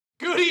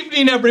Good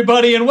evening,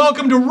 everybody, and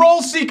welcome to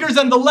Role Seekers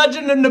and the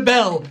Legend of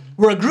Nibel.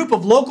 We're a group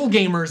of local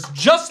gamers,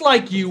 just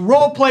like you,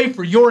 roleplay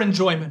for your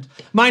enjoyment.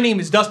 My name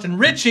is Dustin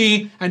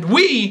Ritchie, and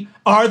we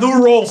are the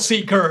Role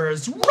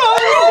Seekers. Role Seekers!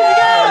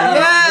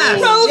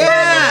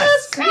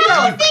 Yes!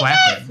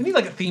 I need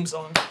like a theme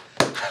song.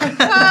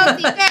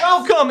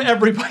 Welcome,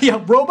 everybody.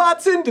 Yeah,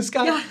 robots in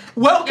disguise. Yeah.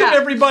 Welcome,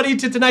 everybody,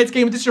 to tonight's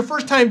game. If this is your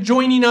first time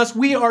joining us,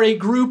 we are a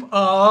group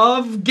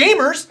of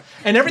gamers,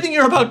 and everything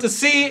you're about to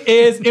see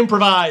is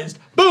improvised.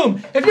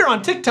 Boom! If you're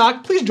on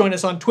TikTok, please join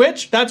us on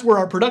Twitch. That's where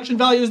our production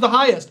value is the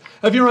highest.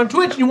 If you're on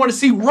Twitch and you want to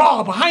see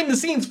raw,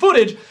 behind-the-scenes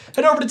footage,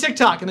 head over to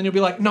TikTok, and then you'll be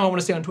like, no, I want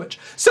to stay on Twitch.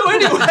 So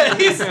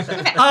anyways,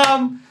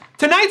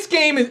 tonight's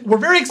game, we're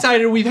very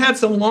excited. We've had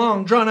some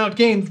long, drawn-out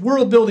games,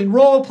 world-building,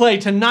 role-play.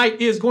 Tonight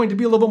is going to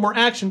be a little bit more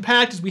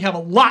action-packed as we have a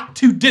lot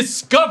to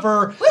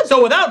discover.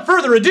 So without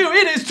further ado,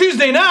 it is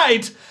Tuesday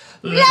night.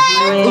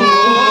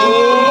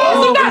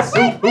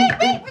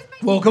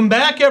 Welcome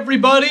back,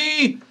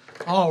 everybody.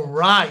 All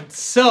right,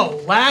 so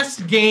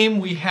last game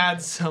we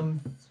had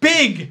some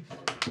big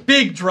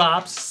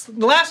drops.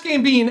 The last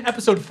game being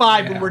episode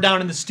 5 when we're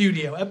down in the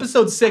studio.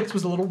 Episode 6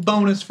 was a little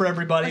bonus for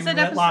everybody. Was it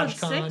episode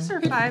 6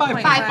 or 5.5? 5.5.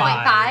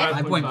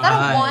 Is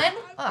that a 1?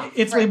 Oh,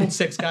 it's labeled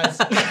 6, guys.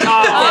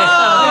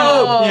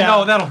 Oh! Yeah.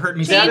 No, that'll hurt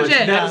me. Change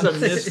it. That is a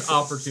missed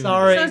opportunity.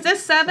 Sorry. So is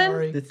this 7?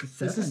 Sorry.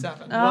 This is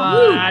 7.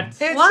 Oh. It's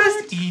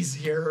just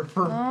easier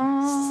for...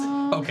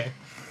 Okay.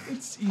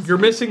 It's easier. You're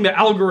missing the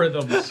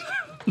algorithms.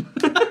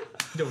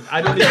 Dude,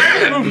 I don't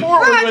even Move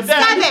forward We're with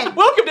at that. 7.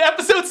 Welcome to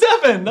episode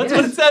 7. That's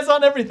what it says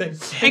on everything.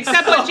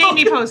 Except what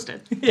Jamie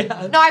posted.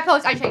 Yeah. No, I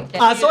changed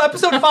it. So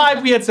episode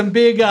 5, we had some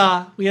big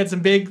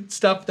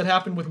stuff that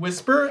happened with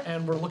Whisper,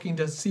 and we're looking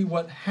to see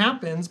what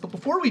happens. But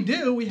before we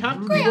do, we have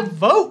to do a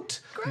vote.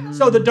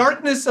 So the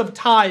darkness of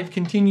Tyve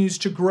continues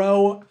to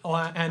grow,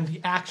 and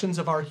the actions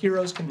of our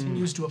heroes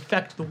continues to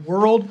affect the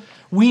world.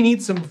 We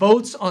need some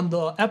votes on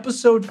the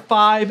episode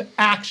 5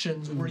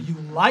 actions. Were you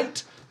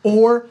light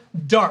or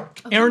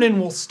dark? Aaron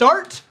will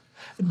start.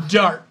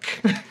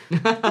 Dark.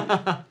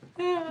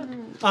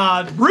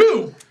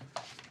 Rue.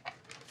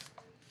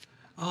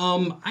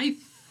 I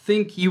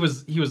think he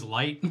was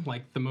light.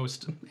 Like, the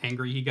most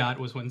angry he got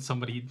was when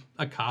somebody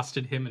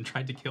accosted him and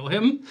tried to kill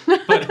him.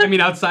 But I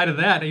mean, outside of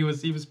that, he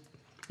was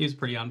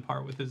pretty on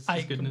par with his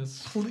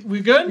goodness.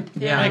 We good?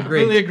 Yeah. I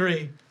completely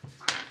agree.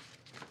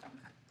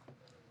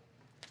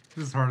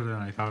 This is harder than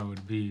I thought it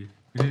would be.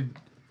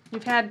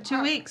 You've had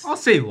 2 weeks. I'll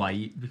say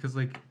light, because,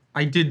 like,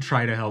 I did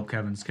try to help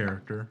Kevin's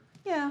character.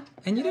 Yeah.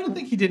 And you I don't didn't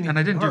think he did anything And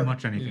I didn't do hard.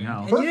 much anything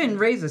else. and you didn't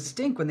raise a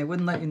stink when they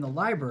wouldn't let you in the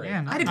library.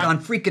 Yeah, no, I'd have gone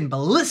freaking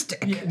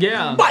ballistic.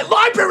 Yeah. My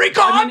library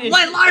card!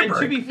 My library!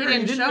 And to be fair,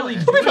 didn't you show really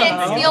it. We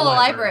didn't steal the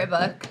library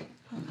book.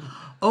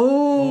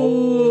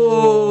 Oh,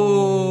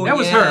 That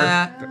was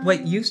her.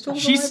 Wait, you stole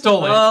the She library?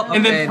 stole it Oh,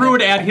 and then okay. threw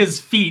it at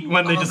his feet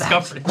when they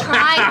discovered it.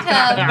 Trying to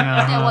say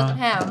it wasn't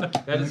him.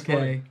 That is funny.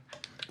 Okay.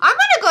 I'm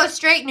gonna go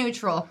straight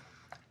neutral.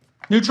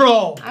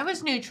 Neutral. I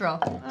was neutral.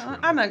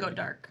 I'm going to go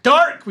dark.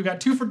 Dark. We got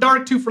 2 for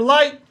dark, 2 for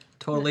light.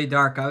 Totally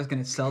dark. I was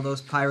going to sell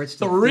those pirates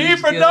to 3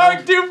 Thieves for Guild.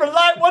 dark, 2 for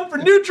light, 1 for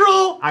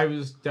neutral. I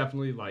was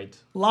definitely light.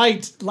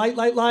 Light.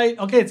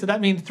 Okay, so that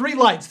means 3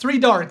 lights, 3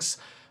 darks,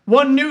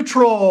 1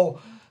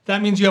 neutral.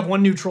 That means you have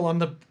 1 neutral on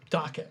the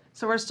docket.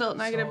 So we're still at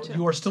negative So 2.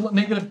 you are still at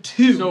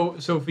 -2.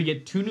 So if we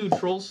get 2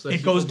 neutrals, that's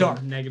It goes equal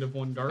to dark.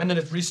 -1 dark. And then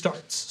it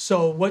restarts.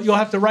 So what you'll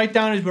have to write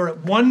down is we're at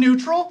 1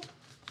 neutral,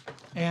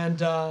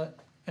 and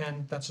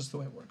that's just the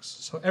way it works.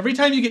 So every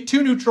time you get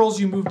 2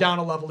 neutrals, you move down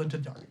a level into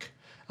dark,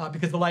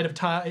 because the light of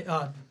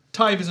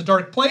Tyve is a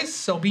dark place.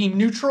 So being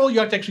neutral, you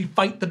have to actually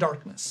fight the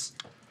darkness.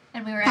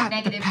 And we were at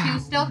 -2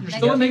 still? You're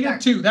still at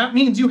 -2. That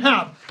means you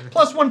have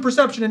 +1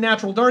 perception in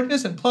natural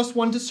darkness and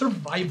 +1 to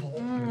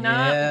survival.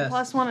 Not Yes.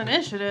 +1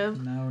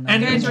 initiative. No.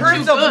 And in Guys are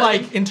terms too of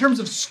good. in terms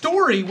of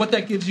story, what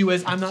that gives you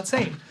is I'm not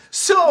saying.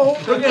 So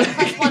we're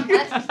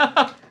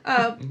gonna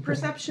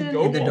Perception,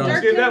 Go, the darkness,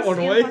 dark. give that one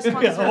and away.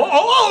 +1 yeah. survival. I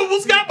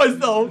almost got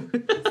myself.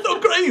 So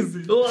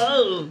crazy.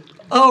 Whoa.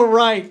 All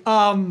right.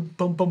 Bum.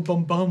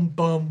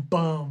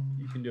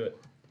 You can do it.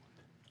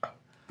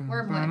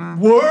 Wormwood.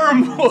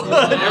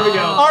 Wormwood. There we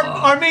go.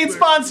 Our main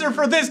sponsor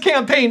for this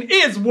campaign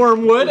is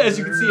Wormwood, as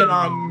you can see in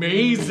our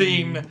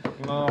amazing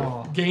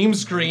game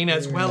screen,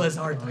 as well as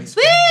our dice.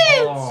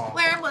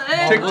 Wormwood.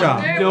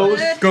 TikTok. Wormwood.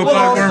 Go We'll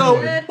buy also,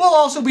 Wormwood. we'll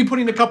also be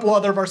putting a couple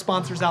other of our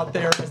sponsors out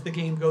there as the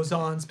game goes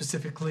on,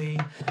 specifically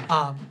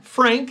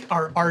Frank,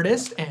 our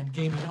artist, and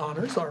Gaming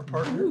Honors, our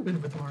partner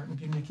with Martin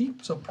and Nikki.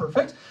 So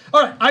perfect.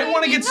 All right, I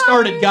want to get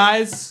started,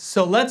 guys.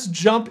 So let's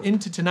jump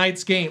into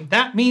tonight's game.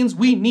 That means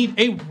we need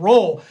a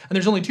roll. And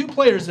there's only 2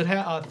 players that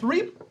have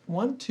 3.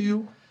 1,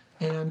 2,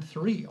 and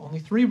 3. Only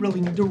 3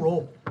 really need to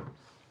roll.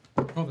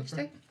 Oh, that's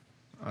right.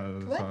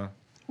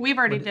 We've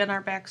already done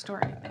our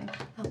backstory, I think.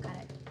 Oh, got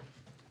it.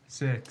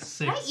 6.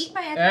 Did I eat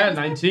my And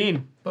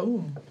 19.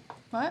 Boom.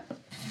 What?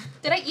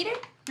 Did I eat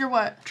it? You're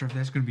what? Trev,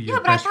 that's gonna be Yeah,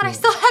 your but I best thought I roll.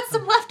 still had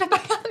some left of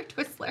my other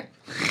Twizzler.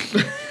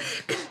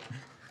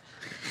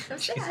 I'm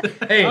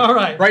Hey, All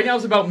right. right now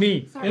it's about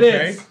me. It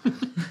is.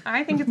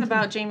 I think it's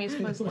about Jamie's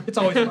wisdom. It's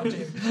always about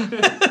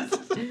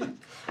Jamie.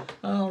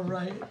 All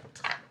right.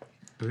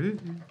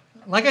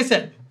 Like I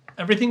said,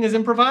 everything is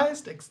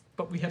improvised,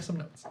 but we have some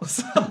notes.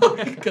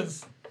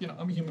 Because,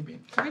 I'm a human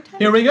being. Every time.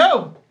 Here we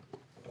go.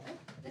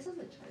 This is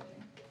a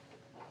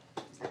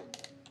charger.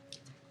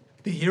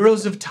 The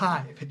heroes of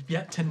Tyve had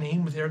yet to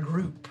name their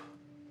group.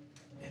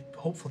 It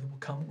hopefully will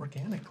come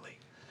organically.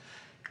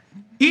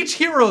 Each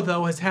hero,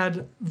 though, has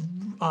had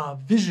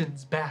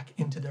visions back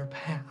into their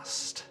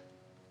past.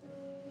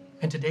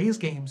 And today's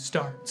game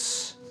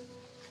starts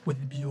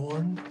with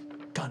Bjorn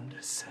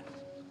Gunderson.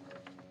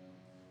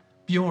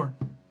 Bjorn,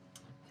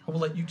 I will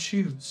let you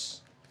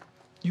choose.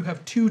 You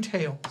have two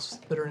tales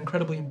that are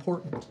incredibly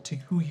important to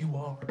who you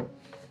are.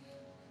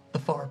 The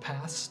far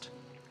past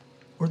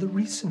or the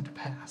recent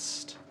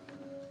past.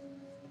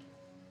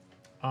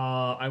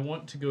 I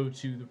want to go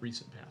to the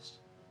recent past.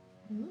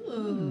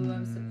 Ooh,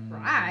 I'm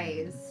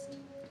surprised.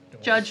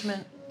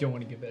 Judgment. Don't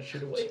want to give that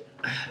shit away.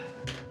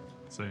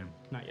 Same.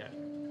 Not yet.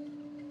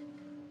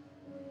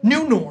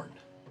 New Norn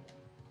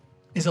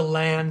is a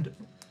land,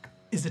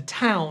 is a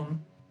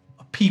town,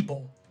 a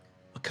people,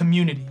 a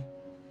community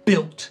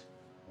built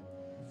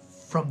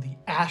from the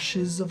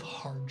ashes of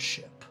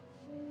hardship.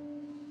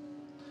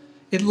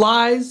 It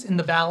lies in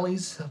the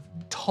valleys of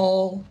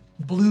tall,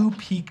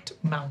 blue-peaked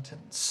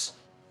mountains.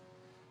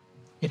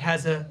 It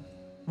has a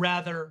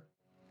rather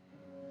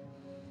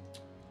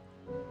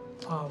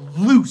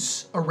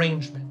loose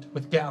arrangement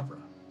with Gavra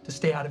to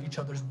stay out of each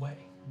other's way.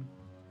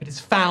 It has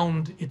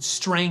found its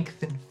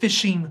strength in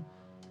fishing,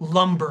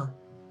 lumber,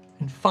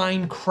 and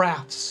fine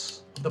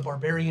crafts of the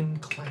barbarian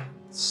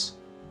clans.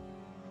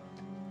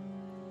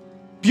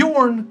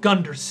 Bjorn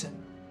Gunderson,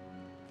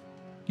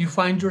 you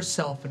find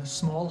yourself in a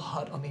small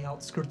hut on the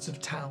outskirts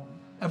of town,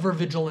 ever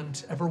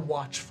vigilant, ever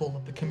watchful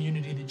of the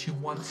community that you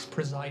once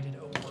presided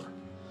over.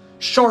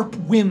 Sharp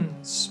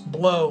winds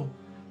blow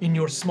in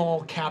your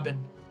small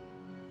cabin.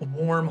 A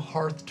warm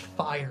hearthed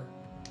fire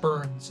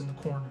burns in the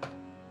corner.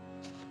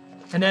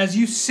 And as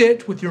you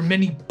sit with your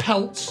many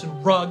pelts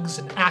and rugs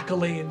and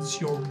accolades,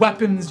 your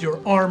weapons,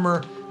 your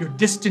armor, your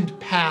distant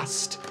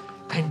past,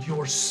 and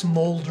your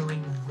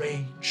smoldering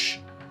rage,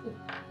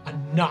 a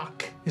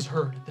knock is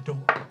heard at the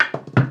door.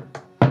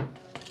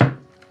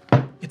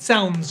 It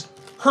sounds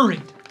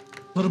hurried,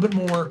 a little bit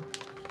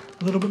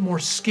more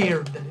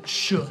scared than it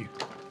should.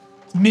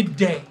 It's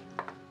midday.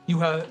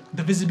 The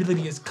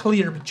visibility is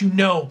clear, but you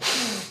know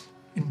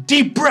in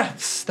deep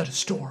breaths that a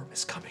storm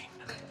is coming.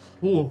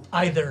 Ooh.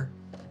 Either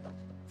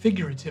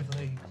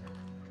figuratively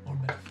or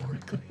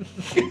metaphorically.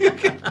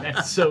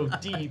 That's so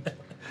deep.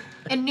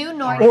 And New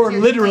North. Or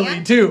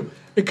literally too.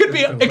 It could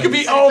be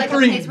all like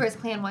three. A place where his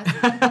clan was.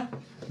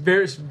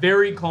 Very,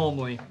 very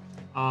calmly,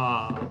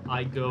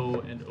 I go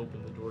and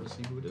open the door to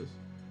see who it is.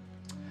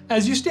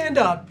 As you stand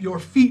up, your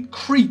feet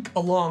creak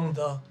along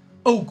the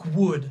oak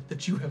wood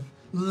that you have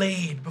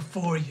laid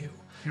before you.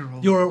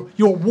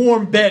 Your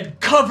warm bed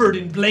covered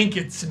in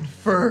blankets and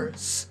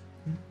furs,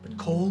 but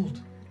cold,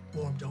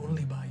 warmed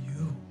only by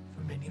you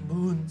for many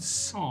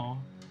moons. Aw.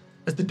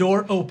 As the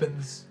door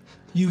opens,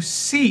 you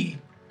see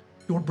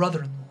your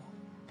brother-in-law.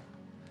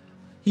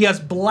 He has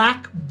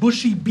black,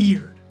 bushy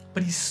beard,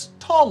 but he's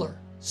taller,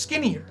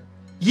 skinnier.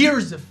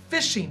 Years of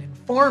fishing and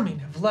farming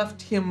have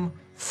left him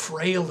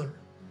frailer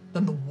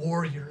than the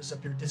warriors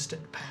of your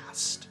distant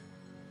past.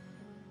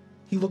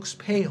 He looks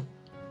pale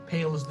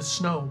as the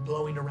snow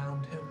blowing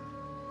around him.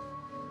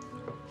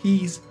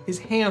 His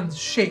hands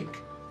shake,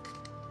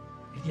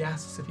 and he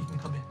asks if he can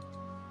come in.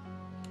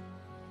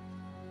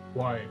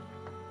 Why,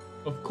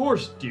 of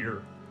course,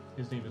 dear.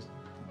 His name is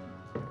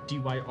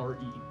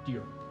D-Y-R-E,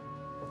 dear.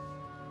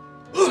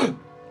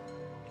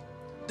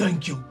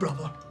 Thank you,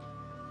 brother.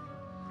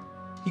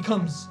 He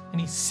comes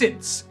and he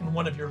sits in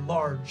one of your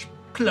large,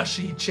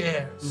 plushy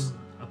chairs,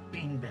 A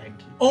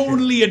beanbag.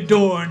 only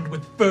adorned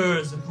with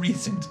furs of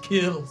recent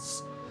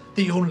kills.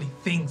 The only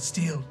thing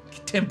still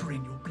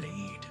tempering your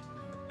blade.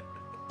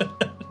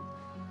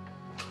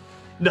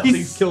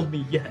 Nothing's killed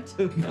me yet.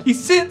 He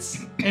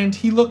sits and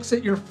he looks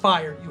at your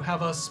fire. You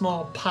have a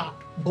small pot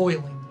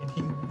boiling, and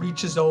he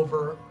reaches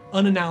over,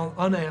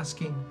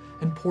 unasking,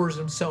 and pours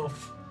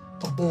himself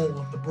a bowl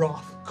of the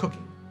broth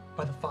cooking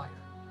by the fire.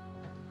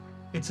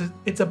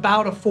 It's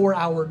about a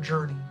 4-hour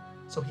journey,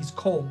 so he's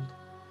cold,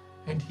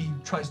 and he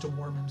tries to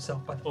warm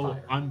himself by the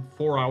fire. I'm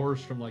 4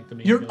 hours from like the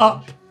main You're village.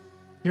 up.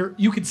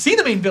 You can see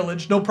the main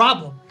village, no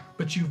problem,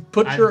 but you've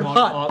put your gone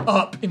hut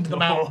up into the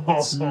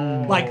mountains,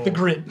 like the You're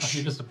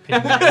Grinch. just a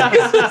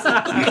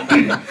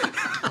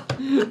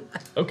pin.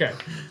 Okay.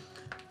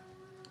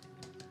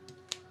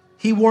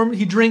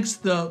 He drinks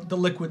the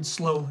liquid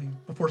slowly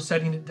before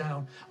setting it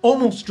down,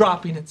 almost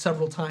dropping it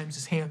several times,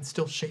 his hands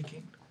still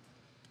shaking.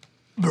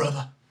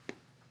 Brother.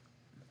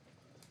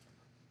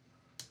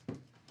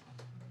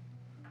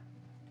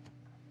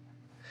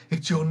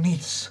 It's your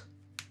niece.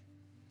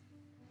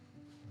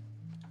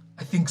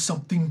 I think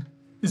something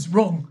is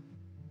wrong.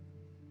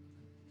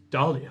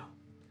 Dahlia.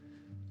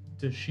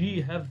 Does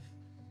she have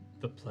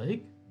the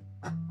plague?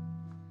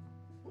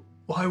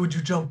 Why would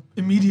you jump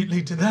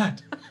immediately to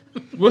that?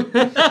 Why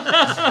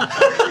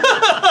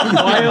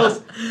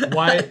else?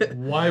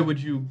 Why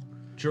would you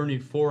journey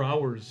 4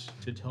 hours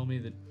to tell me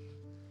that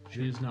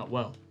she is not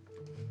well?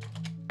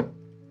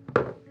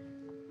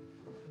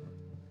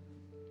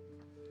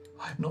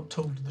 I have not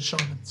told the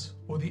shamans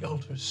or the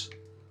elders.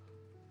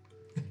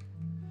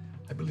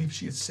 I believe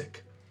she is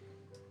sick.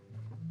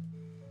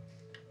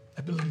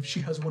 I believe she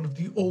has one of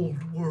the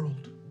old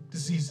world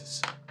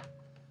diseases.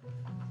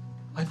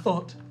 I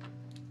thought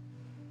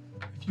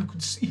if you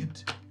could see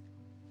it,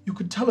 you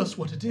could tell us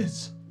what it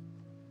is.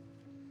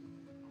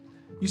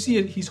 You see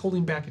it, he's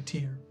holding back a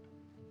tear.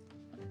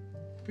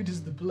 If it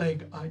is the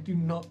plague, I do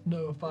not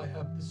know if I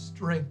have the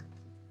strength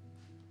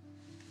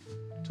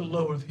to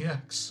lower the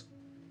axe.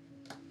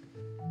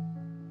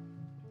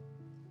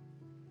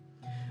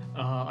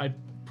 I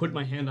put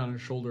my hand on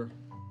his shoulder.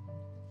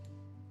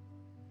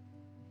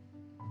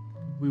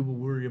 We will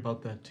worry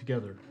about that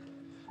together.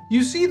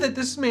 You see that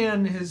this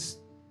man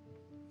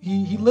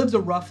he lives a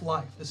rough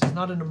life. This is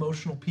not an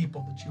emotional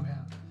people that you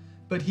have,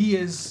 but he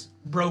is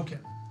broken.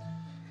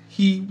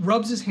 He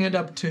rubs his hand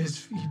up to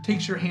he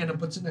takes your hand and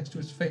puts it next to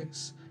his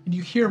face, and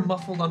you hear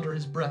muffled under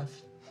his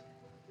breath,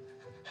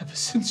 "Ever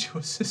since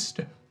your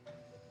sister."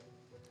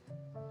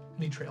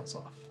 And he trails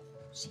off.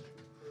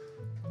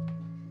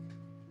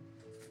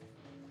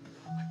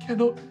 I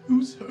cannot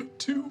lose her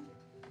too.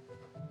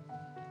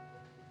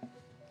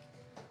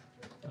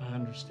 I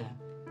understand.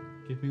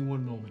 Give me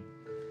one moment.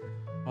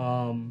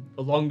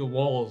 Along the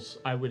walls,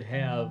 I would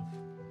have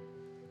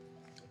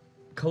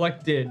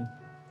collected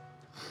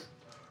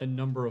a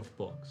number of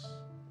books,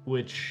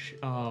 which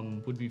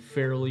would be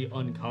fairly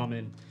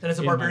uncommon. And as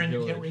a in my barbarian,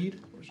 you can't village.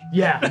 read?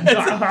 Yeah.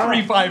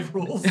 3-5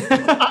 rules.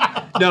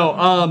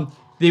 No,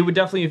 they would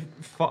definitely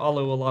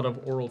follow a lot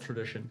of oral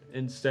tradition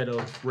instead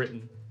of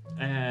written.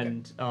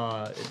 And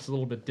it's a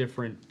little bit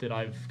different that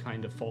I've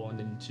kind of fallen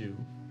into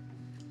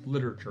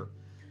literature.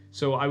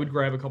 So I would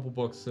grab a couple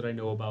books that I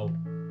know about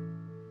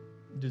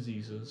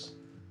diseases.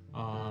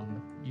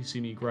 You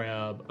see me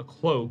grab a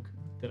cloak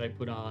that I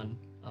put on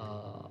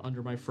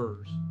under my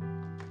furs,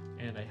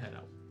 and I head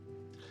out.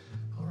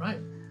 All right.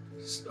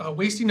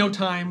 Wasting no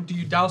time, do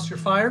you douse your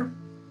fire?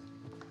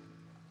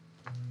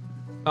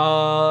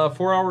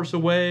 4 hours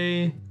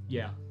away.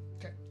 Yeah.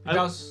 Okay.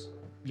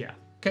 Yeah.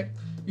 Okay.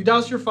 You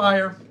douse your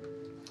fire.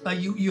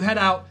 You head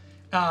out,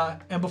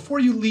 and before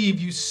you leave,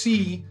 you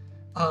see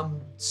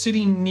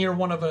sitting near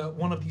one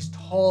of these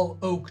tall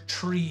oak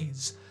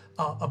trees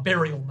a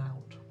burial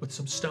mound with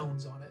some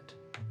stones on it.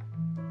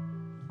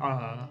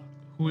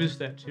 Who is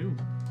that to?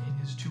 It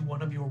is to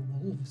one of your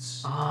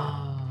wolves.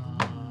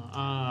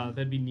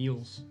 That'd be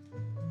Niels.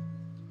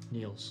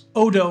 Niels.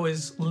 Odo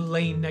is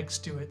laying next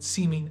to it,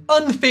 seeming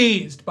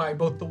unfazed by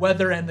both the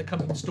weather and the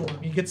coming storm.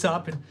 He gets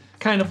up and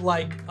kind of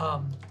like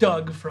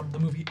Doug from the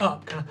movie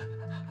Up, kind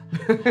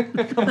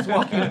of comes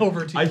walking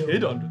over to you. I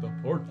hid under the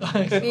porch.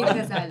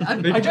 Because I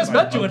love you. I just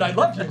met you and I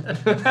love you.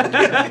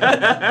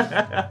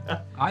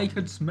 I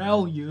could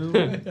smell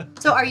you.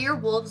 So are your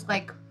wolves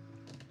like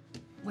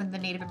when the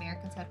Native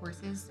Americans had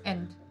horses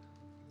and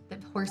the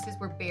horses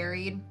were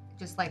buried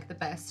just like the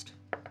best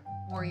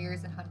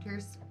warriors and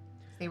hunters?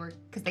 They were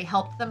because they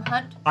helped them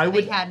hunt. I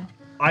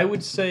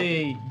would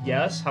say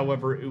yes.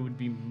 However, it would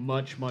be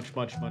much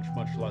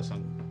less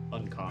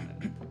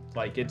uncommon.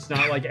 Like, it's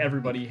not like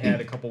everybody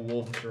had a couple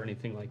wolves or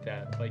anything like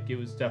that. Like, it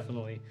was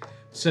definitely,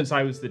 since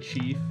I was the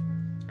chief,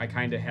 I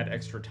kind of had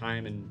extra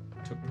time and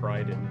took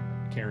pride in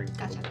caring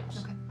for the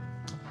wolves. Okay.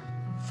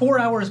 4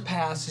 hours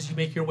pass as you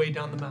make your way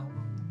down the mountain.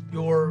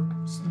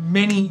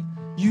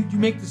 You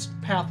make this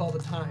path all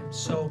the time.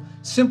 So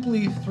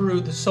simply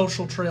through the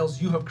social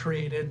trails you have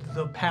created,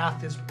 the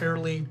path is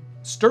fairly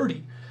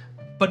sturdy.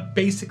 But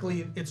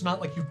basically, it's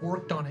not like you've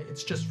worked on it.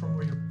 It's just from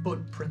where your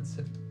footprints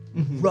have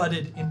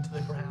rutted into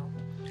the ground.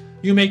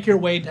 You make your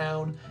way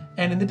down,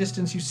 and in the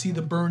distance, you see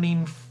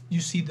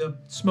the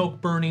smoke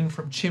burning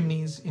from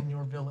chimneys in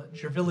your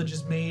village. Your village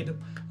is made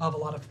of a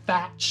lot of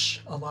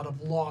thatch, a lot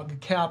of log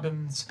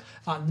cabins,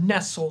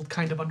 nestled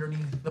kind of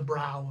underneath the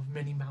brow of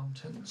many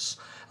mountains.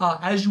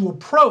 As you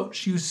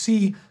approach, you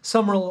see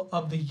some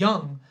of the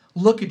young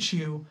look at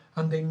you,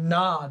 and they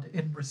nod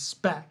in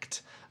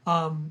respect.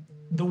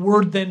 The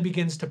word then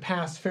begins to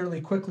pass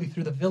fairly quickly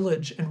through the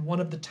village, and one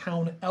of the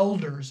town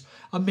elders,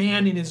 a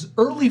man in his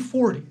early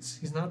 40s,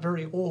 he's not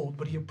very old,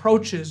 but he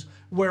approaches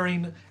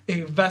wearing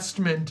a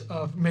vestment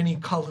of many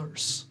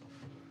colors.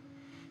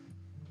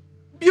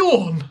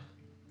 Bjorn!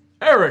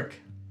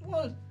 Eric!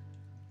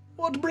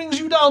 What brings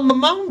you down the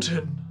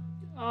mountain?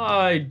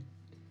 I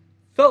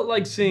felt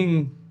like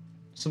seeing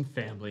some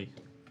family.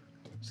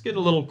 It's getting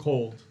a little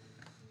cold.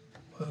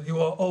 Well, you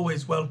are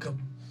always welcome.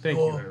 Thank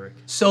you, Eric.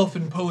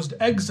 Self-imposed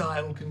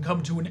exile can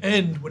come to an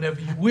end whenever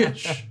you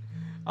wish.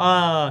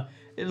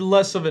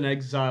 Less of an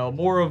exile,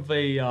 more of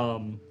a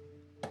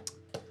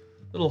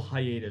little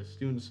hiatus,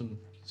 doing some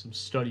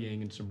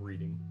studying and some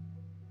reading.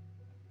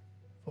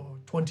 For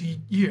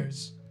 20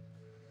 years.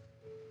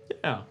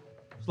 Yeah,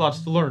 there's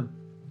lots to learn.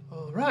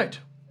 All right.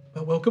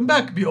 Well, welcome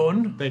back,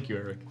 Bjorn. Thank you,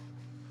 Eric.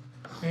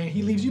 and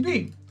he leaves you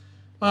be.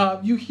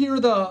 You hear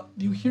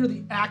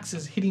the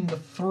axes hitting the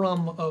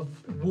thrum of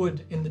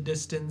wood in the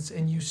distance,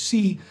 and you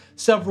see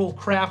several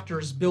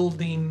crafters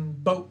building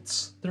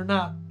boats. They're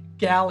not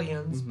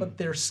galleons, but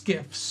they're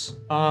skiffs.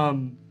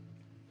 On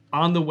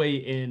the way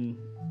in,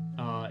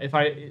 if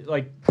I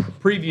like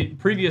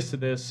previous to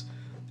this,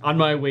 on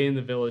my way in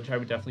the village, I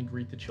would definitely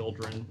greet the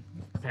children,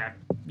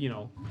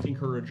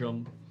 encourage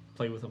them,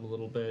 play with them a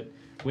little bit.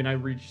 When I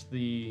reach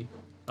the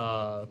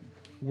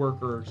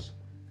workers,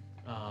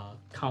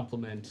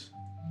 compliment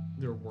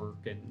their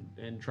work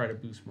and try to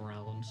boost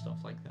morale and stuff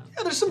like that.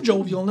 Yeah, there's some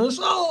jovialness.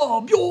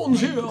 Oh, Bjorn's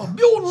here.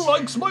 Bjorn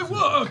likes my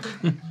work.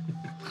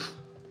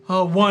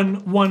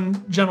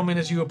 One gentleman,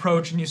 as you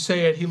approach and you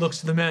say it, he looks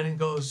to the man and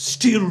goes,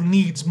 "Still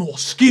needs more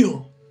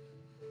skill.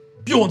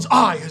 Bjorn's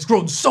eye has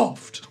grown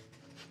soft."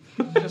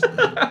 just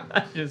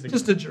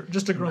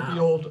a grumpy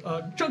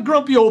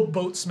old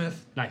boatsmith.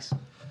 Nice.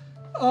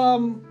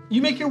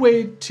 You make your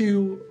way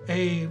to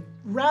a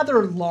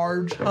rather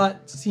large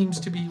hut. Seems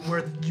to be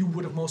where you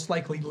would have most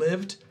likely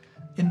lived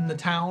in the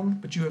town,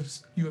 but you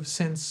have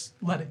since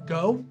let it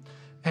go.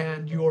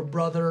 And your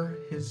brother,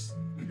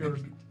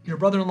 your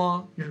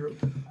brother-in-law, your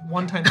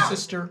one-time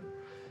sister,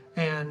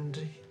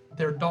 and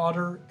their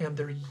daughter and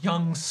their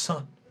young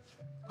son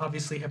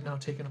obviously have now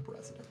taken up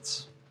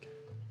residence.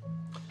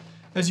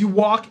 As you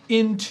walk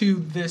into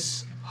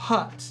this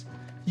hut,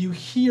 you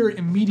hear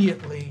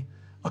immediately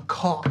a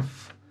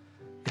cough.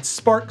 It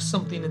sparks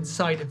something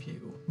inside of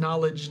you,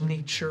 knowledge,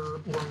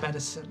 nature, or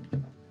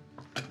medicine.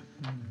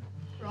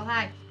 Roll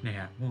high.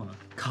 Yeah, what?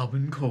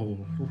 Common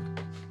cold.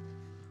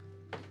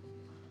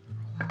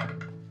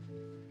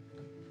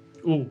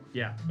 Ooh,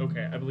 yeah.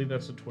 Okay, I believe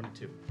that's a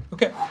 22.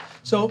 Okay,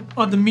 so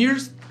at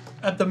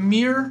the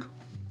mere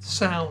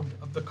sound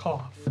of the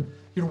cough,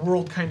 your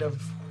world kind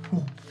of,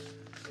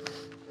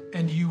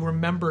 and you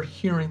remember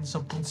hearing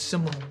something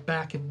similar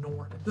back in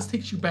Nord. This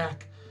takes you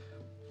back,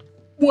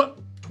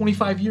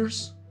 25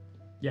 years?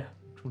 Yeah,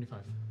 25.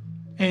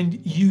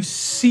 And you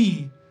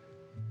see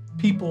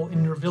people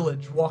in your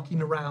village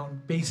walking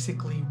around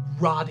basically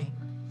rotting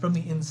from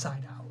the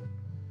inside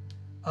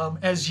out.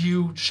 As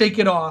you shake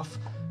it off,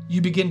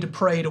 you begin to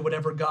pray to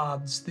whatever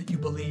gods that you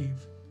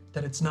believe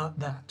that it's not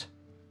that.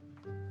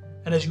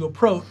 And as you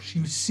approach,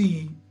 you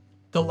see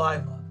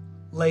Delilah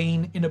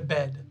laying in a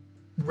bed,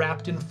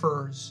 wrapped in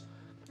furs,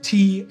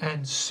 tea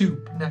and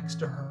soup next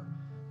to her.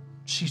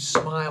 She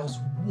smiles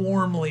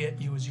warmly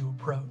at you as you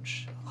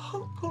approach.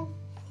 Uncle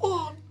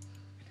Juan.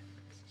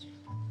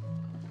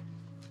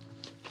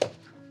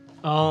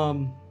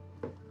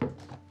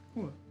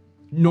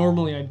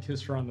 Normally I'd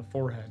kiss her on the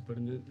forehead,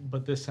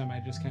 but this time I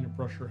just kind of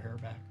brush her hair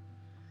back.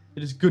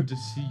 It is good to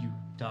see you,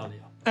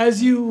 Dahlia.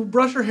 As you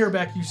brush her hair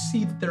back, you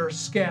see that there are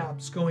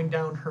scabs going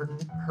down her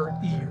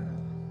ear.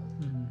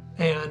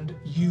 And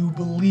you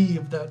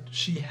believe that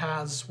she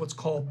has what's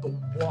called the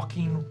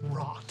walking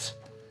rot.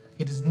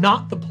 It is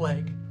not the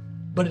plague,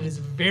 but it is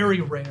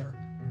very rare,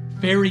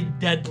 very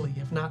deadly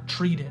if not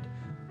treated.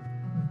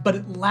 But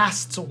it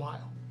lasts a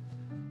while.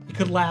 It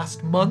could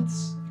last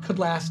months, it could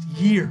last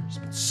years,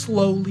 but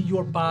slowly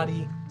your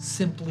body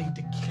simply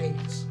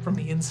decays from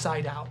the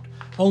inside out,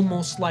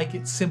 almost like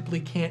it simply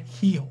can't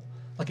heal,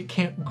 like it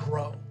can't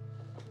grow,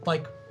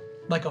 like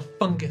a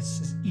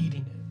fungus is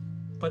eating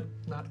it, but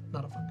not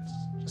a fungus,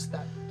 just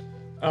that.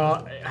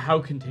 How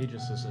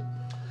contagious is it?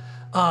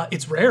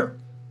 It's rare.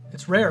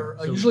 It's rare.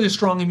 Usually a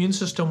strong immune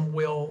system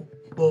will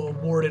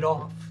ward it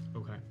off.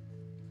 Okay.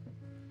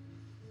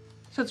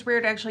 So it's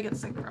rare to actually get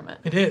sick from it.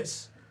 It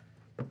is.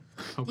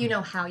 Okay. Do you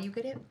know how you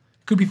get it?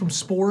 Could be from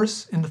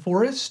spores in the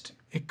forest.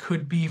 It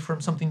could be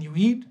from something you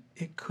eat.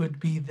 It could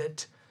be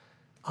that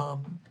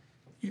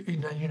you're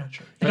not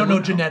sure. You don't know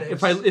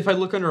genetics. If I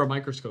look under a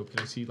microscope,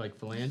 can I see like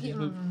phalanges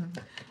move?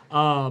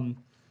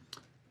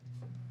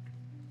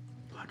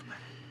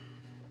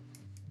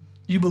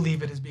 You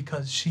believe it is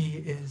because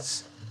she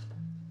is.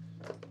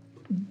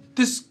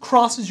 This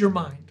crosses your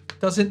mind.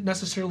 Doesn't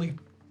necessarily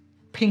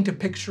paint a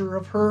picture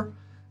of her,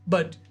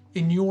 but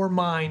in your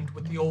mind,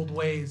 with the old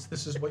ways,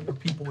 this is what your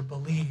people would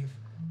believe.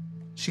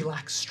 She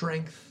lacks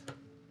strength.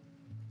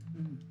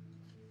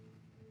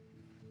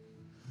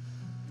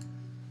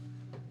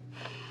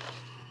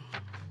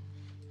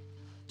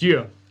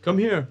 Gia, come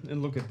here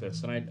and look at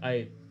this. And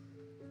I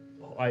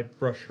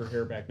brush her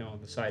hair back now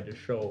on the side to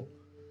show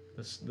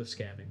the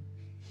scabbing.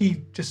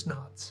 He just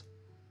nods.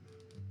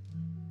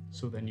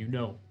 So then you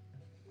know.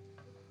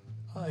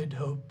 I'd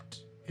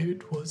hoped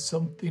it was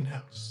something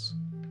else.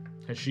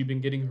 Has she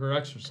been getting her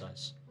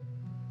exercise?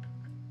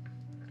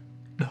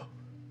 No.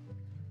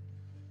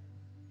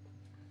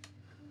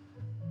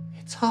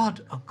 It's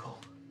hard, Uncle.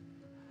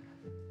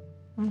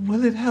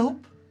 Will it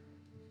help?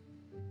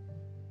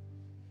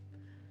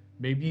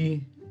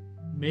 Maybe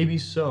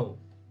so,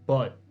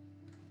 but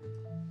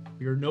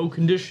you're in no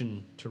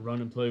condition to run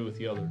and play with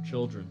the other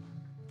children.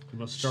 You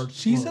must start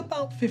She's slow.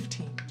 about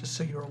 15, just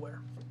so you're aware.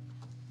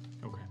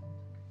 Okay.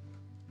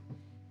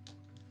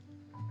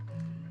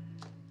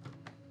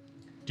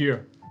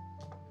 Dear,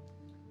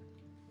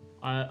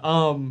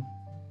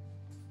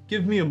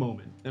 give me a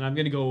moment. and I'm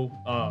gonna go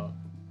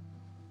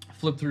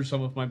flip through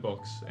some of my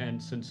books, and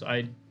since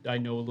I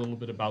know a little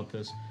bit about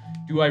this,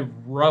 do I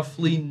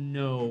roughly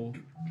know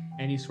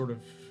any sort of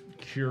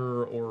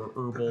cure or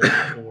herbal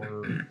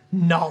or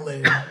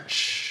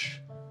Knowledge.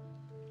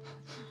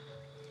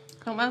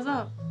 Don't mess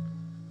up.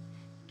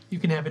 You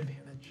can have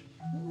advantage.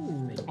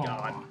 Thank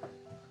God.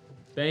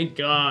 Thank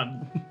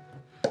God.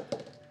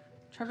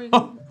 Trevor, you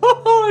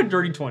Oh,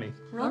 dirty 20.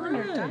 rolling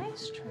your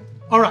dice tray.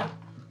 All right.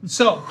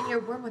 So, Your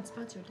Wormwood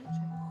sponsored dice.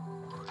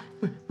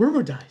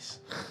 Rumor dice.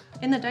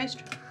 In the dice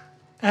tray.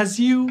 As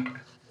you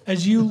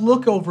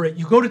look over it,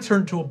 you go to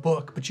turn to a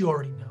book, but you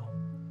already know.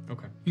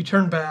 Okay. You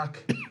turn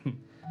back.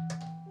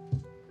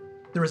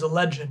 There is a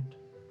legend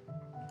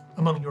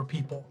among your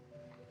people,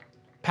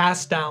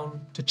 passed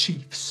down to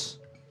chiefs.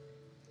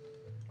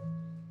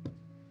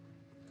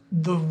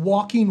 The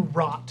walking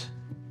rot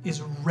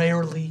is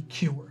rarely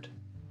cured.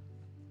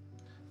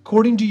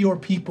 According to your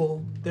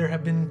people, there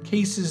have been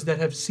cases that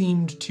have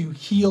seemed to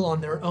heal on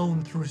their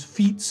own through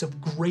feats of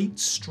great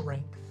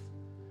strength.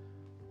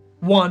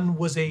 One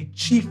was a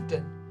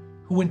chieftain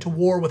who went to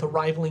war with a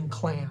rivaling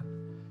clan,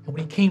 and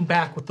when he came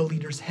back with the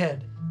leader's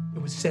head,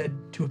 it was said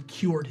to have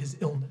cured his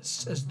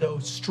illness, as though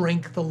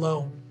strength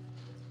alone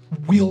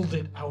wheeled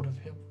it out of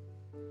him.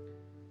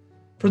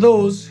 For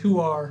those who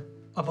are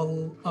of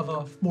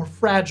a more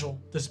fragile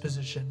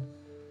disposition,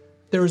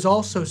 there is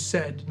also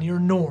said near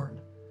Norn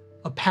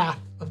a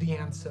path of the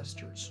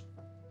ancestors,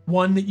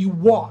 one that you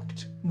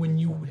walked when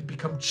you had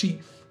become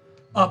chief,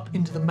 up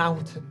into the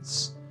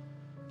mountains,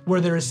 where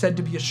there is said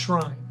to be a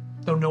shrine,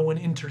 though no one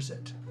enters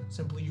it.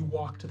 Simply you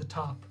walk to the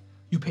top,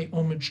 you pay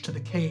homage to the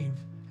cave,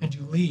 and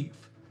you leave.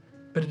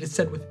 But it is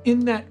said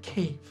within that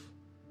cave,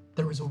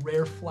 there is a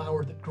rare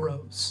flower that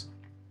grows,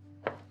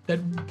 that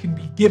can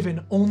be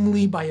given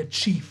only by a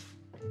chief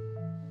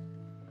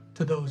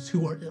to those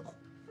who are ill.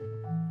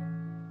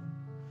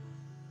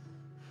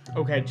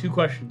 Okay, 2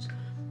 questions.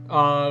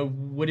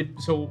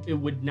 It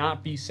would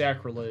not be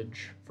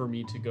sacrilege for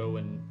me to go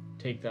and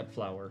take that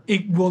flower.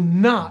 It will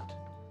not,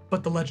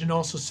 but the legend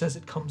also says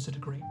it comes at a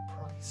great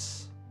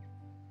price.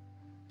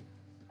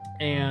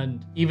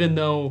 And even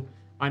though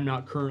I'm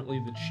not currently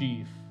the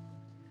chief,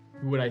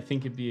 would I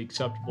think it'd be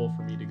acceptable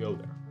for me to go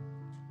there?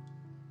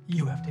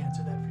 You have to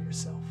answer that for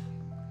yourself.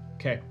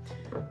 Okay.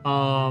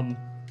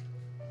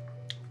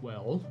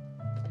 Well,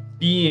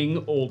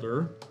 being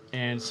older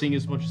and seeing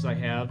as much as I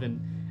have,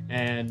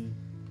 and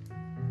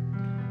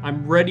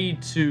I'm ready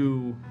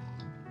to.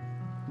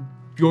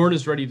 Bjorn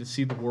is ready to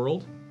see the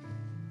world.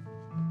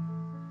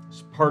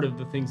 It's part of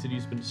the things that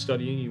he's been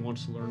studying. He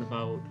wants to learn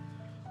about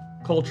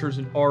cultures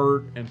and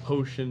art and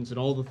potions and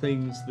all the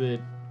things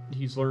that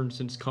he's learned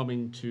since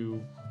coming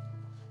to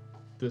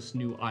this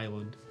new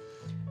island.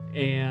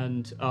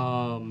 And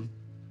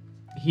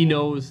he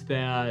knows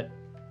that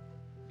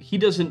he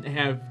doesn't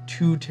have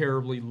too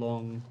terribly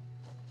long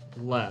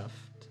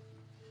left.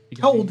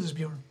 How old is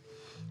Bjorn?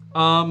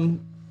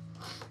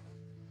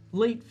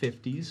 Late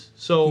 50s.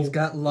 So He's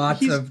got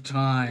lots of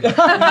time. So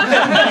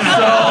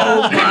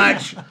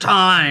much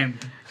time.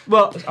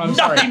 Well, I'm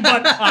sorry. Nothing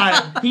but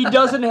time. He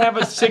doesn't have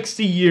a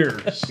 60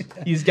 years.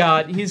 He's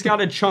got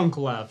a chunk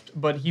left,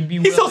 but he'd be.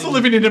 He's also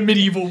living in a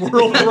medieval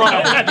world.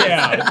 Right.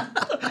 Yeah.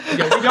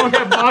 Yeah. We don't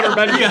have modern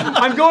medicine.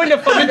 I'm going to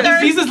find.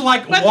 Disease is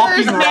like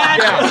walking around.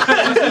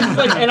 Yeah. This is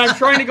like, and I'm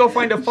trying to go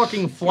find a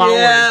fucking flower.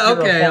 Yeah, to cure a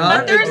okay, fungus.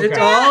 But there's it's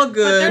all But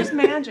good. there's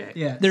magic.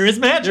 Yeah. There is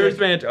magic. There's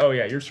magic. Oh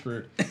yeah, you're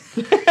screwed.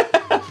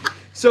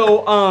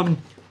 So,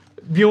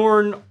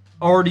 Bjorn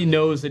already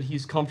knows that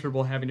he's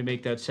comfortable having to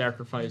make that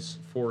sacrifice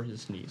for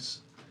his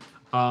niece.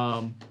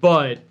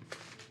 But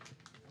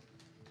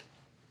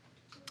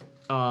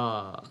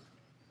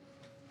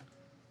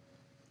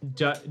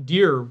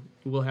Deer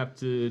will have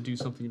to do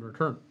something in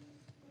return.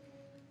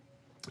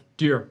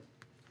 Deer,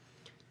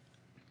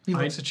 He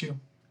looks at you.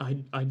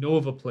 I know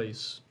of a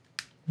place.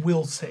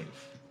 Will save.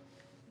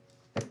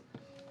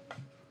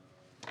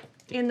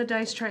 In the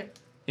dice tray.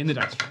 In the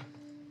dice.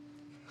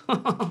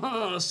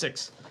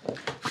 6.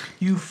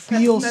 You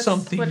feel That's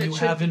something what it you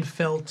should haven't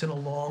felt in a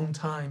long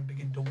time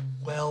begin to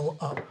well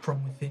up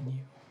from within you.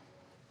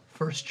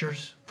 First your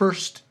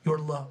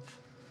love,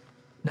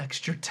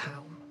 next your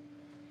town,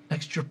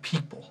 next your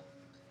people,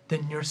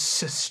 then your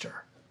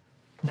sister,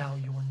 now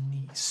your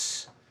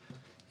niece.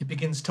 It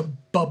begins to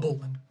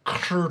bubble and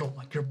curdle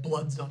like your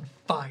blood's on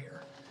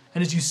fire.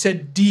 And as you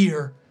said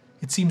dear,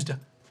 it seems to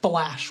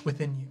flash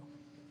within you.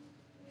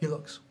 He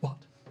looks, what?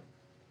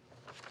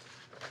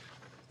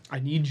 I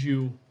need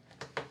you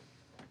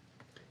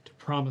to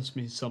promise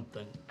me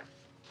something.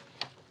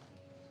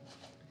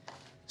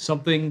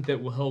 Something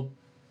that will help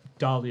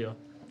Dahlia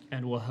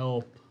and will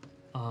help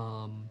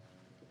the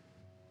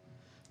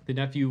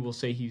nephew. Will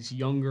say he's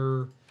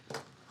younger.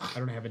 I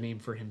don't have a name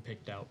for him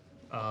picked out.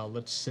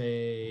 Let's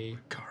say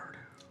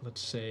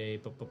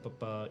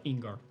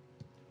Ingar.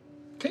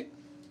 Okay.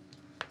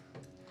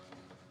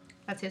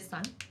 That's his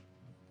son.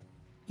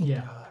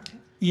 Yeah.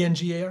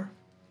 Engar?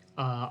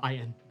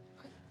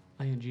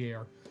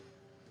 Ingar.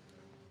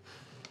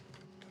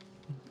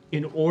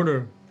 In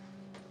order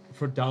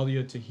for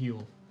Dahlia to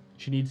heal,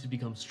 she needs to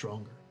become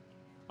stronger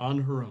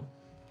on her own.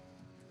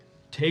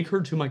 Take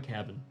her to my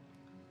cabin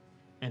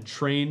and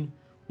train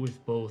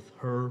with both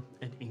her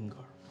and Ingar.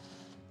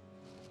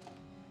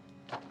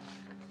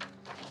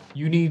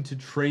 You need to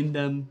train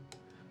them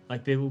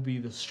like they will be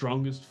the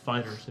strongest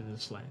fighters in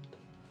this land.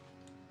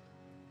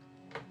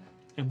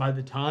 And by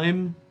the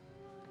time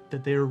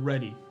that they are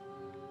ready,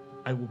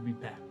 I will be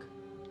back.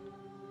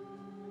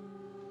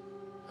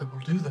 I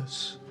will do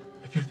this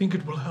if you think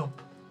it will help.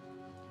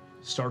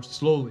 Start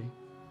slowly.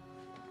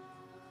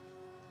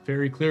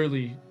 Very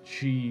clearly,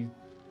 she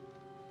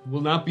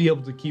will not be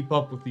able to keep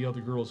up with the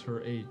other girls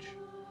her age,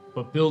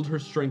 but build her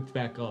strength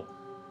back up.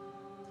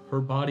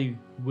 Her body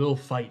will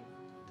fight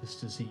this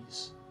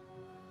disease.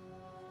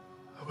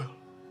 I will.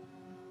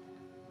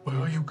 Where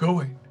are you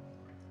going?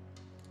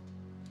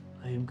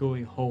 I am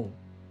going home.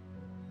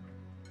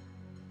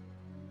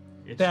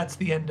 That's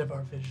the end of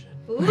our vision.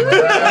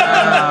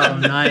 Oh,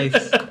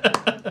 nice.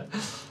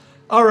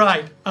 All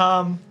right.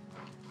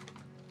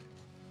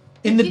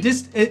 In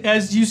the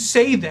as you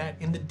say that,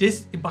 in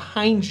the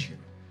behind you,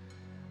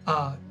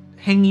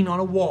 hanging on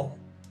a wall,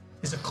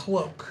 is a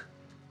cloak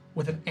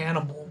with an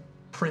animal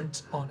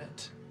print on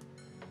it.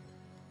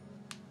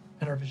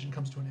 And our vision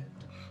comes to an end.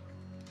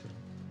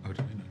 Oh,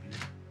 did we not?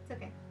 It's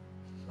okay.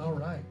 All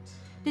right.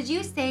 Did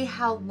you say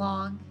how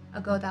long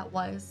ago that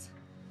was?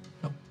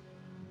 No.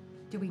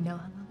 Do we know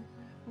how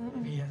long?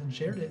 If he hasn't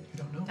shared it, you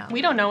don't know. No.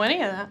 We don't know any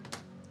of that.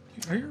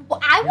 Are your, Well,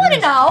 I want to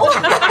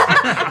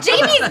know.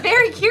 Jamie's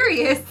very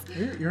curious.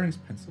 are your earrings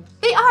pencils?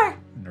 They are.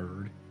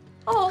 Nerd.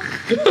 Oh.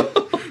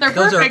 They're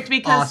Those are perfect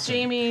because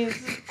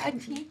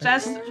awesome.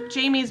 that's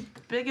Jamie's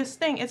biggest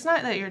thing. It's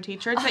not that you're a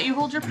teacher, it's that you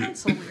hold your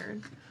pencil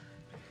weird.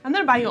 I'm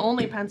gonna buy you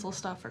only pencil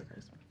stuff for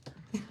Christmas.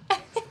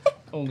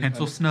 Only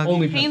Pencil snuggie?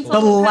 Only Pencil. pencil. The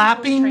Pencil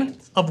lapping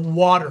trains. of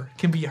water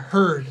can be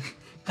heard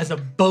as a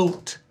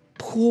boat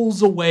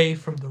pulls away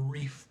from the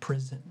reef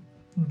prison.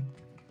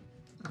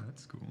 Oh,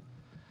 that's cool.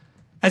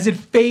 As it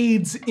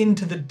fades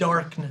into the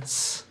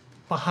darkness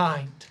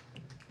behind.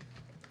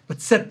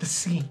 But set the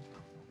scene.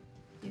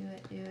 Do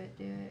it, do it,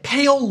 do it.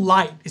 Pale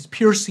light is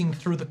piercing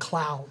through the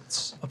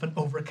clouds of an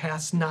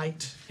overcast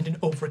night in an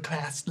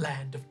overcast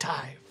land of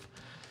Tyve.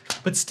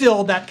 But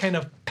still, that kind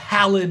of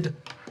pallid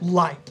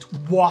light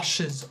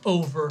washes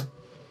over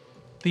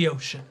the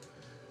ocean.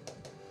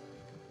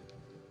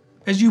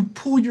 As you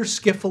pull your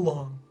skiff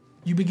along,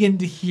 you begin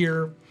to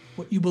hear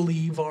what you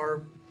believe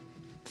are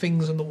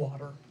things in the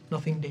water.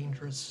 Nothing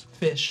dangerous,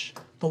 fish,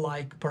 the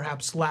like,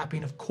 perhaps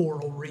lapping of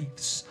coral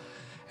reefs.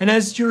 And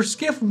as your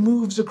skiff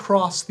moves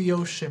across the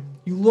ocean,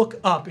 you look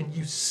up and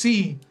you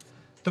see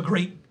the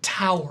great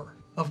tower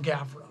of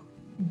Gavra,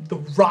 the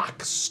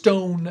rock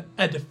stone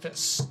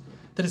edifice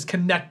that is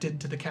connected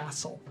to the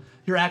castle.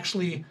 You're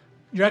actually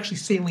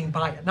sailing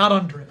by it, not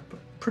under it, but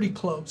pretty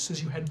close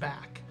as you head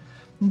back.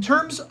 In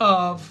terms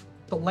of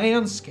the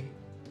landscape,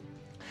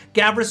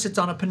 Gavra sits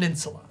on a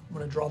peninsula. I'm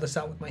going to draw this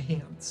out with my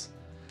hands.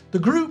 The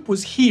group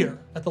was here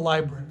at the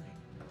library.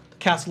 The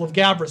castle of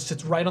Gavra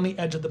sits right on the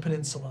edge of the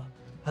peninsula,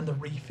 and the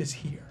reef is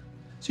here.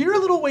 So you're a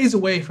little ways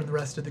away from the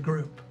rest of the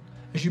group.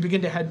 As you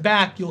begin to head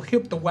back, you'll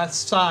hit the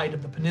west side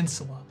of the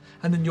peninsula,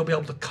 and then you'll be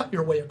able to cut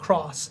your way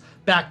across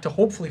back to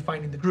hopefully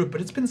finding the group,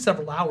 but it's been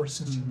several hours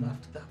since you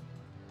left them.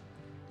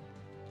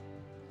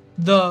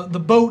 The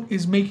boat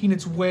is making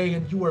its way,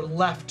 and you are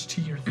left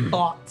to your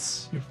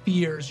thoughts, your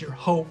fears, your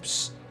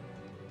hopes,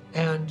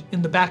 and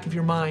in the back of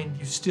your mind,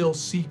 you still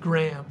see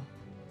Gran,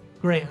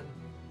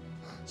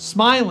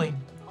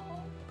 smiling,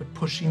 but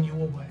pushing you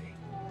away.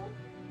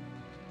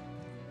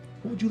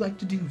 What would you like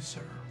to do,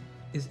 sir?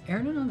 Is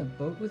Aaron on the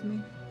boat with me?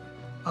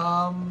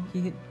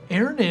 He,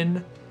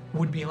 Aaron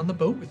would be on the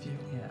boat with you.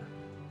 yeah.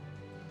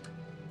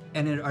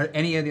 And are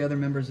any of the other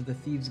members of the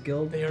Thieves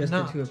Guild? They are Just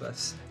not. the two of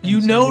us. You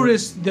And so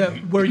notice that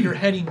where you're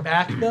heading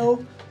back,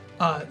 though,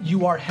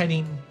 you are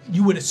heading,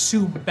 you would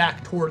assume,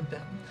 back toward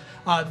them.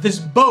 This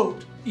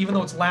boat, even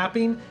though it's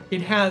lapping,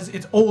 it has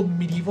its old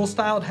medieval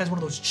style. It has one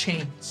of those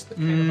chains. That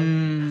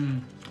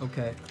kind of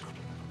okay.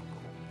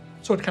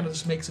 so it kind of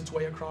just makes its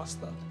way across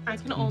the. I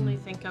can only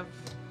think of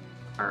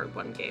our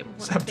one game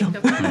when Septum.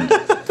 I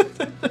think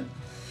of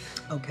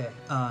Okay.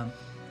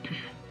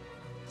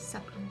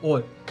 Septum.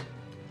 Oi.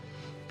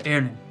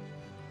 Aaron.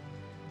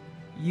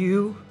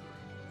 You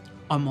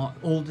are my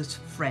oldest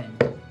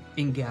friend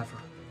in Gavra.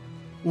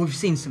 We've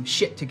seen some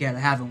shit together,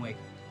 haven't we?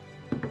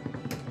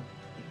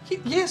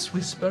 Yes,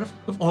 Whisper.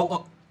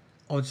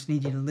 I just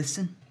need you to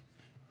listen.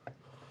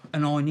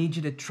 And I need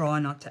you to try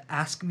not to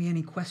ask me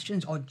any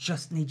questions. I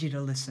just need you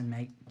to listen,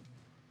 mate.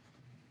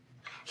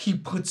 He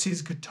puts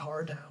his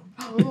guitar down.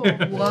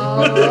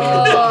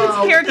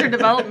 It's character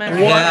development.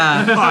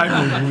 Yeah.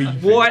 I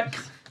believe What?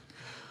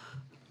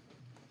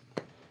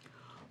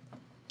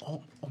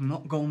 I'm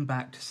not going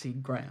back to see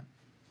Graham.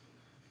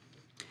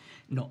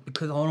 Not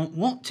because I don't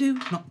want to,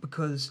 not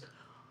because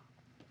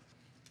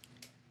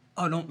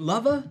I don't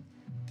love her,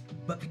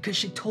 but because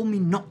she told me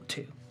not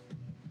to.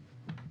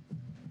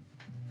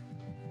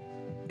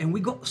 And we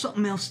got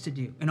something else to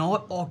do. And I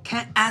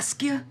can't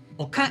ask you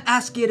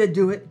to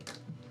do it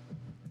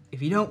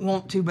if you don't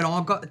want to, but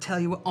I've got to tell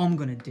you what I'm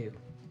gonna do.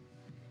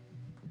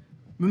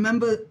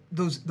 Remember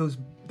those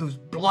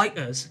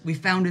blighters we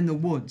found in the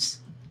woods?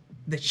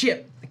 The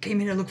ship. They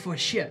came here to look for a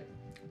ship.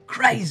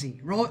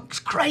 Crazy, right? It's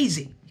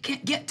crazy. You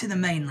can't get to the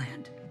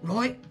mainland,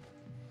 right?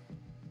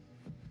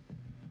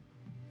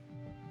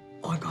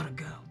 I gotta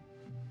go.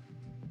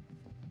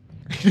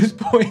 He just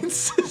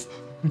points.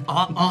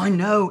 I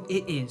know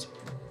it is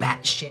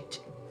batshit,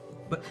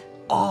 but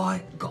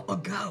I gotta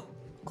go.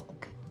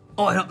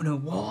 I don't know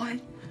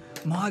why.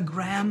 My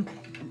gram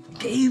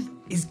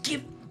is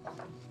giving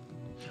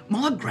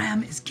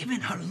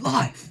her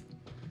life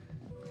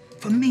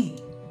for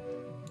me,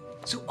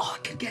 so I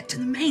can get to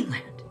the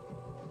mainland.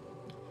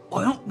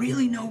 I don't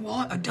really know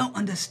why. I don't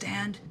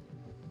understand,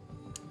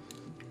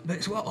 but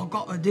it's what I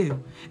gotta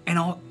do. And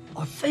I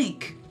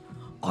think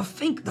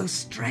those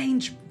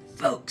strange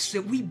folks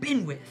that we've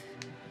been with,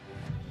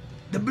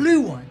 the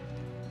blue one,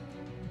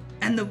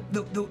 and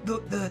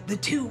the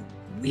two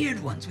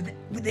weird ones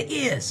with the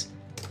ears,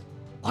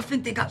 I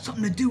think they got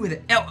something to do with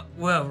it.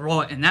 Well,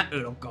 right, and that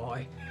little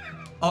guy,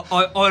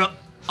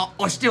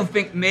 I still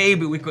think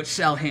maybe we could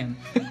sell him,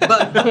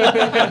 but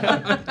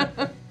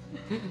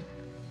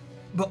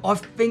but I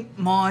think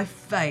my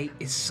fate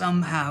is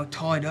somehow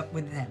tied up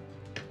with them.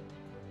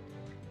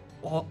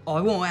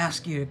 I won't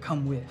ask you to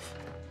come with,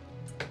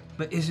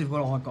 but this is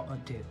what I gotta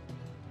do.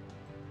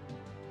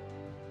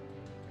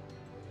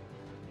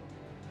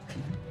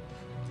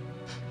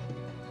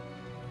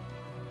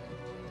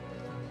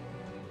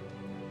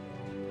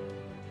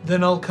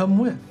 Then I'll come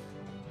with.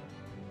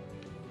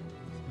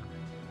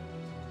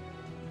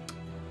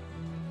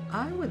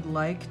 I would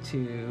like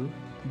to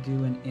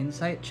do an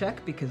insight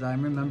check because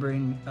I'm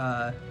remembering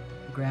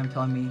Graham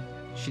telling me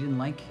she didn't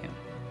like him.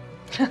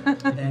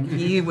 And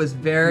he was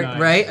very,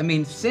 Nice. right? I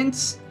mean,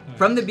 since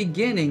from the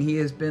beginning, he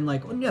has been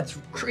like, oh, that's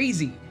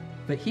crazy.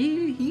 But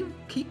he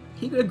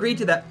agreed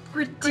to that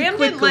pretty Graham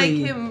quickly. didn't like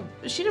him.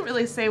 She didn't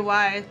really say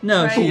why.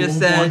 No, right? she just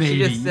said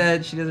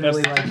she doesn't That's,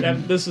 really like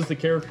him. this is the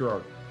character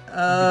arc.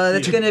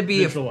 That's gonna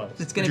be Visualize.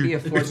 it's gonna be a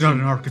 14. It's not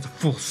an arc, it's a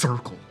full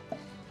circle.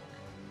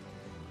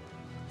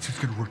 So it's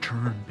gonna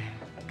return back.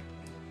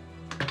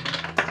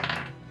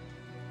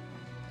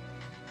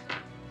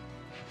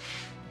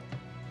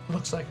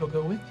 Looks like he'll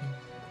go with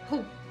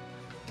you.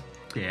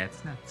 Yeah,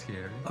 it's not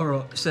scary. All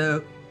right.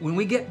 So when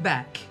we get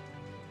back,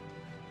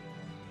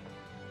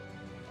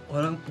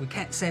 we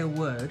can't say a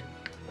word.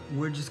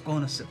 We're just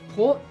gonna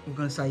support. We're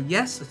gonna say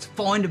yes. Let's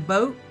find a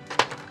boat,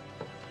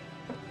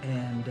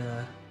 and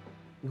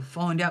we'll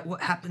find out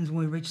what happens when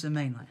we reach the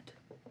mainland.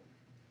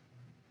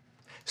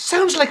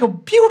 Sounds like a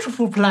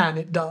beautiful plan,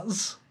 it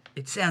does.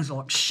 It sounds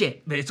like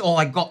shit, but it's all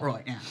I got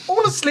right now.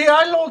 Honestly,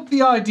 I like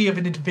the idea of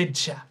an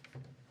adventure.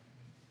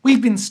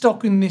 We've been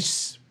stuck in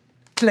this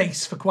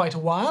place for quite a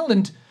while,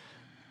 and,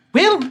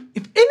 well,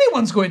 if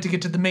anyone's going to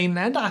get to the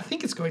mainland, I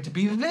think it's going to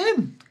be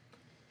them.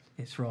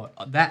 It's right.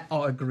 That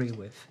I agree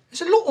with.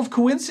 There's a lot of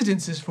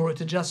coincidences for it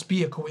to just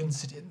be a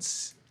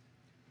coincidence.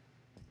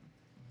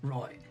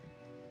 Right.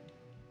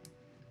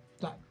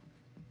 Like,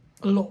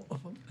 a lot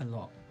of them. A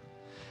lot.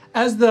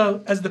 As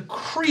the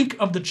creak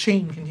of the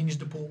chain continues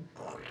to pull,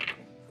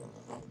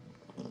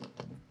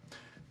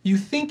 you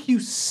think you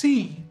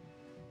see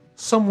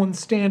someone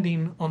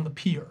standing on the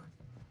pier.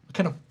 A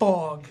kind of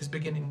fog is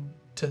beginning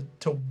to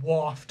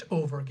waft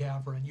over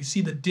Gavra. You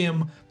see the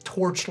dim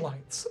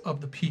torchlights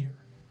of the pier.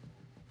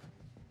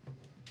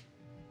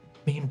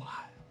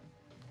 Meanwhile,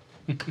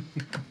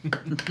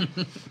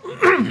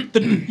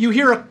 you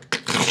hear a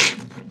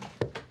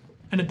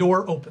and a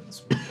door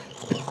opens.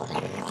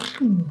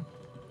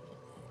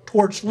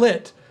 Torch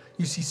lit,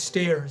 you see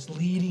stairs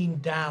leading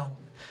down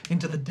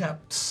into the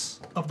depths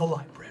of the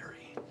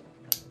library.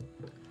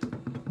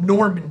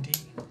 Normandy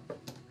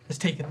has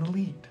taken the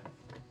lead.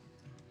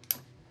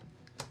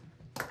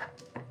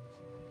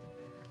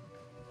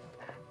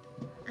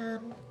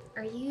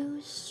 Are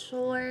you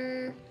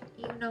sure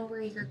you know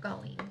where you're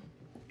going?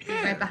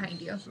 Yeah. Right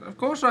behind you. Of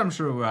course I'm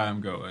sure where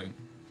I'm going.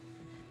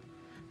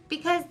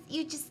 Because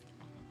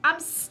I'm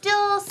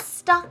still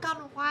stuck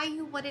on why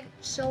you wouldn't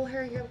show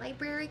her your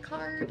library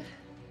card.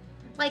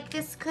 Like,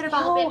 this could have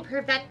all been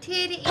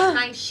prevented if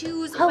my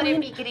shoes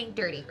wouldn't be getting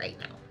dirty right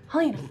now.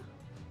 Helena,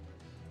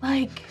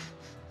 like,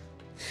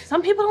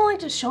 some people don't like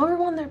to show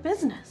everyone their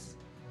business.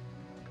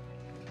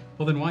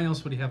 Well, then why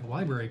else would he have a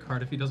library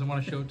card if he doesn't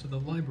want to show it to the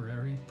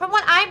library? From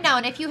what I've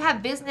known, if you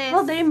have business...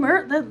 Well,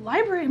 the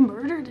library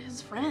murdered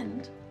his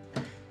friend.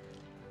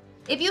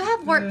 If you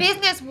have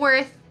business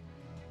worth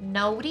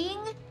noting,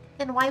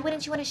 then why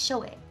wouldn't you want to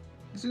show it?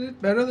 Isn't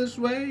it better this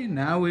way?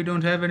 Now we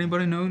don't have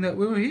anybody knowing that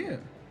we were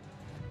here.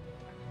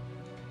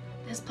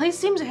 This place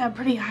seems to have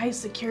pretty high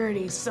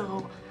security,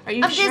 so are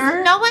you sure?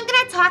 Is no one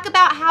gonna talk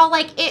about how,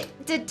 like, it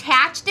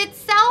detached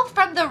itself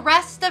from the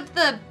rest of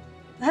the...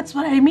 That's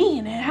what I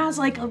mean. It has,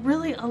 like, a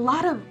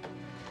lot of...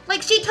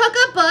 Like, she took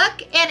a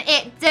book and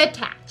it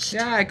detached.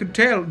 Yeah, I could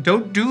tell.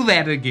 Don't do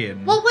that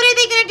again. Well, what are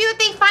they gonna do if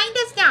they find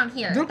us down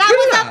here? They'll That kill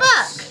was a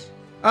us. book.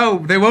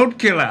 Oh, they won't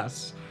kill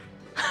us.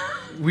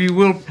 we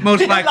will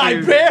most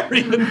likely.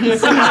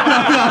 Librarians.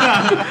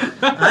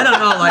 I don't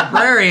know.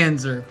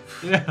 Librarians are.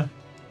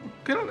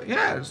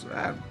 Yes,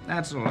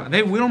 that's a lot.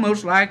 They will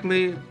most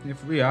likely,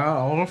 if we are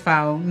all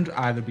found,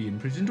 either be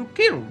imprisoned or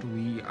killed.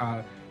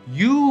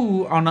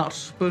 You are not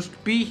supposed to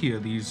be here.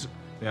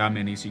 There are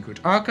many secret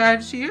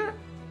archives here.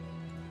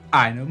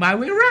 I know my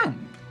way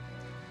around.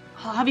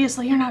 Well,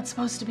 obviously, you're not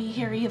supposed to be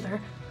here either.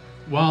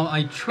 Well,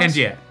 I trust. And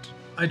yet,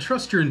 I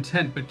trust your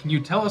intent, but can you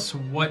tell us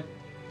what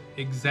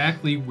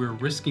exactly we're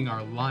risking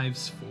our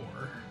lives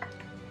for?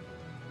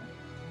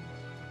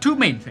 two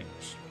main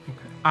things.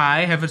 Okay.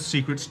 I have a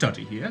secret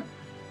study here.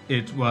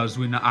 It was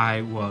when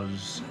I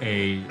was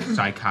a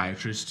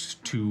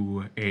psychiatrist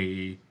to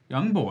a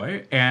young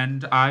boy,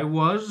 and I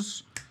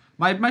was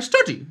my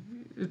study.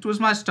 It was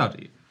my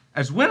study,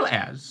 as well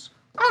as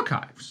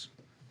archives.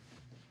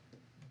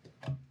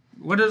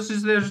 What else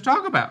is there to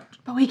talk about?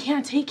 But we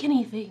can't take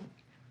anything.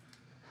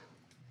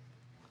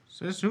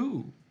 Says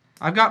who?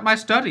 I've got my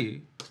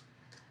study.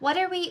 What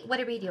are we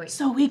doing?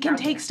 So we can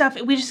take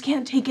stuff. We just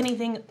can't take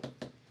anything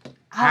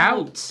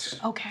out.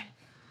 Okay.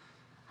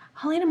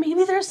 Helena,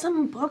 maybe there's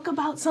some book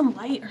about some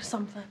light or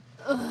something.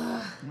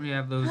 We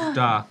have those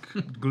dark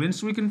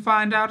glints we can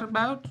find out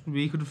about.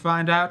 We could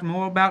find out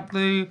more about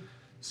the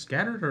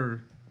scattered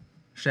or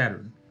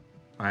shattered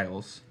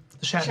isles.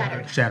 The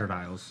Shattered. Shattered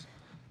isles.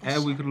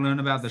 We could learn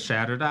about the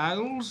shattered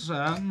isles.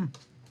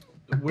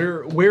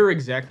 Where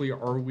exactly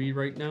are we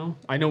right now?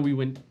 I know we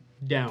went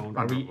down.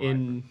 Are we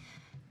in?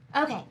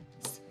 Okay.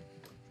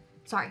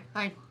 Sorry,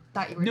 I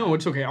thought you were. No,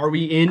 it's okay. Are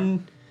we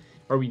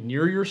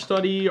near your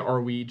study?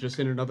 Are we just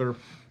in another?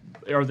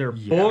 Are there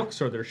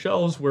books? Are there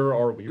shelves? Where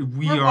are we?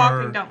 We're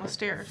walking down the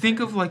stairs. Think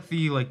of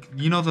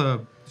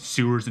the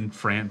sewers in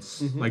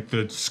France, like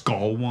the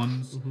skull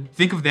ones.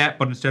 Think of that,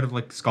 but instead of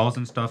like skulls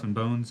and stuff and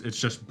bones, it's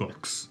just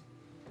books.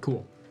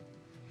 Cool.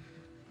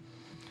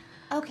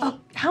 Okay.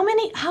 How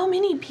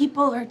many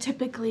people are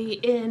typically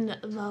in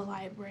the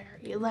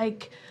library?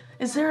 Like,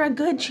 is there a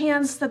good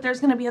chance that there's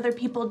going to be other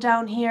people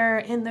down here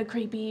in the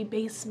creepy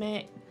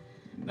basement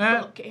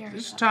book area?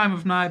 This time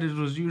of night, it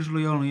was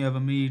usually only ever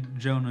me,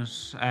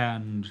 Jonas,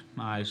 and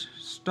my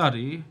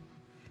study.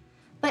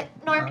 But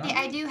Normandy,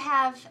 I do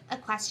have a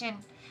question.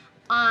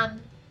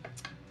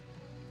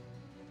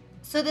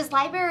 So this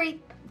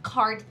library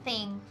card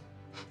thing.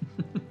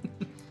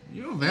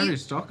 You're very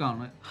stuck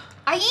on it.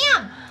 I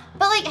am.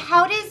 But like,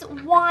 how does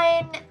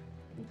one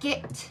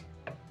get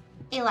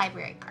a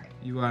library card?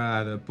 You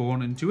are either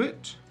born into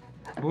it,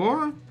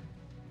 or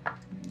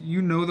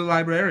you know the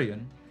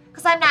librarian.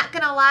 Because I'm not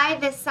gonna lie,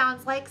 this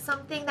sounds like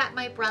something that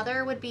my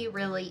brother would be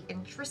really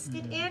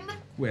interested in.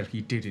 Well,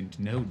 he didn't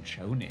know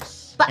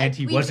Jonas, But and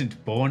he we-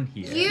 wasn't born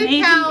here.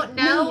 You don't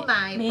know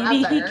my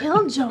Maybe brother. he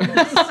killed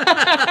Jonas.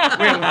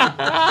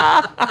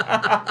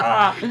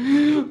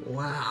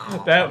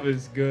 Wow. That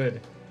was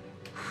good.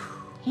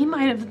 He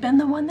might have been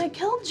the one that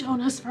killed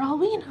Jonas for all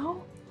we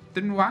know.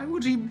 Then why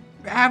would he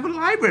have a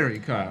library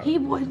card? He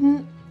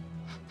wouldn't.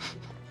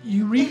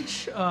 You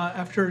reach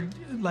after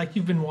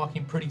you've been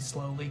walking pretty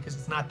slowly because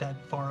it's not that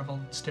far of a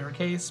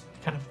staircase.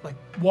 Kind of like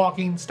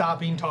walking,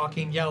 stopping,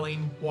 talking,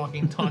 yelling,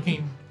 walking,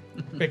 talking,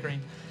 bickering.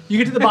 You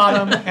get to the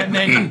bottom and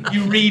then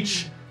you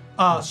reach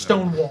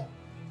stone wall,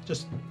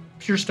 just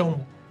pure stone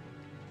wall.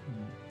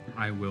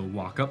 I will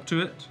walk up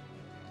to it.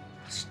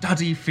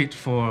 Study fit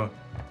for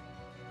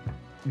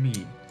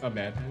me. A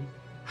madman.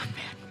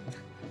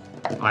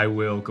 I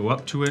will go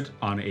up to it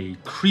on a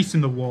crease in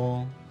the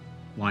wall,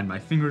 wind my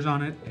fingers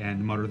on it,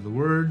 and mutter the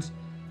words,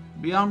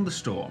 "Beyond the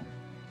storm."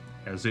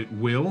 As it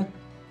will,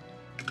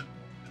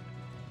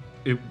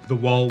 the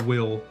wall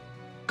will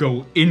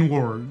go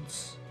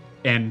inwards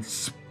and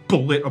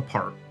split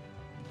apart.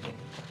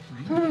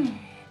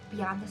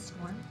 Beyond the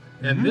storm.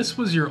 And this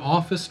was your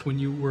office when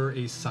you were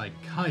a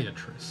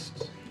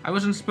psychiatrist. I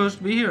wasn't supposed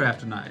to be here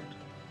after night.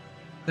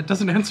 That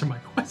doesn't answer my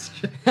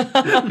question.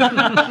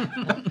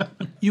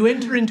 You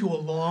enter into a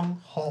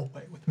long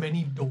hallway with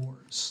many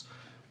doors.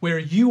 Where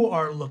you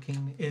are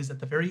looking is at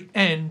the very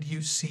end,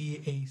 you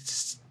see a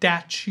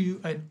statue,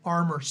 an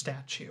armor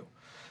statue.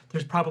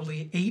 There's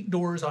probably 8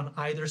 doors on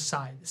either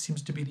side. This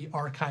seems to be the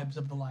archives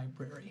of the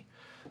library.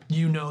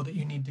 You know that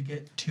you need to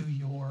get to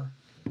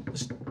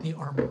the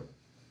armor.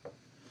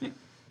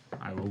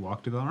 I will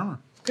walk to the armor.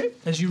 Okay.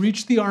 As you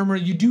reach the armor,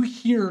 you do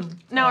hear.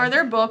 Now, are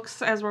there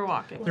books as we're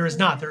walking? There is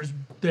not.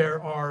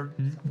 There are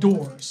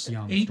doors.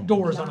 Beyond 8 storm.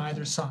 doors on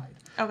either side.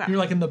 Okay. You're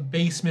like in the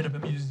basement of a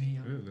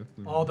museum.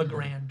 All the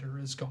grandeur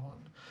is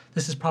gone.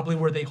 This is probably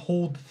where they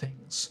hold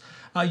things.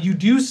 You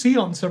do see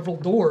on several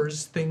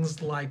doors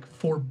things like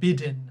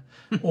forbidden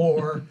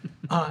or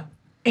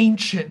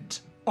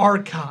ancient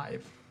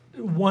archive.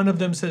 One of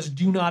them says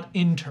do not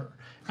enter.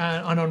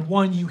 And on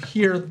one you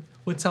hear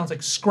what sounds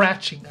like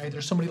scratching,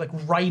 either somebody like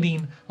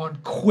writing on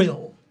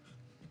quill.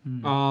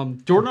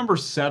 Door number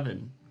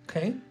 7.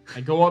 Okay.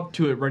 I go up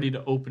to it, ready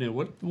to open it.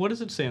 What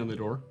does it say on the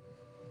door?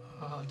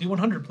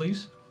 D100,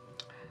 please.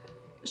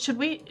 Should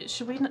we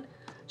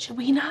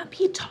not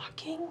be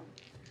talking?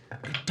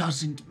 It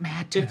doesn't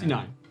matter.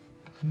 59.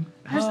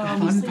 There's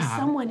obviously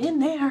someone in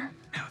there.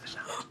 No,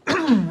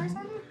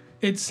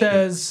 It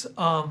says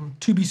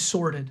to be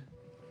sorted.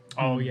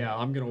 Oh yeah,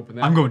 I'm gonna open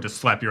that. I'm going to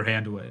slap your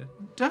hand away.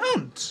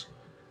 Don't.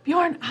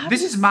 Bjorn,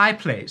 This is my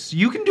place.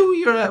 You can do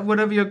your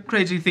whatever your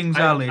crazy things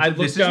are later. I look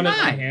This down is at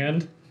my mine.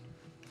 hand,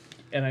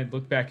 and I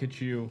look back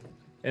at you,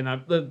 and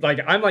I'm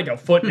like a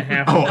foot and a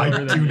half. Oh, I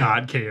taller than do you.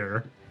 not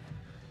care.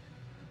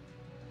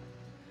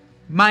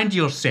 Mind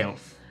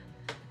yourself.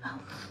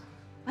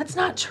 Let's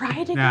not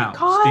try to Now, get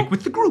caught. stick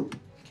with the group.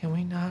 Can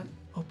we not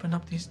open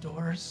up these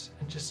doors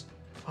and just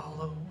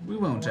follow? We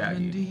won't tag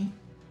you. Normandy?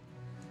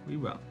 We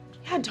won't.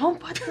 Yeah, don't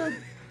put the.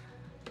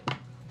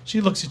 She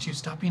looks at you.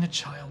 Stop being a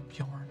child,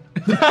 Bjorn.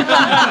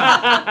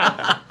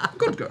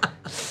 Good girl.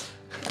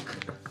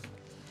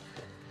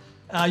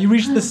 You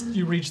reach this.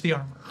 You reach the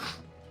armor.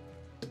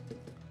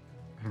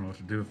 I don't know what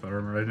to do with the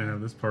armor. I didn't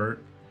have this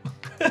part.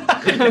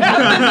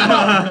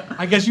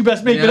 I guess you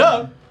best make it Yeah.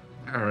 up.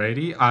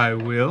 Alrighty, I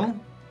will.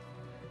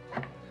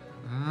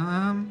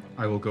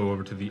 I will go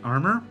over to the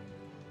armor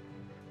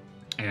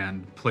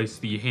and place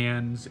the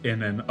hands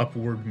in an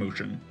upward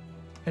motion.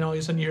 And all of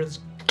a sudden you hear this.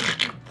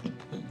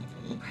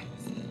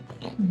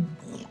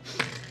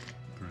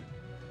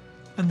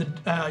 And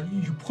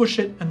you push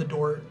it, and the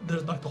door,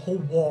 like the whole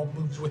wall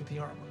moves with the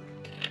armor.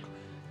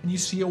 And you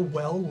see a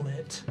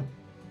well-lit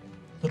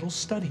little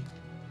study.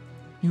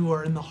 You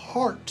are in the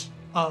heart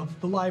of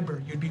the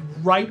library. You'd be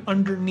right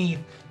underneath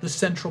the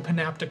central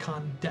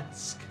panopticon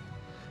desk.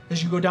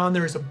 As you go down,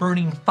 there is a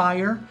burning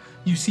fire.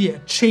 You see a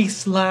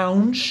chase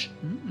lounge.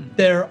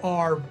 There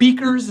are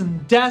beakers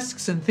and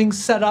desks and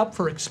things set up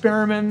for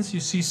experiments. You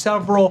see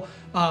several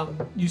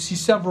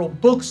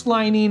books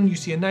lining. You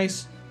see a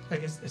nice, I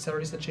guess it's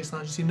already said chase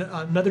lounge. You see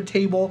another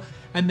table,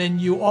 and then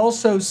you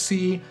also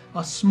see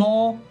a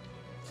small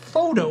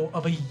photo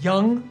of a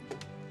young,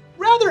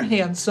 rather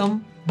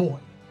handsome boy.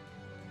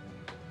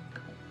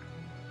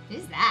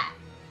 Who's that?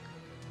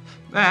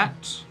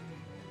 That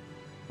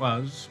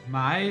was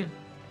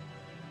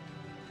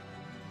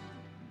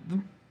the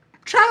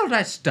child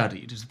I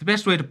studied, is the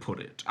best way to put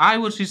it. I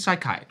was his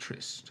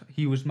psychiatrist.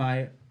 He was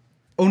my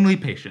only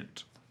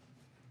patient.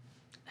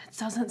 It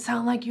doesn't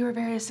sound like you were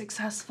very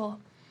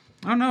successful.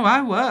 Oh no, I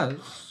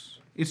was.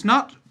 It's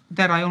not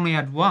that I only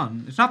had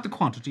one. It's not the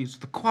quantity, it's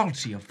the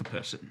quality of the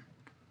person.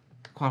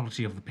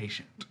 Quality of the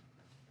patient.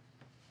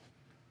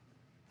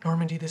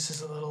 Normandy, this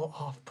is a little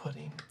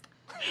off-putting.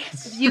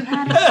 If you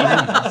had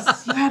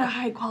a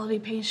high quality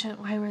patient,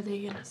 why were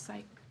they in a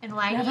psych? And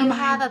why Never do you mind.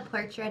 have a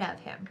portrait of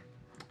him?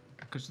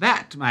 Because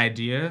that, my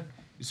dear,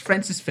 is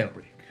Francis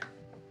Felric.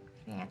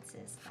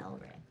 Francis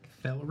Felric.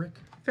 Felric?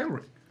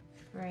 Felric.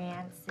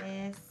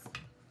 Francis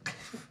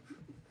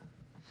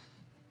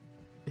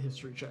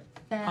History check.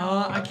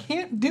 I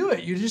can't do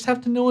it. You just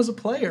have to know as a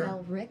player.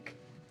 Felric.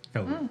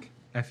 Felric.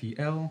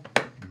 F-E-L.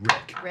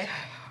 Rick. Rick.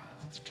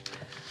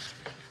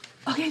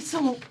 Okay,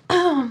 so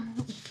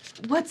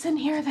what's in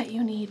here that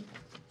you need?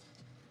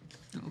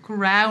 Look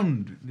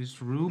around.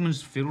 This room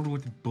is filled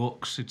with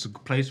books. It's a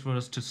place for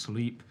us to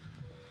sleep.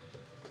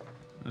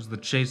 There's the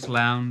chase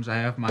lounge. I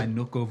have my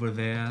nook over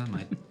there,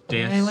 my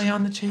desk. May I lay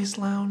on the chase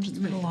lounge? It's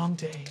been a long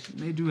day.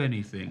 May do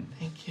anything.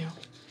 Thank you.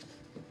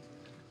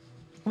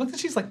 Look that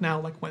she's like now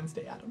like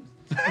Wednesday Adam.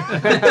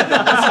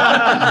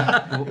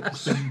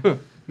 Books.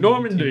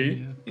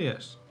 Normandy,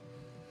 Yes.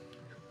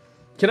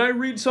 can I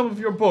read some of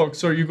your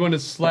books, or are you going to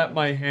slap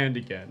my hand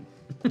again?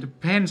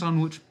 Depends on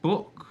which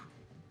book.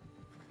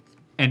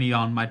 Any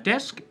on my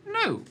desk?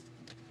 No.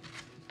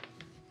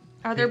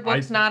 Are there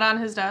books not on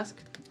his desk?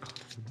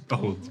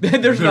 Oh,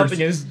 There's nothing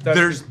in his desk.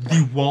 There's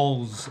the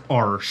walls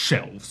are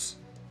shelves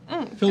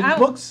Filled with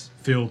books?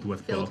 filled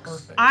with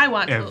books. I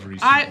want to. Every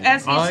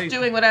As single he's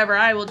doing whatever,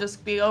 I will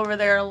just be over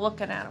there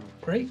looking at him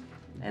Great.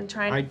 and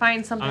trying to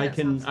find something. I that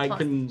can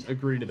sounds fun.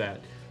 agree to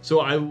that.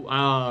 So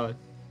I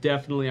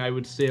definitely I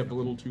would stay up a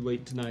little too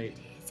late tonight,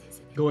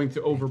 going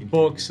over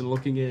books and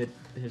looking at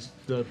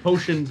the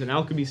potions and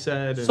alchemy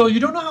set. And So you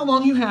don't know how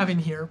long you have in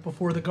here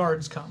before the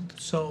guards come.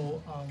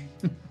 So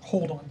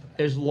hold on to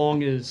that. as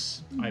long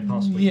as I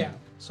possibly Yeah.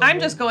 So I'm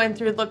just going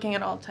through looking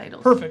at all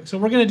titles. perfect. So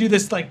we're gonna do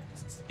this like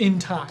in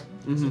time.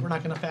 So we're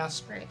not gonna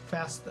fast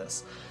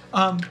this.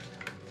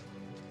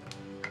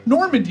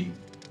 Normandy,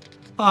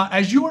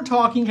 as you are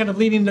talking, kind of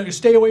leading to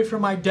stay away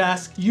from my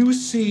desk, you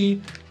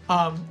see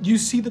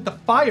that the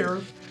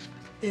fire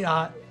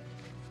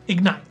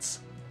ignites.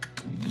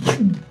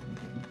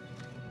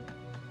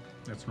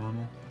 That's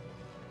normal.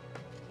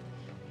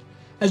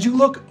 As you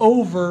look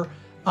over,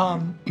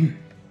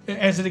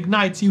 as it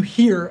ignites, you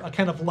hear a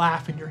kind of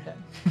laugh in your head.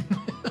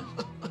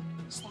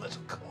 It's a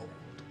little cold.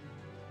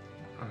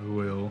 I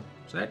will.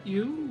 Is that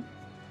you?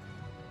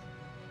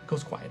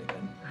 Goes quiet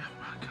again. Oh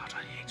my god,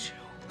 I hate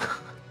you.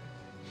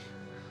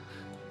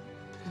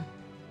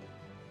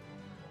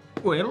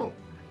 Well,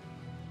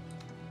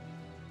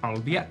 I'll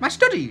be at my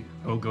study.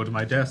 I'll go to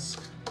my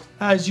desk.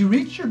 As you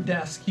reach your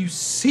desk, you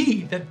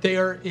see that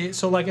there is,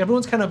 so like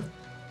everyone's kind of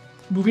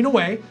moving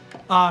away.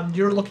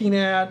 You're looking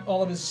at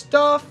all of his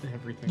stuff.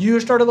 Everything. You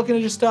started looking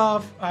at your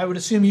stuff. I would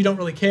assume you don't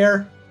really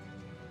care.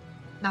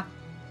 No.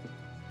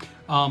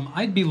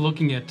 I'd be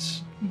looking at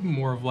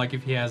more of like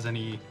if he has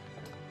any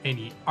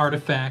any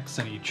artifacts,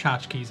 any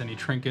tchotchkes, any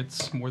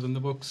trinkets more than the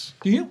books?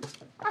 Do you?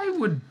 I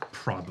would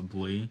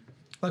probably.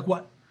 Like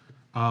what?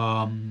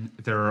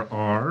 There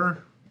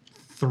are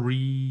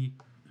 3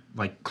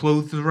 like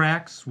clothes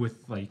racks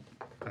with like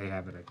I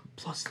have it.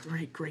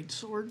 +3 great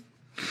sword.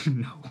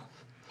 No.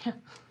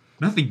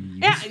 Nothing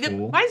Yeah,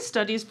 useful. my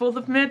study's full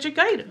of magic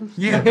items.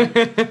 Yeah.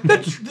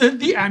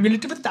 The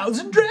amulet of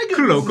 1,000 dragons.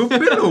 Cloak of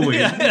billowing.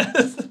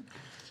 Yes.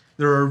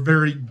 There are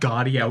very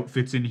gaudy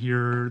outfits in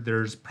here.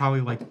 There's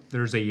probably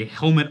there's a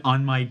helmet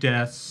on my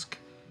desk.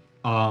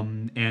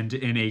 And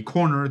in a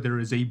corner there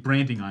is a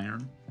branding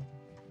iron.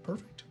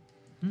 Perfect.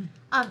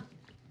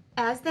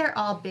 As they're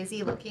all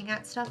busy looking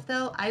at stuff,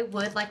 though, I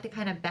would like to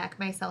kind of back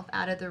myself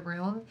out of the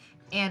room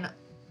and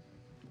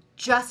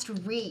just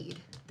read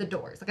the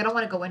doors. Like, I don't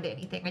want to go into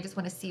anything. I just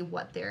want to see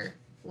what they're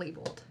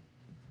labeled.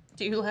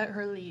 Do you let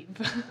her leave?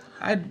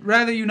 I'd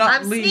rather you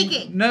not I'm leave.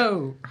 sneaking.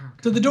 No.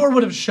 So the door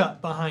would have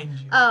shut behind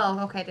you. Oh,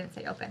 okay. I didn't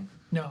say open.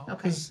 No, Okay.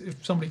 because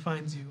if somebody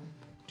finds you,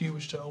 do you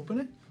wish to open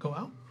it? Go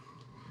out?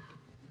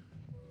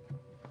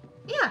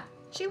 Yeah,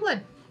 she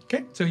would.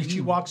 Okay, so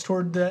she walks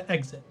toward the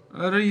exit.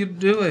 What are you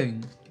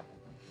doing?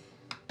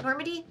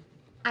 Normandy,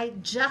 I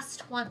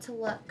just want to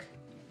look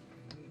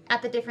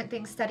at the different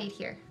things studied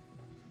here.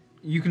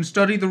 You can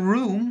study the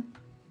room.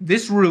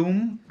 This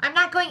room. I'm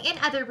not going in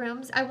other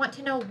rooms. I want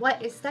to know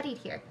what is studied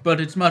here. But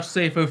it's much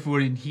safer if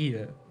we're in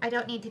here. I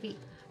don't need to be.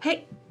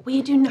 Hey,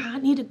 we do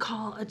not need to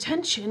call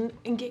attention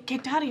and get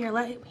kicked out of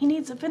here. He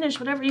needs to finish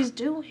whatever he's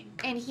doing.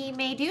 And he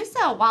may do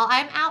so. While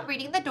I'm out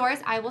reading the doors,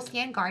 I will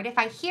stand guard. If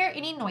I hear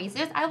any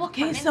noises, I will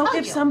come Okay, and so tell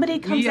if you. somebody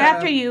comes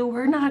after you,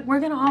 we're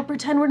gonna all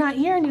pretend we're not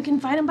here and you can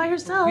fight him by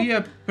yourself. We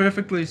are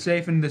perfectly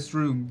safe in this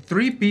room.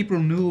 3 people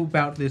knew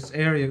about this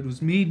area. It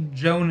was me,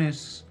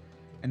 Jonas,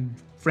 and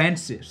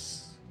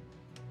Francis.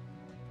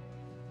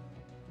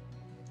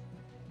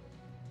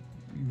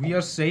 We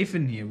are safe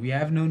in here. We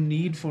have no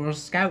need for a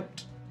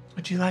scout.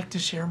 Would you like to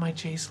share my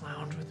chase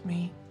lounge with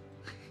me?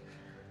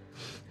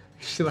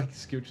 She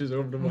scooches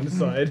over to one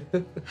side.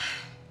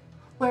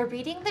 We're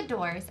reading the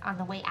doors on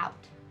the way out.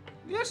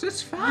 Yes,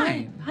 it's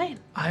fine. Fine.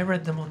 I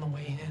read them on the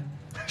way in.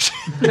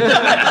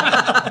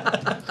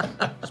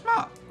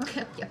 Smart.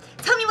 Yeah.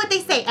 Tell me what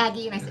they say,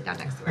 Aggie, and I sit down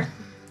next to her.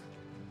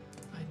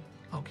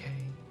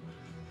 Okay.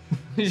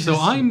 So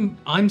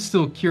I'm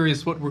still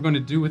curious what we're going to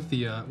do with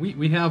the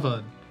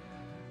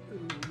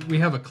we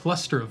have a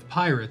cluster of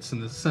pirates in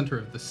the center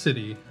of the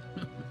city,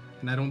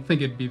 and I don't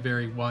think it'd be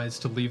very wise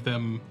to leave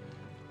them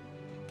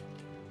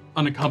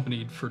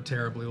unaccompanied for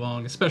terribly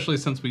long, especially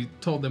since we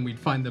told them we'd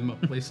find them a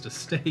place to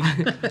stay.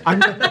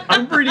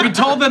 We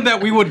told them that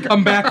we would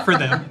come back for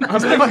them.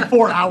 It's been like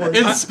 4 hours.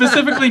 It's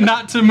specifically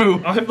not to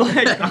move. I'm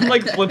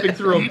flipping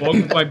through a book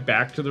with my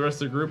back to the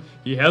rest of the group.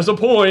 He has a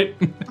point.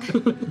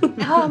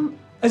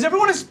 As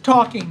everyone is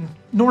talking,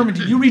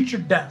 Normandy, you reach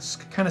your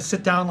desk, kind of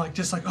sit down,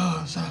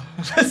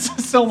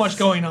 so much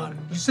going on.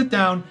 You sit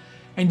down,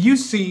 and you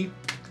see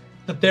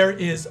that there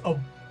is a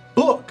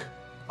book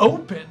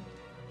open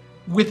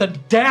with a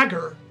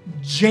dagger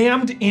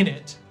jammed in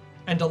it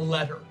and a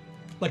letter,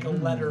 like a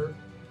letter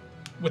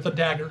with a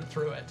dagger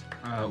through it.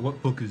 What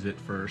book is it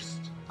first?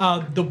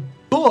 The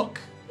book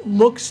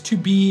looks to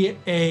be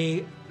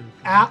a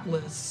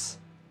atlas.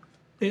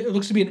 It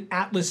looks to be an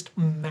atlas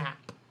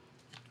map.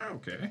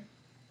 Okay.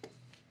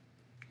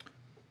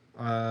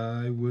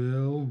 I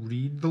will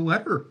read the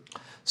letter.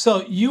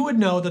 So you would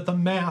know that the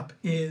map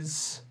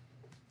is,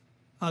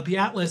 the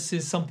atlas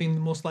is something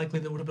most likely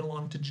that would have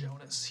belonged to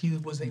Jonas. He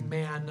was a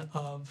man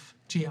of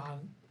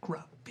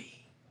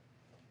geography.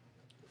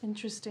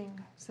 Interesting,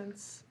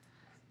 since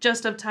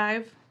just of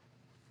Tyve.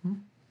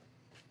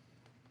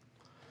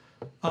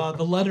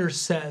 The letter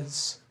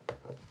says,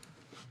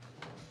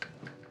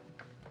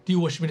 do you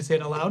wish me to say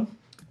it out loud?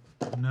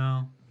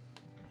 No.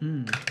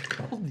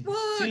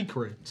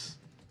 Secrets.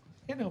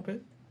 Can't help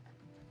it.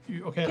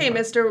 Okay. Hey,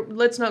 mister,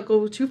 let's not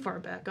go too far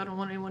back. I don't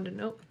want anyone to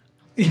know.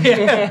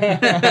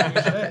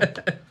 Yeah.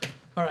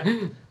 All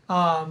right.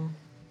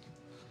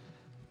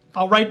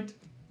 I'll write.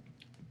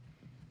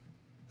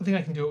 I think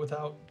I can do it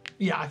without.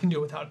 Yeah, I can do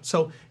it without.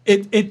 So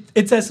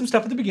it says some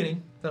stuff at the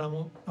beginning that I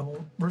won't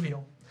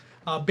reveal.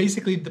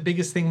 Basically, the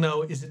biggest thing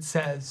though is it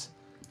says,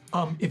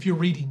 if you're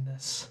reading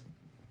this,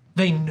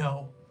 they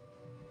know.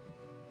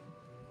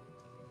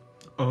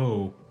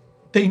 Oh.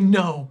 They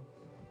know.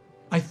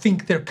 I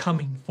think they're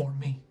coming for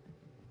me.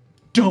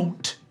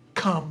 Don't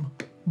come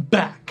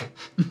back.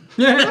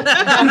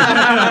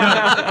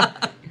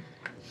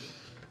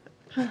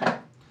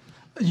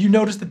 You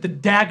notice that the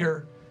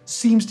dagger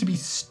seems to be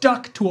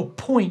stuck to a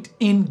point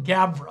in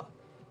Gavra.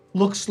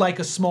 Looks like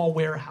a small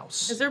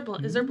warehouse. Is there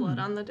blood? Is there blood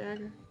on the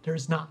dagger? There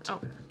is not. Oh.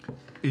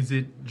 Is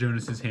it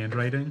Jonas's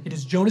handwriting? It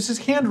is Jonas's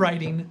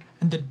handwriting,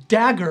 and the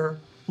dagger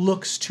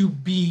looks to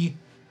be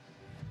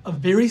a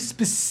very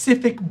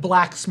specific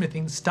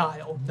blacksmithing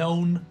style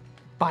known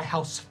by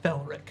House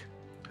Felric.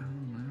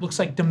 Looks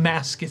like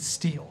Damascus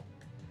steel.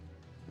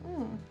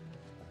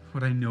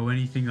 Would I know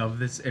anything of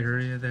this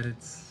area that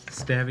it's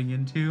stabbing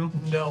into?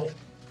 No.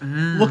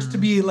 Looks to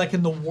be like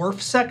in the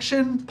wharf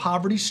section,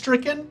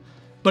 poverty-stricken,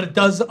 but it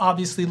does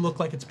obviously look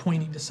like it's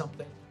pointing to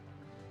something.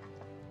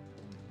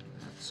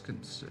 That's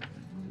concerning.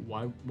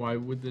 Why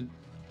would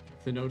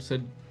the note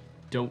said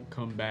don't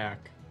come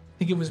back? I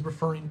think it was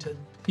referring to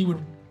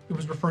it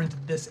was referring to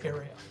this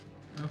area.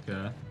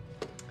 Okay.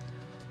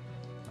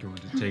 Going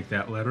to take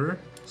that letter,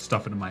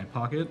 stuff it in my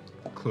pocket,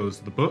 close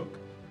the book.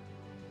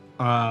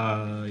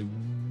 I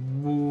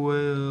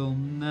will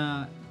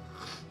not.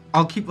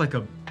 I'll keep like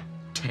a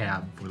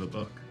tab for the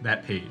book,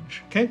 that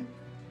page. Okay.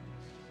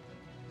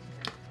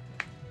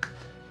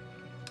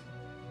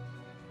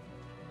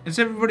 Has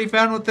everybody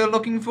found what they're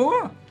looking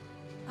for?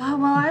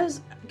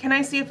 Can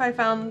I see if I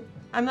found?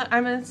 I'm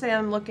gonna say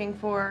I'm looking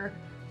for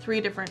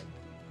 3 different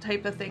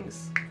type of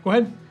things. Go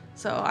ahead.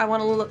 So I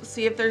want to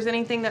see if there's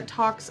anything that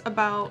talks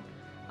about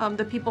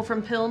the people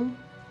from Piln.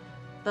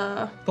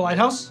 The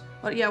lighthouse?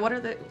 What are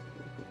they?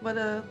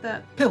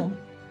 That? Piln.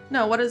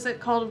 No, what is it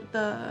called?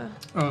 The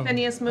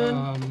Phineas Moon?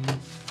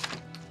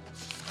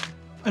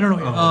 I don't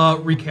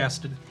know.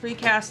 Recasted.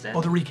 Recasted.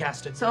 Oh, the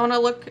recasted. So I want to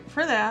look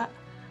for that.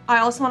 I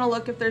also want to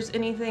look if there's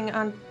anything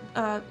on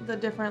the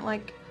different,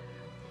 like,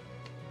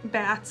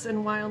 bats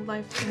and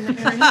wildlife in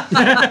the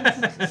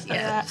area.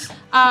 Yeah.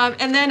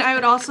 And then I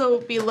would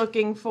also be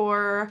looking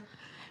for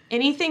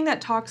anything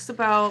that talks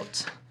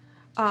about,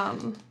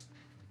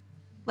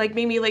 like,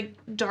 maybe, like,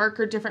 dark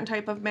or different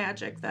type of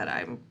magic that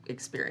I'm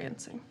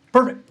experiencing.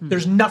 Perfect.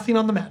 There's nothing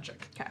on the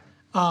magic. Okay.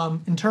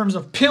 In terms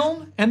of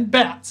Piln and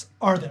bats,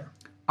 are there?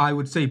 I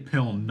would say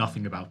Piln,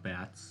 nothing about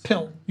bats.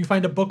 Piln. You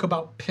find a book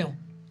about Piln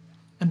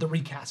and the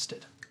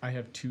recasted. I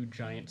have 2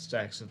 giant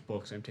stacks of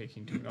books I'm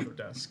taking to another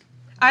desk.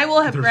 I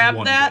will have There's grabbed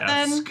one that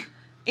desk. then.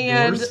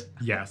 And Yours?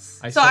 Yes.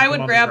 so set I them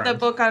would on grab the ground.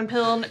 book on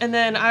Piln, and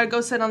then I would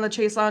go sit on the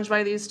Chase Lounge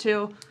by these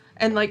 2,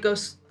 and like go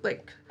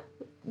like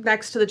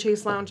next to the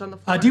Chase Lounge on the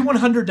floor.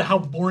 D100 to how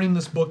boring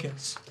this book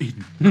is.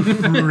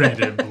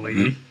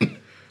 Incredibly.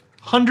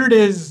 100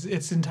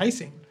 it's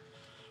enticing.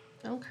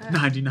 Okay.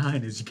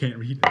 99 is you can't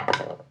read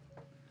it.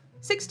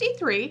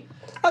 63.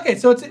 Okay,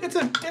 so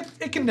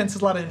it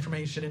condenses a lot of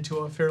information into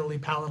a fairly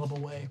palatable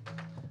way,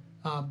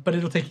 but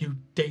it'll take you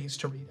days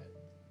to read it.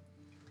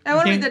 I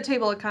want to read can't- the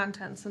table of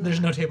contents. And There's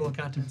no table of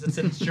contents.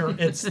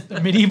 It's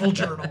a medieval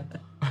journal.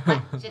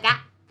 What you got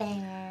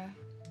there?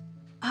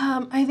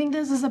 I think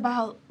this is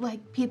about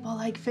like people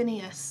like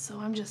Phineas, so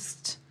I'm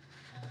just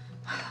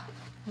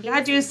we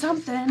gotta do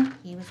something.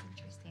 He was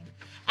interesting.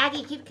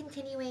 Aggie, keep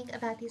continuing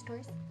about these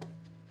doors.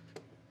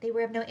 They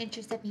were of no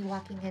interest of me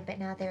walking in, but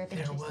now they're of There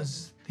interest.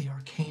 was the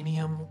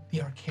arcanium, the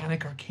arcanic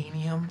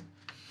arcanium,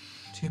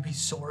 to be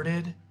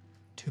sorted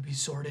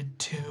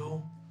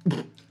 2.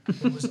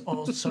 There was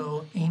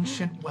also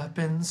ancient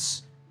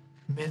weapons,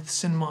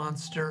 myths and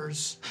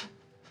monsters,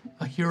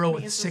 a hero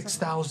with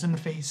 6,000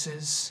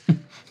 faces.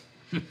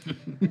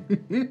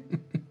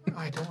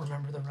 I don't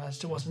remember the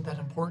rest. It wasn't that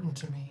important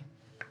to me.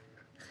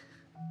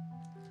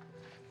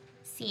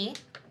 See?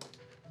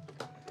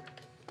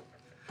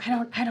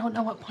 I don't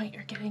know what point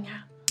you're getting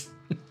at.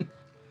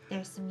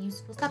 There's some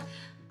useful stuff.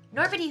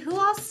 Normandy, who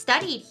all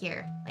studied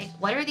here? Like,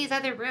 what are these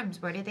other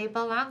rooms? Where do they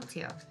belong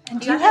to? And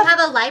Do you have to have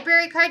a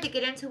library card to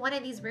get into one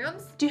of these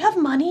rooms? Do you have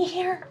money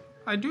here?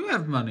 I do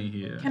have money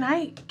here.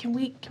 Can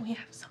we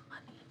have some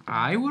money?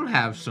 I will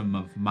have some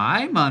of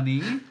my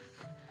money.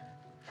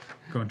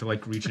 Going to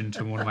like reach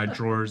into one of my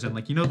drawers and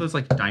like those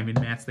like diamond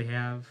mats they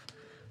have.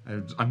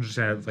 I'm just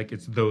gonna like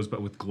it's those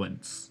but with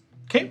glints.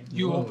 Okay,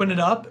 you open it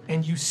up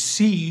and you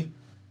see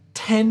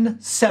 10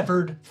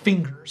 severed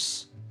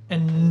fingers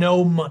and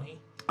no money.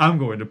 I'm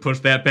going to push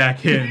that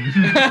back in.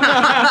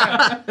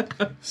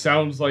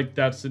 Sounds like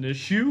that's an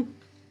issue.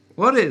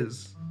 What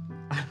is?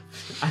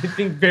 I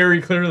think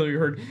very clearly we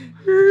heard.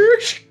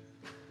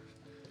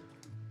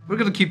 We're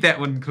gonna keep that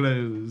one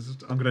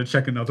closed. I'm gonna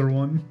check another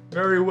one.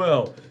 Very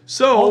well.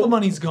 So All the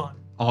money's gone.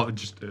 Oh,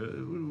 just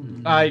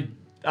I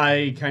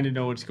kind of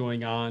know what's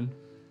going on.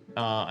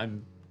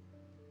 I'm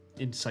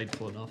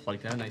insightful enough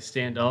like that, and I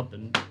stand up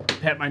and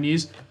pat my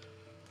knees.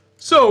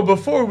 So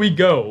before we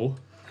go,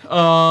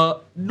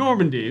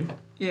 Normandy,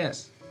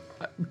 yes.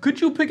 could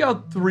you pick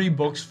out 3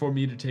 books for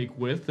me to take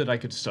with that I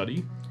could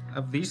study?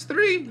 Of these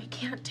 3, We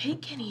can't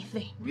take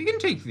anything. we can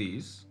take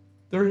these.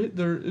 There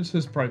is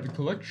his private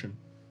collection.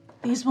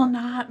 These will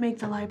not make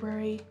the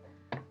library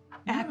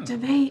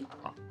activate.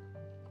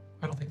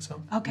 I don't think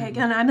so. Okay,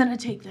 again, I'm gonna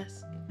take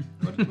this.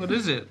 What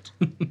is it?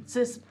 It's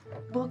this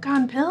book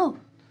on Pill.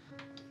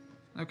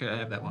 Okay, I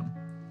have that one.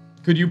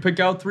 Could you pick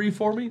out 3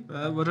 for me?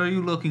 What are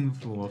you looking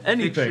for?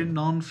 Anything. Fiction,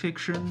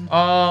 non-fiction?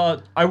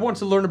 I want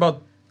to learn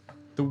about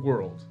the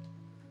world.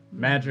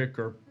 Magic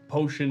or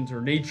potions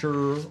or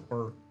nature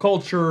or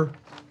culture.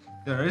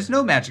 There is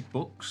no magic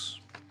books.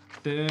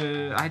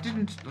 I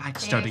didn't like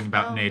studying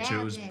about no nature.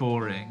 It was magic.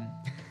 boring.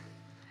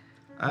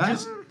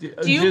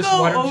 Do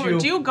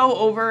you go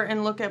over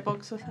and look at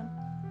books with him?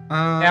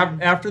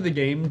 After the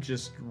game,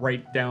 just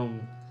write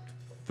down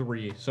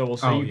 3. So we'll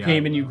say you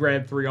came and you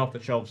grabbed 3 off the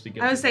shelves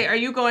together. I would say, are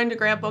you going to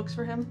grab books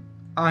for him?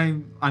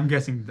 I'm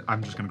guessing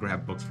I'm just gonna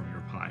grab books from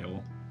your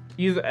pile.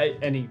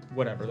 Either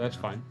whatever. That's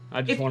fine.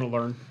 I just want to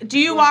learn. Do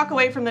you walk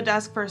away from the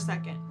desk for a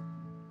second?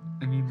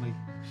 I mean, like,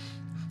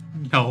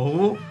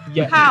 no.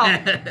 Yeah. How?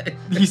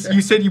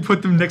 You said you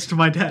put them next to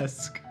my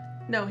desk.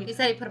 No, He he.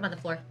 said he put him on the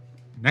floor.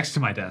 Next to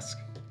my desk.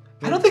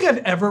 I don't think I've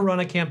ever run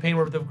a campaign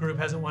where the group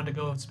hasn't wanted to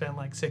go and spend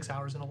like 6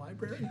 hours in a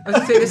library. I was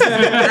gonna say this is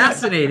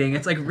fascinating.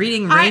 It's like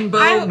reading Rainbow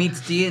I-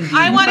 meets D&D.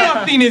 I want to.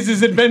 Nothing is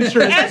his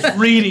adventure is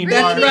reading.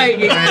 That's right,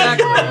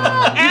 exactly.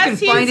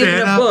 As You can find he's, it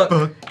in a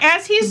book.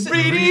 as he's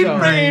Reading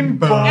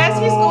Rainbow. As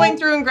he's going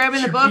through and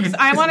grabbing the books,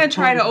 I want to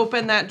try to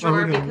open that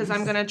drawer because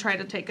I'm going to try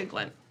to take a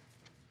glint.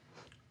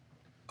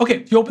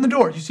 Okay, you open the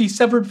door. You see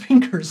severed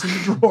fingers in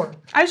the drawer.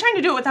 I was trying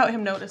to do it without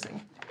him noticing.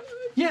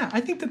 Yeah,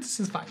 I think that this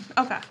is fine.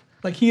 Okay.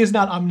 Like, he is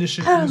not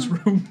omniscient in this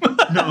room.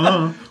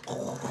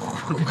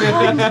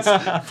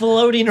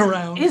 Floating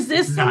around. Is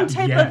this some Not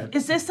type yet.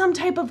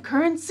 of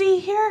currency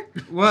here?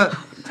 What?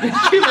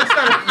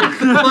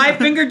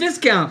 5-finger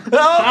discount.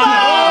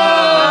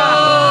 Oh!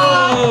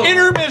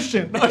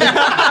 Intermission. We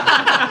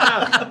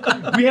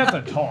have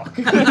to talk.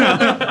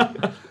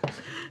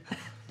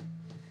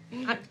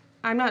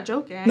 I'm not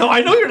joking. No,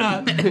 I know you're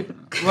not.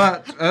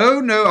 What?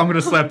 Oh no! I'm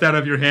gonna slap that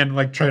out of your hand and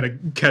like try to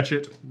catch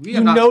it. We You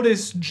are not-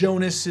 notice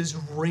Jonas's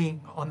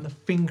ring on the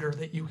finger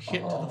that you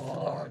hit to the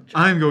floor.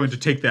 I'm going to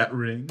take that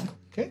ring.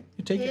 Okay,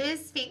 you take it.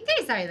 Whose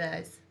fingers are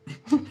those?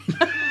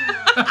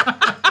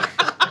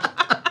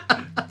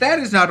 That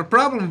is not a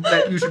problem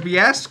that you should be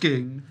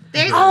asking.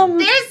 There's severed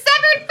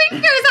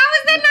fingers. How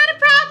is that not a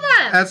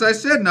problem? As I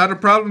said, not a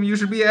problem you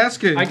should be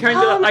asking. I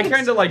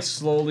kind of like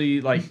slowly,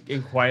 like,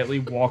 and quietly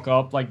walk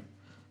up, like,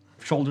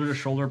 shoulder to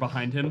shoulder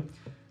behind him.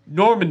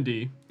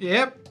 Normandy,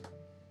 Yep.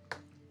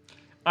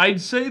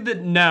 I'd say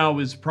that now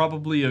is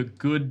probably a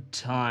good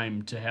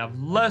time to have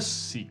less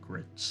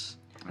secrets.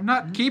 I'm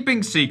not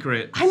keeping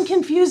secrets. I'm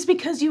confused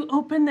because you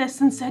opened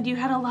this and said you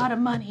had a lot of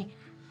money.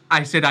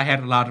 I said I had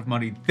a lot of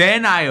money,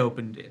 then I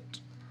opened it.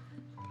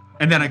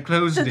 And then I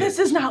closed So it. this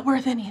is not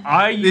worth anything.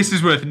 This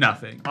is worth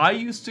nothing. I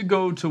used to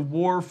go to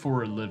war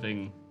for a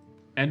living,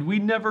 and we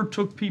never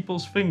took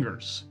people's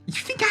fingers. You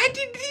think I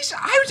did this?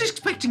 I was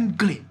expecting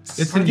glints.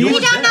 It's We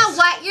don't know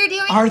what you're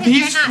doing. Are because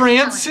you're these not telling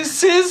us.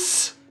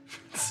 Francis's?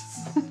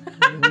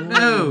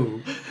 No.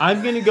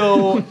 I'm gonna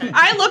go.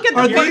 I look at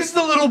Are the these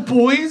the little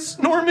boys,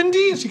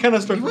 Normandy? And she kind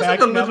of starts wasn't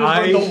backing a up little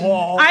on boy. the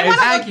wall. I want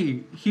to look.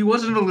 Aggie, he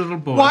wasn't a little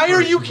boy. Why are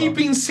first you of all.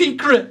 keeping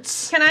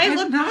secrets? Can I I'm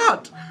look?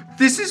 not.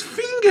 This is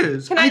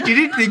fingers. Can I I-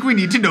 didn't think we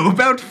need to know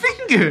about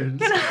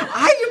fingers.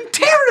 I am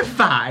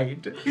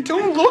terrified. You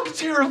don't look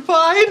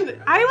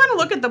terrified. I want to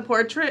look at the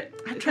portrait.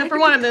 Except for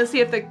one of them to see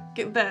if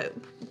the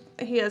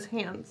he has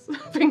hands,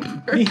 fingers.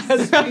 He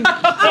has fingers.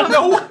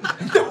 no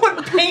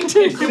one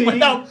painted him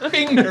without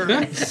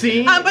fingers.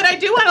 See? But I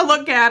do want to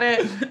look at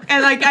it,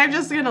 and like I'm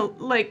just gonna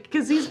like,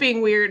 cause he's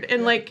being weird,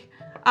 and like,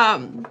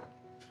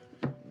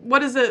 what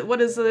does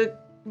the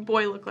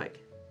boy look like?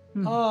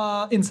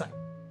 Insight.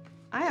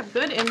 I have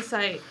good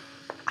insight.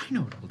 I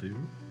know what I'll do.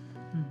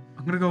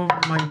 I'm gonna go over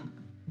to my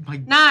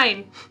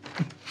 9.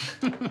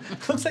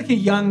 Looks like a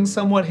young,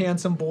 somewhat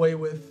handsome boy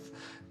with,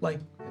 like,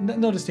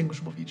 no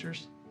distinguishable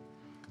features.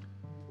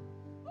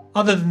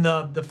 Other than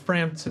the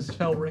Francis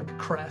Felric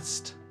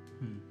crest.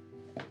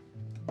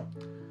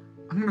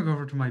 I'm gonna go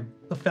over to my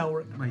The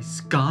Felric.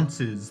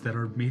 sconces that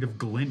are made of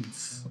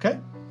glints. Okay.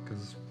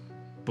 Because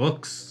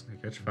books, they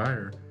catch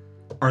fire.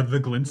 Are the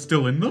glints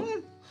still in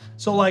them?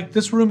 So, like,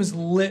 this room is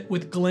lit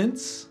with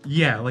glints.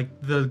 Yeah, like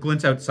the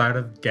glints outside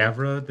of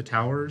Gavra, the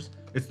towers.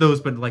 It's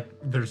those, but like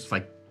there's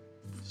like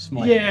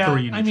Small. Yeah,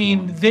 3 in I each mean,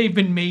 one. they've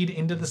been made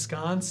into the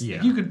sconce.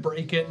 Yeah. You could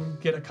break it and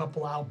get a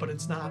couple out, but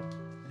it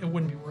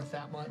wouldn't be worth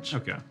that much.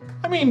 Okay.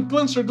 I mean,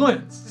 glints are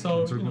glints. So,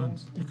 Glints are you know,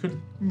 glints. you could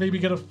maybe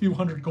get a few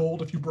hundred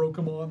gold if you broke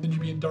them on, then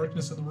you'd be in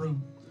darkness in the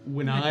room.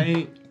 When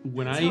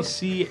I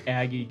see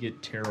Aggie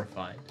get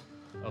terrified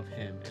of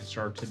him and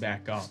start to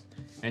back up,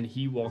 and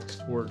he walks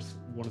towards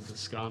one of the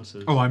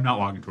sconces. Oh, I'm not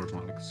walking towards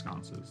one of the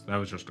sconces. That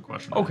was just a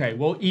question. Okay,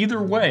 well,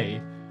 either way,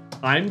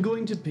 I'm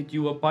going to pick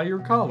you up by your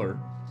collar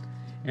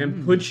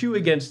and put you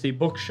against a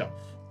bookshelf.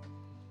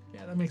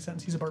 Yeah, that makes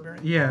sense. He's a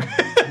barbarian. Yeah.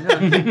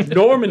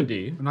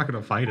 Normandy, I'm not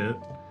gonna fight it.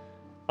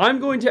 I'm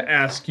going to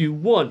ask you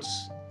once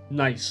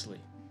nicely.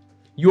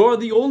 You're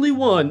the only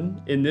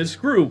one in this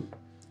group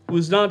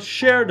who's not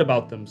shared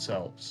about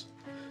themselves.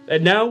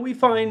 And now we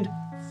find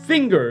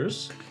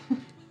fingers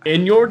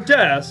in your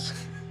desk,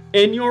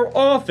 in your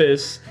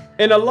office,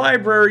 in a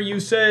library you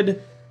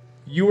said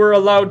you were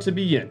allowed to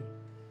be in.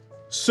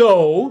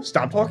 So,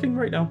 stop talking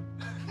right now.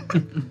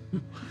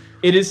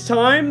 It is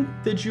time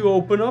that you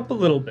open up a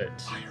little bit.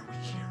 Why are we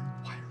here?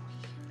 Why are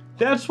we here?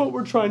 That's what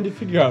we're trying to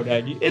figure out,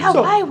 Aggie. It's Yeah,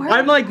 why were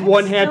I'm we- like I'm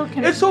one still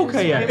hand. It's confused.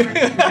 okay,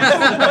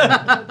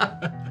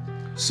 Aggie.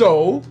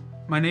 So,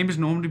 My name is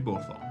Normandy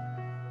Borthol.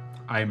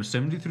 I am a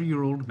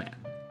 73-year-old man.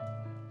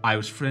 I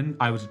was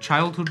a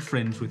childhood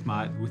friends with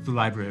the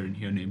librarian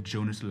here named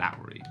Jonas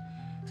Lowry.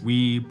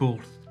 We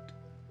both,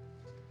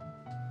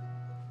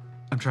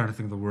 I'm trying to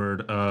think of the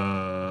word,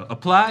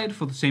 applied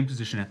for the same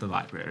position at the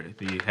library,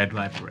 the head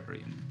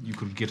librarian. You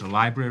could get a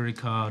library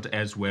card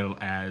as well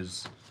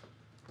as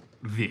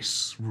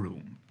this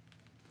room.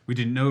 We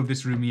didn't know of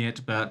this room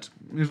yet, but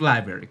it was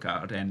library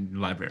card and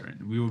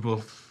librarian. We were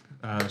both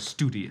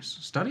studious.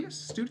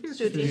 Studious.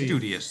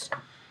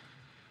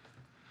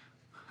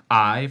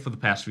 I, for the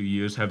past few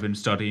years, have been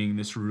studying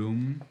this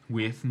room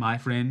with my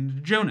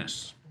friend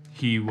Jonas.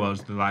 He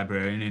was the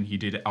librarian and he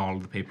did all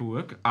the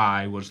paperwork.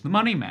 I was the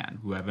money man,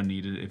 whoever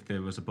needed, if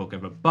there was a book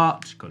ever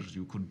bought, because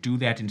you could do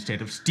that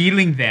instead of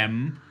stealing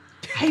them.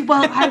 Hey,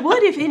 well, I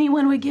would if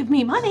anyone would give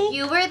me money.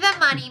 You were the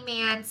money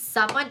man.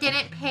 Someone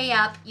didn't pay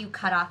up. You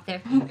cut off their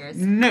fingers.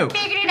 No.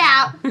 Figured it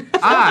out.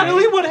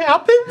 Really what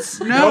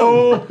happens?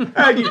 No.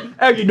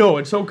 Aggie, no,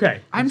 it's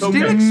okay. I'm It's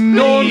still okay.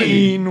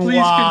 explaining.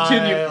 Please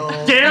continue.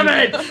 Damn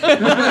it!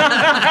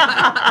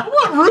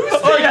 What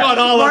Rue's take on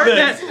all of Martin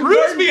this?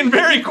 Rue's being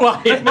very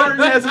quiet.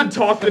 Martin hasn't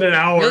talked in an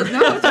hour.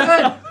 No, it's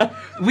good.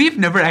 We've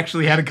never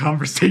actually had a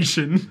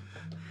conversation.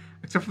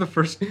 Except for the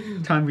first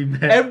time we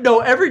met. No,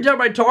 every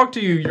time I talk to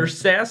you, you're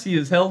sassy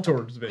as hell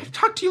towards me. I've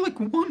talked to you like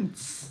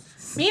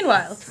once.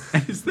 Meanwhile,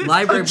 Is this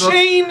Library The book.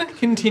 chain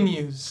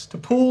continues to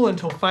pull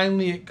until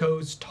finally it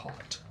goes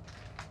taut.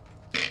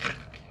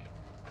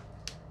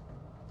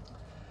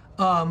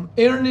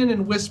 Aaronin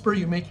and Whisper,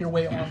 you make your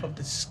way off of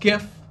the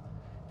skiff,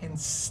 and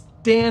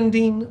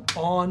standing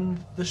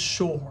on the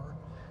shore,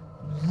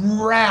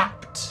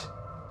 wrapped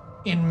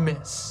in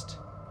mist,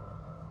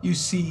 you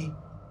see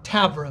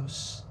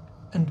Tavros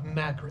and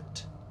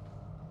Margaret.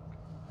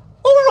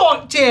 All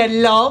right, dear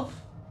love.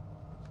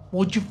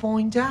 What'd you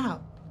find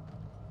out?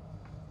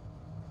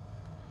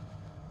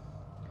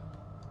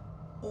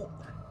 Oh,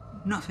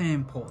 nothing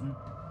important.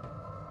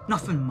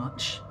 Nothing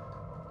much.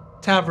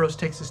 Tavros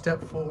takes a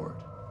step forward.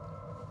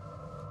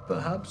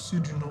 Perhaps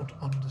you do not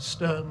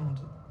understand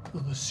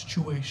the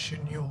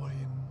situation you're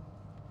in.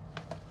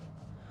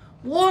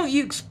 Why don't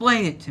you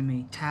explain it to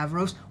me,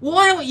 Tavros?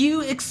 Why don't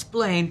you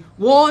explain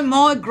why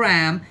my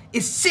Graham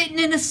is sitting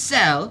in a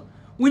cell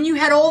when you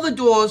had all the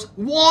doors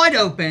wide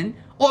open,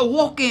 or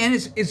walk in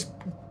as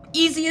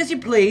easy as you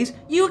please?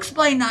 You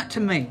explain that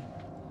to me.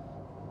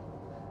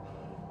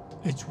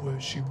 It's where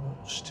she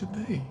wants to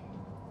be.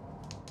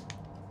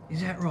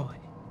 Is that right?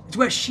 It's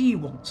where she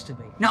wants to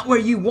be, not where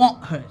you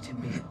want her to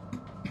be.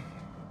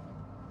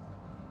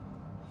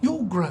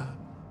 Your Gran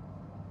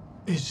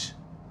is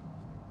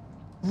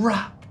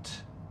wrapped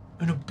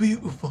in a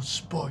beautiful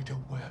spider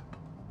web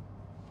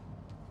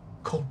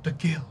called the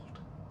Guild.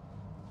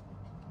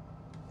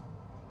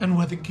 And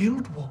where the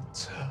Guild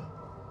wants her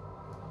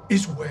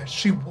is where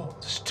she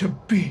wants to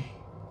be.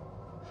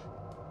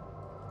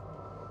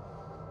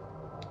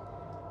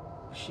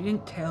 She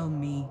didn't tell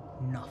me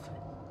nothing.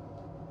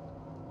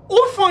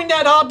 I find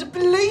that hard to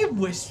believe,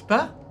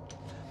 Whisper.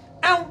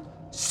 And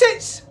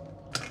since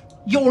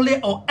your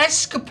little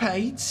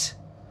escapades,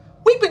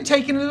 we've been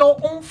taking a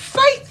lot on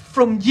faith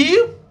from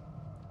you.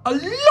 A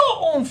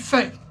lot on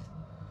faith.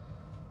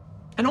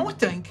 And I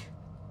think,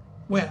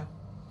 well,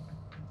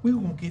 we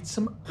will get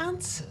some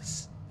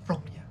answers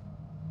from you.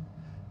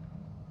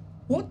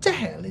 What the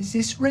hell is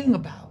this ring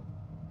about?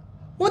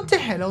 What the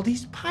hell are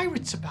these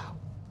pirates about?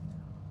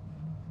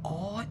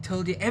 I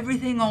told you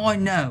everything I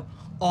know.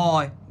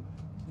 I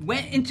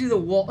went into the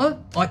water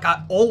like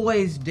I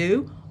always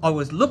do. I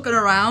was looking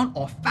around.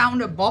 I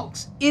found a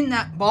box. In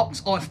that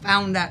box, I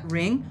found that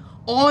ring.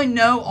 I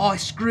know I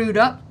screwed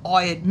up.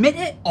 I admit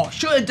it. I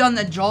should have done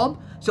the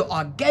job. So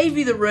I gave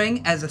you the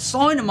ring as a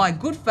sign of my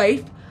good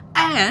faith.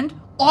 And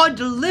I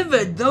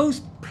delivered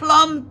those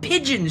plum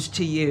pigeons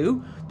to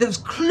you. Those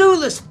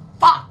clueless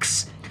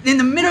fucks in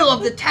the middle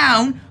of the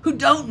town who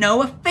don't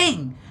know a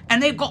thing.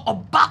 And they've got a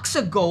box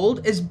of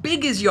gold as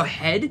big as your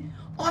head.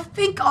 I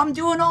think I'm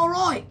doing all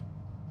right.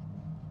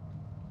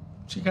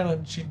 She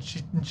nods.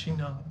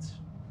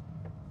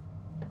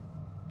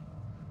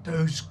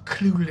 Those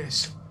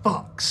clueless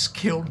fucks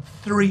killed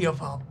 3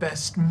 of our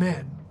best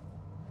men.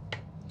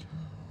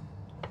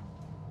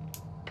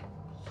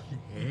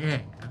 Yeah.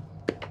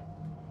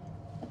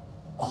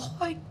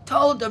 I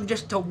told them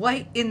just to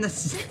wait in the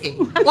city.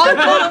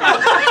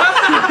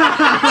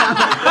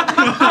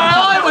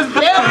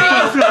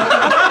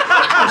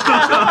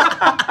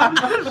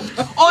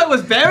 I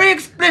was very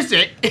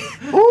explicit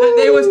that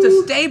they was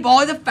to stay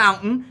by the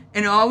fountain,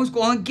 and I was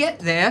going to get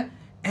there,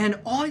 and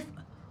I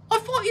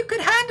thought you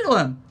could handle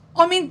them.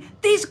 I mean,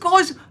 these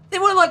guys, they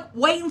were like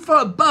waiting for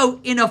a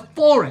boat in a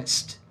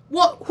forest.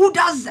 Who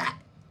does that?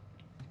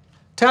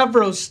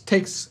 Tavros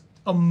takes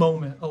a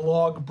moment, a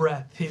long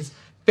breath, his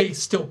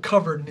face still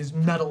covered in his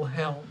metal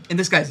helm. And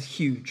this guy's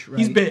huge, right?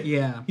 He's big.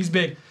 Yeah. He's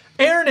big.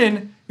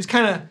 Aaronin is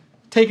kind of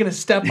taking a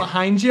step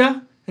behind you,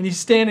 and he's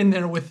standing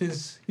there with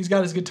he's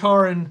got his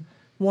guitar in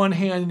one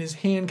hand, and his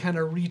hand kind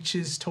of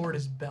reaches toward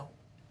his belt.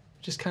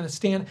 Just kind of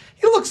stand.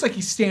 He looks like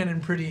he's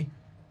standing pretty,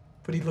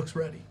 but he looks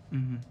ready.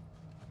 Mm-hmm.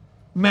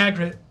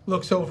 Margaret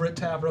looks over at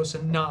Tavros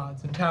and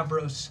nods, and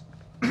Tavros,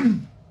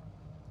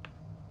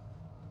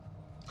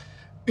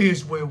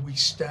 here's where we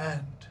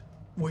stand,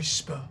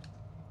 Whisper.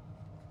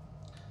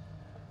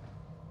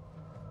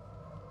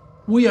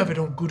 We have it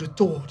on good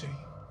authority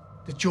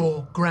that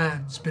your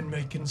Gran's been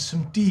making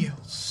some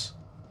deals.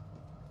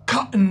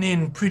 cutting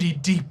in pretty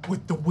deep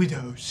with the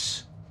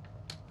widows.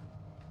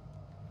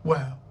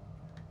 Well,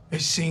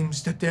 it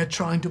seems that they're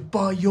trying to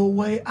buy your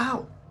way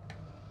out.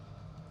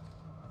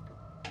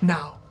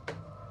 Now,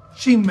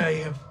 she may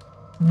have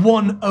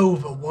won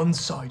over one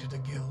side of the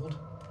guild,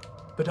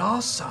 but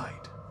our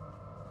side,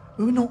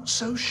 we're not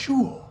so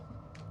sure.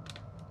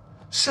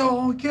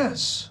 So I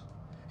guess,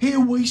 here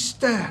we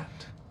stand.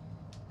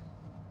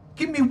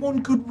 Give me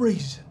one good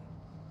reason.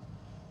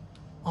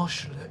 I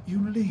shall let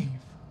you leave.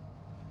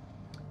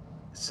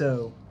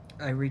 So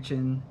I reach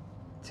in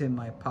to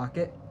my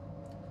pocket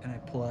and I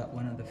pull out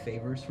one of the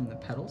favors from the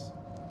petals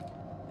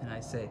and I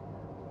say,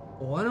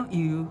 why don't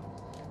you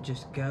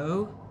just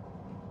go,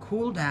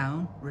 cool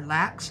down,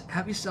 relax,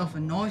 have yourself a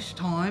nice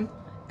time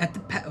at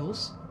the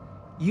petals.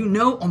 You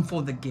know I'm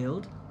for the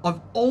guild. I've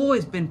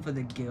always been for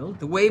the guild,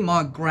 the way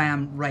my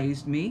gram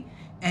raised me.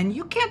 And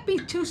you can't be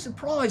too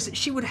surprised that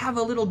she would have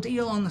a little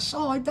deal on the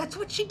side. That's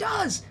what she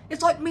does.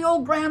 It's like me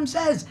old Graham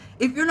says.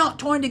 If you're not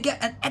trying to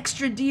get an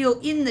extra deal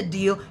in the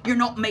deal, you're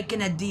not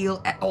making a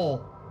deal at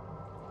all.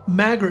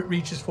 Margaret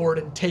reaches forward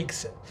and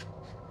takes it.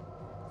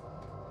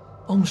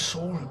 I'm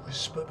sorry,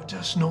 Whisper, but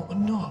that's not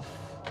enough.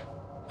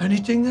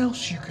 Anything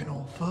else you can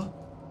offer?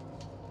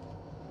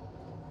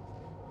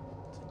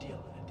 It's a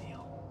deal and a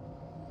deal.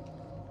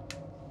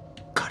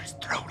 Cut his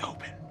throat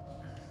open.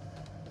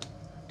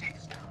 Take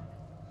his throat.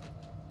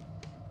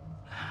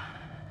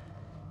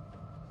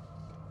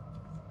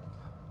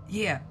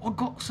 Yeah, I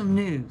got some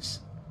news.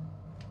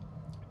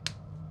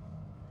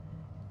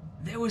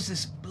 There was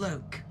this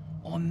bloke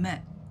I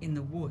met in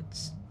the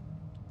woods.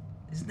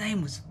 His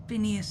name was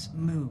Phineas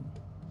Moon.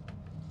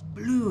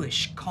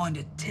 Bluish kind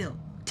of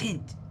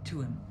tint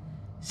to him.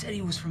 Said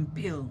he was from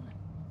Biln.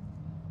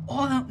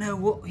 I don't know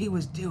what he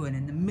was doing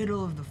in the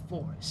middle of the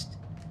forest,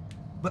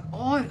 but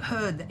I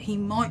heard that he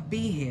might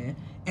be here,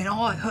 and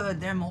I heard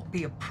there might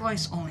be a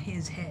price on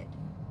his head.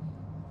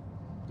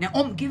 Now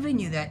I'm giving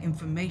you that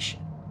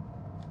information.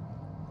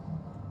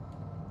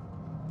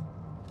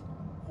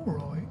 All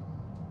right.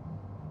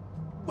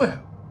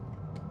 Well,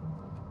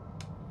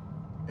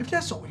 if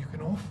that's all you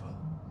can offer,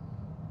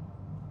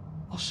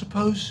 I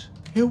suppose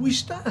here we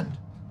stand.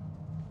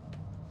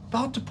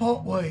 About to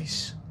part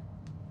ways.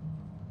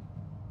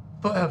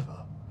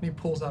 Forever. And he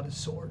pulls out his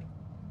sword.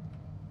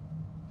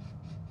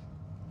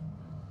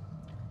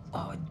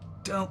 I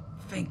don't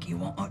think you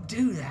want to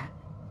do that.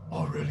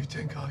 I really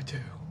think I do.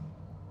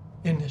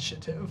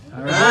 Initiative.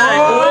 All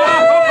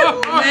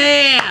right.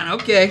 Man,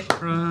 okay.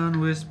 Run,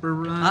 Whisper,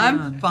 run.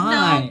 I'm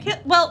fine.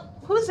 Well,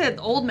 who's it?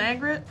 Old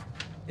Margaret?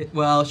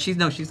 Well, she's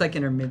like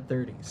in her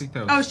mid-30s.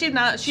 Oh, she's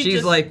not. She's She's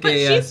just, like but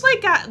a, she's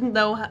like got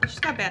no. She's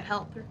got bad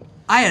health.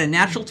 I had a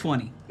natural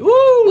 20. Woo!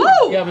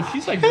 Woo! Yeah, but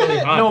she's like really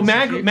hot. No,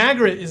 isn't she?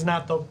 Margaret is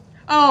not the...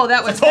 Oh,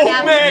 that was That's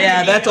old Maggie.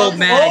 Yeah, that's old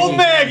Maggie. Old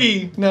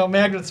Maggie. No,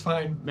 Margaret's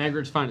fine.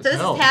 Margaret's fine as So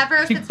this hell. is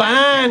Tavros. She's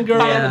fine,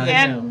 girl. Yeah.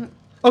 And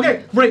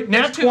Okay, great.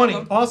 Nat There's two of 20.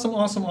 them.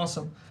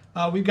 Awesome.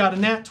 We've got a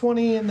nat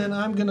 20, and then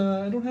I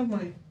don't have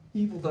my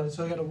evil dice,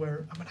 so I'm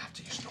gonna have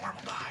to use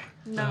normal die.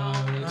 no.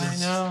 I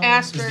know. Is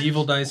Asterisk. the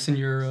evil dice in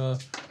your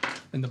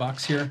in the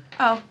box here?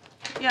 Oh,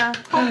 yeah.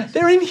 Oh,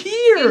 They're in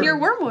here. in your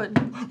wormwood.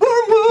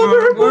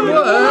 Wormwood.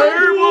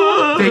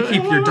 They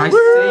keep your dice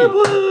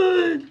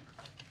safe.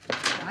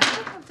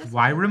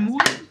 Why remove?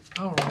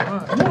 All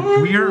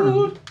right.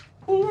 Weird.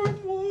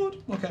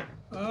 Wormwood. Okay.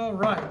 All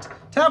right.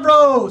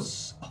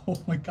 Tavros. Oh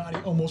my God,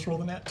 he almost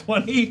rolled a nat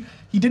 20.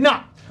 He did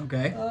not.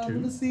 Okay.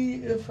 Let's see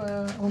if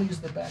I want to use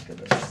the back of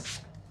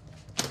this.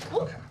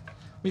 Okay.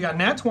 We got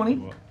nat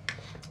 20.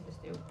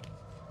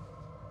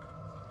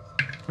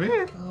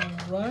 Weird. All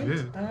right.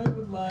 Yeah. I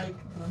would like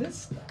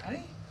this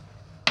die.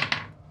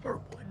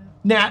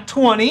 Nat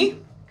 20.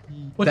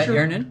 What's That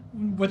your Ernan?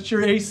 What's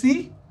your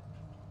AC?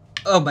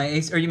 Oh, my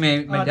ace, or you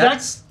may my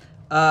Dex.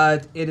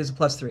 It is a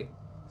 +3.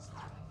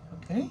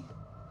 Okay.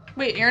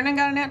 Wait, Aaron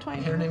got a nat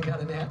 20? Aaron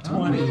got a nat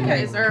 20. You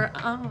guys are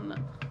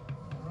on.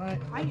 All right.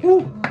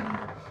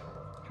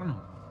 Come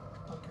on.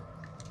 Okay.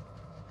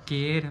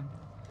 Get him.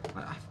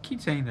 I keep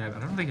saying that,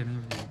 but I don't think I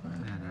know.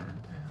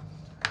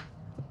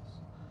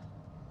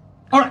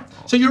 All right,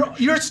 so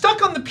you're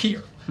stuck on the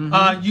pier.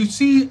 You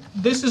see,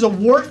 this is a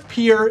wharf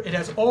pier. It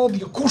has all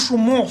the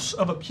accoutrements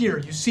of a pier.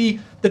 You see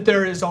that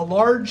there is a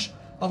large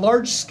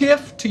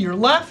skiff to your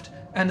left,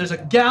 and there's a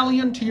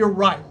galleon to your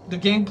right. The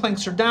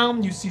gangplanks are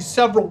down. You see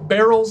several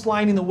barrels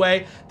lining the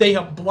way. They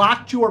have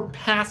blocked your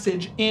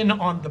passage in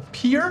on the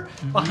pier.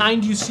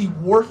 Behind you see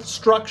wharf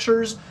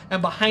structures,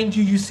 and behind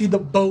you see the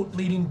boat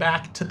leading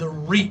back to the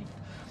reef.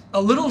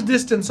 A little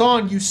distance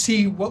on, you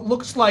see what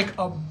looks like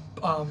a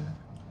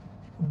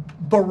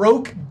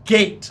Baroque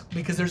gate,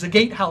 because there's a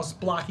gatehouse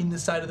blocking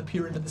this side of the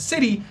pier into the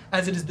city,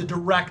 as it is the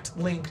direct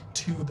link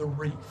to the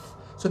reef.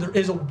 So there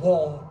is a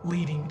wall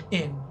leading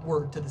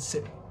inward to the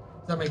city.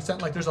 Does that make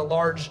sense? Like there's a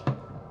large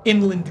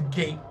inland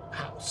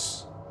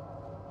gatehouse,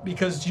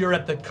 because you're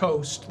at the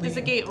coast. Is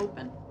the gate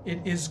open?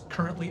 It is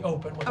currently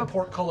open with a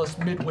portcullis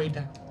midway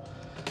down.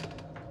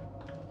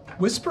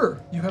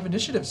 Whisper, you have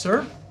initiative,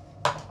 sir.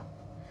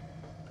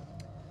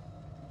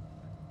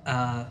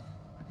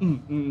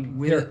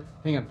 Here,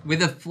 hang on.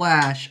 With a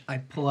flash, I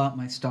pull out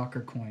my stalker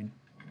coin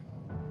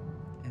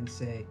and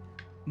say,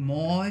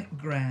 "My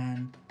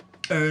gran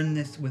earned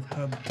this with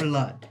her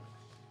blood."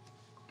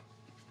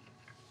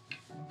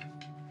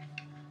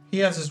 He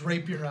has his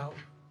rapier out.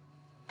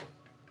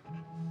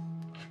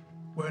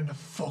 Where in the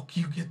fuck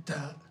you get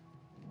that?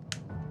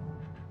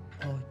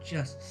 I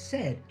just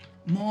said,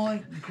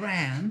 "My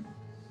gran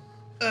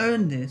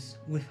earned this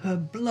with her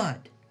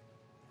blood."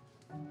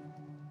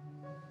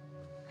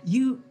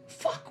 You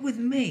fuck with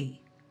me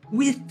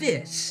with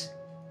this.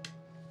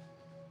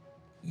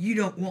 You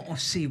don't want to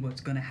see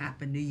what's gonna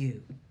happen to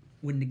you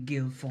when the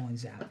guild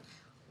finds out.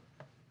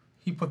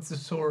 He puts the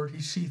sword,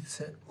 he sheaths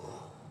it.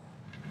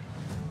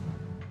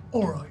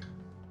 Alright,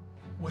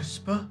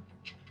 Whisper.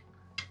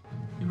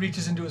 He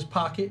reaches into his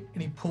pocket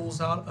and he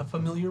pulls out a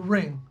familiar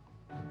ring.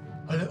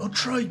 A little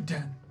trade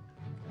den.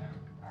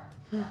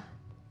 Flip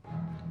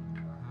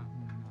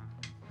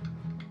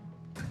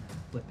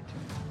it to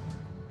me.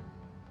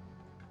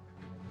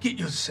 Get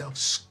yourself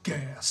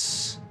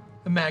scarce.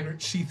 The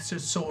Maggot sheaths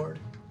his sword,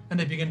 and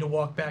they begin to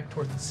walk back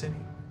toward the city.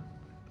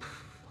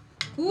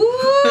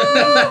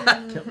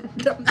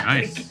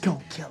 Nice.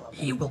 Don't kill him.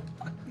 He will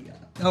fuck me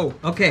up. Oh,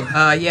 okay.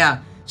 Yeah.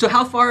 So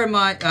how far am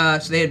I?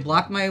 So they had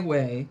blocked my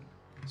way.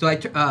 So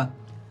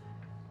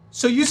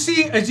So you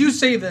see, as you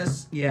say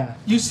this, yeah.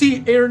 you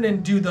see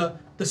Aaron do the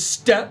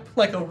step,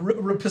 like a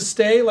riposte,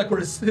 like where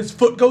his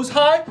foot goes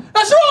high.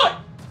 That's right!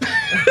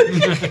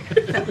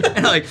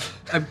 And I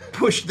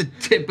push the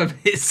tip of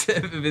his.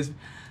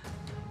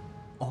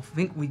 I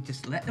think we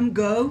just let them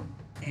go,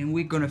 and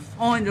we're gonna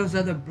find those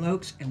other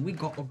blokes, and we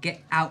gotta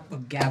get out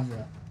of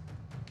Gavra.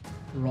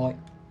 Right,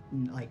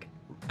 like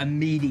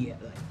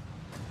immediately.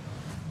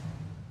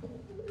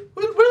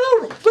 Well,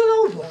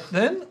 all right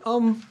then.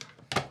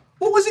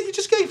 What was it you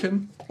just gave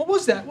him? What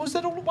was that? What was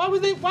that? Why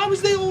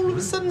was they all of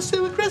a sudden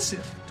so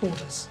aggressive toward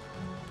us?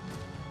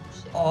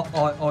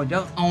 I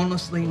don't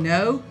honestly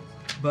know,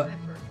 but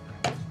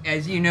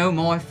as you know,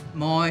 my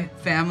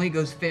family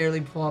goes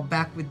fairly far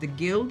back with the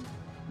guild.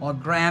 My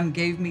gram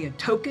gave me a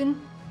token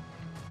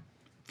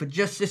for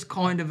just this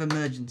kind of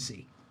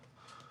emergency.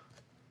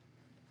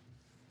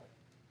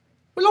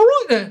 Well, all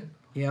right then.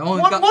 Yeah, One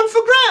for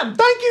Graham.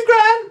 Thank you,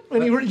 Graham.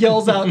 And he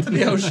yells out to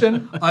the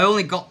ocean. I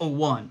only got a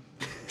one,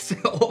 so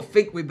I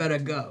think we better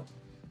go.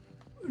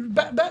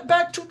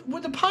 Back to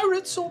with the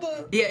pirates or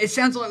the. Yeah, it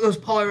sounds like those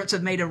pirates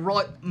have made a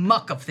right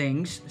muck of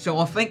things, so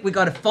I think we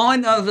gotta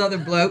find those other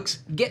blokes,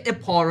 get the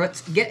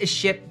pirates, get a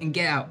ship, and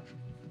get out.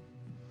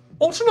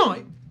 All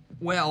tonight?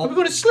 Well, Are we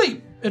going to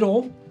sleep at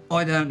all?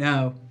 I don't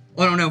know.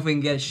 I don't know if we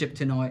can get a ship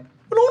tonight.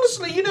 But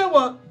honestly, you know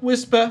what,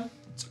 Whisper?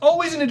 It's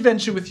always an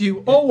adventure with you,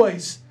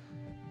 always.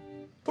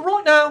 But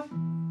right now,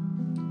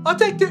 I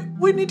think that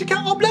we need to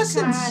count our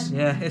blessings.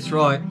 Yeah, it's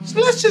right. So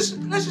let's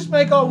just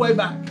make our way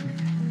back.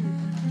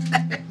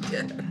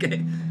 Yeah,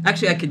 okay.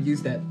 Actually, I could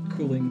use that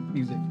cooling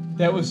music.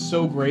 That was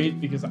so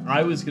great because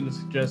I was going to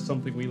suggest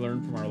something we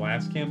learned from our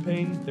last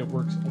campaign that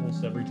works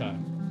almost every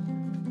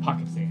time.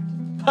 Pocket sand.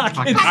 I was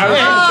going to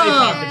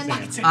say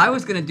pocket sand. I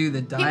was gonna do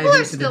the dive People are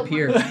into the still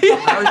pier. I was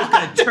just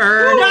gonna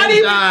turn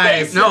and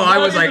dive. No, I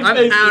was like,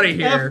 I'm out of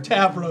here.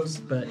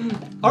 Tavros. But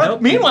All right.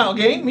 Meanwhile,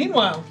 gang.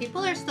 Meanwhile,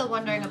 People are still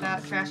wondering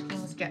about Trash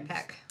King's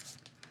jetpack.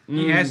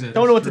 He has it.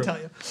 don't know what to tell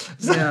you.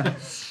 yeah,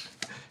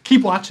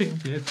 Keep watching.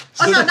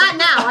 Oh no, not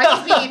now. I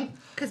just mean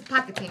because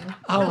pocketing.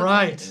 All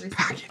right.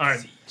 All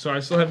right, so I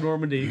still have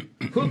Normandy.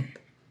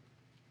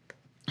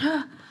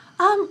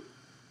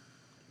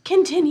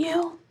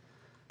 Continue.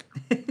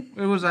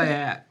 Where was I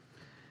at?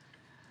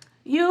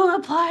 You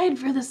applied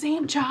for the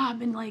same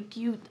job and I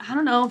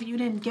don't know if you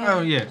didn't get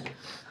Oh, it. yes.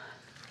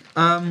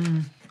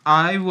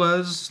 I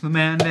was the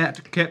man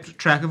that kept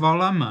track of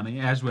all our money,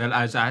 as well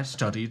as I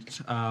studied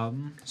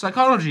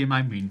psychology in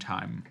my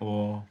meantime,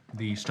 or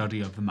the study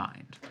of the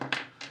mind.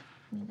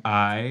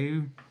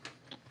 I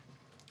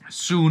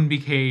soon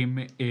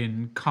became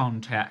in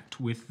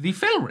contact with the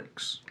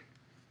Felricks,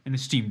 an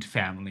esteemed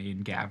family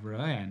in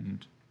Gavra,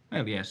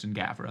 in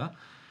Gavra.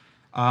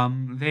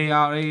 They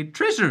are a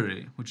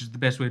treasury, which is the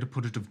best way to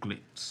put it, of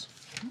glitz.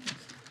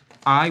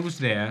 I was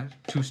there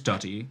to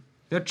study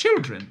their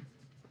children,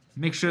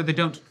 make sure they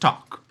don't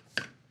talk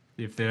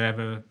if they're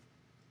ever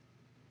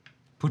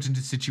put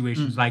into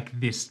situations like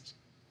this.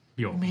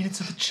 You made it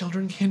so the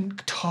children can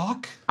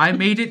talk? I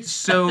made it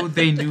so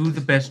they knew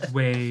the best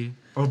way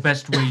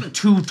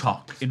to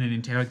talk in an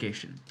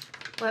interrogation.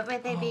 What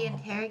would they be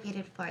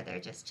interrogated for? They're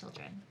just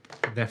children.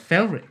 They're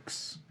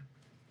Felricks.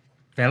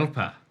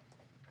 Felpa.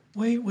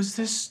 Wait, was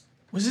this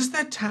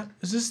that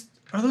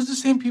are those the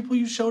same people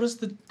you showed us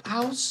the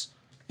house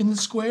in the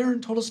square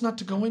and told us not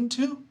to go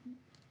into?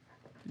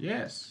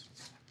 Yes.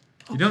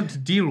 Okay. You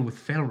don't deal with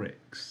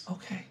Felricks.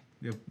 Okay.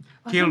 They'll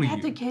Wasn't kill that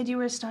you. the kid you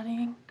were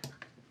studying?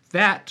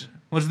 That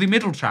was the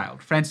middle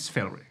child, Francis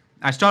Felrick.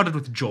 I started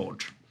with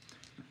George.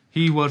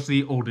 He was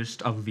the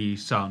oldest of the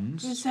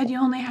sons. You said you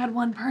only had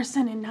one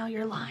person and now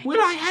you're lying. Well,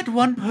 I had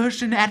one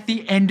person at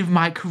the end of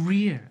my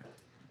career.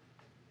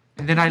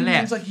 And then I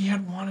left. Seems like he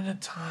had one at a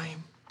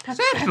time.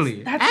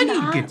 Exactly. That's Aggie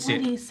not gets what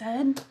it. he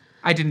said.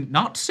 I did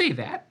not say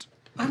that.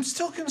 I'm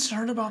still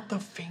concerned about the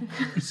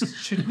fingers.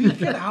 Should we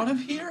get out of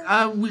here?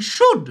 We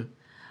should.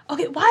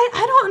 Okay, why?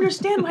 I don't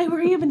understand why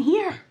we're even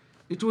here.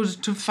 It was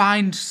to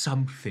find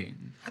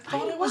something. I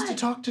thought it was to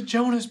talk to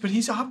Jonas, but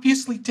he's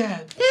obviously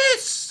dead.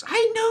 Yes,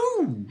 I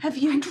know. Have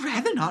you? I'd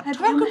rather not have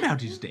talk you-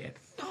 about his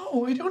death.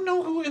 No, I don't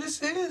know who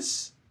this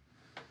is.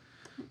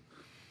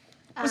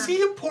 Was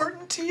he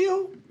important to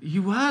you? He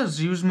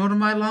was one of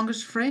my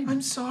longest friends.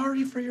 I'm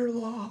sorry for your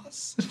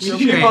loss.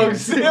 She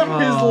hugs him,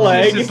 his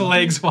leg. His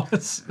legs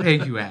was.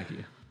 Thank you,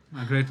 Aggie.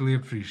 I greatly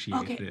appreciate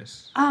Okay.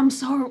 this.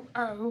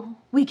 So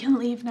we can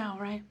leave now,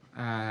 right?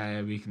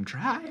 We can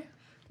try.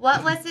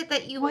 What was it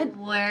that you What?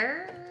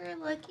 were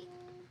looking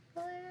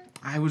for?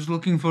 I was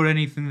looking for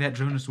anything that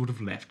Jonas would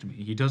have left me.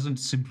 He doesn't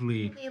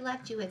simply... He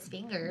left you his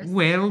fingers.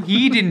 Well,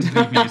 he didn't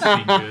leave me his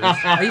fingers.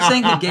 Are you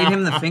saying he gave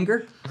him the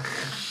finger?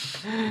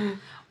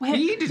 Wait,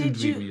 He didn't did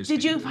leave me you his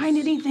did you fingers. find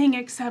anything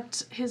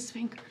except his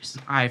fingers?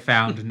 I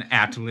found an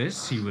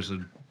atlas. He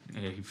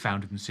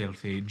found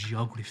himself a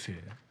geographer,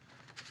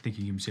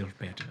 thinking himself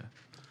better.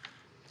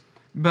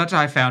 But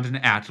I found an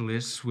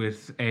atlas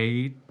with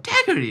a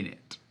dagger in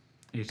it.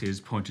 It is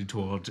pointed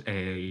toward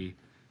the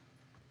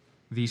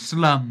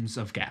slums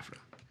of Gavra,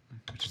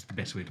 which is the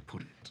best way to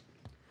put it.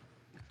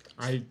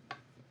 I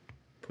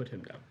put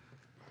him down.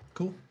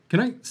 Cool. Can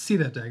I see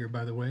that dagger,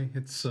 by the way?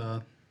 It's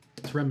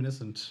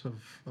reminiscent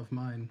of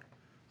mine.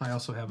 I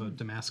also have a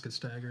Damascus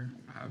dagger.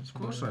 Of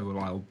course I will.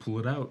 I'll pull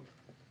it out.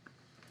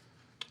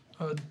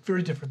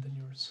 Very different than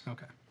yours.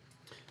 Okay.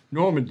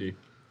 Normandy.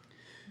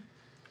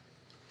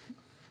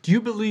 Do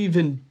you believe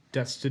in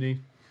destiny?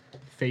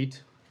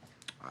 Fate?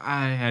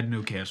 I had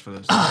no cares for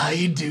those.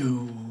 I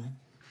do.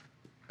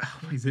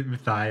 Is it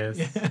Matthias?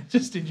 Yeah,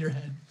 just in your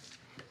head.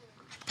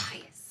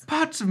 Nice.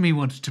 Parts of me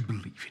want to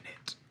believe in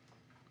it,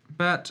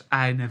 but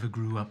I never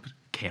grew up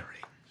caring.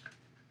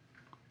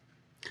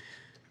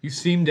 You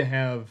seem to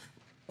have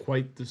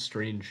quite the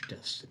strange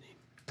destiny.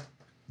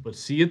 But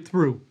see it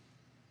through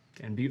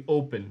and be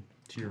open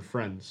to your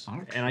friends.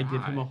 I'll And I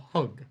give him a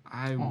hug.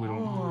 I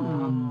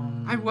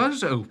will. I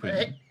was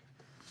open.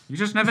 You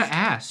just never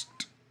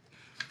asked.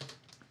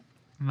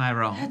 Am I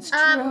wrong? That's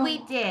true. We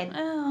did.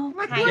 Oh.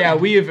 Kind Yeah,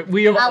 of. we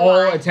have A all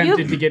lot.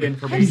 attempted to get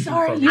information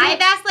sorry, from you- you. I've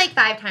asked like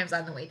 5 times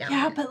on the way down.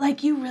 Yeah, but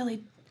like you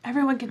really,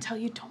 everyone can tell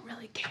you don't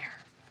really care.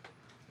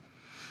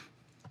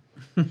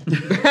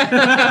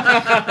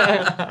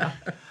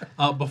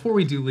 Before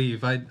we do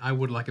leave, I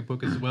would like a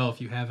book as well if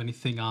you have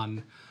anything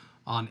on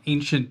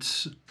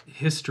ancient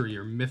history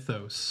or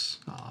mythos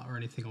or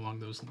anything along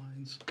those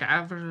lines.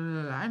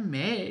 Gavra, I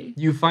may.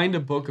 You find a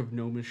book of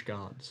gnomish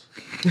gods.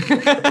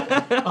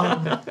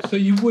 So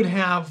you would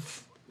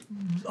have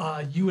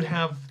a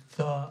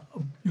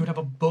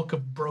book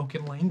of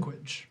broken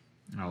language,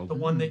 Oh, the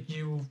one that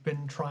you've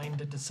been trying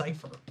to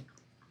decipher.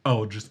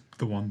 oh, just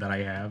the one that I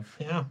have.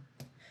 Yeah.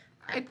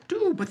 I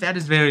do, but that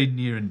is very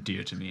near and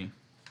dear to me.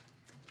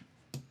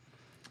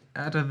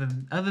 Other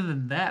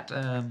than that,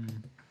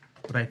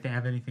 would I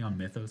have anything on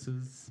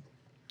mythoses?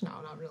 No,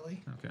 not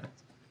really. Okay.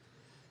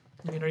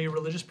 I mean, are you a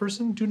religious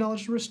person? Do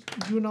knowledge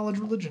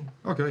religion.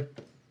 Okay.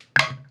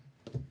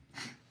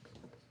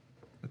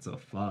 That's a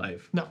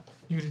 5. No,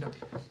 you do not.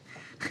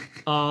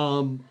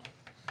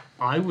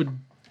 I would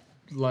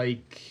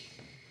like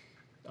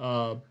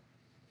a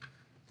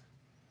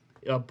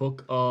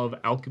book of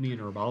alchemy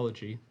and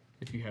herbology,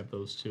 if you have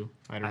those two.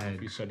 I don't know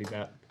if you studied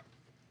that.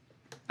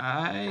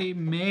 I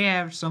may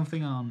have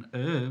something on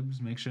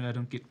herbs. Make sure I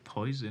don't get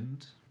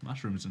poisoned.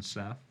 Mushrooms and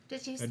stuff.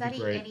 Did you That'd be study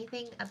great.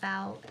 anything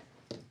about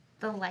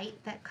the light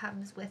that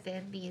comes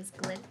within these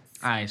glints?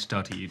 I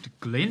studied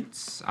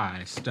glints.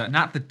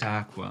 Not the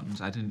dark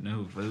ones. I didn't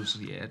know of those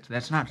yet.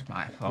 That's not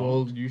my fault.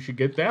 Well, you should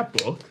get that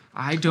book.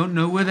 I don't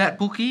know where that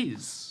book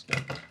is.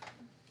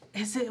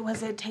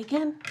 Was it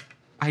taken?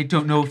 I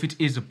don't know if it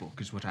is a book,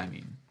 is what I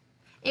mean.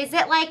 Is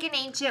it like an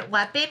ancient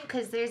weapon?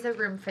 Because there's a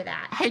room for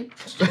that.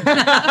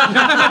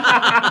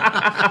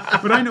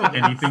 Would I know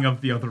anything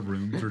of the other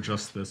rooms or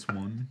just this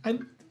one?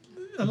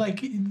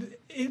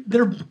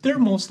 They're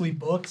mostly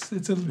books.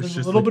 There's a just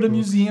little like bit of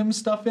books. museum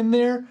stuff in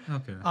there.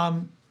 Okay.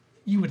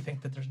 You would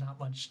think that there's not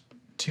much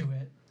to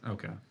it.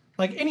 Okay.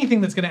 Like anything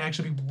that's going to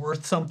actually be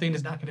worth something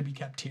is not going to be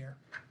kept here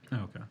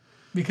Okay.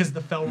 because the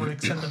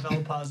Felricks and the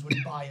Velpas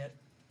would buy it.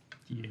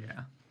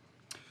 Yeah.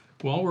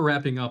 While we're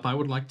wrapping up, I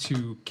would like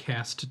to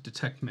cast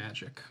Detect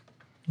Magic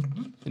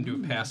and do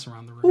a pass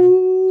around the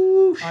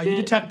room. You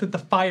detect that the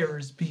fire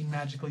is being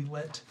magically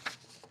lit.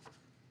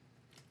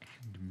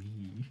 And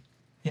me.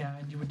 Yeah,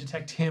 and you would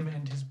detect him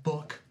and his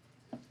book.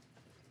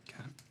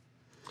 Okay.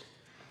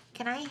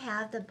 Can I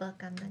have the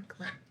book on the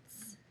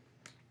glints?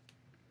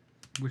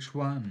 Which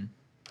one?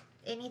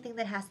 Anything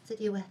that has to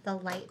do with the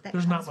light that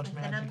There's comes not much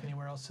within magic them?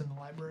 anywhere else in the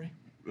library.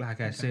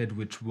 Like I said,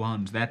 which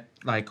ones? That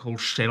whole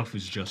shelf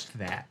is just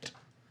that.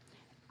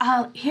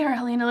 Here,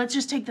 Helena, let's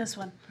just take this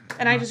one.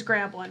 And I just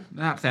grab one.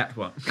 Not that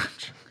one.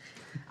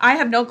 I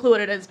have no clue what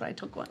it is, but I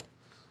took one.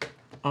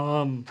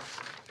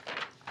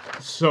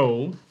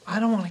 So, I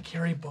don't want to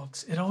carry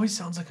books. It always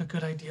sounds like a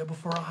good idea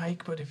before a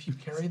hike, but if you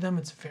carry them,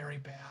 it's very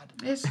bad.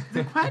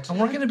 They're quite. And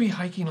we're going to be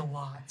hiking a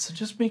lot, so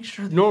just make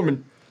sure that...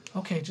 Norman,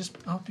 Okay,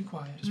 I'll be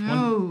quiet.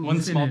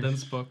 One small finish.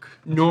 dense book.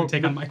 That's what I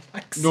take on my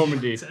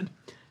Normandy,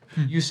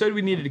 you said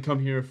we needed to come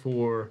here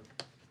for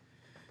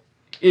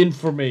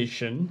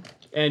information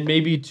and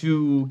maybe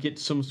to get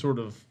some sort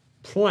of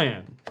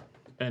plan.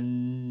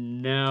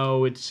 And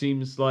now it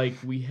seems like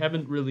we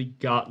haven't really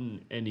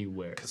gotten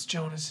anywhere. Because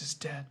Jonas is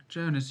dead.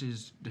 Jonas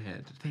is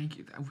dead. Thank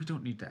you. We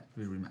don't need that to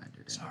be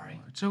reminded. Sorry.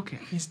 Anymore. It's okay.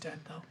 He's dead,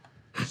 though.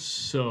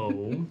 So,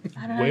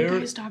 I don't know. You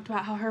guys talked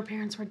about how her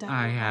parents were dead.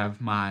 I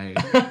have my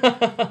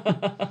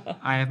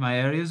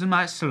areas in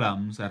my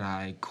slums that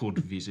I could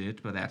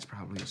visit, but that's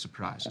probably a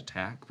surprise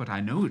attack. But I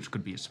know it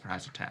could be a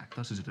surprise attack.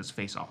 Thus, it is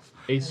face-off.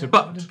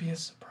 But would it be a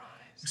surprise?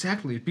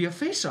 Exactly, it'd be a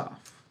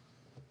face-off.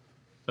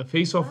 A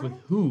face-off with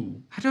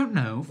who? I don't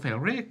know,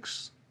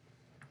 Felrix.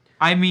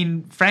 I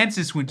mean,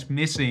 Francis went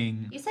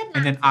missing, You said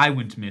and then not- I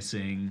went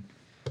missing.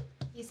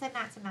 You said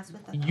not to mess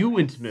with the You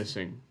went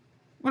missing.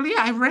 Well, yeah,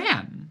 I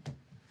ran.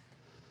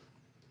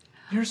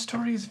 Your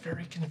story is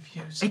very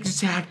confusing.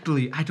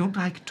 Exactly. I don't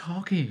like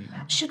talking.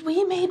 Should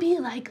we maybe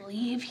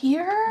leave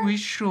here? We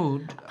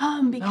should. No,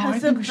 I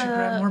Because think of we should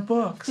grab more the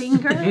books.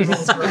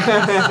 fingers.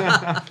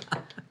 Okay.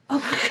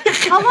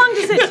 How long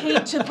does it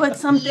take to put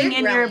something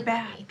in your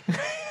bag?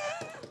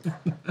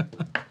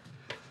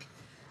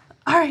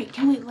 All right,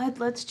 can we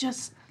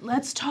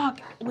let's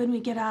talk when we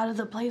get out of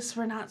the place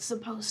we're not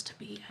supposed to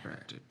be in.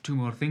 Right. 2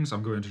 more things.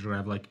 I'm going to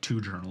grab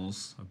 2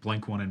 journals, a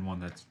blank one and one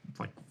that's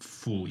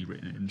fully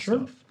written and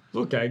stuff.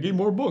 Look, Aggie,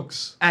 more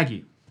books.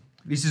 Aggie,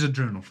 this is a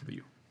journal for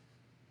you.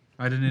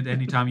 Write in it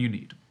anytime you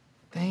need.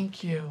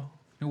 Thank you.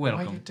 You're I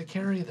welcome. get to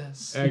carry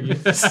this. Aggie.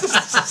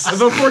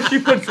 Before she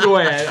puts it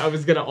away, I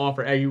was going to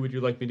offer, Aggie, would you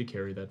like me to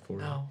carry that for you?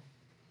 No.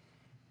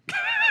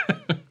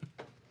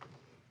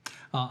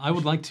 I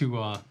would like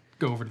to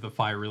go over to the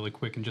fire really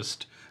quick and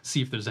just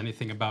see if there's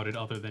anything about it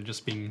other than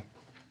just being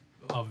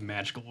of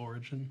magical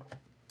origin.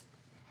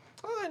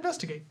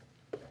 Investigate.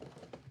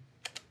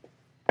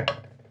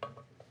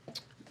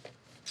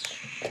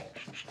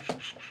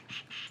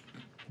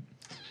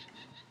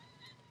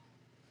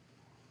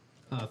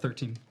 Uh,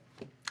 13.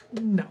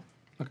 No.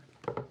 Okay.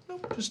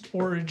 Nope, just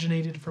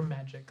originated from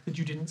magic that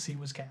you didn't see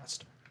was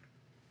cast.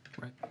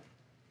 Right.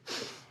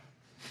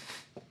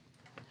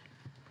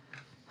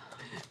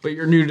 But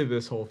you're new to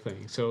this whole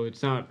thing, so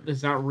it's not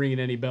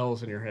ringing any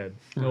bells in your head.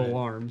 No Right.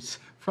 alarms.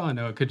 For all I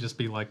know, it could just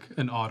be like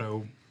an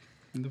auto,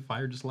 and the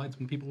fire just lights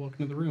when people walk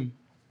into the room.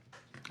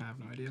 I have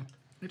no idea.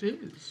 It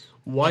is.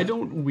 Why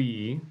don't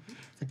we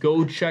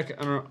go check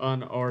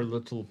on our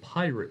little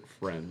pirate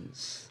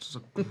friends? This is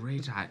a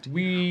great idea.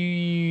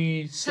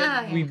 We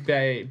said Oh,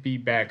 we'd be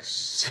back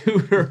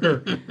sooner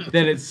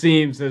than it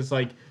seems. There's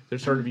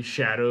there's starting to be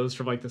shadows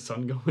from the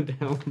sun going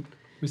down.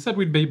 We said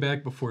we'd be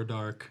back before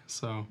dark,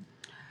 so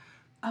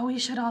Oh, we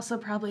should also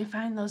probably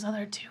find those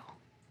other two.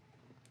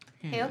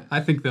 Who? I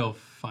think they'll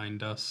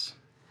find us.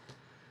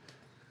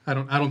 I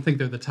don't think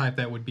they're the type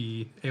that would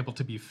be able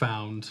to be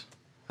found.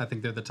 I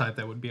think they're the type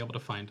that would be able to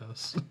find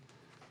us.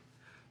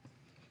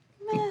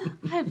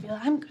 I feel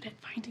I'm good at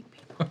finding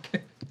people.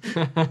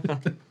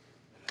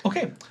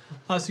 Okay,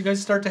 so you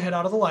guys start to head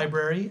out of the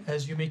library.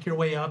 As you make your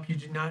way up, you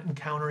do not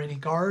encounter any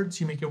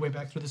guards. You make your way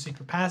back through the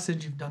secret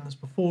passage. You've done this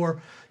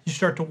before. You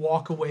start to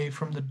walk away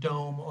from the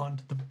dome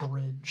onto the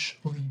bridge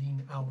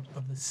leading out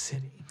of the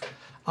city.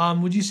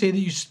 Would you say that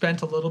you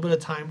spent a little bit of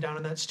time down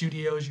in that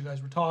studio as you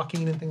guys were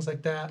talking and things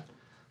like that?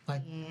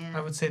 Yeah.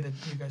 I would say that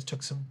you guys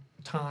took some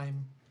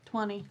time.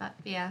 20.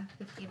 Yeah,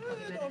 15, 20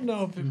 minutes. I don't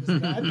know if it was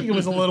that. I think it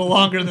was a little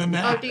longer than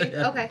that. Oh, do you?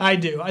 Okay. I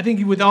do. I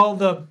think with all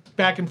the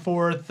back and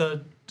forth,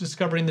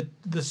 discovering the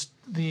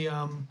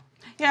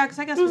Yeah, because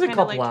I guess It was we a kinda,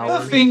 couple tried the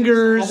hours. to-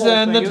 fingers The whole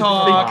and the thing is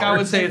talk. I would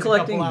hours. say And it's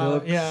collecting a couple hours.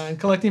 books. Yeah, and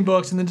collecting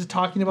books, and then just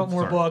talking about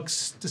more Sorry.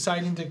 books,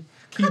 deciding to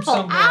keep Couple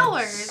some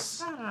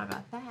hours. I don't know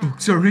about that.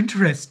 Books are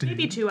interesting.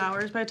 Maybe 2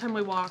 hours by the time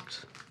we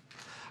walked.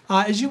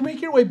 As you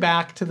make your way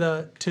back to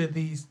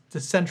the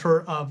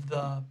center of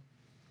the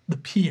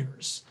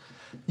piers,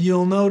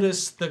 you'll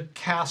notice the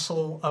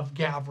castle of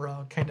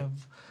Gavra kind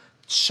of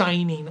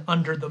shining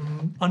under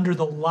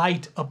the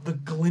light of the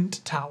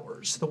glint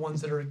towers, the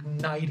ones that are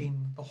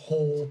igniting the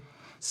whole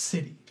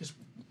city, just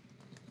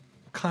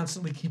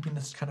constantly keeping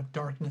this kind of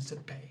darkness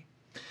at bay.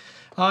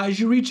 As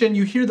you reach in,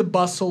 you hear the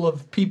bustle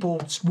of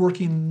people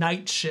working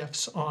night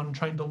shifts on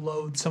trying to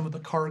load some of the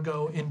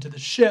cargo into the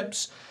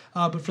ships.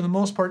 But for the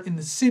most part, in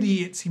the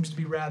city, it seems to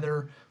be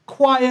rather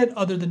quiet,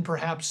 other than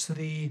perhaps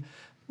the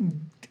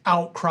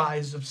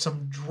outcries of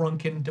some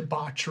drunken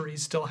debauchery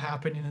still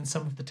happening in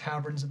some of the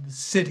taverns of the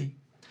city.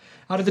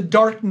 Out of the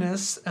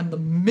darkness and the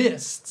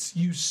mists,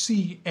 you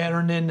see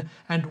Ernin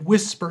and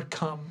Whisper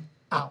come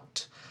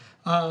out.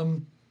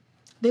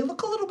 They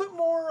look a little bit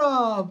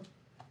more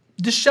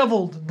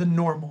disheveled than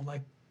normal,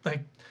 like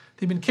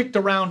they've been kicked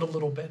around a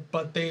little bit,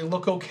 but they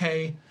look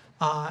okay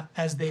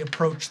as they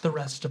approach the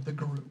rest of the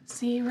group.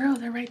 See, Ro,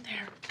 they're right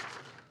there.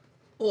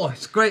 Oh,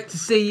 it's great to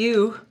see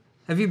you.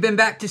 Have you been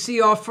back to see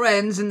our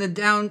friends in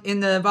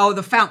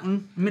the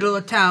fountain, middle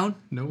of town?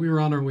 No, we were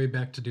on our way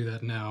back to do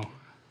that now.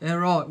 Yeah,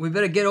 right. We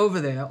better get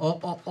over there.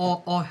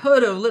 I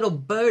heard a little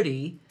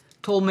birdie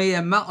told me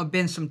there might have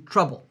been some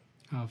trouble.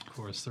 Of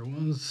course there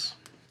was.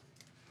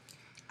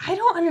 I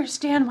don't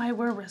understand why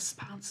we're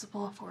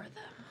responsible for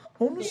them.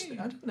 Honestly,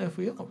 I don't know if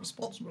we are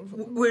responsible for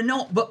them. We're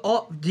not. But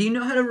do you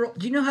know how to?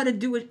 Do you know how to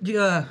do it? Do you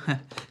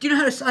know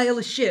how to sail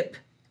a ship?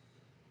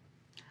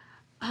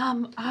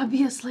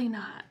 Obviously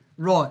not.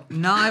 Right.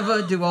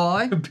 Neither do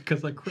I.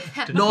 Because I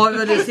crashed it.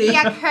 Neither does he.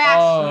 Yeah,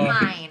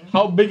 crashed mine.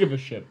 How big of a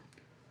ship?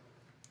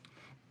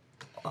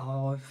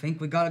 Oh, I think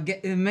we gotta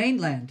get to the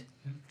mainland.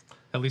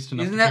 At least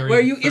enough Isn't to that carry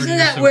where you? 30 Isn't or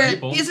that so where?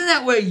 people. Isn't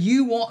that where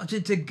you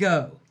wanted to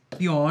go,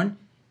 Bjorn?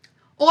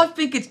 I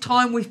think it's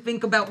time we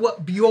think about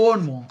what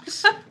Bjorn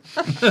wants.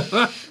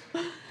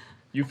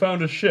 You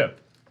found a ship.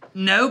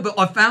 No, but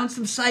I found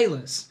some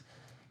sailors.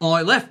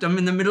 I left them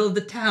in the middle of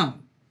the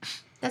town.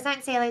 Those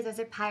aren't sailors, those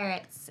are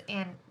pirates.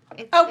 And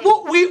And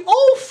what we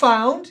all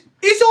found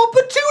is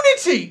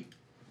opportunity.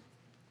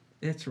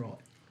 That's right.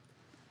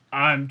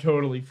 I'm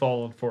totally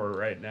falling for it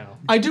right now.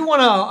 I do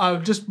want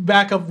to just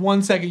back up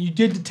 1 second. You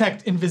did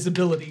detect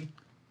invisibility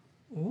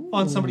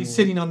on somebody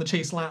sitting on the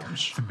Chase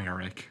Lounge. The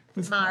Merrick.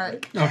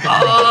 Mark.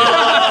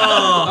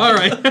 All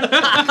right.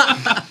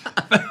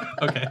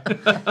 Okay.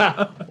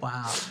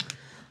 Wow.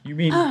 You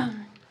mean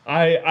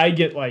I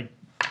get like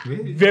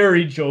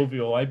very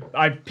jovial.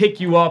 I pick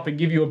you up and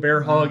give you a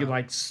bear hug and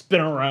like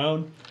spin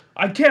around.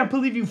 I can't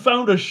believe you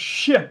found a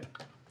ship.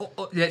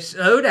 Yeah,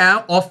 slow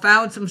down. I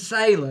found some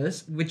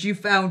sailors, which you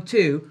found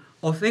too.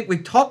 I think we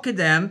talk to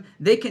them.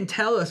 They can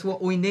tell us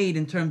what we need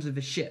in terms of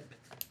a ship.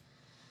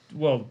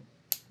 Well,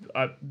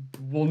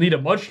 we'll need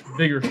a much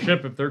bigger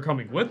ship if they're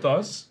coming with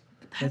us.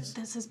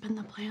 This has been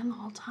the plan the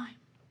whole time.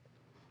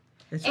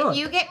 That's If right.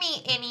 you get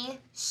me any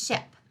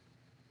ship,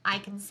 I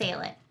can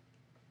sail it.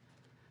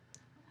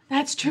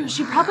 That's true.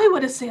 She probably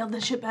would have sailed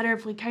the ship better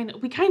if we kind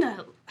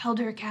of held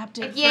her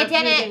captive. If you for a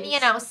few didn't,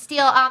 days.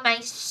 steal all my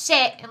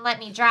shit and let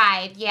me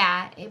drive,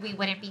 we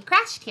wouldn't be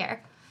crashed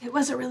here. It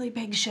was a really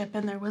big ship,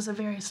 and there was a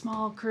very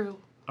small crew.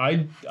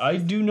 I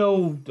do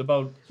know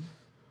about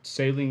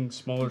sailing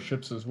smaller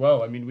ships as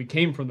well. I mean, we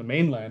came from the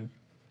mainland.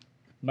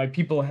 My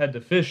people had to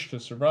fish to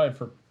survive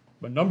for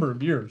a number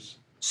of years.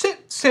 So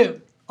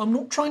I'm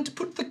not trying to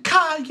put the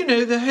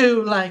the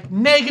whole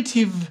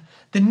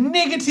the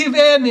negative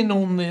ending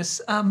on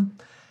this.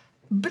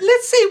 But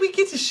let's say we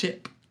get a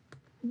ship.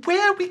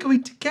 Where are we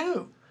going to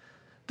go?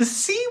 The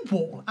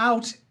seawall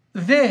out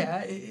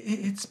there,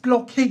 it's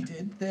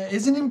blockaded. There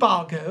is an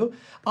embargo.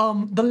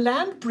 The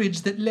land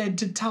bridge that led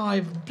to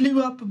Tyve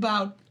blew up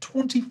about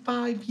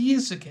 25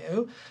 years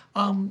ago.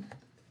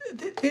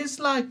 There's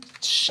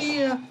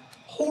sheer,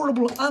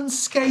 horrible,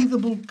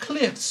 unscathable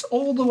cliffs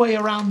all the way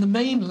around the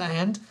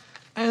mainland.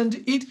 And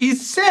it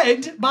is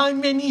said by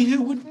many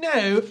who would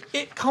know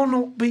it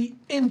cannot be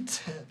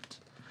entered.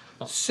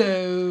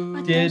 So,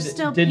 But there's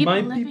still Did people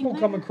my living people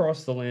there? come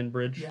across the land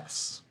bridge?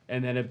 yes.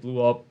 And then it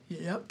blew up.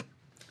 Yep.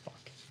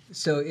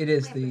 So it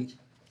is the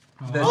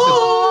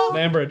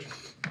Land bridge.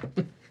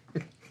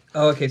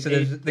 oh, okay. So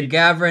there's the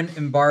Gavrin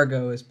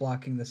embargo is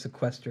blocking the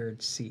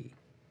sequestered sea.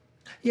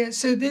 Yeah,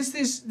 so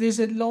there's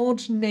a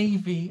large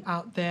navy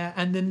out there,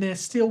 and then they're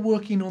still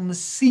working on the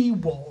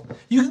seawall.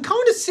 You can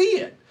kind of see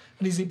it.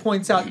 And as he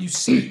points out, you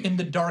see in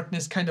the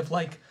darkness, kind of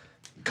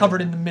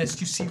covered in the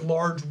mist, you see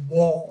large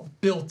wall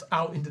built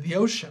out into the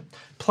ocean.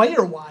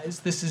 Player-wise,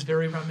 this is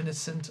very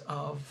reminiscent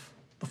of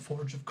the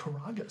Forge of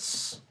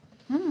Karagas.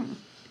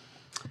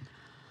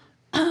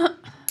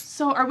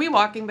 So are we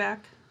walking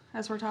back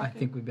as we're I talking?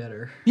 think we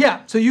better.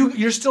 Yeah, so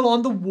you're still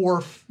on the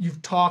wharf.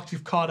 You've talked,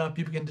 you've caught up,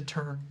 you begin to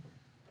turn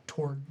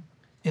toward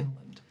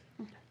inland.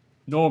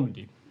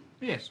 Normandy.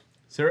 Yes.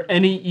 Is there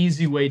any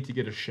easy way to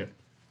get a ship?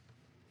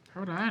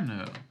 How would I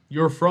know?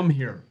 You're from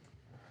here.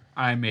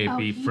 I may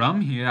be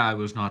from here. I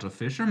was not a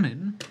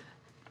fisherman.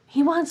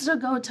 He wants to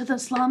go to the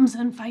slums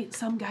and fight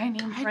some guy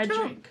named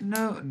Frederick.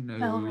 No.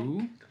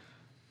 Belrick.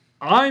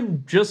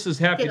 I'm just as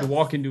happy to Skittles.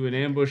 walk into an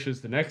ambush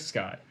as the next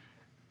guy.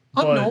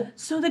 Oh, But- no.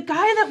 So the guy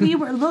that we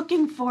were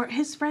looking for,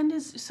 his friend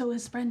is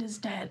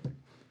dead.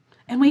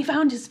 And we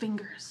found his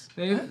fingers.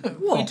 You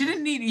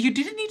didn't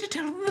need to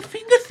tell them the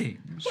finger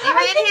things. Yeah,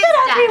 I think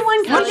that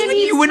everyone kind of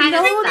needs You wouldn't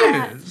to know think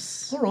that.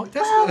 this. All right,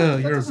 Oh, that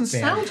you're a doesn't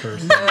bad sound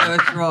person. Yeah,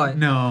 that's right.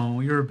 No,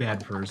 you're a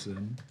bad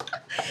person.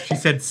 She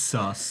said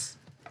sus.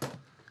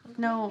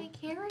 No. my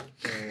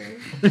character.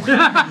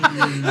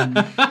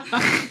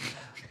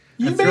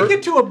 You make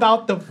it to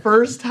about the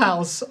first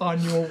house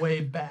on your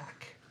way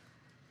back.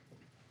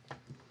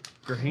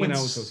 You're hanging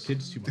out with those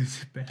kids too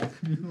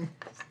much.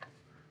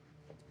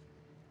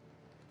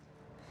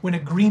 When a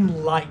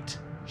green light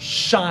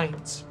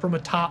shines from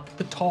atop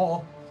the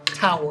tall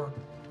tower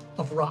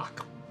of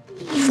rock.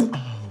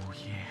 Oh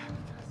yeah.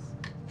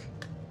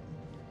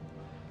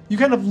 You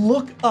kind of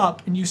look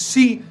up and you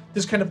see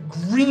this kind of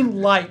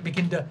green light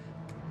begin to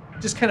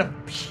just kind of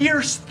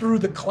pierce through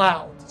the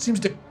clouds. It seems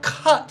to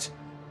cut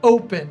through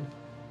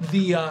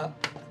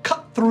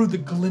the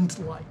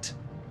glint light.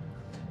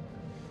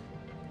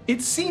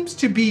 it seems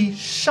to be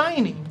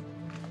shining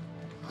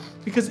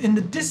because in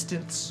the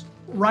distance,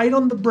 right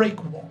on the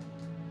break wall,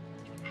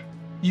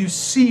 you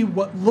see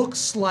what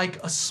looks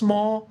like a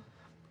small,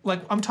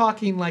 like I'm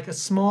talking like a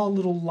small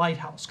little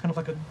lighthouse, kind of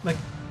like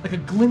a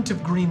glint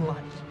of green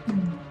light.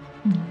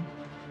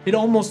 It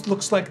almost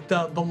looks like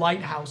the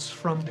lighthouse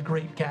from The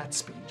Great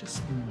Gatsby.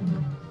 Just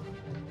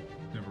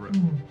Never read.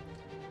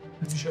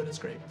 you showed it's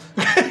great.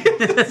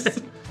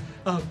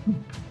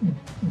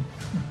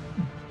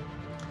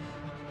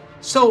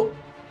 So,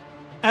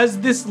 as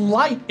this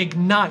light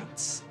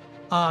ignites,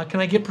 can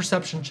I get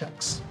perception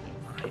checks?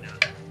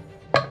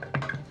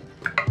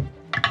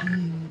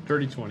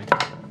 Dirty 20.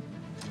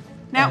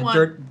 Nat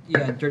one.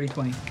 Dirty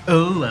 20.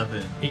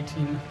 11.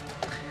 18.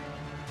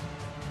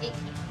 18.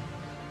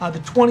 The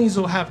 20s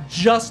will have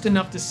just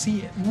enough to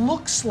see it.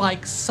 Looks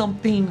like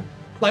something,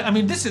 like, I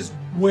mean, this is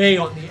way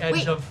on the edge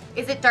Wait, of,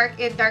 is it dark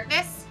in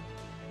darkness?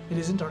 it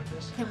is in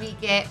darkness. Can we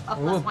get a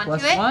Ooh, +1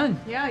 plus to it? 1.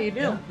 Yeah, you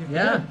do.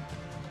 Yeah.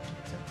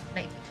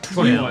 19.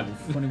 21.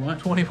 21.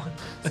 21.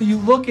 So you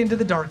look into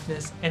the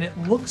darkness, and it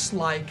looks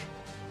like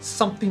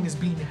something is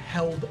being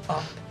held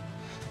up,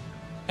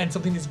 and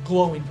something is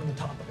glowing from the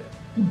top of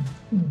it,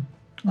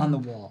 On the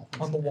wall.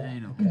 on the wall. I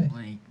don't Okay.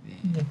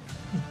 like that.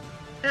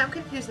 And I'm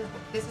confused.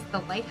 This is the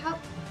lighthouse?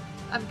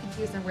 I'm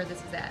confused on where this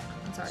is at.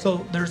 I'm sorry.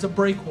 So there's a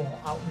break wall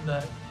out in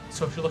the,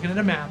 so if you're looking at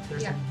a map,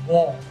 there's Yeah. a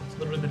wall that's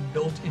literally been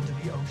built into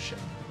the ocean,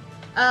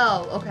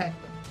 Oh, okay.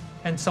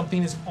 and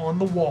something is on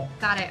the wall,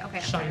 Got it. Okay.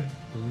 shining.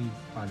 Believe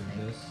part of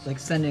this. Like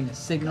sending a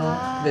signal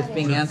Got that's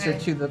being it. answered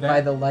Okay. to the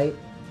by the light.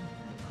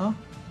 Huh?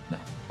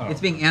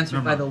 It's being answered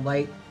never by the mind.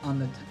 light on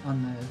the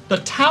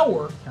The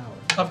tower tower.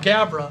 of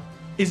Gabra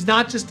is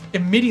not just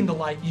emitting the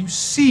light. You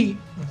see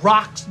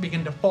rocks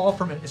begin to fall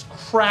from it as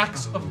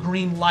cracks of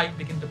green light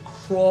begin to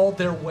crawl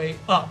their way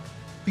up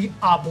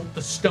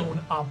the stone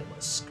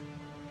obelisk.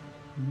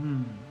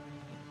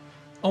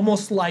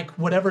 Almost like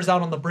whatever's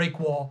out on the break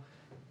wall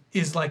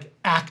is like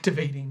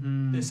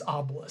activating this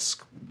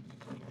obelisk.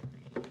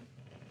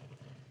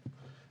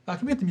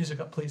 Can we get the music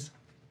up, please?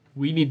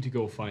 We need to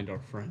go find our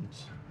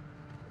friends.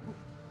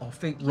 I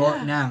think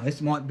right now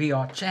this might be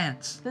our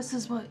chance.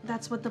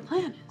 That's what the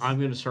plan is. I'm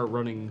going to start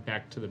running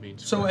back to the main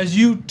So square. as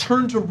you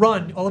turn to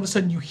run, all of a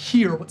sudden you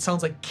hear what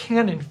sounds like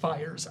cannon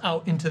fires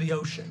out into the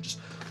ocean. Just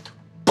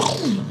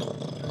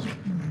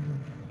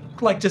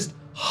like just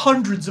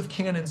hundreds of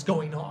cannons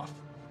going off.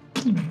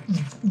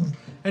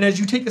 And as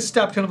you take a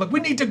step, kind of like, we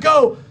need to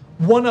go,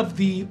 one of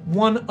the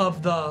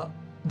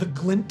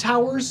glint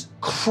towers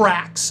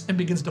cracks and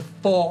begins to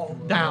fall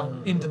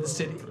down into the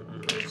city.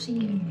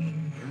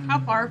 How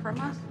far from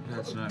us?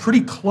 That's not.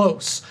 Pretty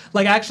close.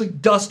 Like actually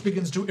dust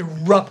begins to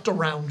erupt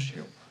around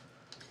you.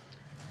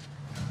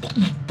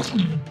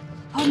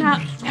 Oh,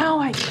 now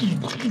I.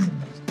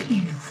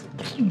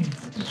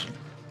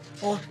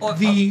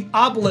 The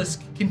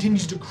obelisk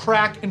continues to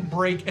crack and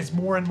break as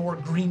more and more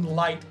green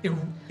light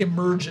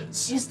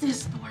emerges. Is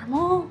this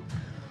normal?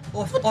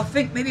 I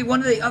think maybe one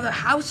of the other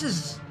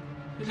houses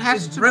It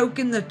has has to.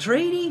 broken the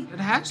treaty. It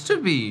has to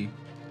be.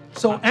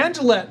 So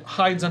Angelette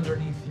hides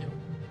underneath you.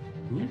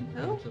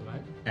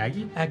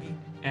 Aggie? Aggie.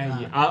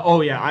 Aggie.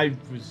 Oh, yeah, I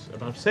was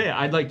about to say,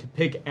 I'd like to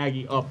pick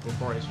Aggie up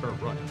before I start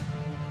running.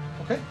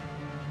 Okay.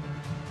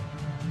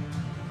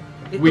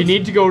 We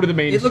need to go to the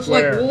main It looks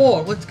square. like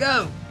war. Let's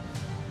go.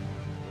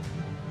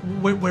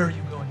 Where are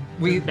you going?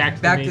 We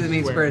Back back to to the the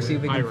main main square square, see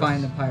if we with can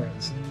find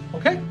pirates. the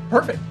pirates. Okay,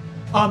 perfect.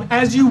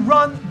 As you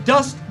run,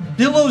 dust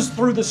billows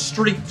through the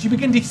streets. You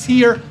begin to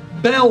hear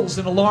bells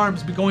and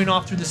alarms be going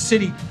off through the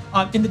city.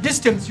 In the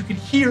distance, you can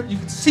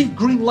see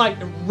green light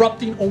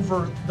erupting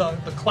over the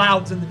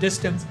clouds in the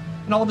distance.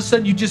 And all of a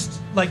sudden,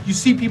 you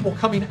see people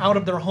coming out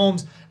of their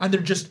homes, and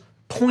they're just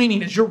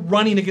pointing as you're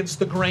running against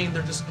the grain.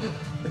 They're just,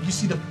 like, you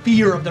see the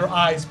fear of their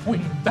eyes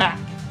pointing back,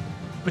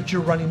 but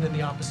you're running in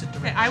the opposite Okay,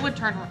 direction. I would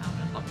turn around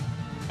and look.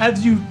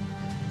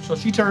 So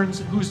she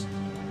turns.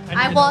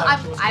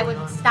 I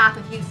would stop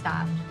if you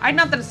stopped. I'm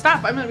not gonna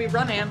stop. I'm gonna be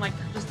running and like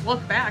just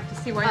look back to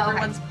see where Oh, okay.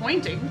 everyone's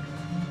pointing.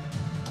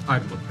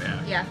 I'd look back.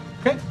 Yeah.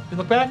 Okay, you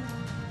look back.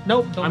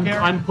 Nope, don't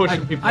care. I'm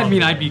pushing people. I out mean,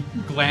 the I'd way.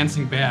 be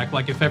glancing back.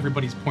 Like, if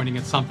everybody's pointing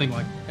at something,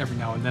 like, every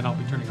now and then I'll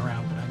be turning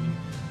around. But, I mean,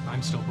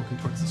 I'm still looking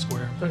towards the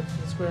square. Towards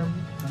the square.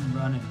 I'm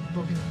running.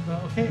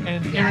 Okay,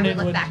 and Yeah, I would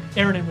look would back.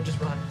 Aaron would just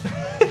run.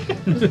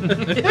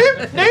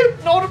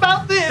 nope, not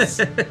about this.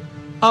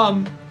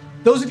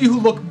 Those of you who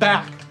look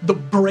back, the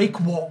break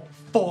wall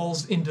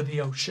falls into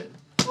the ocean.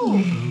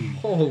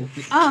 Holy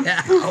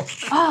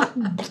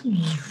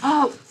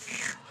Oh,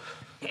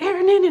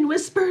 Aaron and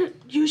Whisper,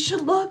 you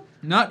should look.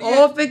 Not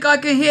Oh, I think I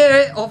can hear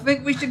it. I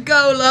think we should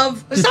go,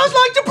 love. It sounds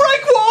like the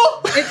break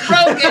wall. It's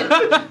broken.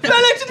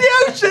 Fell into the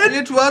ocean.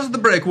 It was the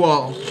break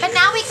wall. But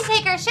now we can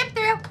take our ship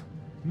through.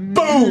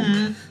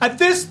 Boom! At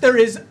this, there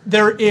is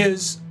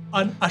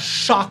a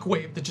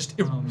shockwave that just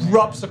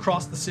erupts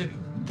across the city.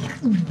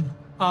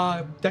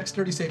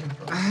 Dexterity saving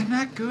throw. I'm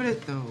not good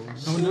at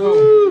those. Oh,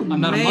 no.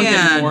 I'm not a monk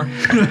man. anymore.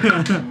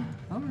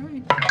 All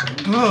right.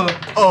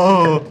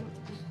 Oh.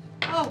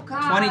 Oh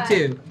God.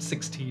 22.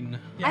 16.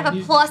 I have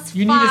a plus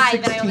you need a 5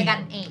 and I only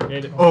 16. got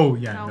an 8. Oh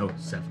yeah, No. no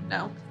 7.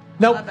 No.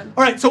 No. 11.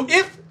 All right. So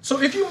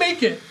if you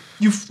make it,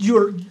 you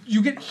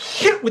get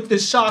hit with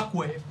this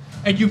shockwave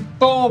and you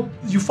fall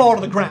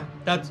to the ground.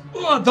 That's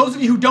those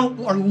of you who don't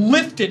are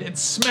lifted and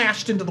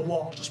smashed into the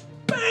wall. Just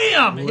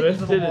bam! hit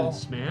into the Lifted wall. and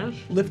smash?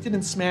 Lifted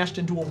and smashed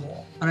into a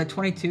wall. On a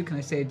 22, can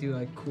I say I do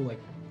like cool like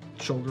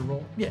shoulder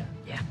roll? Yeah.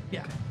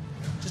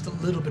 Just a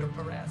little bit of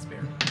a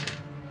raspberry.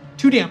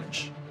 2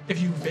 damage if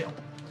you fail.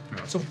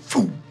 So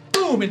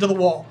boom into the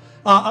wall,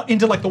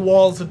 into like the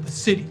walls of the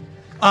city.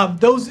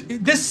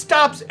 This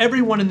stops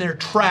everyone in their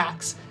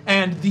tracks,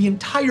 and the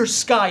entire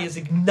sky is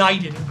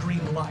ignited in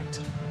green light.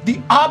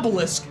 The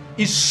obelisk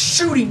is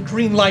shooting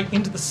green light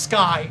into the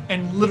sky,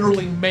 and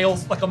literally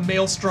like a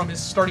maelstrom is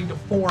starting to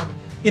form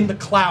in the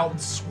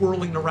clouds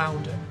swirling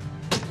around it.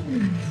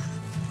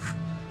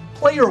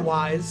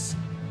 Player-wise,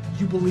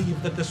 you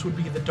believe that this would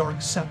be the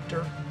Dark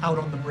Scepter out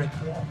on the brick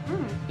wall.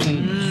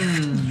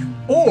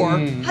 Or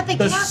How'd they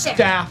the get out there?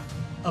 Staff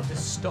of the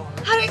Star.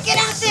 How did it get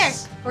out there?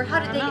 Or how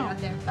did they get out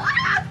there?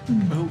 Ah!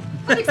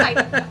 I'm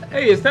excited.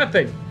 Hey, it's that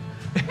thing.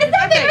 It's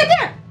that thing right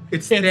there.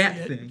 It's Can't that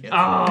see it. thing.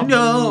 Can't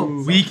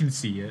No, we can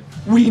see it.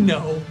 We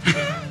know.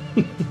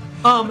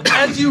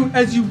 As you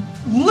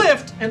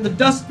lift and the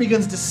dust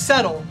begins to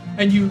settle,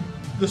 and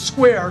the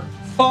square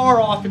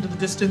far off into the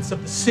distance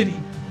of the city,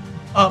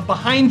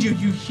 behind you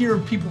hear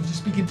people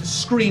just begin to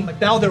scream. Like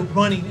now they're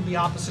running in the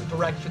opposite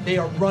direction. They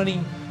are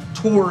running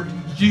toward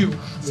you.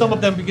 Some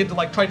of them begin to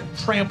like try to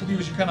trample you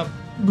as you kind of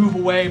move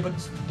away, but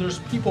there's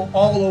people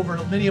all over.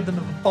 Many of them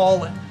have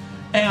fallen.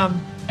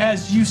 And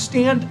as you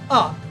stand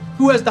up,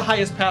 who has the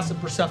highest passive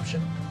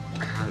perception?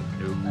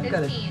 I've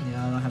got it. 15.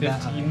 Yeah, I don't have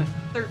that. 15.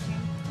 13.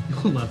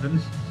 11.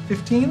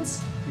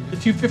 15s? The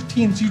 2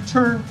 15s, you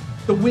turn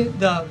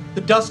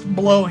the dust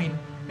blowing,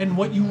 and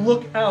when you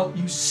look out,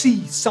 you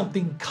see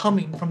something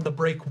coming from the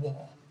break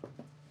wall.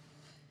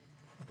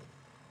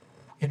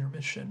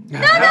 Intermission. No.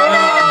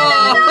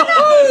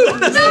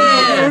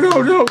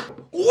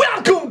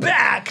 Welcome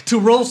back to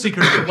Roll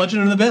Seekers, The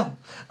Legend of the Bell.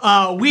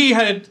 We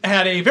had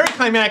a very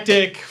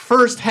climactic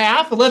first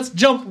half. Let's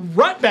jump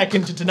right back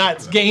into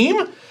tonight's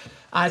game.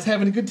 I was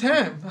having a good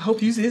time. I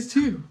hope you is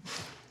too.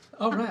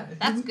 All right.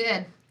 That's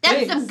good. That's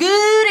Thanks. some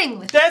good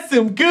English. That's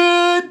some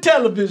good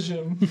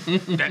television.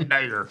 That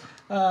there.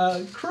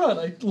 Crud,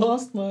 I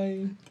lost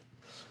my...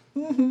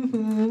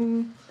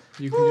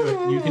 You can do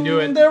it. You can do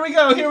it. There we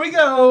go. Here we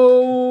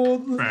go.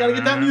 Gotta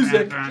get that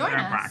music. Join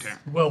us.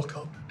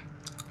 Welcome.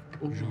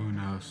 Join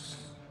us.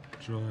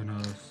 Join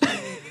us.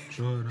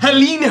 Join us.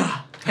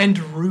 Helena and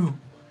Rue,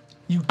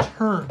 you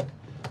turn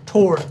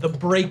toward the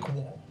break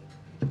wall.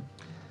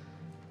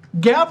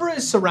 Gavra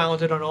is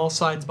surrounded on all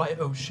sides by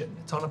ocean.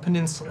 It's on a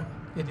peninsula.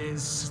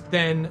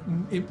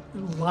 It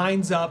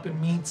lines up and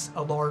meets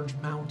a large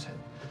mountain.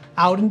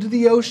 Out into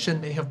the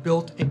ocean, they have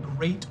built a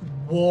great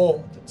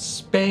wall that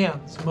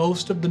spans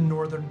most of the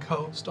northern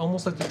coast,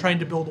 almost like they're trying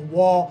to build a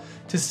wall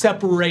to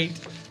separate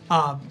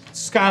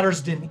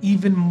Scottersden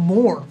even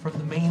more from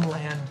the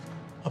mainland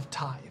of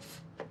Tyve.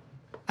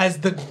 As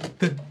the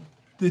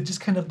just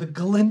kind of the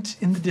glint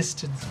in the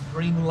distance of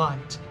green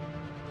light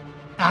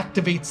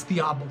activates the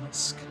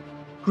obelisk,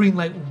 green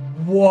light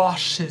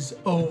washes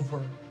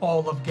over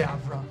all of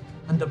Gavra,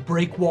 and the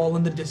break wall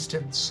in the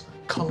distance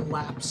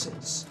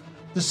collapses.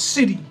 The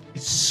city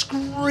is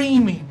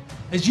screaming.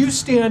 As you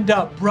stand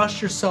up,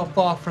 brush yourself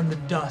off from the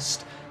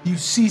dust, you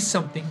see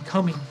something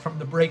coming from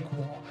the break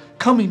wall,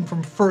 coming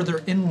from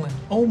further inland,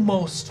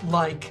 almost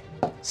like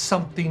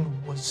something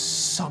was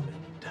summoned.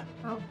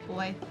 Oh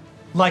boy.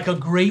 Like a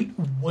great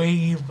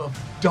wave of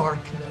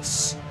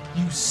darkness,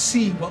 you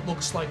see what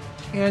looks like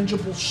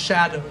tangible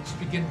shadows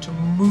begin to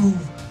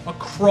move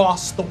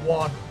across the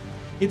water.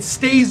 It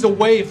stays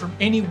away from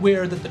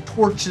anywhere that the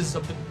torches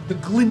of the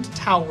glint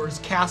towers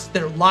cast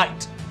their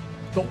light,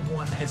 but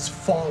one has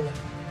fallen.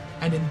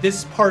 And in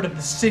this part of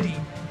the city,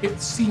 it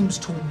seems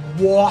to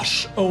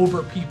wash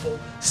over people,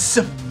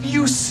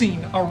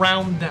 suffusing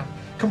around them,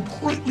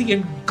 completely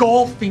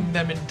engulfing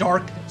them in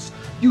darkness.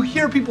 You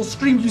hear people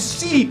scream, you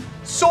see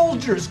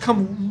soldiers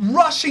come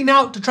rushing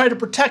out to try to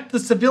protect the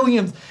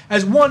civilians.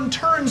 As one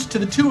turns to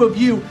the two of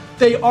you,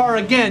 they are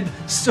again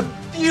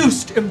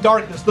suffused in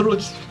darkness. Literally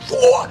just,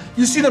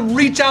 you see them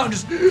reach out and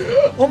just,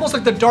 almost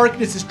like the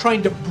darkness is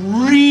trying to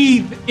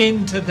breathe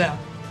into them.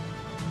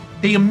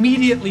 They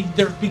immediately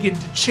begin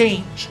to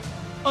change.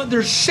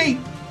 Their shape,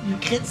 you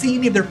can't see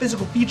any of their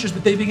physical features,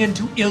 but they begin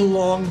to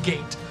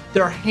elongate.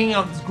 Their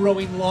hands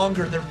growing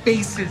longer, their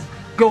faces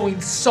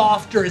going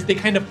softer as they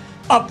kind of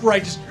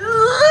upright, just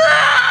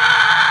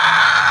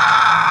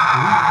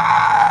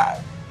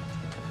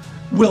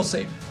will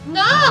save.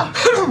 No!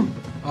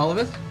 All of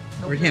us?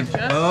 Or him? just-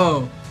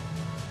 Oh.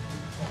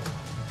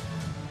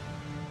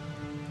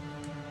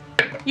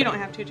 You don't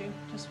have to, Gene.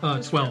 Just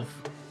 12.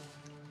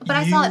 But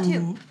I saw it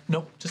too.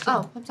 Nope, just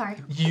Oh, I'm sorry.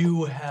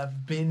 You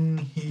have been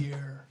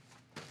here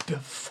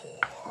before.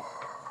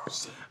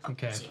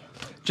 Okay.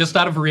 Just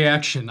out of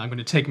reaction, I'm going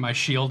to take my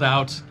shield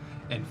out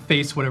and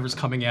face whatever's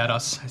coming at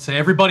us. I say,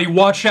 everybody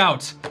watch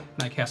out!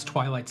 And I cast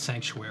Twilight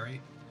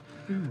Sanctuary.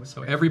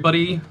 So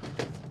everybody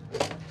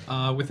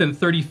within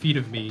 30 feet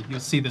of me, you'll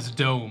see this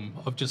dome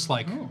of just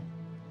like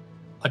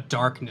a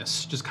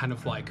darkness just kind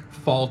of like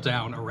fall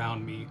down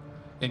around me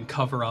and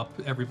cover up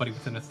everybody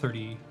within a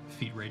 30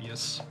 feet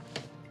radius.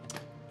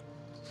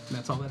 And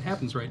that's all that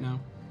happens right now.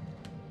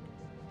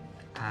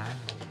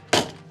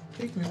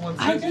 Take me 1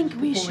 second. I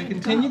think we before should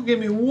continue. go. Give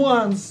me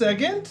 1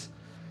 second.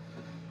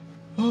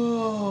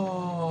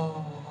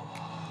 Oh,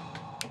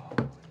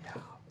 yeah,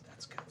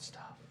 that's good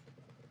stuff.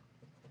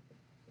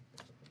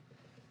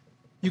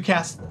 You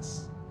cast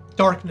this.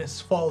 Darkness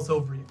falls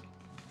over you.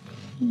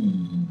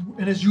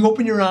 And as you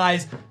open your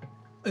eyes,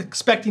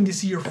 expecting to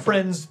see your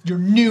friends, your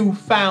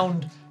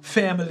newfound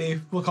family,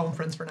 we'll call them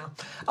friends for now,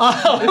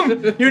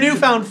 your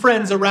newfound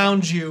friends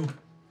around you,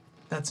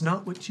 that's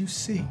not what you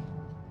see.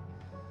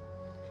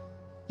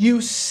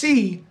 You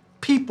see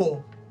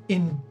people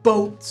in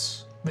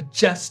boats,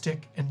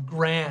 majestic and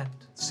grand,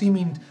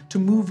 seeming to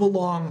move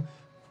along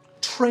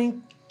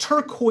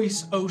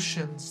turquoise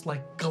oceans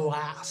like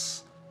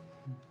glass.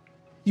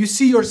 You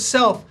see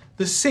yourself,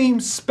 the same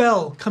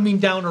spell coming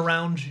down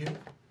around you.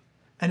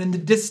 And in the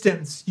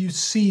distance, you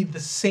see the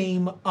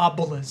same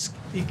obelisk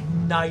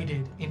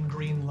ignited in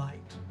green light.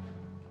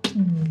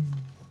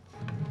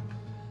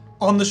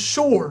 On the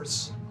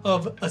shores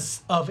of a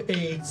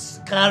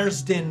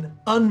Skarsden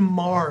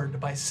unmarred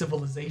by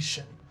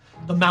civilization,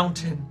 the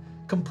mountain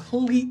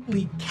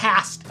completely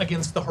cast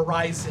against the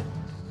horizon,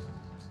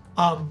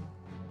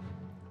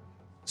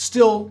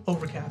 still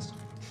overcast.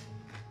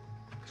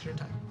 It's your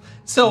time.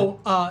 So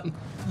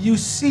you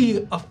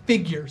see a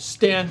figure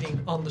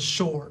standing on the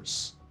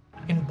shores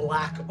in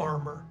black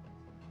armor,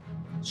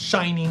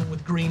 shining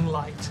with green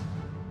light,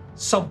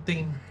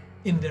 something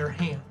in their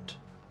hand.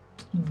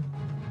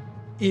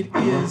 It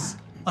is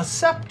a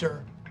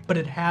scepter, but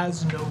it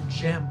has no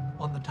gem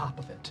on the top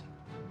of it.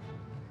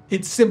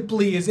 It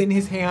simply is in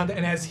his hand,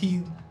 and as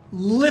he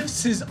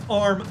lifts his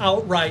arm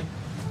outright,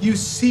 you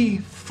see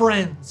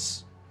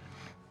friends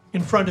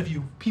in front of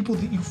you, people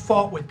that you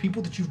fought with,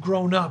 people that you've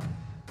grown up.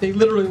 They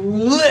literally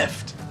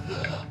lift,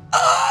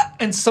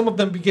 and some of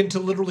them begin to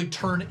literally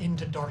turn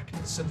into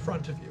darkness in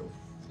front of you.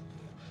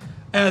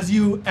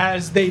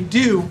 As they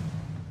do,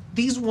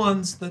 these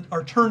ones that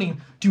are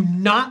turning do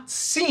not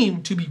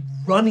seem to be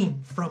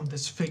running from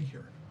this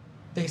figure.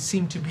 They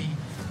seem to be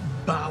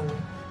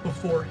bowing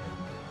before him,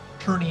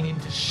 turning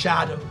into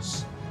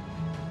shadows.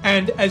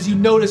 And as you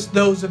notice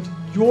those of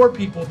your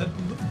people that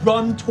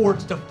run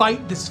towards to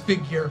fight this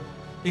figure,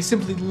 they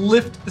simply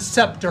lift the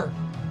scepter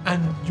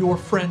and your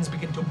friends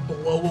begin to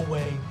blow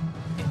away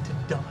into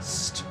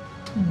dust.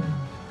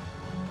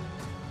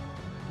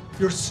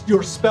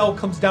 Your spell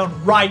comes down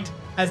right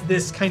as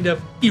this kind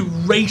of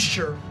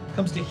erasure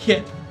comes to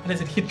hit, and as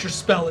it hits your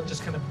spell, it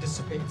just kind of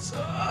dissipates.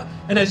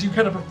 And as you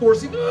kind of are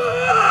forcing,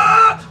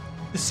 the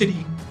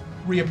city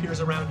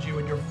reappears around you,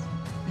 and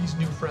these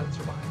new friends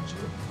are behind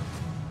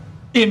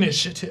you.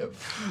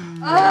 Initiative.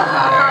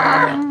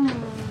 I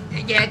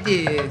got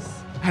this.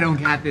 I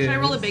don't got this. Should I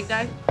roll a big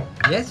die?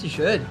 Yes, you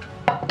should.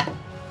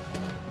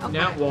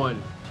 Nat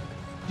 1.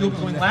 You'll be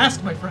going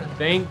last, my friend.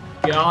 Thank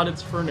God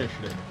it's for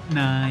initiative.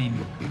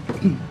 9.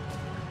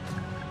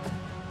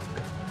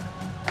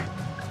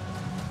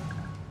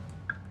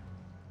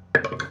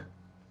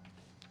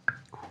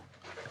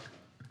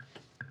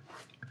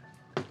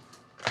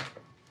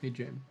 Hey,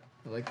 Jim.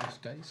 I like this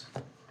dice.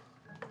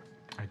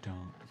 I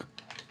don't.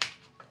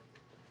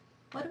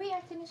 What do we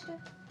act initiative?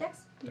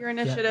 Dex? Your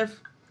initiative.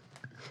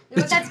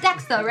 Well, that's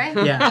Dex though, right?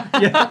 Yeah.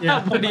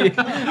 Yeah. What do you...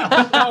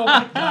 Oh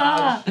my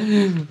gosh.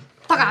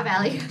 Fuck off,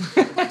 Allie.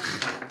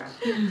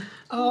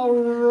 All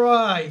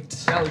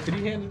right. Allie, could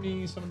you hand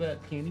me some of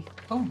that candy?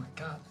 Oh my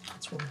god,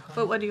 that's really hot.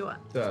 But what do you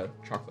want? The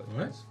chocolate.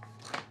 What?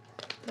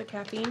 The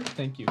caffeine?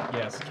 Thank you.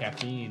 Yes,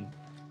 caffeine.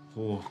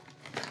 Oh.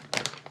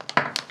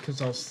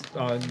 Because I was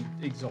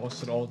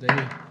exhausted all day,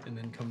 and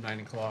then come 9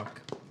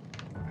 o'clock.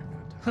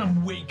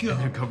 Wake up. And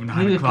then come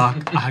 9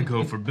 o'clock, I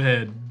go for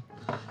bed.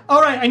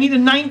 All right, I need a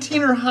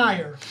 19 or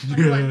higher.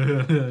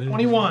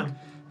 21.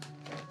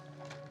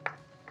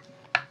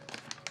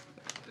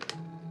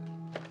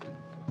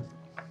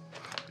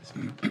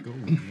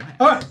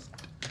 All right.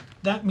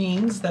 That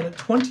means that at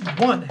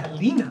 21,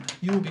 Helena,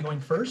 you will be going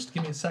first.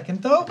 Give me a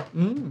second, though.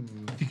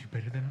 Think you're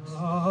better than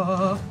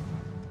us?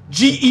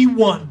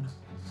 GE1,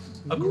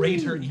 a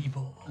greater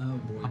evil. Oh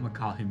boy. I'm gonna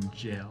call him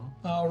Gel.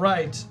 All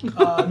right.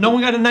 No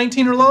one got a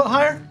 19 or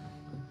higher?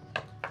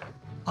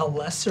 A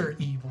lesser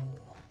evil.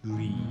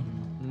 Lee.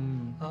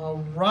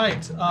 All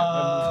right.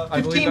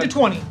 I believe 15 to that-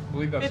 20. I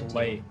believe that's 15.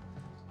 lay.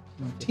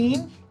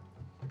 15?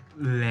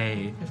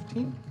 Lay.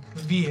 15?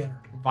 Vier.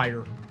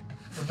 Vire.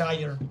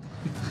 Valier.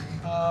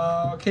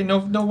 Okay, no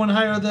one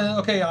higher than.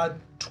 Okay,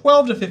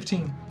 12 to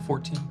 15.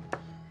 14.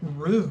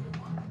 Rue.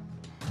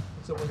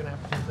 So we're gonna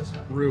have to do this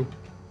time. Rue.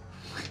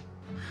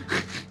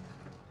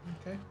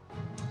 Okay.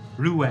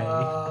 Rue.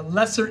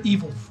 Lesser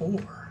evil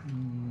 4.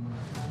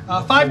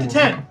 5 to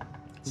 10.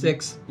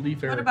 6.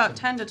 Leaf What about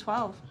 10 to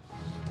 12?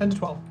 10 to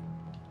 12.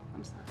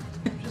 I'm sorry.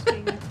 Just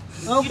being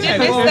Okay.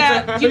 missed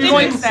that. You did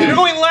going, miss that. You're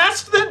going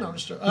last then? No, I'm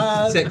just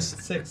joking.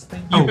 6. 6.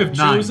 Thank you. You have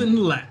 9.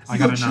 chosen last. I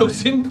got You a have 9.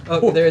 chosen.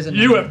 Oh, there is a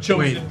You 9. have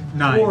chosen Wait,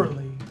 9.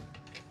 poorly.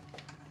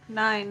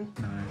 9.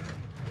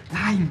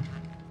 9.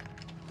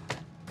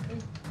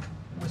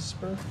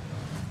 Whisper.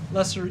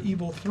 Lesser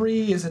Evil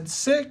 3 is at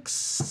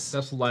 6.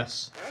 That's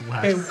less.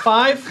 Okay,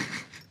 5,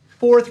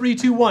 4, 3,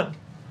 2, 1.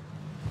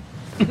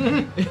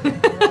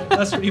 Alright,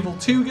 Lesser Evil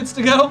 2 gets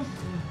to go.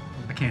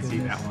 I can't see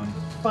that one.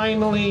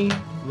 Finally,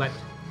 Let.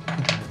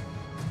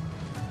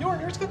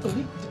 yours got the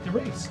leak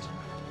erased.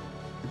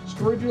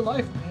 Story of your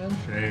life, man.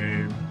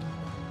 Shame.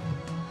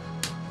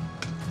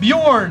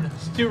 Bjorn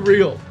It's too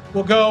real.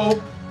 will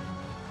go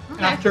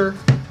after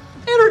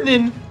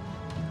Ernin.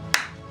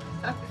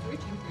 Stop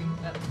reaching for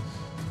you.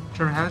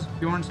 Sure has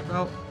Bjorn's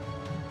belt.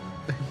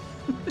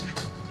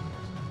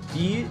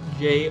 Bjorn.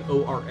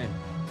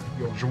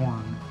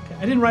 Bjorn. Okay,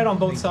 I didn't write on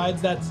both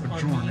sides. That's on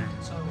me. Bjorn.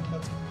 So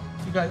that's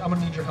you guys. I'm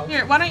gonna need your help.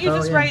 Here, why don't you Oh,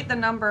 just yeah. write the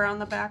number on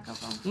the back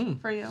of them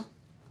for you?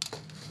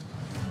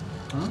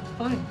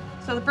 Fine.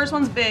 So the first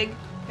one's big,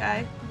 guy.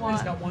 I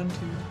just 1. got 1, 2,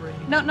 3.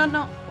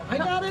 No. I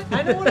got it.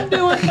 I know what I'm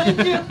doing.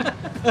 Thank you.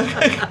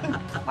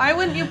 Why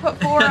wouldn't you put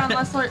 4 on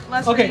lesser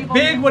Okay, evil?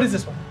 big. What is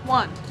this one?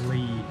 1,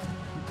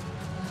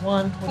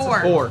 1. What's this 4,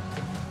 one? 4.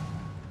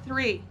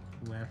 3,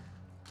 Left.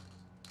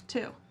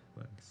 2.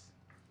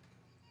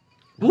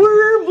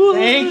 Wormwood.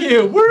 Thank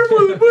you.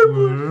 Wormwood.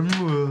 Wormwood.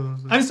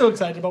 Wormwood. I'm so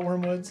excited about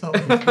Wormwood. So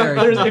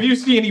Very if you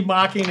see any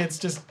mocking, it's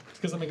just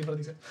because I'm making fun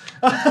of these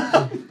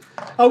guys.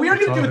 We are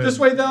going to do it this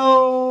way,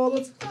 though.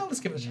 Let's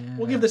give it a shot.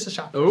 We'll give this a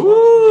shot.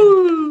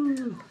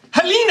 Ooh.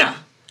 Helena!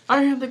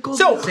 I am the gold.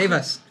 So, Save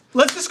us.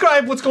 let's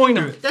describe what's going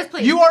on. Yes,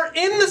 please. You are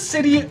in the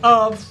city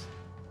of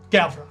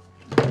Gavra.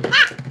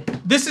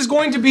 This is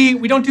going to be,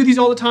 we don't do these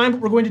all the time,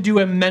 but we're going to do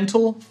a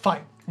mental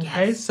fight.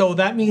 Okay, Yes. so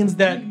that means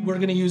that we're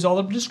going to use all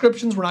the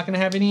descriptions. We're not going to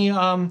have any.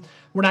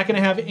 We're not going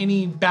to have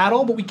any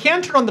battle, but we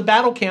can turn on the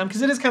battle cam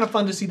because it is kind of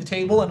fun to see the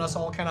table and us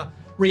all kind of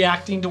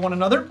reacting to one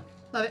another.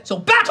 Love it. So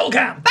battle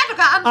cam. Battle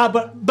cam.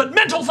 But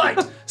mental fight.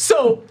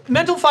 So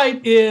mental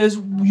fight is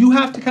you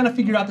have to kind of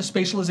figure out the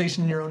spatialization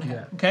in your own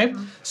head. Okay.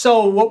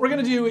 So what we're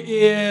gonna do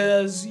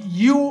is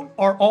you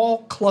are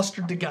all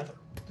clustered together.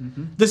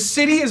 The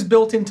city is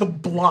built into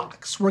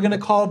blocks. We're gonna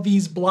call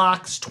these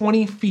blocks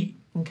 20 feet.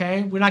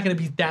 Okay. We're not gonna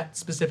be that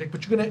specific,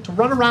 but you're gonna to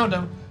run around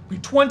them be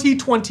 20,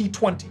 20,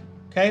 20.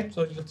 Okay.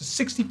 So you have to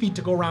 60 feet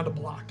to go around a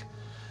block.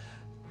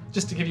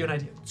 Just to give you an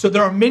idea. So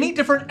there are many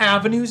different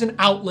avenues and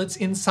outlets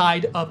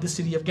inside of the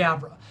city of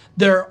Gavra.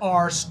 There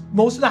are,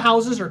 most of the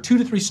houses are 2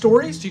 to 3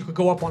 stories, so you could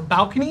go up on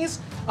balconies.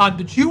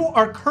 But you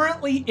are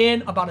currently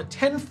in about a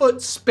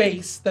 10-foot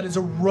space that is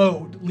a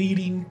road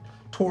leading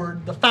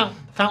toward the fountain.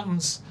 The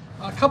fountain's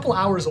a couple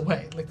hours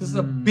away. Like, this is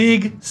a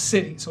big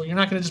city, so you're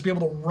not gonna just be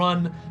able to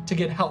run to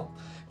get help.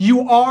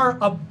 You are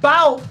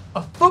about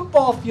a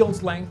football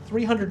field's length,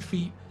 300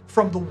 feet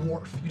from the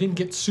wharf. You didn't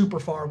get super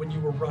far when you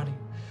were running.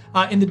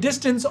 In the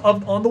distance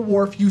on the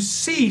wharf, you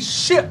see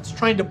ships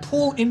trying to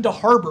pull into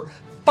harbor,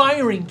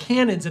 firing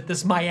cannons at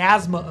this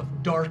miasma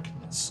of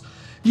darkness.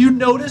 You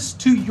notice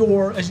as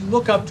you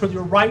look up to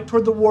your right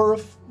toward the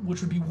wharf, which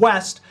would be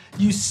west,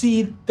 you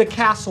see the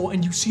castle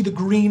and you see the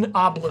green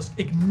obelisk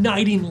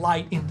igniting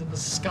light into the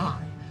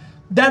sky.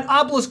 That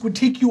obelisk would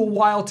take you a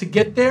while to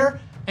get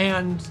there,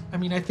 and I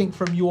mean, I think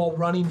from you all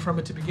running from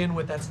it to begin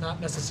with, that's not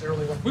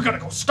necessarily like, we gotta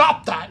go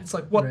stop that. It's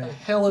like, what the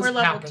hell is We're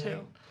level happening?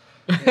 2.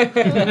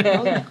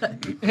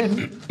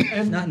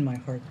 and Not in my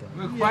heart, though.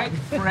 We're quite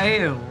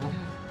frail.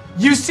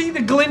 you see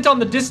the glint on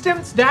the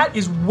distance. That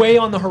is way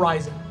on the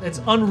horizon.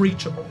 It's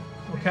unreachable.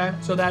 Okay,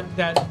 so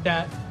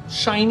that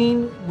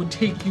shining would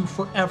take you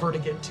forever to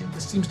get to.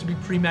 This seems to be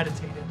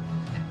premeditated.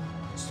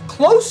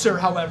 Closer,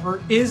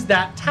 however, is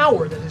that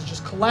tower that has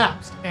just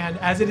collapsed. And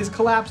as it is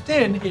collapsed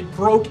in, it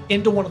broke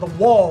into one of the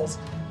walls,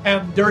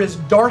 and there is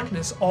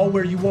darkness all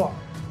where you are.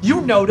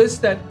 You notice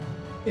that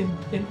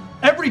in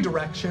every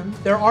direction,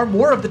 there are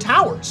more of the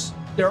towers.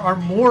 There are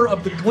more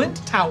of the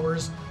glint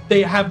towers.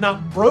 They have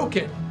not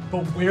broken,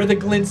 but where the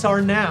glints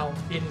are now,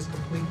 it is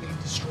completely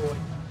destroyed.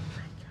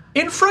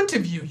 In front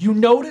of you, you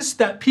notice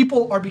that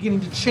people are beginning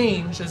to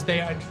change as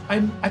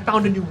I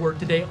found a new word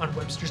today on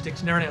Webster's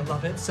Dictionary, and I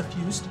love it,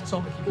 suffused, so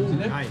I'm gonna keep using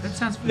it. That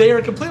sounds They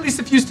are completely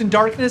suffused in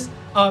darkness,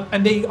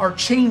 and they are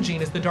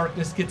changing as the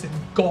darkness gets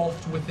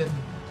engulfed within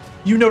them.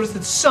 You notice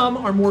that some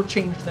are more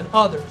changed than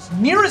others.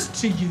 Nearest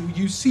to you,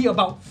 you see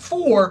about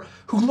 4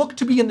 who look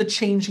to be in the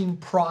changing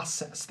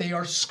process. They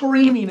are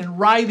screaming and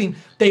writhing.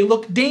 They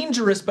look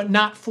dangerous, but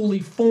not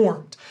fully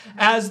formed.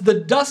 As the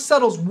dust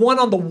settles, one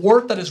on the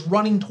wharf that is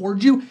running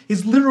towards you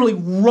is literally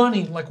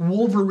running like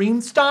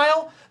Wolverine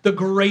style. The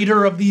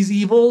greater of these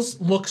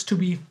evils looks to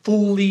be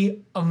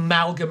fully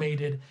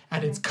amalgamated,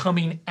 and it's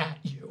coming at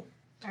you.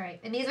 All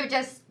right, and these are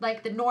just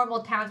like the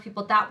normal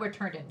townspeople that were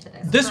turned into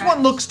this. This correct?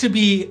 one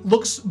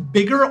looks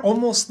bigger,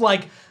 almost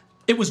like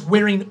it was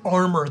wearing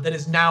armor that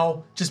has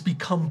now just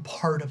become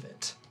part of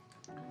it.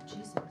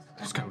 Jesus.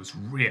 This guy was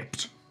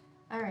ripped.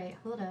 All right,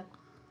 hold up.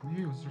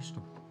 He was just a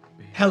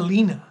baby.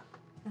 Helena,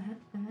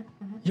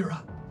 you're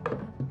up.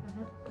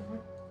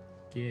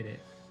 Get it.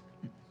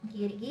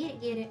 Get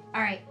it.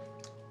 All right.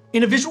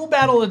 In a visual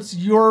battle, it's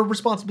your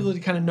responsibility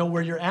to kind of know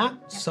where you're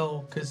at.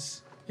 So,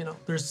 because,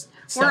 there's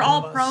We're 7 all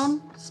of us.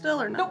 prone still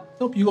or no?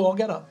 Nope, you all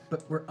get up.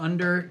 But we're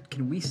under.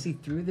 Can we see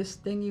through this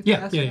thing you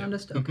Yeah, cast yeah, around yeah.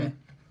 us? Okay.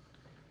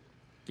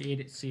 Get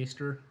it,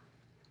 sister.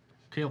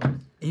 Kill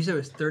him. You said it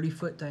was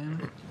 30-foot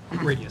diameter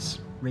Radius.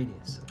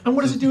 radius. And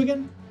what does it do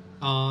again?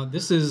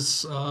 This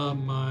is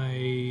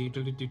my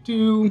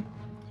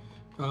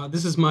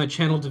this is my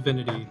channel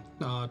divinity,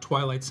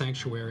 Twilight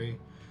Sanctuary.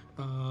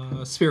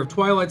 Sphere of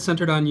Twilight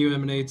centered on you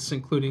emanates,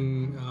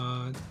 including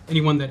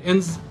anyone that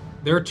ends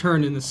their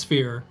turn in the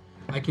sphere.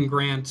 I can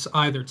grant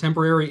either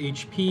temporary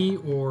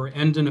HP or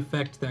end an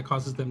effect that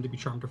causes them to be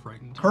charmed or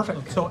frightened. Perfect.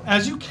 Okay. So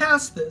as you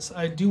cast this,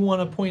 I do want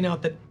to point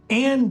out that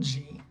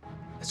Aggie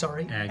has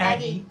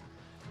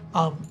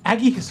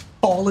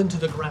fallen to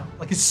the ground.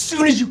 Like as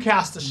soon as you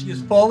cast this, she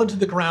has fallen to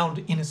the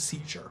ground in a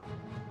seizure.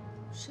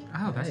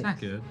 Oh, that's not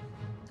good.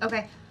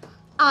 Okay.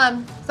 So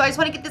I just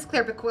want to get this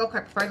clear, but real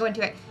quick before I go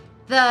into it.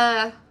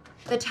 The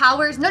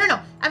towers. No.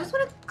 I just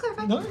want to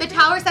clarify. No. The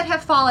towers that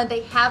have fallen,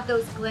 they have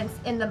those glints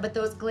in them, but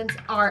those glints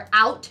are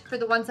out for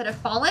the ones that have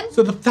fallen.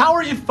 So the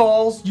tower it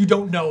falls, you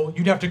don't know.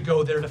 You'd have to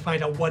go there to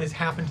find out what has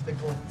happened to the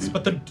glints.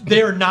 But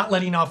they are not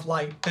letting off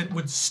light that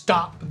would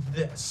stop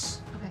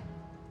this.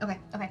 Okay.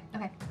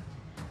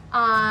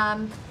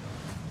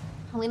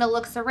 Helena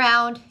looks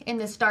around in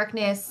this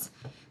darkness.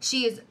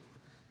 She is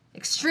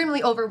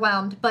extremely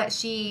overwhelmed, but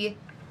she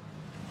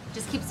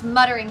just keeps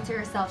muttering to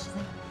herself. She's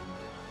like,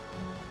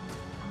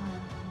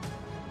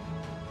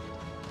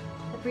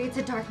 the breeds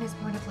of darkness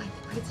born of light.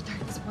 The breeds of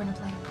darkness born of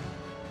light.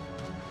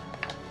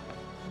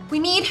 We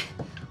need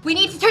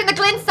to turn the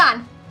glints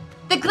on.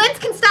 The glints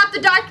can stop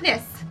the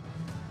darkness.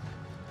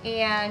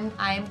 And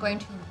I am going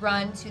to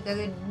run to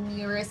the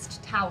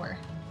nearest tower.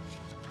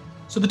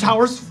 So the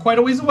tower's quite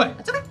a ways away.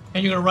 That's okay.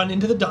 And you're going to run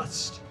into the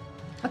dust.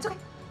 That's okay.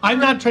 I'm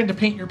not trying to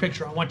paint your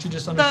picture. I want you to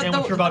just understand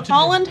what you're about to do. The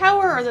fallen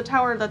tower or the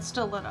tower that's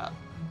still lit up?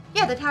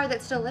 Yeah, the tower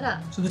that's still lit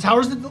up. So the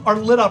towers that are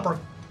lit up are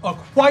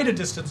quite a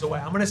distance away.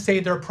 I'm going to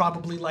say they're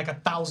probably like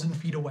 1,000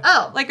 feet away.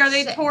 Oh, Like, are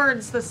they shit.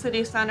 towards the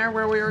city center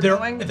where we were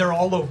going? They're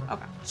all over.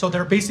 Okay. So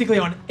they're basically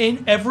on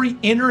every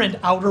inner and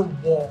outer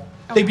wall.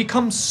 They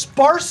become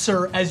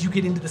sparser as you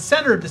get into the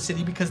center of the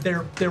city because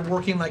they're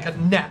working like a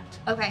net.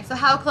 Okay, so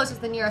how close is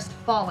the nearest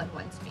fallen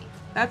one to me?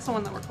 That's the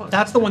one that we're close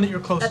That's the one that you're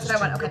closest That's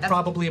what I to. want. Okay, They're that's-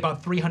 probably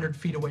about 300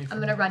 feet away from I'm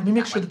gonna you. run Let me to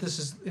make that sure one. that this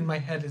is in my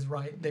head is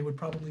right. They would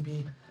probably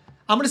be.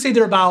 I'm going to say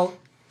they're about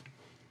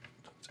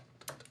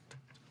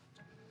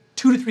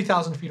 2,000 to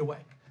 3,000 feet away.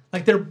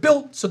 Like they're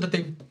built so that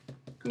they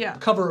Yeah.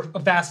 cover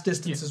vast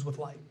distances with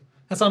light.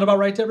 That sound about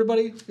right to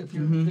everybody? If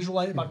you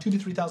visualize about 2,000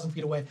 to 3,000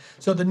 feet away.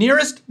 So the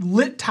nearest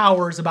lit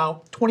tower is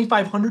about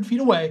 2,500 feet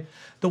away.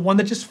 The one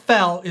that just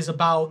fell is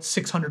about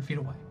 600 feet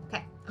away.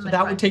 Okay. So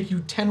that would take you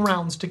 10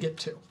 rounds to get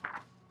to.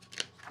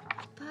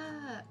 Fuck.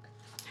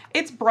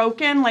 It's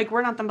broken. Like,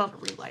 we're not able to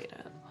relight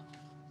it.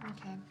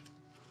 Okay.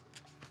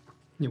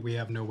 Yeah, we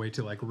have no way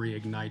to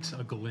reignite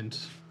a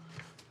glint.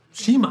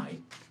 She might.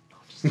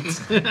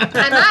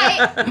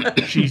 I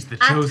might. She's the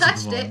I've chosen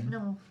touched one. it.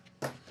 No.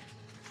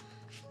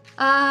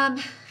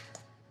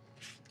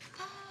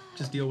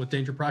 Just deal with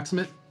danger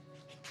proximate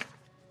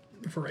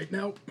for right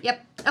now.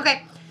 Yep.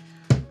 Okay.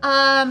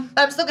 I'm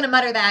still gonna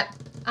mutter that.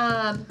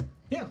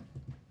 Yeah.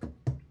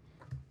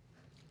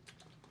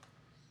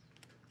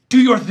 Do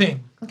your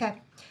thing. Okay.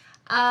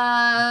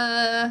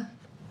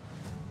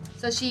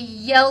 So she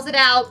yells it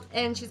out,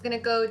 and she's gonna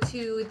go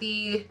to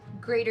the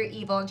greater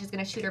evil, and she's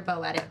gonna shoot her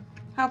bow at it.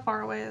 How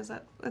far away is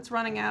it? It's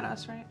running at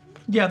us, right?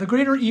 Yeah, the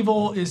greater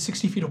evil is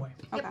 60 feet away.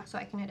 Okay. Yep. So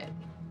I can hit it,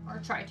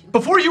 or try to.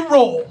 Before you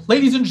roll,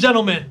 ladies and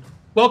gentlemen,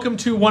 welcome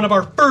to one of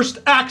our first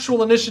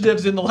actual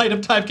initiatives in the Light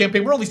of Tyve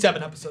campaign. We're only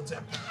 7 episodes in.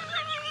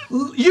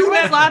 There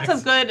was lots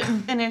of good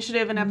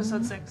initiative in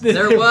episode 6.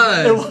 There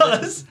was. There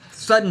was.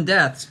 Sudden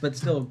deaths, but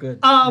still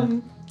good.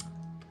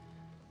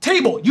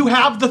 Table, you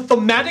have the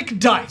thematic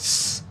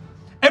dice.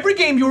 Every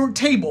game,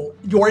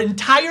 your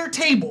entire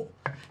table,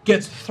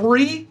 gets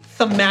 3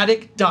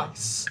 thematic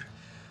dice.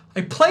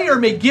 A player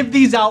may give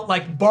these out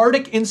like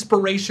bardic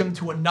inspiration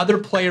to another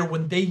player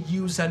when they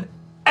use an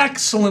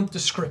excellent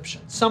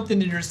description. Something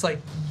that you're just like,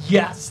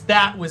 yes,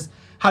 that was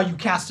how you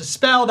cast a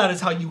spell, that is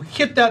how you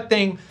hit that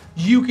thing.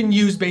 You can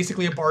use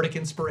basically a bardic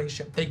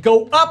inspiration. They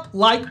go up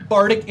like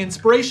bardic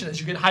inspiration. As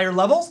you get higher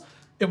levels,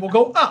 it will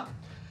go up.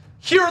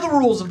 Here are the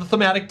rules of the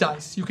thematic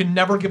dice. You can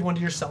never give one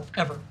to yourself,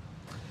 ever.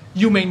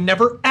 You may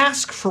never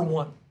ask for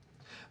one.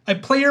 A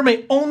player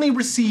may only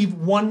receive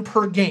 1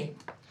 per game,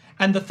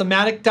 and the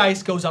thematic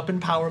dice goes up in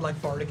power like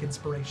bardic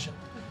inspiration.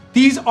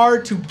 These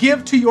are to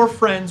give to your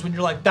friends when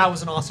you're like, that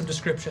was an awesome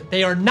description.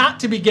 They are not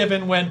to be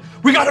given when,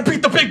 we gotta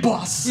beat the big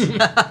boss.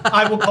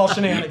 I will call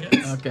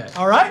shenanigans. Okay.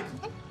 All right?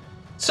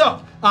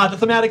 So, the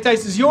thematic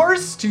dice is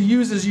yours to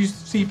use as you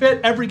see fit.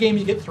 Every game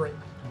you get 3.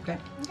 Okay.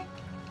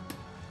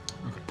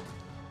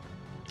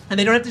 And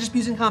they don't have to just be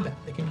used in combat.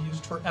 They can be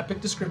used for epic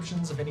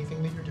descriptions of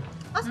anything that you're doing.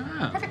 Awesome.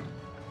 Perfect.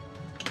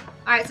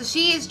 All right. So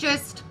she is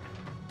just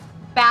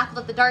baffled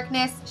at the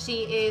darkness.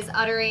 She is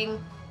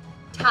uttering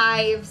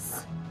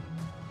Tyve's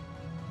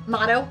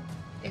motto.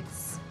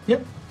 It's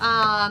Yep.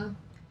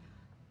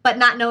 but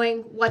not knowing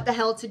what the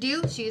hell to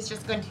do, she's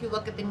just going to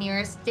look at the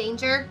nearest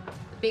danger,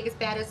 the biggest,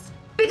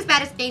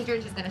 baddest danger,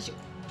 and she's going to shoot.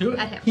 Do it.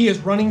 At him. He is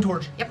running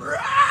towards you. Yep.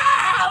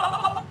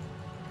 Yep.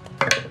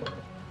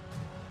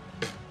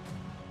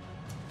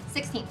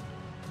 16.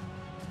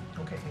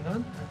 Okay, hang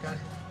on. I've got it.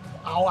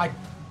 Ow,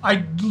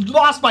 I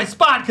lost my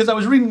spot because I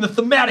was reading the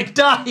thematic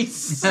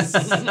dice.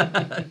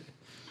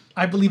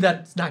 I believe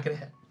that's not going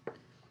to hit.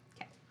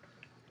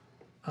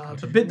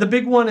 Okay. The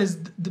big one is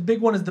the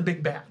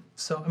big bad.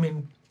 So I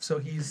mean, so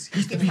he's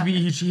The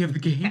BBEG of the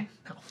game.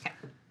 no.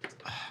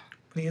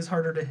 But he is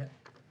harder to hit.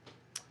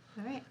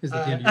 All right. Is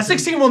that the end of A your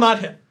 16 will not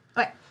hit.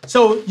 Okay.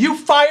 So you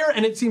fire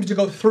and it seems to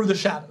go through the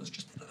shadows.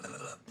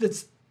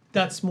 Just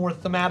that's more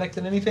thematic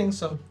than anything.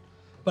 So,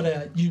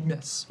 but you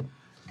miss.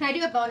 Can I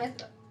do a bonus?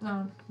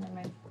 No, never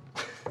mind.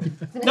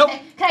 Nope.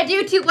 Can I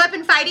do 2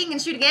 weapon fighting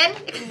and shoot again?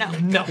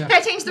 No. Can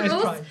I change the Nice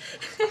rules? try.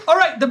 All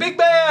right, the big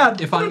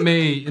bad. If I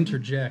may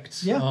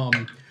interject. Yeah.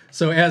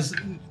 So as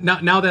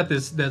now that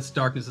this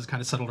darkness has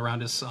kind of settled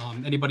around us,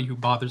 anybody who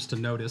bothers to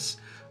notice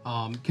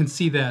can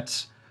see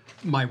that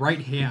my right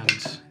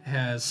hand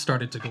has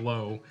started to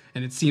glow,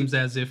 and it seems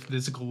as if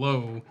this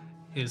glow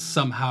is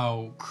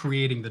somehow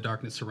creating the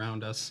darkness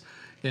around us.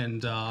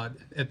 And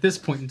at this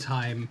point in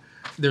time,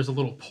 there's a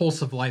little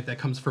pulse of light that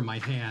comes from my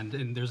hand,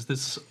 and there's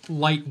this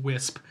light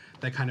wisp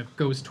that kind of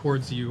goes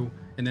towards you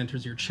and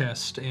enters your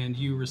chest, and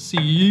you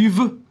receive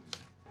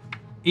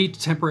 8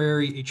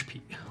 temporary HP.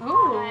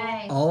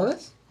 Nice. All of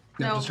us?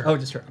 No. just her. Oh,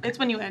 just her. It's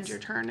when you end your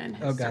turn in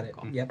his Oh, got it.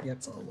 circle. Yep.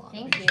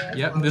 Thank you.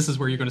 Yep, this is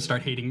where you're going to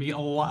start hating me a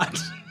lot.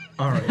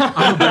 All right.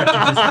 I'll go back to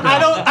this.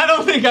 I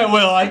don't think I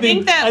will. I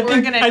think that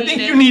we're gonna I need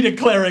think it. you need a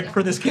cleric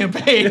for this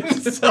campaign.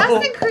 So.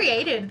 Justin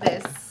created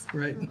this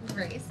Right.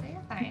 race. So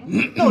you're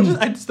fine. No,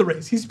 it's the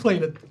race. He's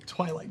playing a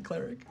Twilight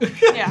cleric.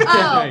 Yeah.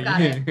 Oh,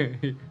 got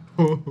it.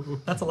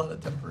 That's a lot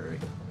of temporary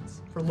hit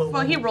points for low.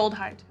 Well, he level. rolled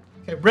high too.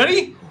 Okay,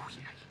 ready?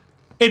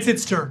 It's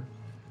its turn.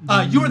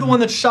 You were the one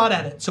that shot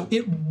at it, so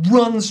it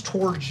runs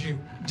towards you.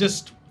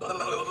 Just.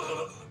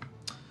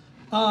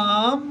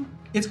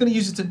 It's going to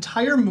use its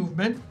entire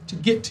movement to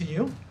get to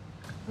you.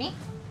 Me?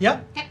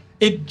 Yep. Okay.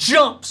 It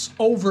jumps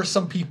over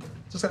some people.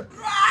 Just like,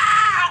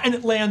 "Ah!" And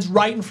it lands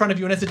right in front of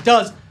you. And as it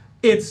does,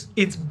 its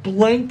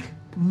blank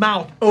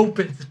mouth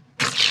opens.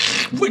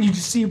 When you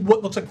just see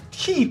what looks like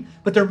teeth,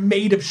 but they're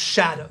made of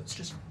shadows.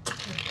 Just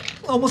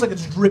almost like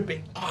it's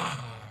dripping.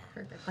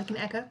 Perfect. Like an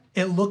echo.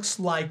 It looks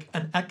like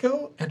an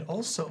echo and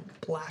also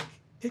black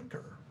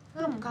ichor.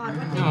 Oh God,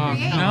 what did they Oh,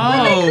 create?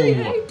 no. What did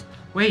they create?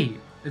 Wait,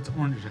 it's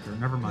orange ichor.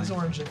 Never mind. It's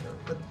orange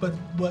ichor. But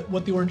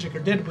what the orange ichor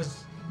did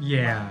was.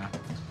 Yeah.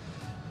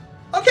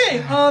 Okay,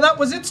 that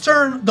was its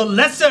turn. The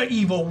lesser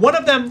evil. One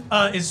of them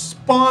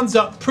spawns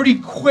up pretty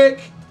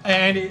quick,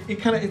 and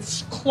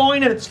it's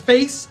clawing at its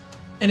face,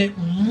 and it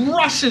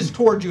rushes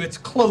towards you. It's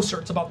closer.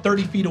 It's about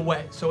 30 feet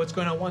away. So it's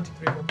going on 1, 2,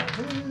 3, 4,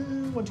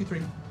 5, 1, 2,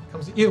 3.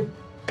 Comes at you.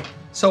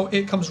 So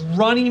it comes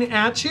running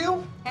at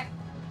you, Okay.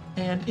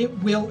 and it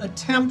will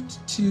attempt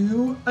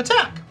to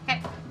attack.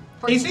 Okay.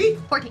 AC?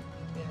 14.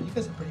 Yeah, you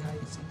guys have pretty high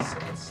AC, so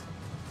that's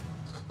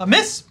a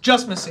miss.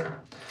 Just missing.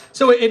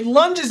 So it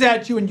lunges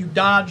at you, and you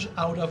dodge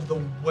out of the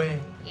way.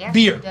 Yes,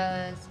 Beer. it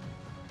does.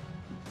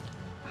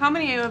 How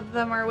many of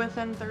them are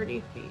within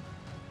 30 feet?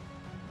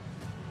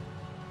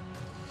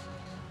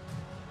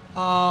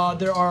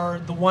 There are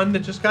the one that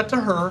just got to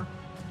her,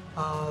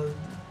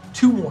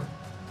 2 more.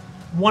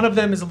 One of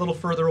them is a little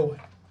further away.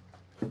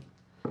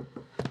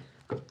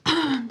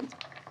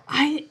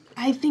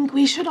 I think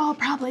we should all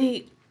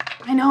probably.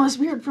 I know it's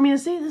weird for me to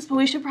say this, but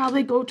we should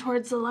probably go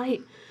towards the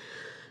light.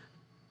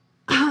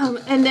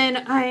 And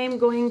then I'm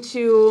going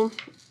to.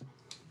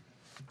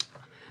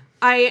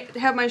 I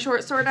have my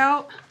short sword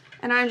out,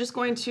 and I'm just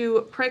going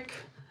to prick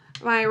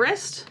my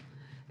wrist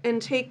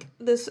and take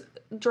this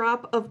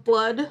drop of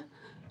blood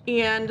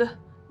and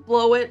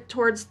blow it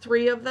towards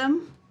 3 of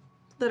them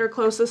that are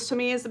closest to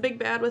me as the big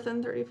bad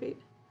within 30 feet.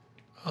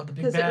 The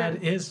big Is it bad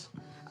red? is.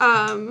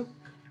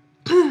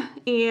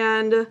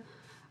 And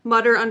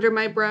mutter under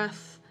my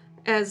breath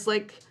as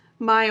like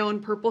my own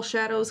purple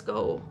shadows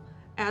go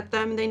at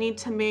them. They need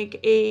to make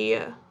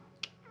a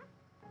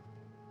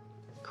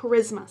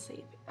charisma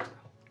save.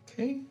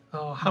 Okay.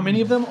 How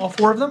many of them? All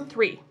 4 of them?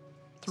 3.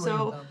 Three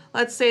So of them.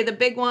 let's say the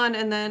big one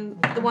and then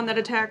the one that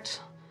attacked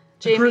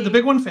Jamie. The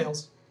big one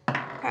fails.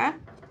 Okay.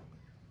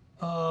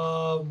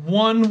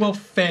 1 will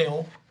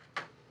fail,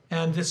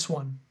 and this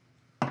one.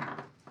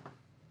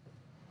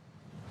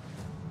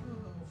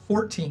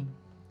 14.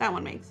 That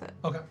one makes it.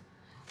 Okay.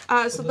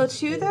 So the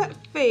 2 that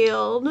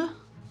failed,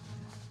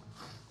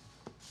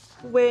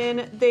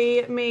 when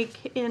they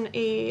make in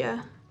a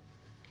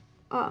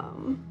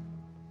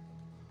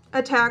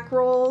attack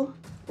roll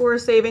or a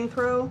saving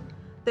throw,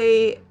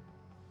 they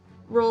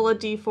roll a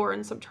d4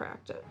 and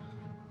subtract it.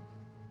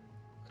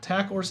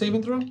 Attack or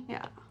saving throw?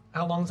 Yeah.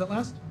 How long does that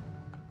last?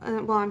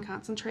 Well, I'm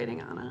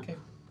concentrating on it. Okay.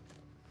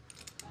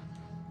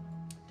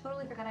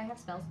 Totally forgot I have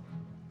spells.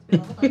 It's been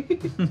a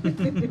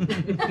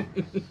level up.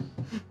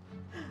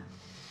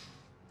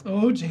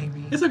 Oh,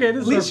 Jamie. It's okay.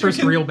 This is our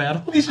first real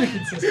battle. At least you're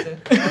consistent.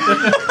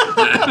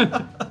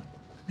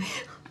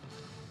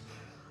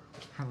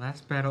 Our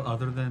last battle,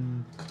 other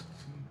than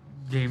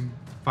game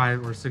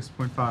 5 or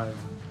 6.5,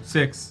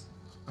 6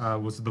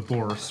 was the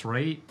Bourse,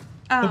 right?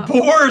 The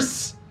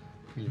Bourse!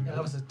 Yeah,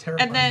 that was a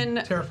terrifying, And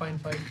then- terrifying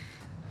fight.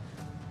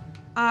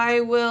 I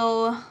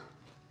will.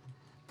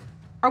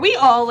 Are we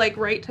all like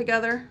right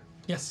together?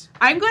 Yes.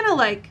 I'm gonna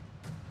like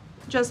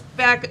just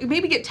back,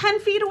 maybe get 10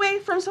 feet away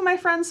from some of my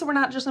friends, so we're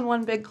not just in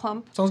one big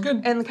clump, Sounds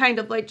good. and kind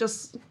of like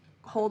just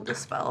hold the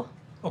spell.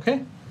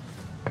 Okay.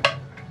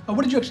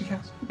 What did you actually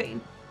cast?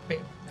 Bane. Bane.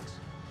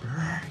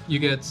 Nice. You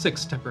get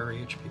 6 temporary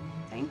HP.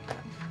 Thank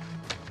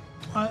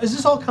you. Is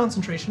this all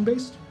concentration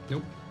based?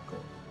 Nope.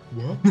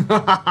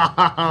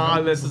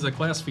 Ah, This is a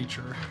class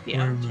feature.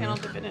 Yeah, channel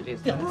divinities.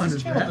 Yeah, What this is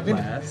is channel that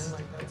divinity, class? man.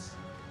 Like, that's...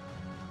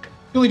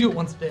 You only do it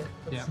once a day.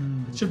 That's- Yeah.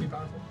 It should be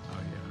powerful. Oh,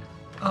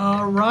 yeah.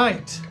 All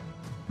right.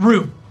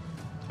 Rue.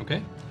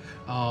 Okay.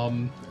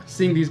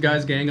 Seeing these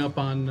guys gang up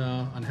on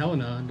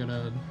Helena, I'm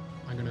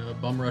gonna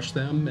bum rush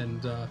them,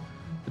 and the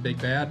big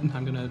bad,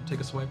 I'm gonna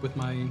take a swipe with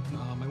my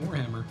my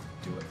warhammer.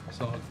 Do it.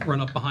 So I'll run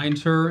up behind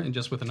her and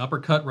just with an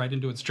uppercut right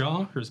into its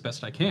jaw, or as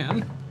best I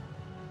can.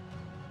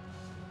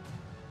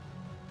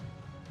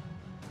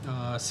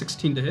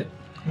 16 to hit.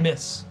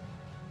 Miss.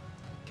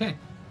 Okay.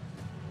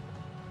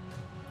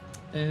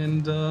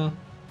 And That's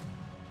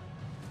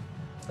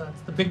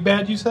the big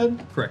bad you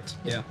said? correct.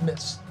 Yeah.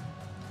 Miss.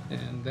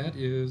 And that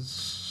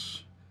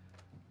is.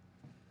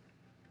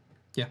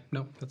 Yeah.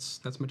 No.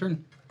 That's my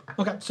turn.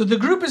 Okay, so the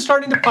group is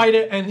starting to fight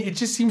it, and it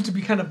just seems to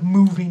be kind of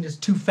moving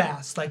just too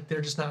fast. Like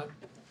they're just not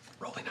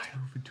rolling higher.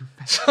 Moving too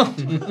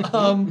fast.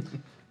 So,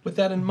 with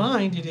that in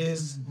mind, it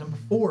is number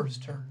 4's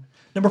turn.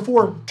 Number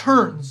 4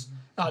 turns,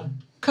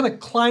 kind of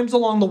climbs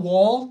along the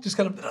wall, just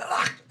kind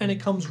of, and it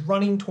comes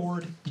running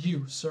toward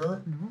you,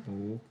 sir.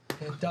 No.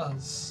 It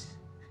does.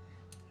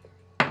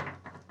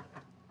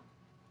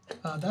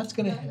 That's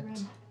gonna hit.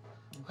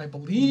 I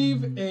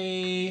believe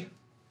a.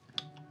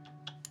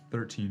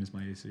 13 is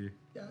my AC.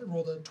 Yeah, I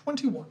rolled a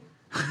 21.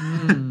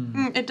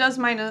 It does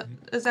minus.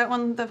 Is that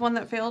the one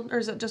that failed, or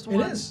is it just It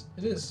one? is.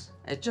 It is.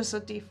 It's just a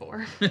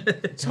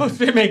D4. So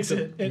if it makes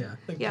it, Yeah.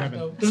 Yeah.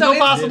 There's So no it's-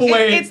 possible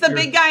way. It's the Your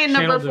big guy in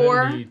number Channel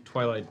 4. Divinity,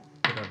 Twilight,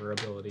 whatever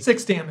ability.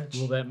 6 damage.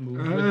 Will that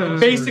move? with us, or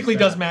Basically is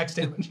does that- max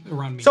damage.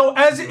 Around me. So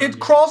as it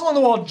crawls along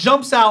the wall,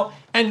 jumps out,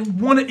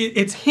 and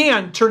its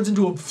hand turns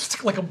into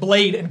a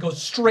blade and goes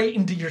straight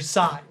into your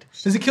side.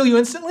 Does it kill you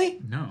instantly?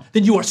 No.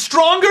 Then you are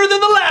stronger than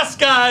the last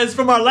guys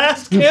from our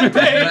last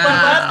campaign, our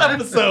last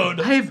episode.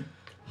 I have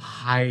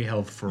high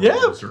health for a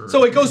Yeah. wizard.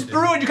 So it goes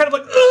through, and you're kind of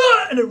like,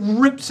 ugh, and it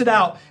rips it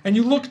out. And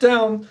you look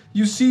down,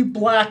 you see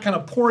black kind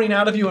of pouring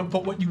out of you,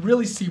 but what you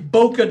really see,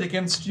 bokeh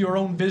against your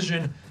own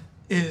vision,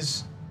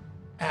 is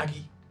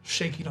Aggie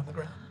shaking on the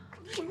ground.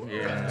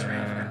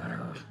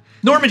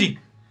 Normandy,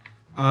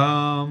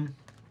 How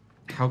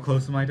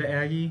close am I to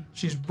Aggie?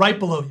 she's right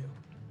below you.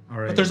 All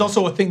right. But there's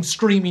also a thing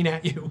screaming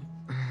at you.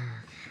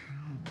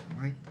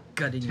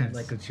 Gutting you Tense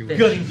like a situation.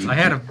 fish. Gutting. I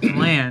had a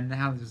plan.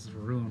 Now this is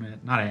ruin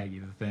it. Not Aggie,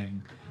 the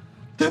thing.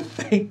 The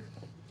thing.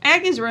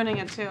 Aggie's running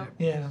it too.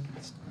 Yeah.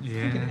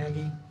 Freaking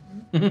Aggie.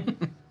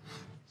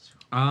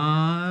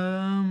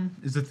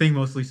 Is the thing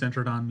mostly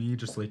centered on me?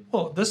 Just like,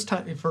 Well, this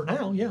time, for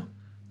now, yeah.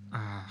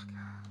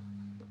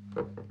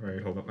 God.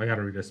 Alright, hold up. I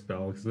gotta read a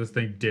spell, because this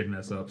thing did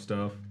mess up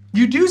stuff.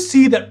 You do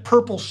see that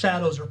purple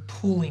shadows are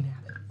pulling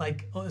at it,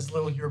 like as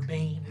though your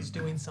bane is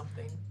doing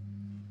something.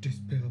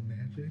 Dispel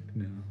magic?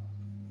 No.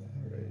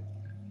 Alright.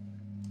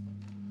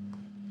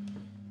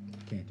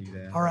 Can't do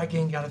that. All right,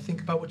 gang, gotta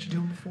think about what you're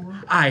doing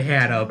before. I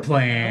had a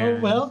plan.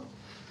 Oh, well.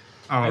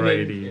 I mean,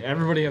 Alrighty.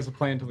 everybody has a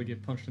plan until they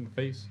get punched in the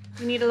face.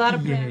 You need a lot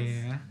of plans.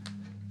 Yeah.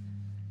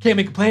 Can't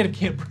make a plan if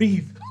you can't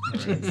breathe.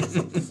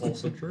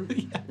 Also true.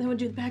 Then we'll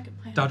do the backup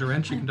plan. Dodge a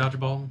wrench, you can dodge a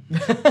ball.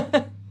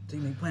 So you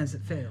make plans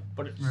that fail.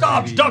 But it's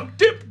Dodge, duck,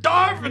 dip,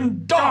 dive,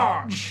 and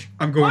dodge.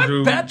 I'm going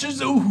to. Patches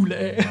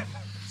Ohule.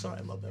 Sorry,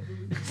 I love that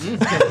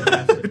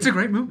movie. It's a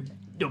great movie.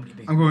 Nobody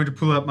makes I'm going to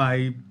pull up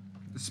my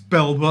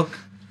spell book.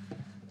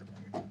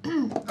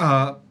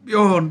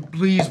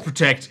 Please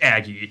protect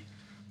Aggie.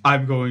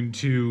 I'm going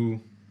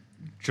to,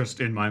 just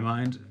in my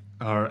mind,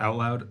 or out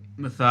loud,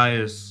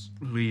 Matthias,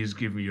 please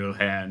give me your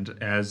hand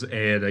as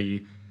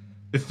a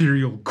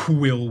ethereal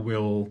quill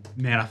will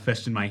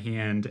manifest in my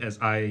hand as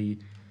I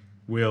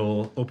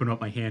will open up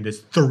my hand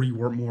as 3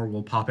 or more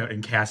will pop out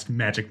and cast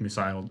magic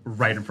missile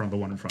right in front of the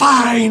one in front of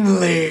me.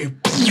 Finally!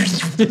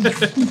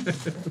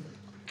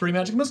 3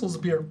 magic missiles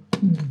appear.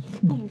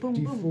 Boom, boom, boom.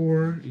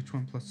 D4, each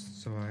one plus,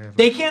 so I have...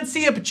 They can't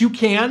see it, but you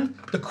can.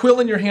 The quill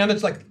in your hand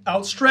that's like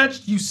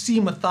outstretched, you see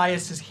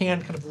Matthias's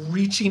hand kind of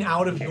reaching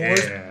out of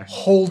yours, Yeah.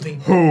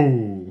 holding.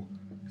 Oh!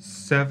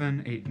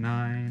 7, 8,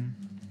 9,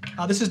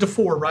 This is to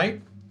 4, right?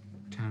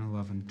 10,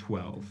 11,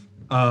 12.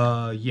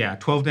 Yeah,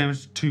 12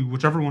 damage to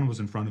whichever one was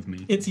in front of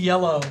me. It's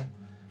yellow.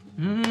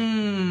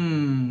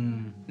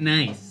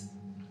 Nice.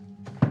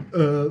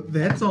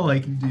 That's all I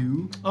can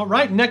do. All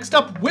right, next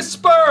up,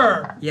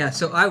 Whisper. Yeah,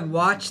 so I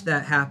watched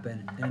that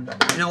happen, and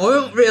I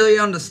don't really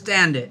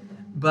understand it,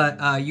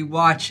 but you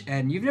watch,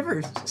 and you've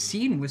never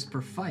seen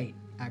Whisper fight,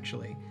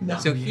 actually. No.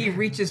 So he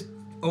reaches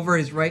over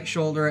his right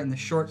shoulder, and the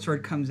short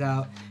sword comes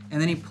out,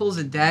 and then he pulls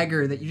a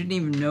dagger that you didn't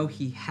even know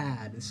he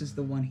had. This is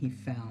the one he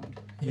found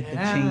with the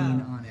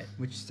chain on it,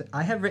 which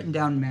I have written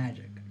down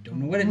magic. I don't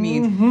know what it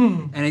means,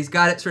 and he's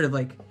got it sort of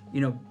like,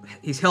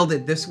 he's held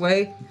it this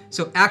way.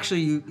 So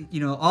actually,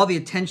 all the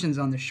attention's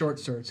on the short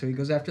sword. So he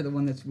goes after the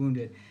one that's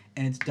wounded,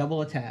 and it's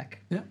double attack.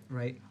 Yeah.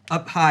 Right?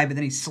 Up high, but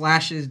then he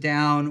slashes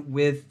down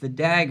with the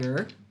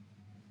dagger.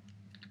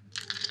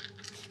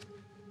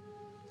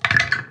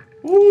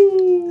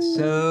 Ooh.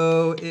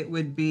 So it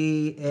would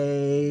be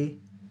a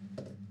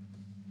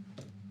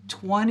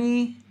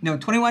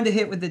 21 to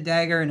hit with the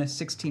dagger and a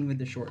 16 with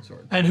the short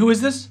sword. And who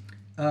is this?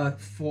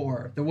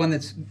 4, the one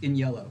that's in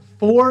yellow.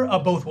 4,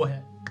 both will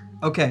hit.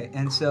 Okay,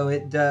 and so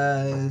it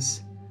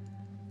does.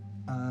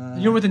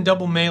 You're within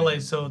double melee,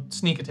 so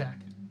sneak attack.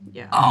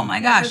 Yeah. Oh my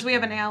gosh! Because we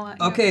have an ally.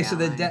 Okay, so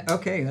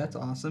okay, that's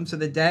awesome. So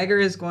the dagger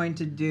is going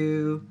to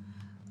do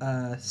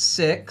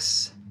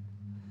 6.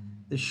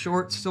 The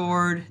short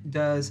sword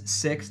does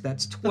 6.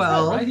 That's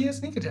 12. Right, he has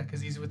sneak attack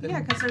because he's within.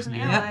 Yeah, because there's an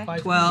Yeah, ally.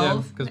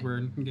 12. because we're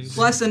engaged.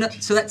 Plus,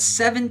 so that's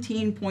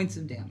 17 points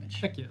of damage.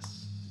 Heck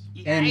yes.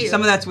 And some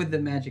of that's with the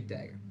magic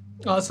dagger.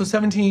 So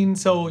 17.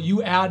 So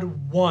you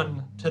add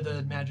 1 to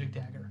the magic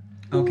dagger.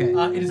 Okay.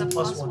 It is a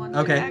plus 1.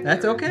 Okay,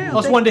 that's okay.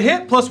 Plus 1 to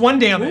hit, plus 1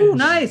 damage. Ooh,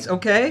 nice.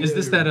 Okay. Is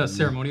this that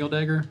ceremonial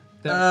dagger?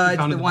 That you It's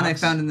found the in the one I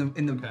box? found in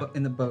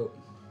the boat.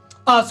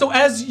 So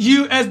as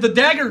the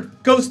dagger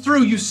goes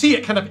through, you see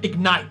it kind of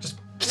ignite, just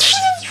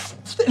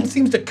and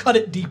seems to cut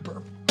it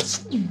deeper.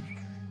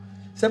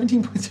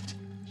 17 points of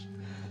damage.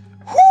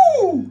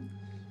 Whoo!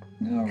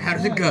 How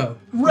does it go?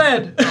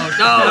 Red.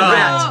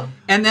 Red.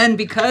 And then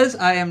because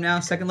I am now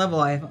second level,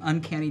 I have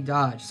uncanny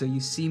dodge. So you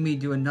see me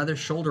do another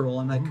shoulder roll.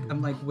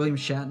 I'm like William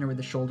Shatner with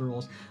the shoulder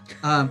rolls.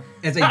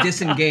 As I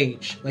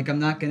disengage, like I'm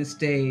not gonna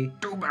stay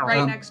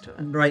Right next to it.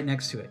 Right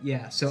next to it.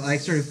 Yeah. So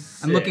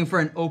I'm looking for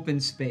an open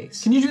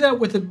space. Can you do that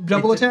with a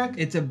double attack?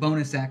 It's a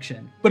bonus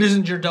action. But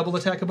isn't your double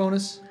attack a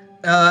bonus?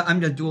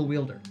 I'm a dual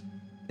wielder.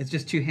 It's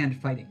just two-handed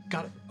fighting.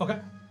 Got it. Okay.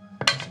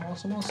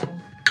 Awesome.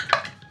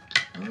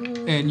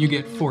 And you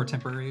get 4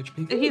 temporary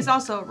HP. He's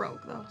also a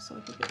rogue, though, so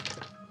he could,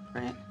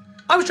 right?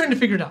 I was trying to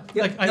figure it out.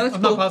 Yep, I'm cool.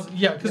 not positive.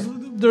 Yeah, because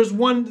there's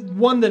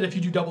one that if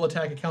you do double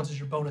attack, it counts as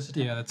your bonus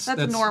attack. Yeah, that's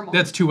normal.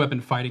 That's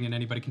 2-weapon fighting, and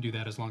anybody can do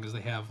that as long as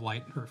they have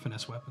light or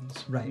finesse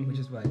weapons. Right, which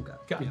is what I've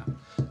got. Got it. Yeah.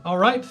 All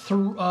right,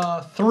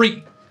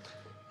 3.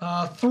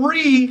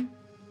 3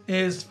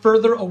 is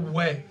further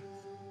away.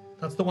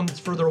 That's the one that's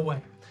further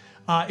away.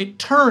 It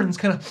turns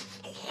kind of.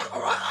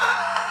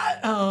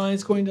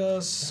 It's going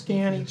to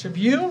scan each of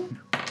you.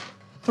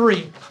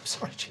 3. I'm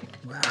sorry, Gene.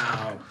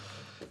 Wow.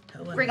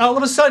 All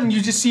of a sudden,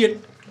 you just see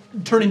it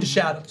turn into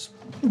shadows.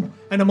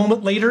 And a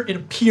moment later, it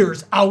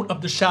appears out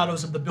of the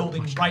shadows of the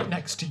buildings right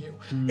next to you.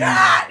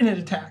 And it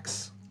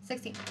attacks.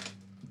 16.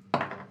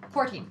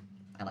 14.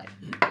 I lied.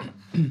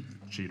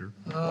 Cheater.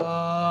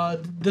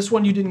 This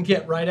one you didn't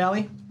get, right,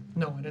 Allie?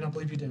 No, I do not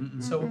believe you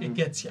did. So it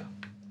gets you.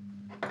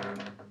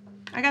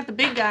 I got the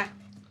big guy.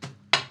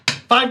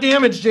 5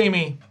 damage,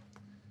 Jamie.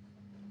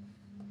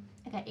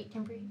 I got 8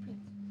 temporary.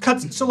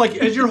 Cuts. So like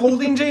as you're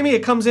holding Jamie,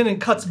 it comes in and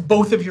cuts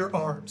both of your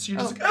arms. You're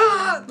just like,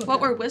 ah!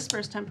 What were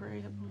Whisper's temporary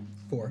hit points?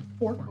 4.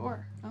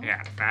 4. Oh.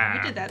 Yeah.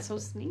 You did that so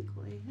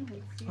sneakily.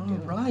 All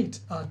right.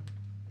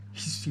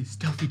 He's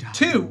stealthy dog.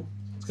 2.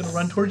 It's gonna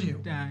run toward you.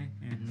 Die.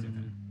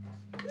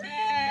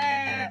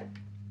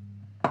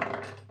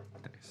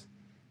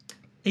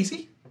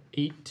 AC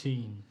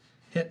 18.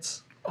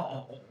 hits.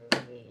 Oh,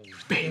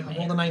 bam! I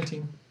rolled a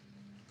 19.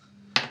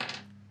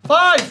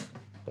 5.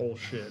 Oh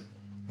shit.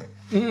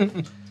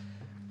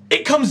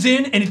 It comes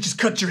in and it just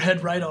cuts your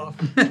head right off.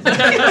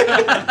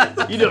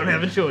 You don't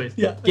have a choice.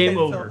 Yeah. Game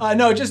okay, over. So,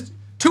 no, just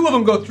 2 of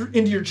them go through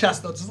into your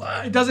chest though. It's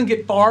just, it doesn't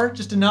get far,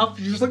 just enough.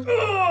 You're just like,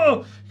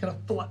 oh, kind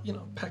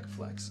of peck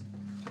flex.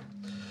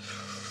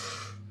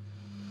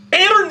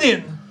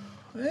 Ernin!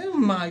 Oh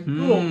my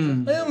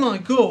god! Oh my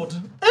god!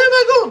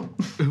 Oh my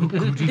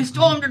god! It's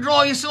time to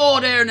draw your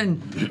sword,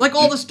 Aaron, like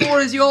all the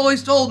stories you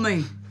always told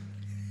me.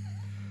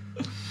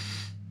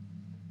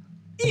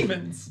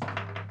 Evens.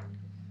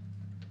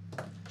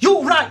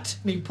 You're right.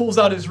 And he pulls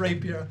out his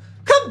rapier.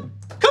 Come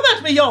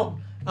at me, y'all.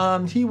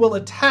 He will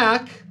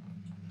attack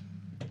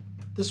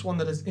this one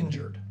that is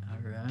injured.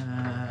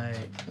 Alright.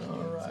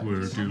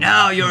 We're doomed.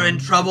 Now you're in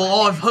trouble.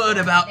 I've heard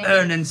about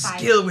Ernan's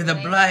skill with a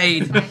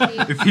blade.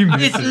 If he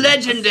misses. It's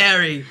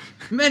legendary.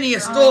 Many a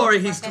story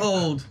he's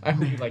told. I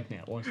hope you like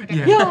that one.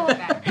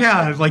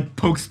 Yeah, it like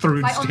pokes through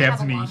and I only have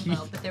stabs a me.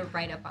 longbow, but they're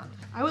right up on me.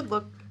 I would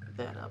look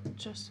that up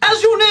just.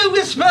 As you know,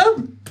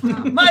 Whisper,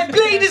 my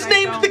blade is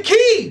named the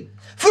key,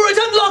 for it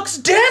unlocks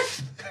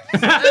death. I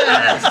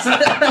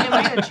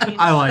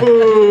like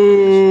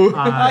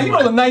You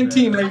rolled a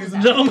 19, ladies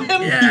and gentlemen.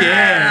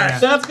 Yeah.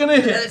 That's gonna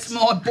hit. That's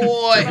my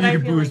boy. You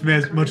can boost me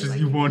as much as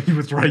you want. He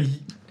was right.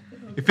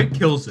 If it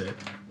kills it,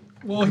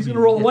 Well, he's gonna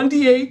roll a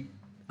 1d8.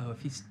 Oh,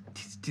 if he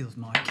steals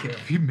my kill.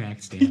 He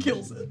maxed He damage.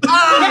 kills it.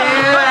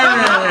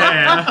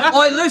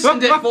 I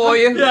listened it for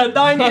you. Yeah,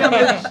 9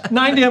 damage.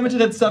 9 damage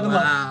and then 7 Wow.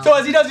 left. So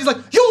as he does, he's like,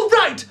 "You're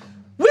right.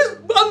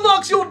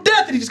 Unlocks your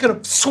death," and he just kind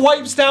of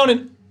swipes down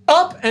and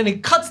up, and he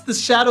cuts the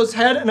shadow's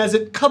head. And as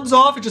it comes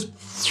off, it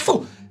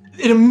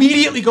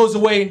immediately goes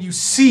away, and you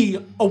see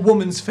a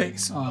woman's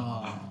face.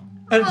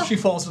 And she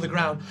falls to the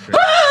ground.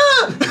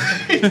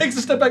 Ah! He takes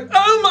a step back.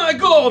 Oh my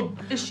god!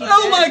 Is she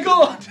Oh dead? my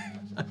god!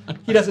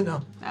 He doesn't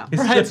know. No.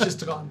 Her head's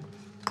just gone.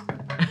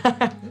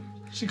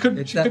 She couldn't.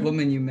 It's She that couldn't.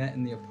 woman you met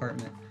in the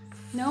apartment.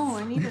 No,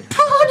 I need it.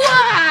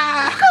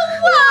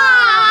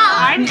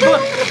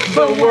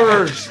 The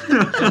worst.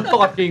 The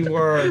fucking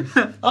worst.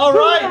 All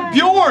right,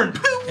 Bjorn.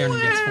 Aaron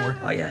gets 4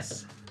 Oh,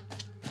 yes.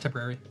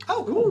 temporary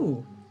Oh,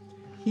 Ooh.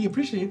 he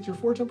appreciates your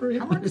 4 temporary hit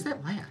How long points. does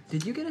that last?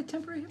 Did you get a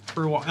temporary hit?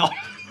 for a while.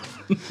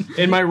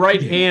 In my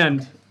right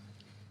hand,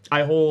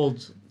 I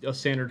hold a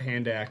standard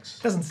hand axe.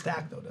 Doesn't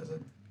stack though, does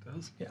it?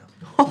 Does. Yeah.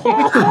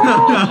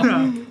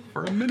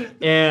 For a minute.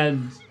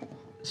 And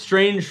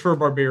strange for a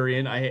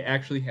barbarian, I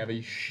actually have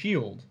a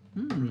shield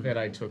that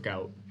I took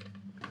out.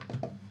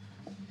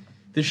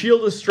 The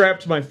shield is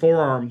strapped to my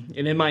forearm,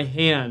 and in my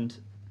hand,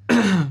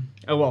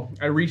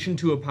 I reach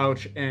into a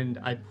pouch and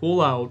I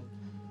pull out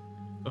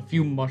a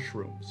few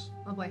mushrooms.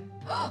 Oh boy.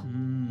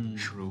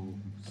 Shrooms.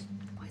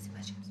 Poison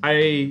mushrooms.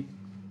 I,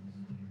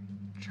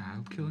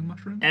 Child killing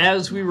mushrooms?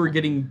 as we were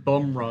getting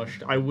bum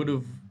rushed, I would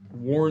have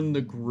warned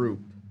the group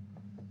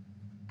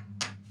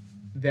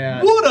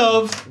that.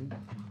 Would've.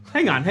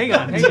 Hang on.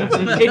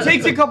 It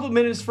takes a couple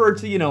minutes for it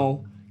to,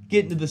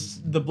 get into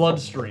the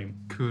bloodstream.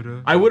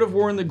 Coulda. I would have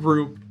warned the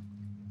group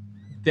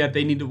that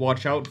they need to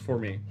watch out for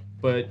me,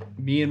 but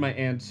me and my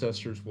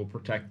ancestors will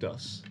protect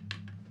us.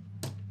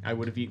 I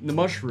would have eaten the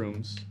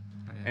mushrooms,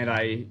 and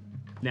I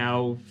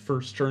now,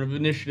 first turn of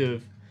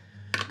initiative,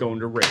 go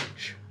into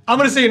rage. I'm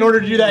gonna say in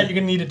order to do that, you're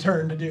gonna need a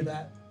turn to do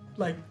that.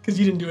 Like, because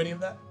you didn't do any of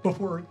that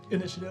before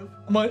initiative.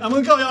 I'm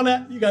gonna call you on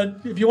that. You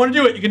got. If you want to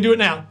do it, you can do it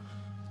now.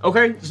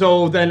 Okay,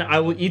 so then I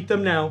will eat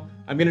them now.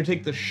 I'm gonna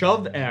take the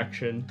shove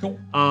action Cool.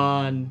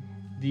 on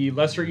the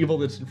lesser evil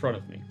that's in front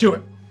of me. Do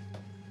it.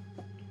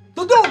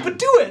 No, but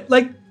do it.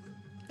 Like,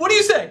 what do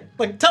you say?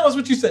 Like, tell us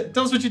what you say.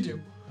 Tell us what you do.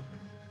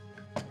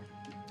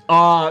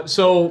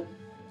 So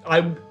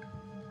I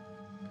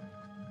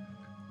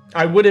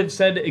would have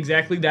said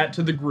exactly that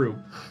to the group.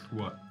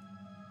 What?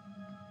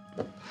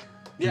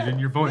 Get in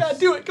your voice. Yeah,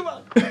 do it. Come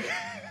on.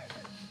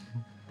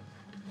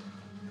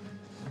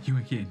 You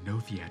ain't getting no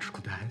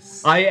theatrical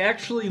dice. I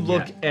actually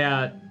look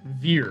at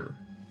Veer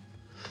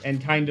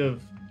and kind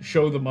of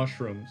show the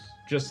mushrooms,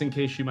 just in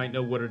case you might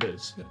know what it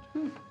is.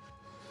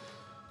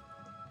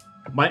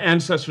 My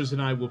ancestors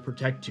and I will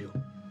protect you.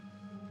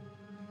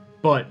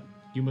 But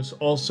you must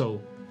also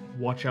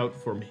watch out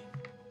for me.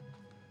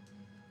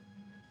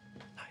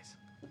 Nice.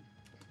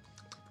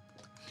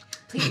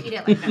 Please eat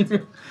it like that.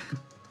 Too.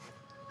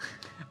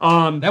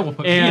 That will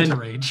put me into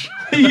rage.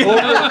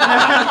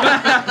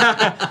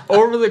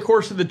 Over the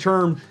course of the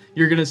term,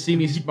 you're gonna see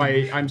me.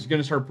 I'm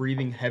gonna start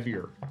breathing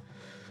heavier.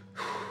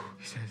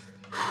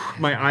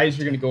 My eyes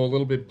are gonna go a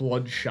little bit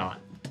bloodshot,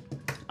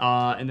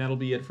 and that'll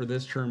be it for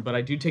this turn. But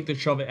I do take the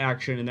shove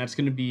action, and that's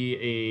gonna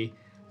be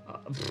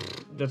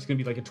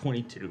like a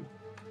 22.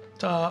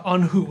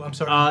 On who? I'm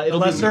sorry. It'll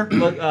the lesser?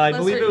 Be, I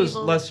believe it was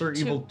Evil lesser 2.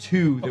 evil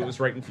 2 that Okay. was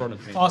right in front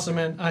of me. Awesome,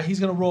 man. He's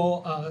gonna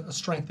roll a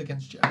strength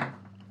against you.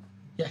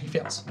 Yeah, he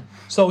fails.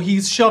 So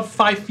he's shoved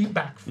 5 feet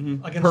back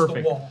against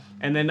Perfect. the wall.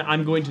 And then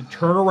I'm going to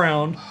turn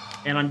around,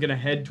 and I'm gonna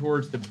head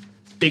towards the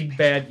big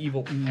bad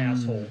evil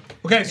asshole.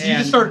 Okay, so you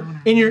just start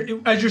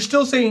as you're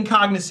still saying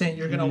cognizant,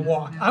 you're gonna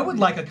walk. I would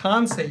like a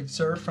con save,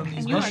 sir, from these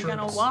And you are mushrooms.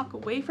 gonna walk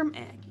away from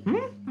Aggie.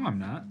 No, I'm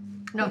not.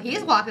 No,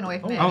 he's walking away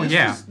from it. Oh,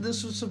 yeah.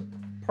 This was a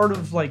part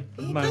of like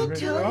my.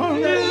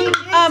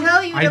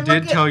 Tell you I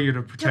did tell you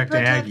to protect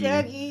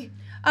Aggie.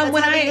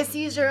 When I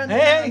seizure on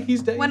Hey,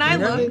 he's dead. when I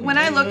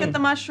look at the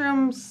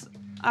mushrooms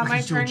on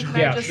my turn, can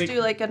Yeah, I just they- do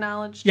like a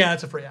knowledge? Yeah,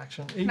 it's a free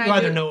action. You Can I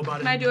either do- know about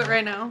it. Can I do it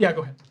right now? Yeah,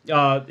 go ahead.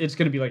 It's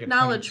gonna be like a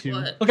Knowledge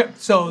 22. what? Okay,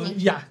 so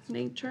yeah,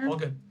 Nature. all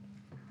good.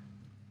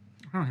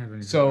 I don't have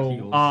any So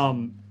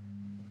heals.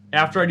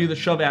 after I do the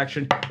shove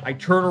action, I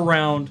turn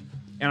around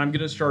and I'm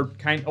gonna start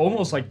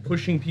almost like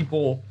pushing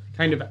people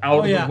kind of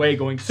out of the way,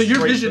 going. So your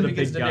straight vision for the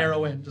begins big to guy.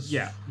 narrow in. Just,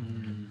 Yeah.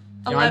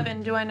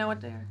 11. Do I know what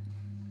they are?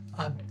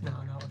 No,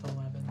 not with 11.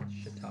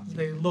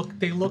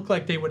 They look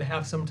like they would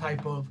have some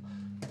type of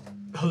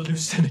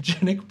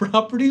hallucinogenic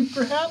property,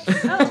 perhaps.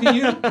 To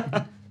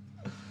you.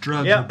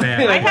 Drugs Yeah. are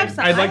bad. I have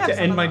some- I'd I like have to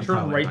some end of my those. turn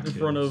Probably right not in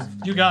front yours. of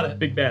You got it.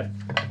 Big Bad.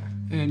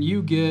 And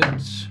you get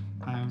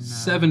I'm not-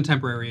 7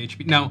 temporary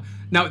HP. Now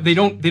they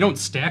don't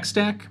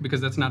stack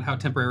because that's not how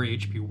temporary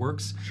HP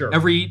works. Sure.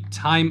 Every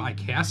time I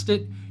cast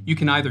it, you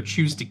can either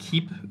choose to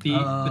keep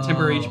the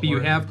temporary HP you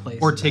or have replace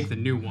or it. take the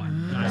new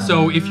one.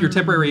 So if your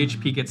temporary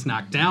HP gets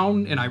knocked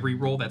down and I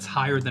re-roll that's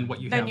higher than what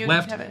you Then have you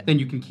left, have it. then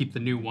you can keep the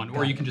new one,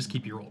 or you can just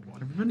keep your old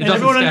one. It And doesn't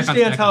everyone stack on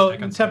understands stack on how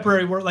stack on stack.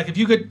 temporary work. Like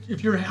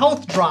if your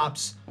health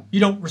drops, you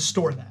don't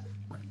restore that.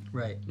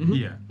 Right.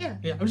 Yeah. Yeah,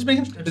 I'm just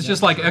making. It's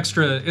just like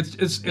extra.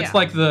 It's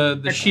like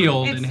the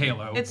shield in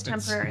Halo. It's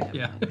temporary.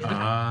 Yeah. Okay.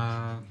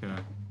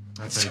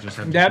 That's how you just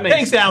have to. That makes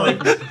Thanks, Allie. Yeah,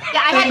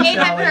 I had 8 Sally.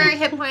 temporary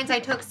hit points. I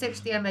took 6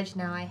 damage.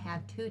 Now I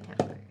have 2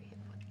 temporary hit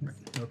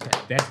points.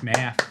 Okay. That's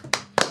math.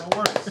 That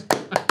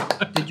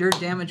works. Did your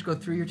damage go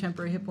through your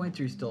temporary hit points,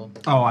 or you still?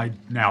 Oh, I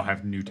now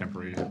have new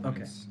temporary hit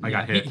points. I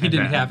got hit. He and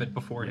didn't then- have it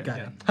before. Got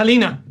it.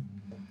 Helena.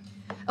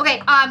 Okay,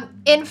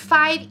 in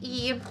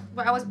 5E,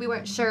 where we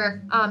weren't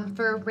sure,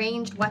 for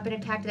ranged weapon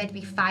attack, did I have to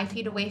be 5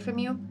 feet away from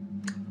you?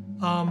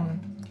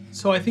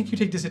 So I think you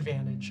take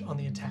disadvantage on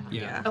the attack.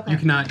 Yeah. Okay. You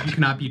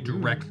cannot be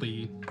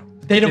directly.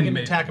 They don't In get an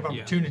mid- attack of yeah.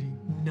 opportunity.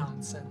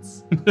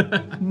 Nonsense.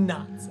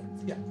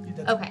 Nonsense. Yeah.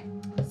 That's Okay,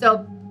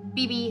 so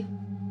BB,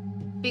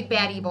 Big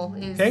Bad Evil,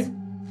 is Okay.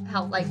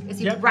 is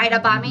he Yep. right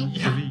up on me?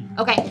 Yeah.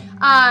 Okay, well,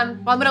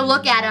 I'm gonna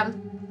look at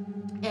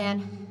him,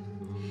 and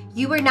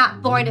you were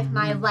not born of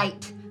my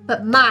light,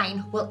 but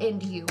mine will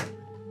end you.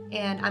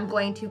 And I'm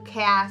going to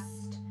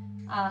cast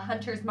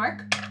Hunter's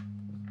Mark.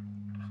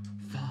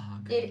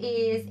 It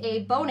is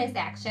a bonus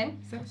action.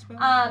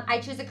 I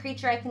choose a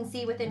creature I can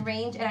see within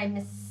range, and I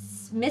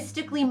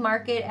mystically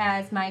mark it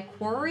as my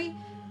quarry.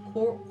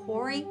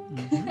 Quarry?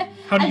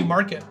 How do you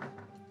mark it?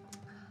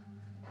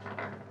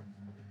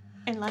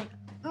 And like,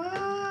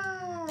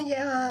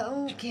 Yeah,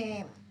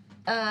 okay.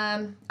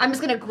 I'm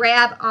just gonna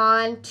grab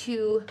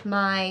onto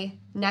my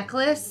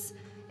necklace,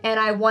 and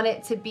I want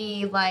it to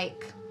be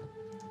like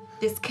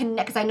this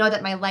connect, because I know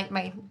that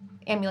my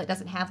amulet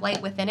doesn't have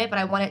light within it, but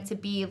I want it to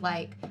be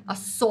like a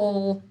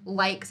soul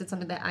light, because it's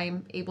something that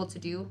I'm able to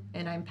do,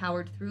 and I'm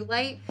powered through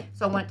light.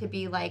 So I want it to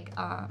be like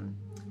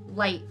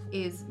light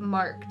is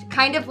marked,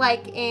 kind of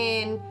like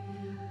in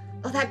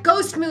that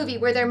ghost movie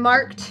where they're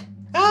marked.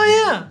 Oh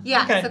yeah.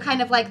 Yeah, Okay. so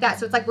kind of like that.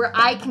 So it's like where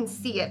I can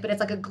see it, but it's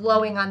like a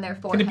glowing on their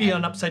Can forehead. it be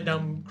an upside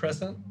down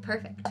crescent?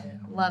 Perfect.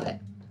 Love it.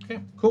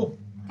 Okay. Cool.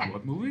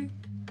 What movie?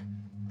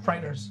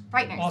 Frighteners.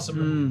 Frighteners.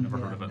 Awesome. Never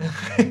heard of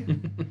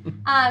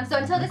it. So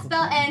until this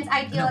spell ends,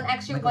 I deal an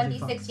extra Michael J.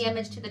 1d6 Fox.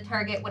 damage to the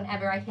target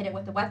whenever I hit it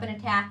with a weapon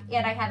attack,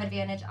 and I have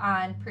advantage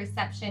on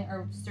perception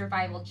or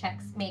survival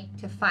checks make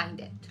to find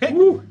it. Okay.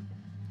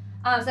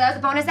 So that was a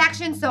bonus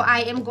action, so I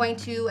am going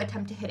to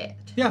attempt to hit it.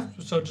 Yeah.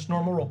 So just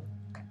normal roll.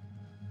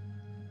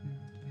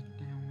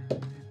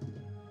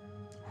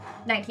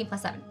 19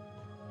 plus 7.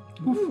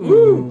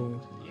 Ooh.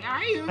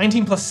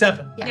 19 plus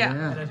 7. Yeah.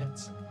 And it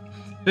hits.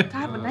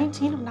 God, with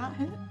 19, I'm not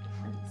hit.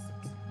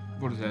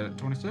 What is that?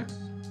 26.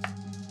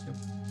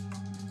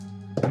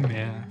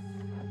 Math.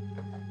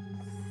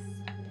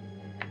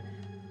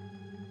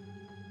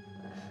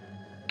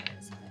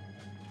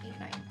 8,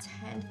 9,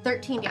 10,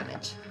 13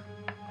 damage.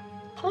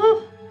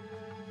 All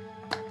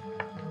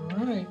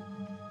right.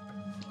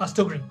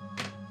 Still green.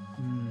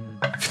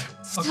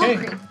 Still Okay.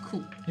 green.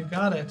 Cool. You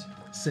got it.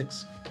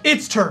 6.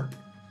 Its turn.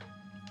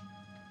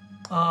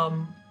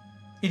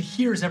 It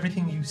hears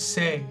everything you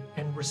say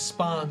and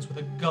responds with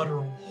a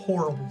guttural,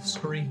 horrible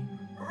scream.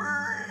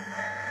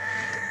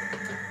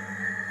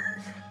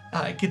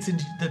 It gets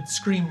into the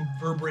scream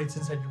reverberates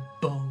inside your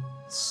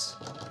bones.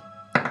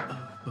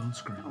 Bone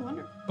scream. I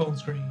wonder. Bone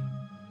scream.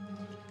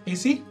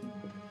 AC?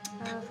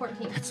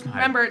 14. That's my.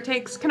 Remember, it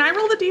takes. Can I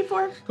roll the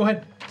d4? Go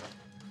ahead.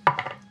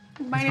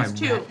 Minus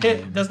my 2. rat.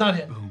 Hit. Does not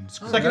hit. Boom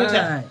scream. Second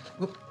attack. Right.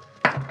 Whoop.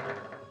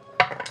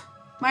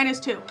 Minus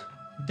 2.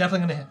 Definitely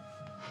gonna hit.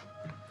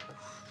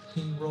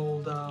 He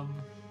rolled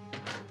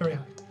very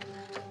high.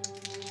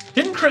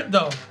 Didn't crit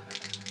though.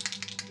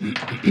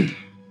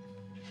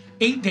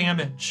 8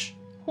 damage.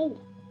 Oh.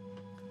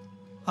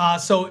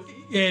 So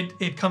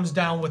it comes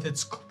down with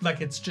its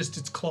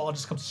its claw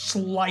just comes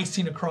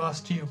slicing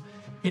across to you.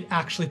 It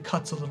actually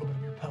cuts a little bit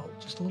of your pelt,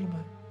 just a little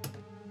bit,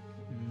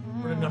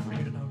 but enough for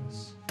you to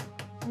notice.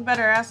 You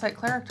better ask that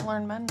cleric to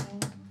learn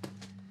mending.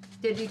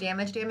 Did you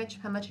damage?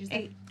 How much did you say?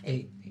 8.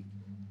 8.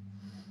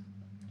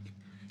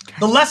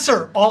 The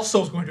lesser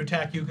also is going to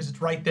attack you because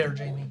it's right there,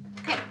 Jamie.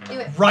 Okay, do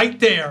it. Right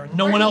there.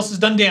 No one else has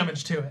done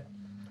damage to it.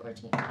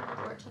 14.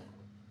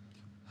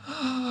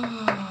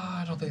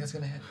 I don't think that's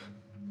gonna hit.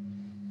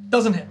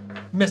 Doesn't hit.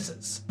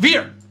 Misses.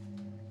 Veer.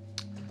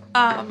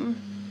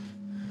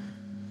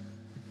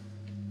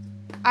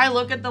 I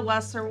look at the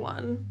lesser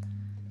one,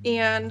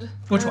 and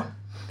Which one?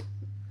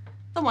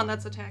 the one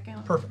that's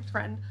attacking Perfect.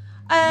 friend,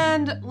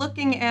 and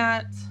looking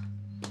at,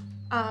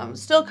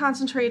 still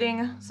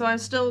concentrating. So I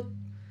still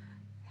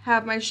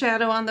have my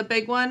shadow on the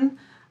big one,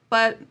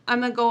 but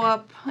I'm gonna go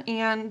up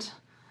and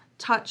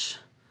touch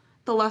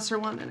the lesser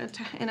one and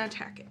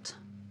attack it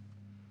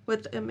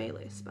with a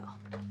melee spell.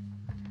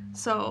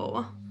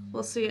 So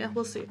we'll see if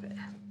it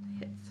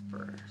hits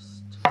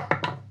first.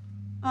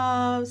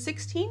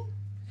 16.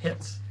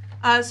 Hits.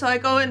 So I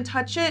go and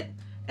touch it,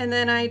 and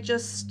then I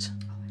just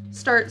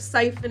start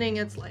siphoning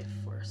its life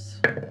force,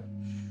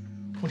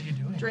 What are you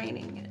doing?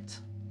 draining it.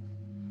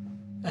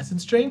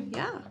 Essence drain?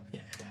 Yeah.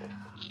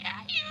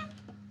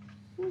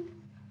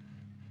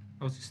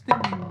 I was just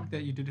thinking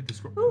that you did it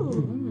this way.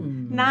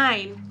 Ooh.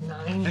 9.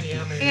 9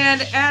 damage.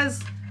 And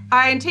as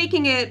I'm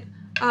taking it,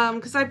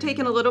 because I've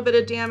taken a little bit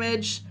of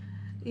damage,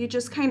 you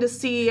just kind of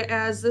see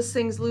as this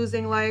thing's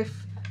losing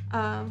life,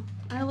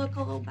 I look a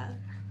little better.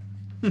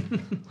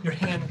 Your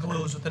hand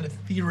glows with an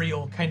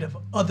ethereal, kind of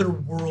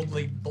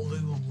otherworldly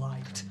blue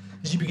light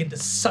as you begin to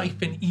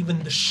siphon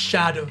even the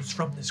shadows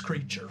from this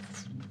creature.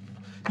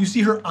 You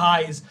see her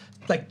eyes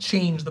like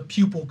change, the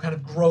pupil kind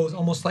of grows,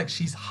 almost like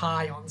she's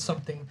high on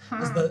something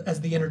as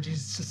the energy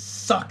is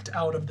just sucked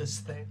out of this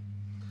thing.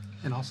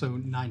 And also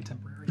 9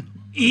 temporary.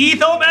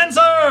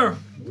 Ethomancer!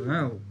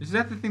 Wow. Is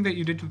that the thing that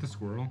you did to the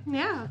squirrel?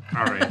 Yeah,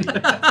 All right.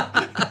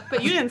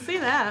 but you didn't see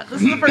that.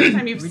 This is the first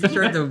time you've We seen just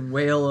heard it. the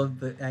wail of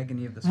the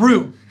agony of the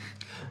Rue.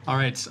 All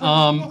right.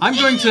 I'm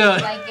going to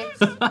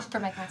Blankets for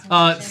my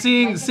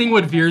concentration. seeing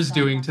what Veer's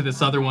doing to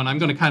this other one. I'm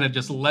going to kind of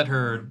just let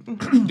her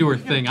do her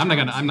thing. I'm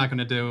not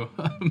gonna do.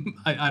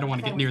 I don't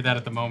want to get near that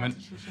at the moment.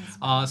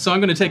 So I'm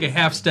going to take a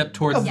half step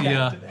towards the.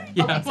 Yeah.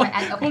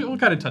 Okay. We'll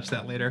kind of touch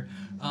that later.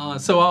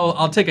 So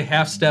I'll take a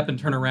half step and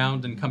turn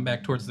around and come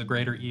back towards the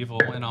greater evil,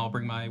 and I'll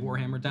bring my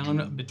warhammer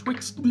down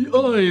betwixt the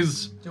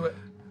eyes. Do it.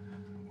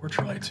 Or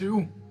try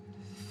to.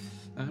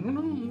 I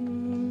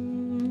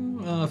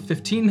don't know.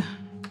 15.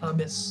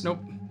 Miss. Nope.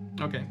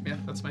 Okay, yeah,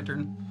 that's my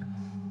turn.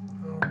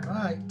 All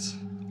right.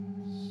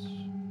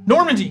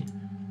 Normandy.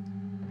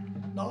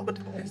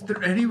 Is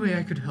there any way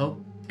I could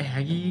help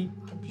Aggie?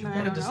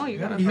 I don't know. You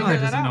gotta Eli figure that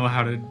doesn't know out.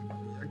 how to.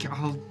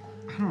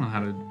 I don't know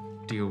how to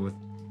deal with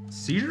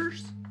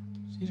seizures.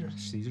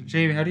 Seizures.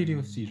 Jamie, how do you deal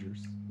with seizures?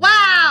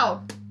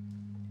 Wow!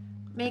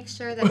 Make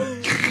sure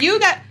that You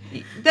got.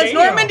 Does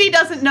Normandy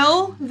doesn't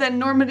know? Then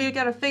Normandy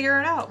got to figure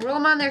it out. roll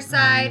them on their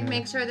side.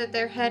 Make sure that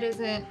their head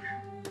isn't.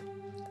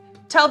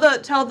 Tell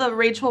the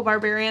Rachel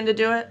Barbarian to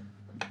do it.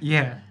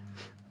 Yeah.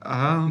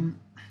 I'll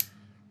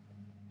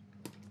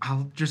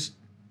just.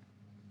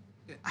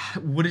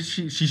 What is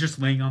she? She's just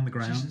laying on the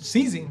ground.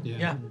 Seizing.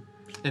 Yeah.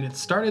 And it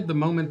started the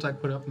moment I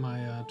put up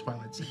my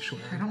Twilight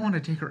Sanctuary. I don't want to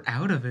take her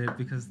out of it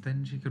because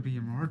then she could be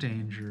in more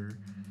danger.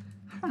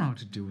 I don't know what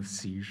to do with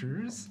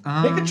seizures.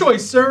 Make a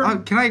choice, sir.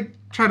 Can I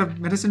try to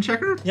medicine check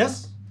her?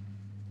 Yes.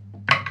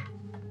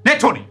 Nat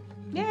 20.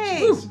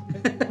 Yay!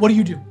 What do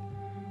you do?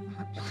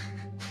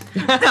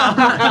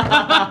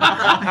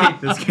 I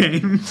hate this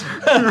game.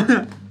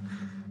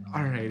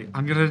 Alright,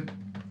 I'm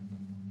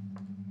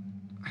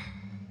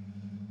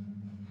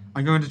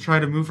going to try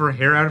to move her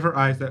hair out of her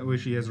eyes, that way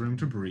she has room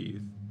to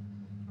breathe.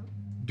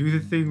 Do the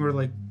thing where,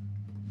 like,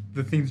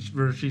 the thing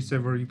where she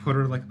said where you put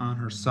her, like, on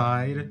her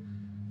side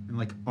and,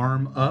 like,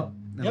 arm up.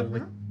 And, Yep.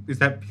 like, is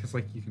that because,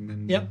 like, you can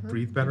then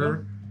breathe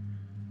better?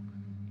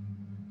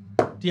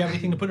 Do you have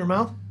anything to put in her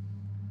mouth?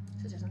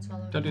 She doesn't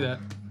swallow. Don't do that.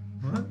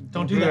 What?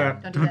 Don't do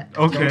that. Don't do that.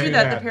 Okay. Don't do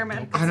that. The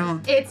paramedics. I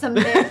don't. It's a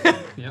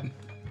myth. Yep.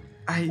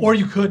 Or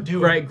you could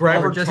do it. Right,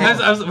 grab her just- just.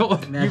 Like,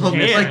 do what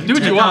you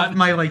take want. off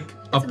my, like,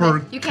 upper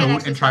myth. You can't coat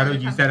actually and try to swallow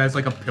use your that as,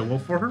 like, a pillow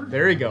for her?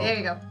 There you go. There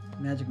you go.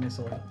 Magic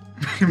missile.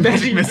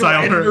 Magic missile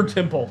Right in her her.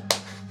 temple.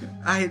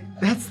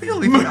 That's the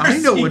only thing I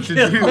know what to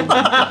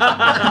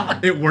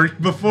do. It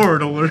worked before,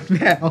 it'll work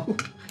now.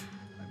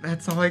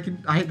 That's all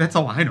that's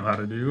all I know how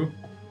to do.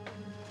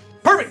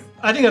 Perfect.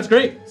 I think that's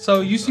great.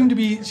 So you seem to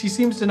be. She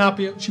seems to not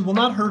be. She will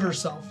not hurt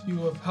herself. You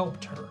have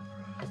helped her,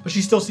 but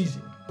she still sees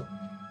you.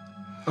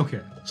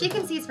 Okay. She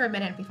can seize for a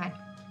minute and be fine.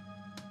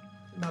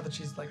 Now that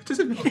she's like. Does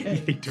it mean Okay.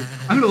 anything to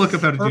her? I'm gonna look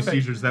up how to do Perfect.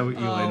 seizures. That way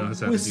Eli knows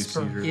how to do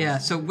Whisper. seizures. Yeah,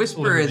 so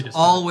Whisper Well, is we just-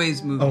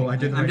 always moving. Oh, I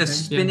did the I'm right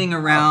just thing? spinning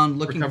around,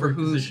 looking for Recovery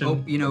who's,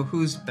 position.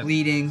 who's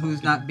bleeding,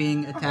 who's not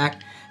being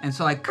attacked, and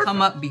so I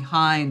come up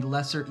behind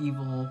Lesser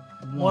Evil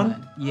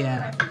One.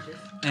 Yeah,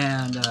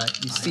 and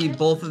you see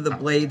both of the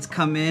blades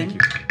come in.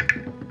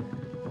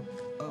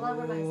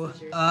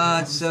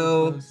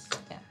 So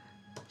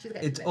She's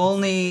got it's it.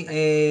 only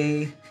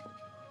a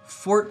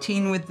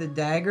 14 with the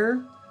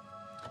dagger,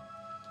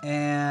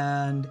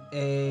 and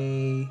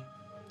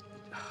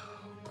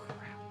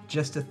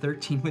just a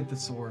 13 with the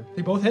sword.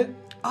 They both hit.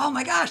 Oh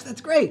my gosh,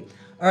 that's great.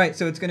 All right,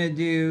 so it's gonna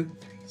do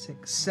 3,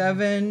 6,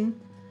 7,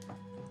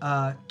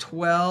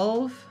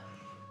 12,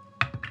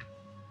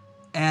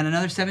 and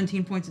another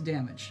 17 points of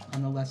damage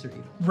on the lesser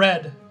evil.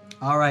 Red.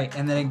 All right,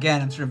 and then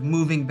again, I'm sort of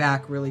moving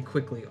back really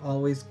quickly,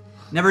 always,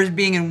 never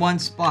being in one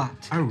spot.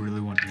 I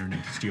really want Aaron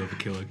to steal the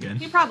kill again.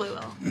 He probably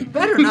will.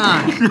 Better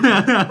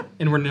not.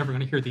 And we're never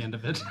going to hear the end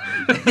of it.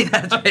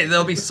 That's right.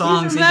 There'll be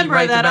songs that he Remember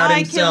writes that about I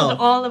himself.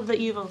 killed all of the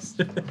evils.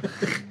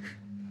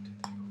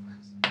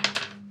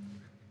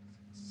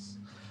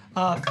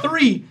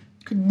 3.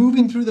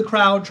 Moving through the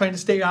crowd, trying to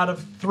stay out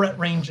of threat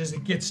range as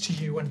it gets to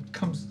you and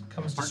comes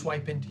to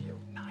swipe into you.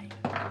 9.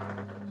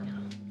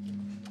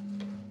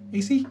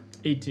 AC?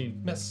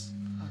 18. Miss.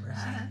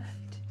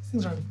 These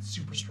things aren't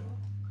super strong.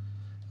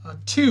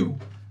 2.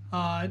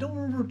 I don't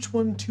remember which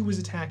one 2 was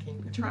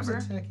attacking. 2 was Trevor?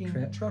 attacking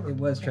Trevor. Trevor. It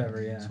was Okay.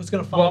 Trevor, yeah. So it's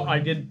going to follow. Well, I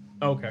did.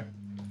 Okay.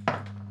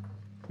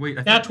 Wait,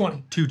 I Nat thought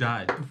 20. 2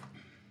 died.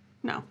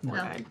 No. No,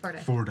 Okay. 4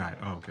 died. 4 died.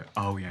 Oh, okay.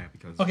 Oh, yeah,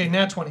 because. Okay,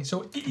 nat 20.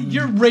 So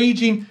you're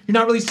raging. You're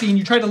not really seeing.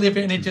 You try to lift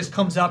it, and it just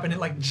comes up, and it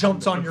like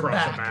jumps on your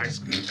Across the back.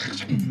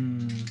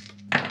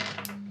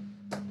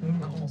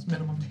 back. Almost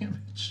minimum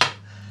damage.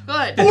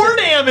 Good. 4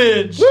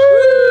 damage.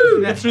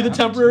 Woo! That's through the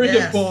temporary hit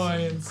Yes.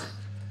 points.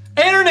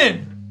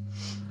 Aaron,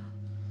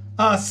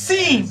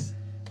 scene.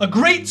 A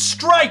great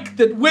strike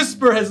that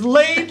Whisper has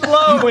laid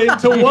low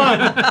into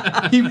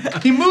one.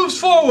 He moves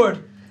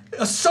forward,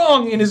 a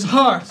song in his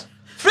heart.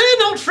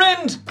 Friend, old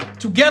friend,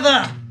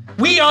 together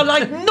we are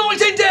like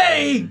night and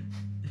day.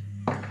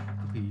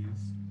 Please.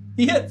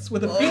 He hits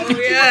with a beat. Oh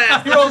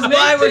yeah, He rolls an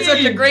why we're such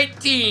 18. a great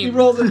team. He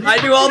rolls an I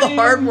do all the 18.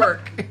 hard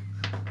work.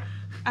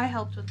 I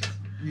helped with this.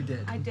 You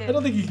did. I did. I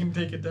don't think he can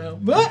take it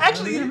down. Well,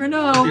 actually, You never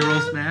know. He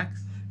rolls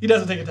max. he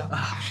doesn't take it down.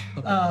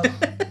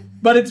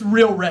 But it's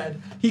real red.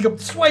 He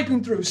goes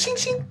swiping through. Sink,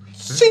 sink,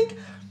 sink.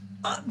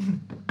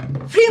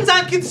 Friends,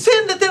 I'm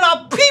concerned that there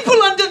are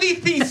people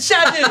underneath these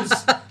shadows.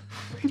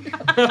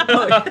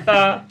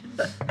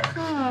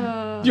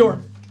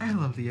 Bjorn. I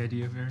love the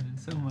idea of Aaron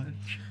so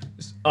much.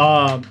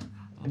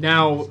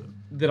 Now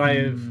that I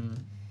have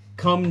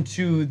come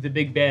to the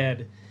big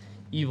bad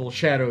evil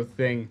shadow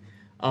thing,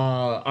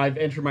 I've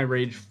entered my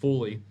rage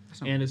fully.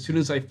 And as soon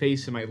as I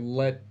face him, I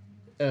let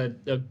a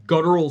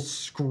guttural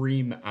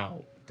scream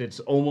out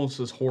that's almost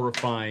as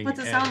horrifying. What's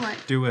it sound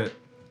like? Do it.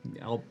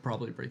 I'll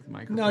probably break the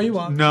microphone. No, you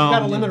won't. No. You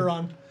got a limiter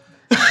on.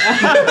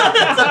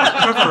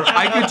 Trevor,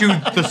 I could do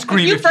the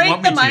scream You if you break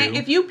want the me mic. to.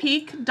 If you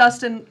peek,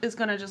 Dustin is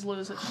gonna just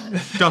lose it.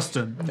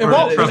 Dustin. It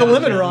won't. There's a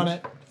limiter on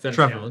it. Is that a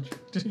Trevor. challenge?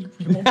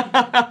 You won't.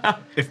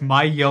 If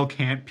my yell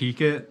can't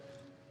peak it,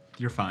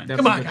 you're fine. That's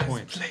Come a on, good guys.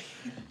 point. Play.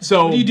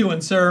 So, What are you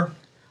doing, sir?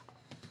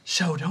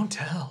 Show, don't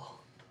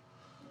tell.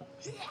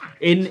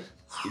 in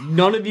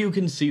none of you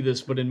can see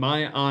this, but in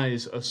my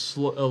eyes,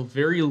 a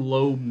very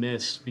low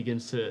mist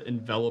begins to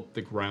envelop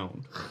the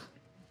ground.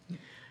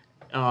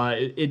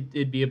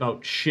 It'd be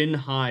about shin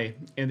high,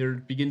 and there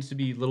begins to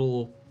be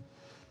little,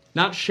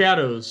 not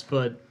shadows,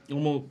 but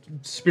almost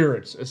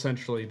spirits,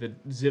 essentially, that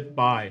zip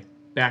by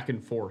back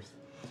and forth.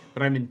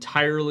 But I'm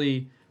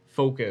entirely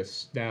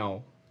focused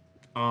now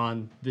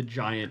on the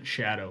giant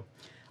shadow.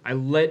 I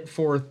let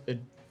forth a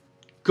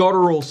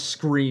guttural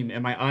scream,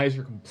 and my eyes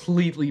are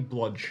completely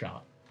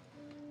bloodshot.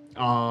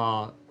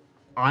 I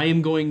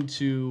am going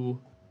to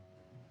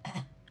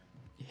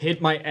hit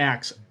my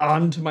axe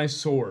onto my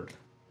sword.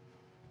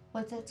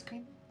 What's that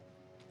scream?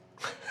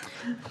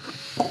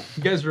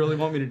 You guys really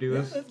want me to do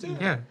this?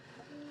 Yeah.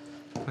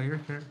 Play your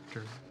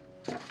character.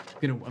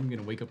 I'm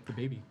gonna wake up the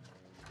baby.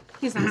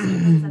 He's not sleeping.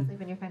 He's not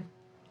sleeping, you're fine.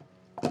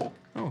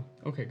 Oh,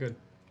 okay, good.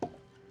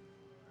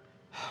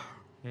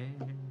 Hey.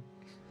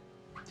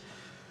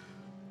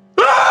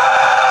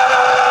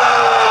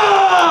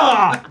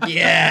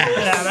 Yeah.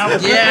 That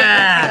was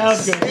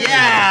Yes. good.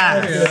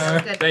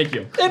 Yeah. Good. Thank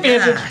you.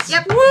 Advantage.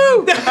 Yep.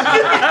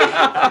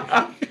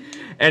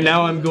 And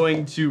now I'm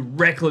going to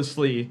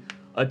recklessly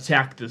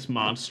attack this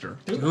monster.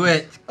 Do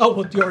it. Oh,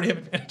 well, you already have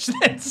advantage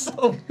then,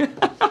 so.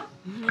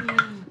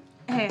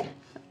 Hey.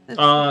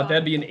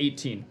 That'd be an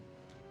 18.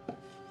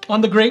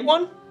 On the great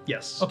one?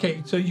 Yes.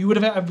 Okay, so you would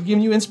have, I've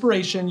given you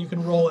inspiration, you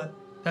can roll it.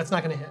 That's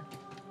not gonna hit.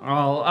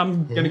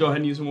 I'm gonna go ahead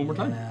and use it one more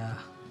time. Yeah.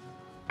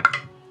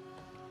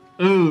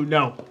 Ooh,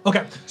 no.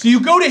 Okay, so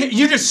you go to hit,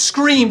 you just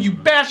scream, you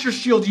bash your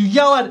shield, you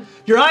yell at it,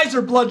 your eyes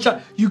are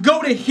bloodshot, you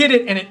go to hit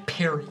it and it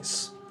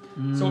parries.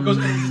 So it goes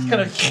and it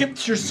kind of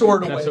hits your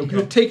sword away. That's okay. You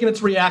have taken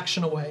its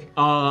reaction away.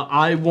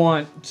 I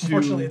want to.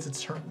 Unfortunately, it's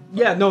its turn.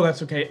 Yeah, no,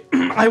 that's okay.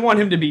 I want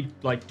him to be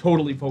like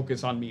totally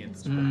focused on me at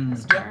this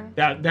point.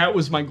 That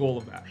was my goal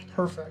of that.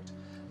 Perfect.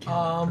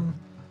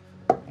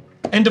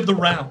 End of the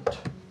round.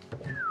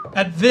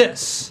 At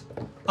this,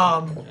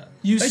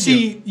 you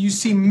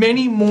see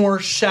many more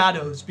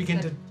shadows begin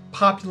to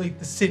populate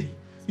the city.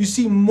 You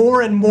see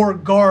more and more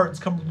guards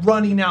come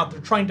running out. They're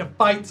trying to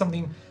fight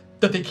something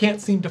that they can't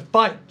seem to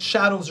fight.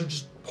 Shadows are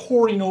just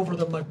pouring over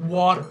them like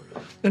water.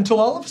 Until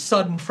all of a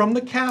sudden, from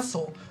the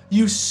castle,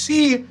 you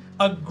see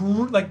a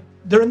group, like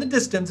they're in the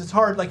distance. It's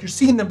hard, like you're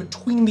seeing them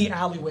between the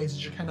alleyways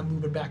as you're kind of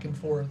moving back and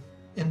forth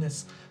in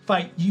this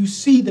fight. You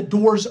see the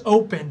doors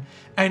open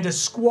and a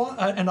squad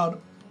and an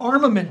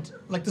armament,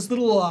 like this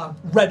little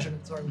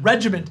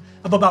regiment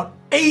of about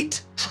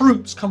 8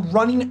 troops come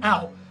running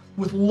out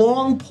with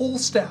long pole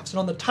staffs, and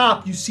on the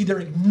top you see they're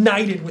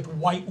ignited with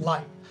white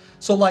light.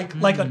 So like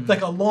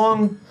a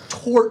long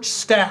torch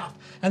staff,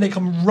 and they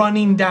come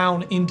running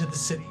down into the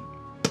city.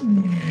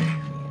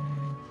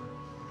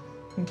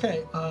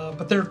 Okay,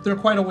 but they're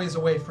quite a ways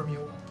away from you.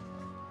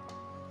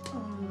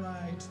 All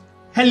right,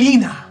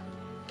 Helena.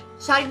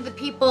 Shouting to the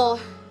people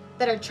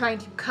that are trying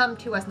to come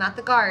to us, not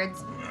the guards.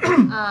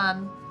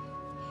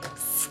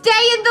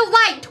 Stay in the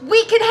light.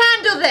 We can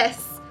handle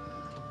this.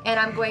 And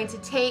I'm going to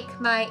take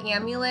my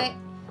amulet,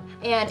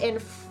 and in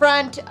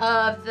front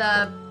of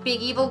the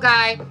big evil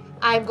guy,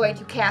 I'm going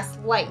to cast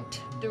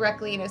light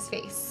directly in his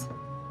face.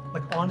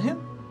 Like on him?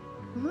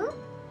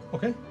 Mm-hmm.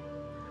 Okay.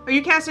 Are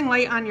you casting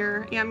light on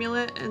your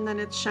amulet and then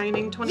it's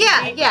shining 20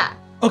 Yeah, feet? yeah.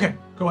 Okay,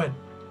 go ahead.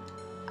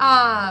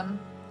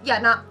 Yeah,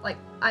 not like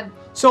I'm.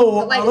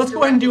 So The light is let's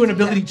go ahead and do an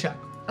directly, ability yeah. check.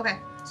 Okay.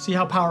 See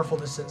how powerful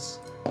this is,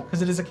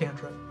 because it is a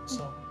cantrip.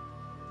 So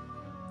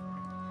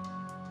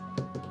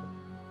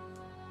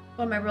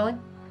What am I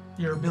rolling?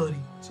 your ability.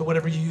 So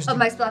whatever you use. Oh, to-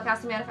 my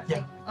spellcasting manifest.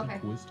 Yeah. Okay.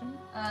 Wisdom?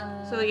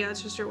 So yeah,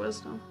 it's just your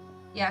wisdom.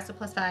 Yeah, so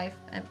 +5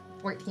 and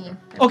 14.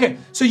 Okay,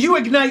 so you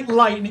ignite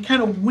light and it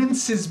kind of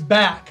winces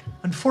back.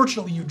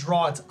 Unfortunately, you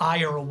draw its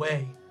ire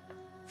away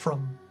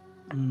from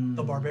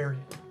the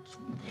barbarian.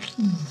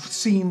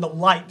 Seeing the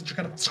light that you're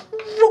kind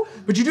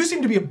of, but you do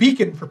seem to be a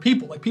beacon for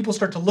people. Like people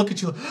start to look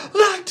at you, like,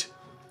 light,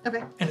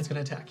 Okay. and it's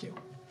gonna attack you.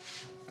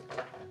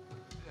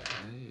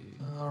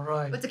 All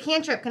right. It's a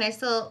cantrip. Can I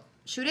still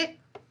shoot it?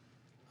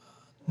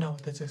 No,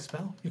 that's a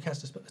spell. You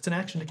cast a spell. It's an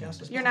action to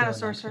cast a spell. You're not a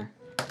sorcerer.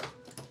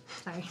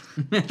 Sorry.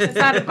 It's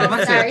not a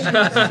bonus. Sorry.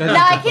 No,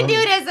 I can do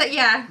it as a,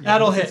 yeah.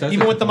 That'll hit.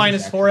 Even with the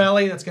 -4,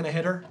 Ellie, that's gonna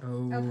hit her.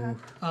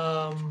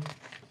 Oh.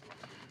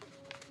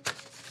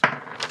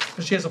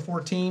 Because she has a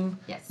 14.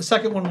 Yes. The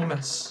second one will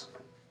miss.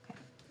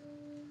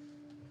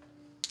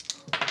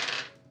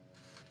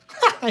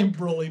 I'm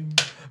rolling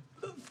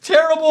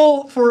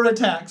terrible for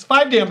attacks.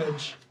 5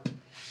 damage.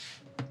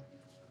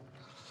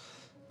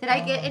 Did I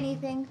get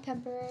anything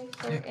temporary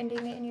for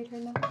ending it in your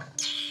turn though?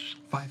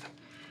 5.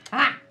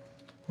 Ah!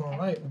 All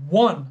right,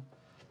 1.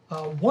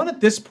 1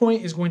 at this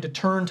point is going to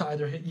turn to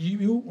either hit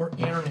you or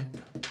Aaron.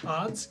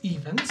 Odds,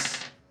 evens,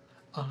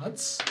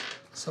 odds.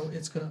 So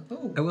it's gonna.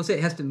 Oh, I will say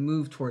it has to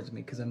move towards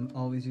me because I'm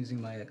always using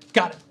my.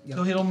 got it. Yep.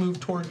 So it'll move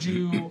towards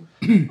you.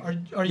 Are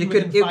you? It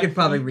within 5 could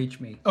probably feet? reach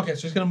me. Okay,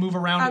 so it's gonna move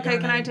around. Okay,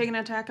 can I Aaron. take an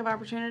attack of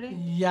opportunity?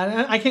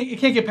 Yeah, I can't. You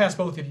can't get past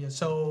both of you.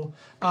 So,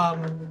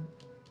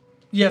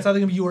 yeah, it's either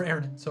gonna be you or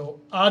Aaron.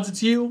 So odds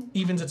it's you,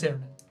 evens it's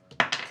Aaron.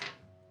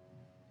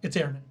 It's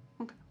Aaron.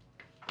 Okay.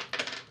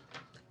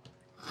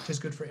 Which is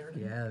good for Aaron.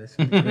 Yeah, this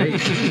would be great.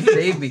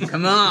 Save me,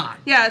 come on.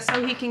 Yeah,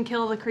 so he can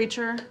kill the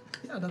creature.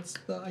 Yeah, that's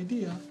the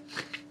idea.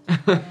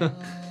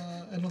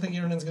 I don't think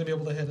Aaron's gonna be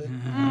able to hit it.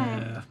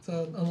 It's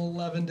an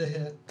 11 to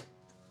hit.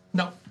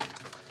 No.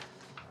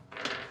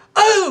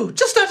 Oh,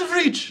 just out of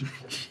reach.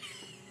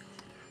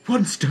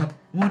 One step.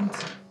 One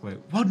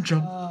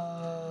jump.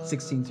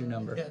 16's your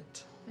number.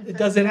 Hit. It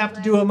doesn't have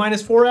to do a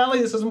 -4,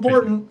 Allie. This is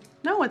important.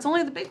 No, it's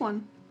only the big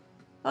one.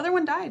 The other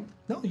one died.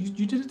 No,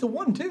 you did it to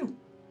 1 too.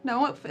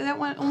 No, that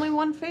one only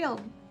one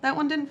failed. That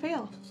one didn't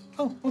fail.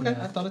 Oh, okay.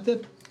 I thought it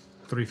did.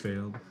 3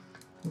 failed.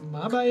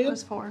 My It bad.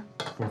 was 4.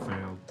 4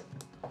 failed.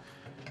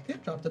 Okay,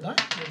 drop the die.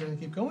 We're gonna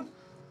keep going.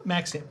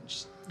 Max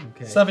damage.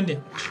 Okay. 7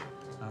 damage.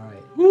 All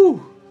right.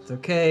 Woo! It's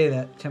okay.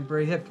 That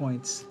temporary hit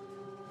points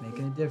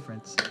making a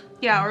difference.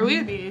 Yeah, or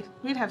we'd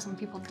have some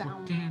people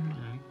down.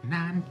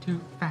 9 to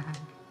 5.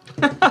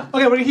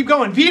 Okay, we're gonna keep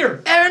going.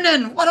 Veer!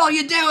 Aaron, what are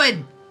you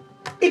doing?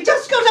 It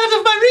just got out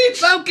of my reach!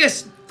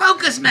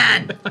 Focus,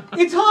 man.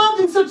 It's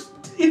hard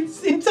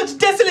in such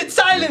desolate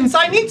silence.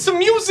 I need some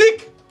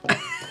music.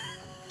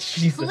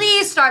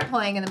 Please start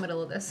playing in the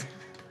middle of this.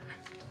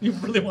 You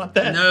really want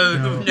that?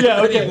 No.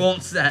 Yeah, okay. He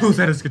wants that. Who's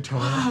at his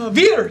guitar?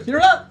 Veer,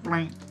 you're up.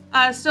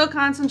 Still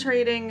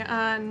concentrating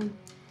on.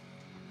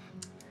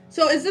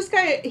 So is this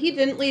guy? He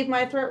didn't leave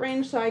my threat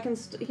range, so I can.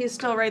 He's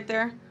still right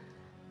there.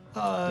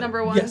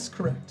 Number 1. Yes,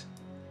 correct.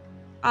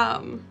 I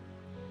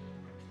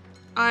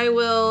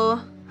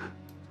will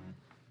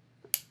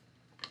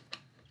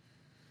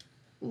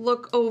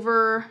look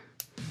over.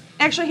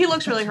 Actually, he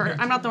looks really hurt.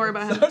 I'm not gonna worry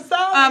about him. So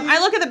sorry. I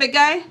look at the big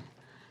guy,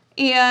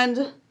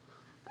 and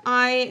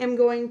I am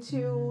going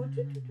to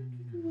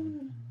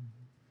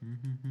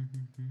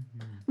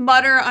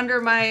mutter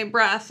under my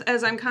breath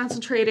as I'm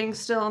concentrating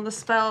still on the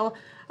spell.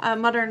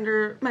 Mutter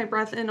under my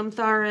breath in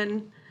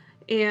Umtharan,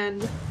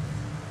 and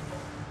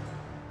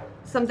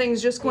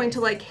something's just going to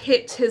like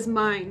hit his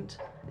mind,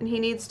 and he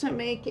needs to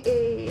make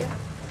a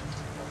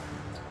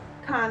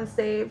con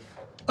save.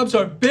 I'm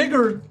sorry, big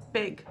or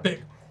Big.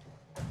 big?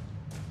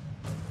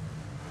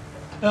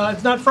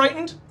 It's not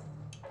frightened?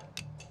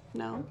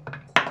 No.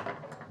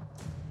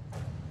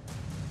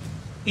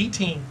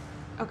 18.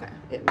 Okay,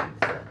 it makes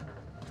it.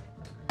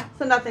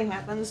 So nothing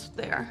happens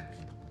there.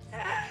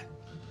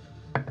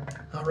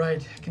 All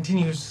right,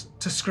 continues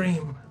to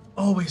scream.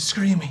 Always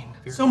screaming.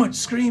 So much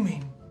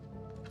screaming.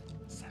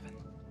 7.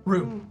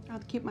 Rue. I'll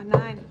keep my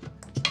 9.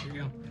 There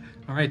you go.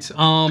 All right.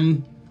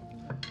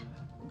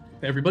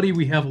 Everybody,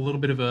 we have a little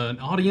bit of an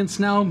audience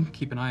now.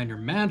 Keep an eye on your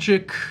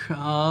magic.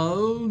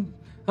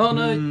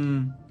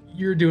 Helena,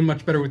 you're doing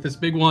much better with this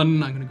big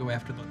one. I'm gonna go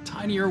after the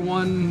tinier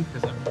one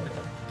because I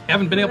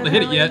haven't been able to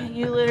hit it yet.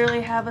 You literally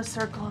have a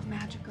circle of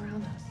magic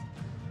around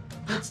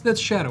us.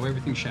 That's shadow.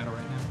 Everything's shadow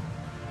right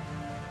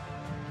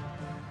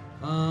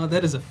now.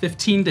 That is a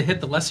 15 to hit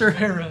the lesser.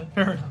 Fair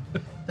enough.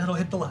 That'll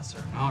hit the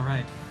lesser. All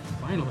right,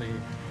 finally.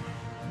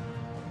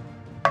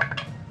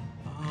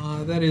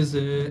 That is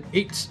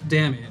 8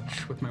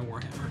 damage with my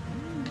warhammer.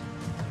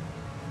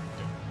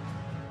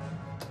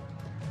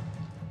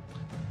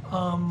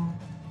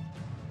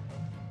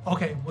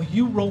 Okay, well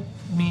you roll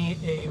me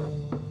a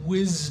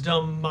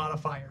wisdom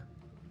modifier.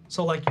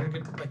 So like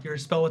your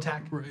spell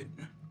attack. Right.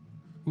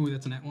 Ooh,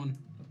 that's a nat 1.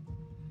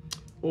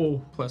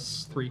 Oh,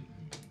 plus 3.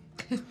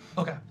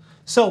 Okay.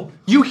 So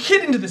you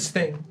hit into this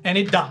thing and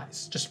it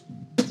dies. Just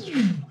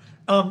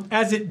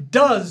as it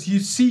does, you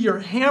see your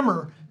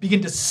hammer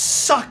begin to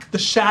suck the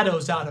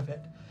shadows out of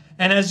it.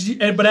 And as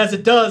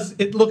it does,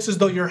 it looks as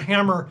though your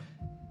hammer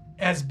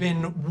has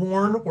been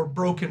worn or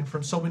broken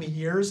from so many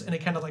years, and it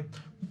kind of like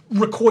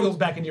recoils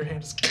back into your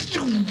hand.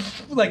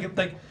 Like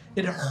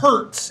it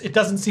hurts. It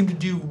doesn't seem to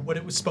do what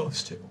it was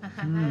supposed to.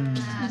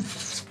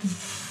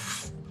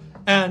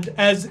 And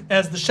as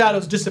the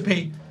shadows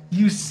dissipate,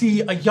 you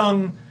see a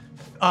young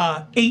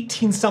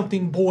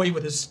 18-something boy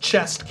with his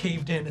chest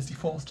caved in as he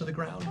falls to the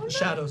ground. The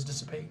shadows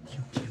dissipate.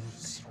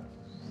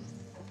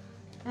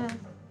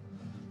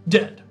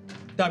 Dead.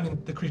 I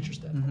mean, the creature's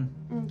dead.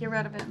 Get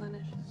rid of it,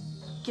 Lenish.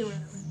 Get rid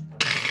of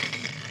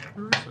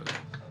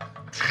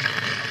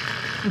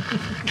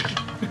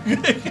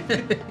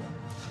it.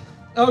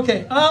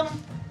 Okay,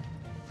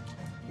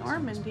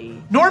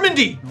 Normandy.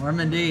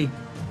 Normandy!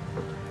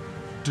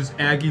 Does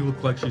Aggie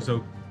look like she's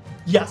okay?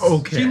 Yes.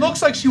 Okay. She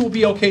looks like she will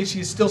be okay. She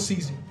is still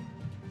seizing.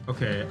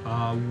 Okay,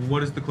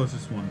 what is the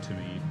closest one to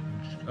me?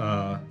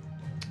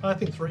 I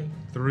think 3.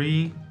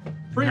 3?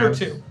 3 or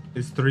 2.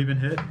 Is 3 been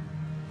hit?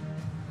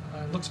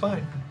 Looks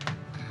fine.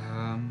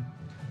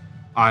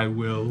 I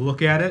will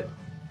look at it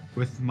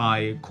with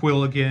my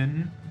quill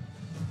again.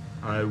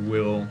 I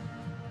will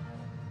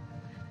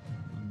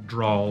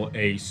draw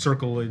a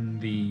circle in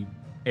the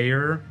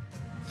air,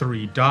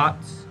 3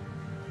 dots,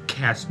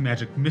 cast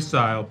magic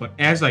missile, but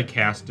as I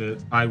cast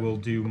it, I will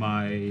do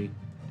my...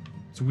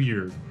 It's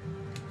weird.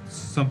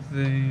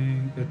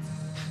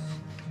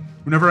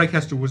 Whenever I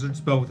cast a wizard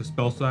spell with a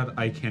spell slot,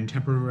 I can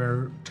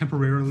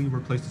temporarily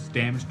replace its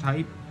damage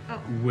type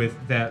with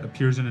that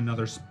appears in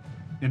another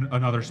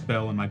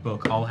spell in my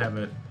book. I'll have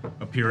it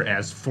appear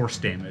as force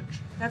damage.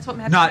 That's what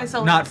magic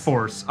missile Not is.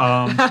 force,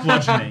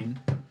 bludgeoning.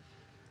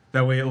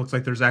 That way it looks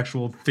like there's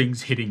actual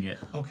things hitting it.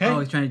 Okay. Oh,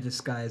 he's trying to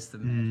disguise the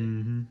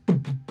magic.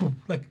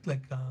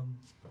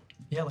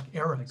 Like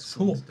arrows.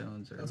 Cool.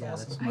 Stones or, That's yeah,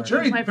 awesome. that's smart.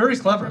 Very, very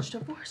clever.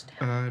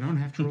 I don't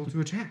have to roll to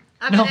attack.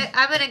 I'm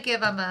gonna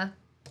give him a.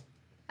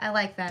 I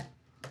like that.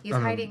 He's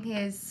hiding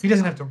his. He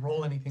doesn't have to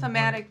roll anything.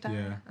 Thematic die.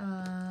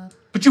 Yeah.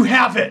 But you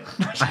have it!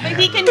 But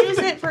he can use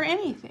it for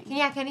anything.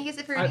 Yeah, can he use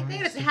it for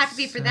anything? Or does it have to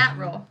be for that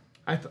roll?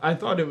 I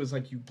thought it was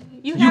like you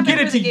You get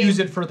it to use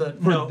it for the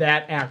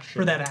that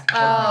action. For that action.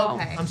 Oh,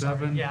 okay. I'm sorry.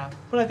 7. Yeah,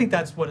 but I think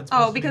that's what it's.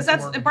 supposed Oh, to because be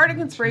that's for. Bardic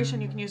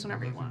Inspiration. You can use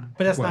whenever you want.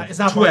 But that's Well, not. It's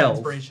not Bardic 12.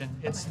 Inspiration.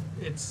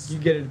 It's You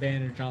get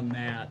advantage on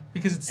that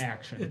because it's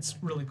action. It's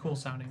really cool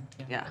sounding.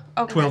 Yeah.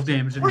 Okay. 12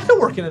 damage. We're still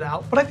working it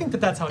out, but I think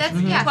that's how it That's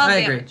should be. yeah. 12 I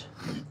agree. damage.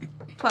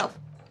 12.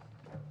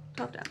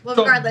 12 down. Well,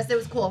 So- regardless, it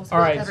was cool. It was All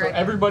cool right, cover so it.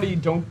 everybody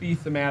don't be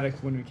thematic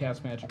when we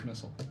cast magic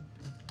missile.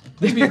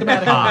 Please be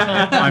thematic all the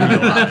time.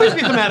 I'm not. Please be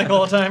thematic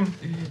all the time.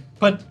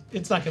 But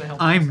it's not going to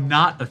help. I'm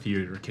not a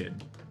theater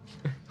kid.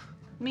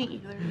 Me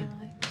either.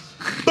 Really.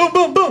 Boom,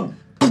 boom, boom.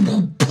 Boom,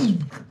 boom,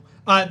 boom.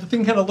 The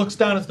thing kind of looks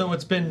down as though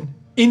it's been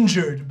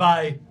injured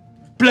by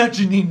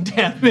bludgeoning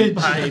damage.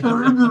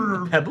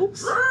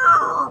 Pebbles?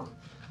 All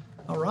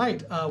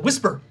right,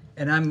 Whisper.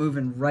 And I'm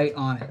moving right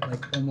on it,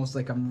 like almost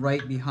like I'm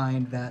right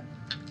behind that.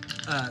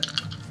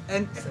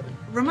 And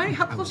remind me,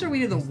 how close are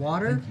we to the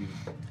water?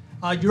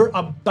 You're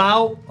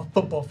about a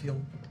football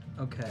field,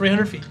 Okay.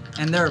 300 feet.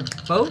 And there are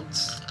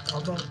boats? All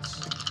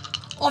boats.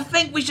 I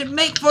think we should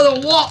make for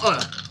the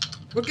water.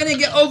 We're gonna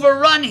get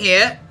overrun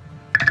here.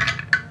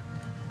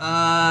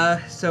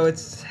 So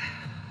it's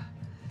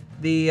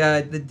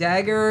the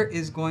dagger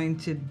is going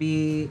to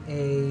be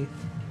a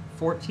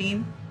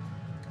 14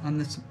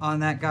 on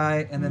that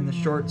guy, and then the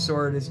short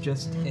sword is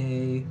just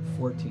a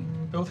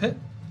 14. Both hit.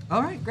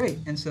 All right, great.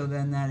 And so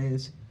then that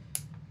is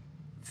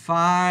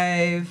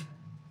 5,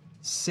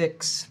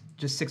 6,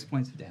 just 6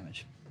 points of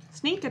damage.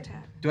 Sneak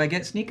attack. Do I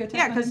get sneak attack?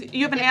 Yeah, on because him?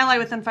 you have an ally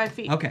within 5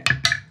 feet. Okay.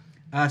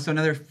 So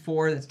another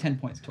 4. That's 10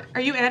 points total.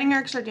 Are you adding your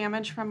extra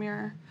damage from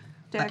your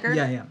dagger?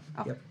 Yeah, yeah.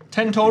 Oh. Yep.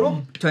 10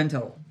 total. 10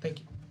 total. Thank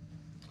you.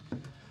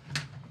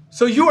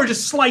 So you are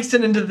just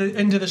slicing into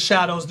the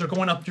shadows. They're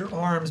going up your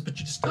arms, but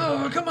you just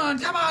come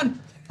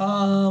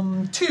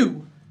on.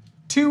 2.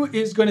 2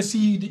 is going to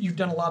see that you've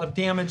done a lot of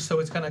damage, so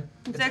it's gonna.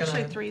 It's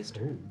actually 3's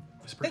turn.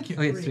 Thank you.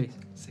 Oh, yeah, 3.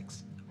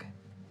 6.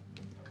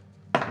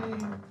 Okay.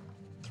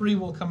 3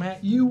 will come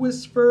at you,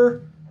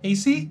 Whisper.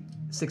 AC.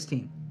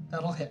 16.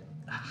 That'll hit.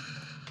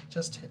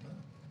 Just hitting.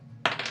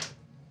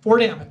 4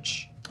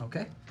 damage.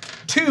 Okay.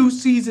 2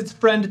 sees its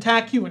friend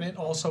attack you, and it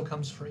also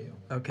comes for you.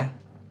 Okay.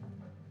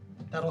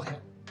 That'll hit.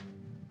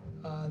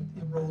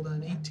 You rolled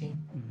an 18.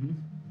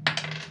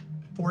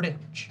 4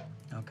 damage.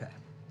 Okay.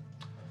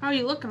 How are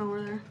you looking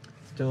over there?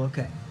 Still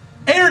okay.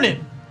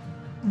 Aaron,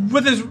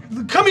 with his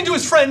coming to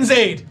his friend's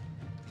aid.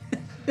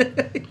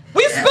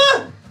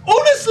 Whisper!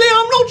 Honestly,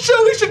 I'm not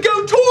sure we should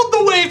go toward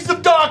the waves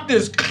of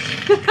darkness.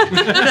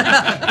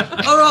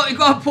 All right, you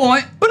got a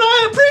point. But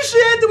I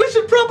appreciate that we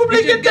should probably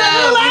We get should the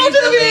hell go. We out need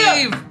to of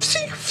here. leave.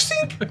 Sink,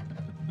 sink.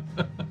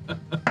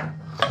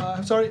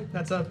 I'm sorry,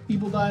 that's a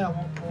evil die. I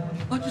won't roll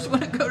any. I just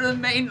want to go to the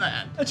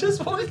mainland. I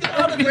just want to get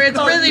out of here. Where it's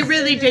really,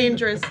 really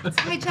dangerous.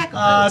 Hijack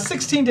a boat.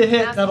 16 to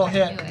hit. That's That'll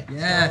how I hit. do it.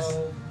 Yes.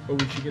 So-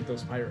 But we should get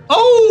those pirates.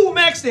 Oh,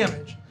 max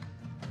damage.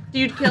 Do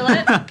you kill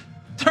it?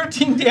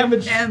 13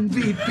 damage.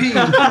 MVP.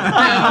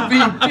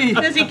 MVP.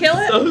 Does he kill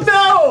it?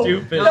 No!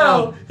 Stupid.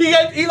 No!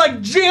 He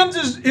like jams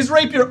his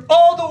rapier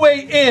all the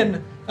way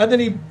in and then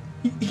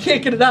he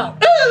can't get it out.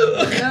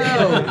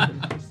 No.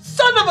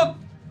 Son of a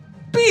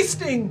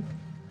beasting!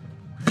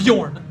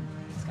 Bjorn.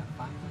 He's got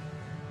 5.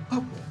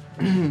 Oh.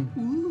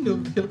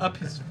 He'll up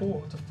his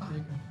 4 to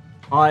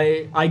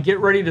 5. I get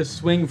ready to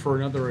swing for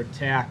another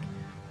attack,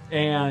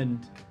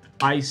 and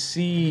I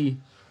see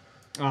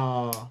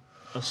a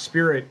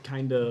spirit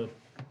kind of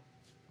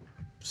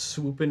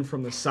swoop in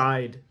from the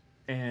side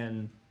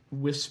and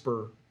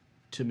whisper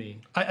to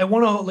me. I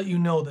want to let you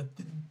know that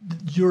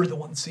you're the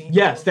one seeing.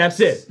 Yes, that's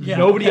it. Yeah,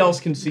 Nobody okay. else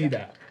can see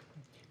that.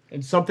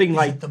 And something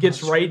like the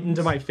gets mushroom? right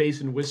into my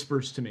face and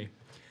whispers to me.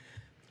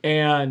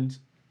 And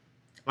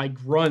I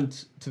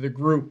grunt to the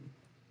group,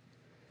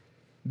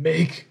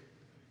 "Make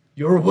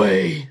your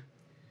way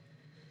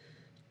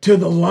to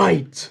the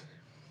light."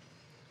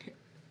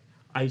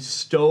 I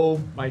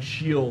stow my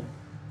shield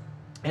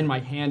and my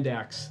hand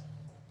axe,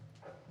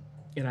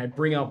 and I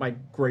bring out my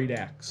great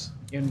axe.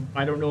 And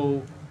I don't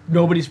know,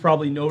 nobody's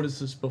probably noticed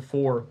this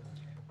before,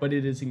 but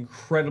it is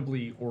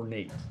incredibly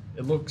ornate.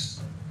 It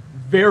looks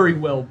very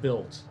well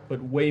built,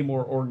 but way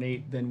more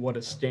ornate than what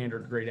a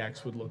standard great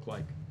axe would look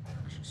like.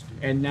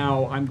 And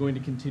now I'm going to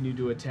continue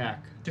to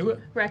attack. Do it.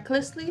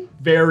 Recklessly?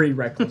 Very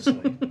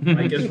recklessly.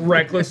 Like as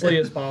recklessly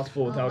as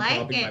possible without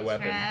dropping my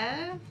weapon.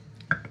 Trev.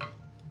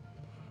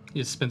 He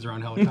just spins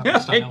around helicopter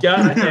style.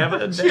 God damn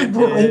it.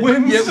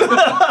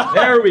 Whirlwinds.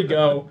 There we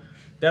go.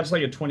 That's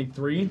like a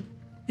 23.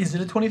 Is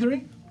it a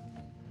 23?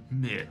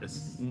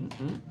 Miss.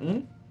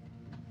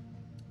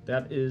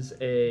 That is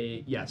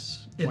a,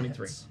 yes, It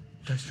 23. hits.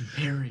 That's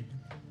very.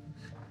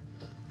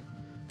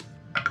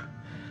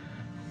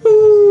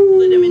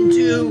 Split him in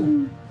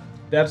 2.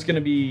 That's going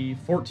to be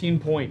 14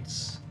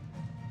 points.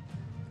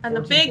 And the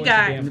 14 big points of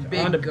guy. damage The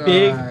big on the guy.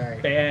 big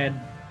bad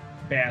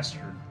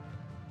bastard.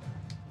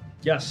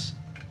 Yes.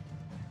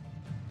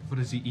 But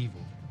is he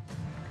evil?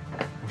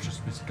 Or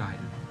just misguided?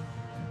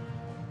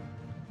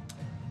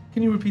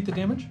 Can you repeat the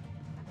damage?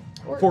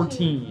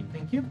 14.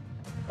 Thank you.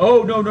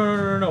 Oh,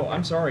 no.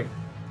 I'm sorry.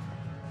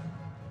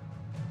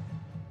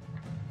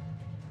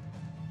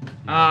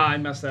 I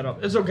messed that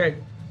up. It's okay.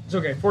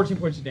 14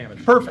 points of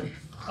damage. Perfect.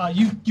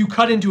 You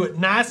cut into it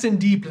nice and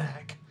deep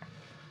like.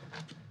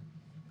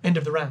 End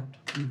of the round.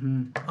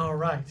 All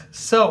right.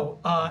 So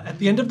at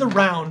the end of the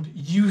round,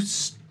 you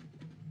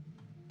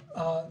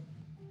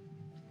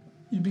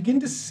begin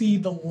to see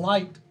the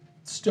light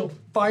still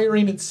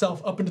firing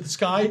itself up into the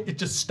sky. It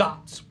just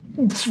stops.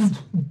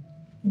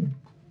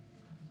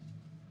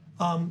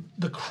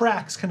 The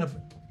cracks kind of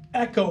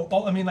echo,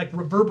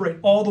 reverberate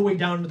all the way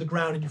down to the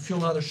ground, and you feel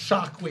another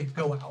shockwave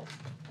go out.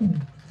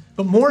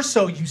 But more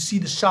so, you see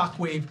the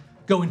shockwave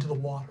go into the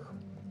water.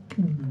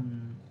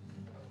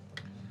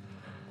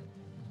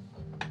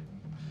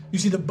 You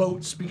see the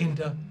boats begin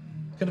to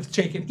kind of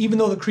shake, and even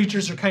though the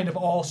creatures are kind of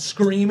all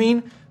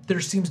screaming, there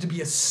seems to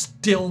be a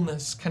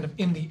stillness kind of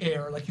in the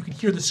air. Like you can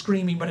hear the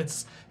screaming,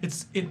 but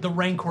the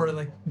rancor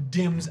like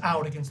dims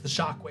out against the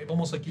shockwave,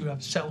 almost like you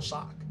have shell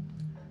shock.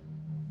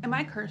 Am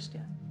I cursed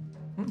yet?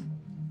 Mm.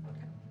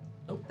 Okay.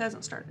 Nope. It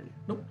hasn't started yet.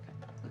 Nope.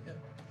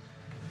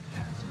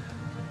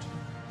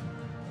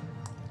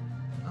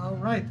 All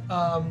right.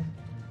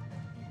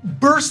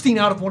 Bursting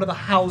out of one of the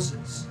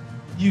houses,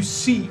 you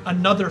see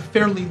another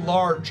fairly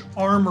large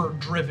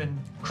armor-driven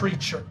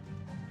creature.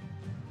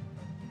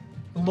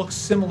 It looks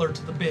similar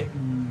to the big.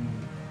 And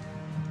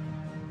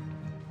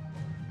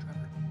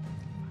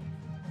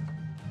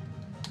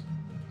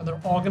they're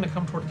all going to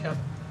come toward Kevin.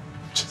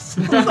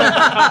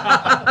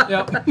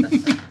 Yep.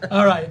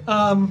 All right.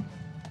 Okay,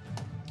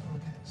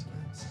 so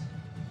that's...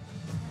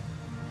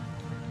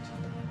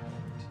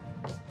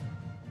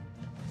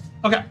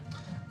 Okay.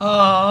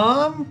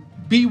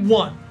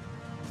 B1,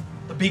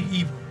 the big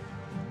evil,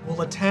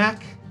 will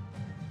attack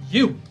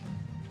you.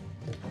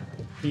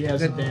 He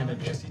has advantage.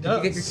 Yes, he Did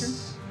does. you get your turn?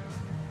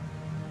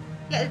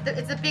 Yeah,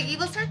 it's a big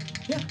evil's turn?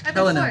 Yeah. I've been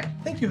Helena. before.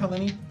 Thank you,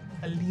 Helena.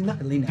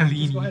 Helena.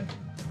 Please go ahead.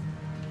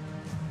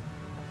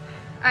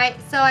 Alright,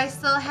 so I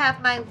still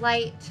have my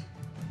light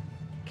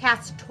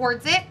cast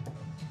towards it.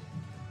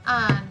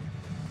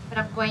 But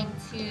I'm going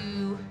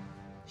to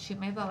shoot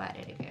my bow at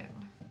it again.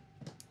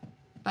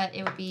 But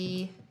it would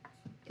be...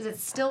 Is it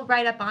still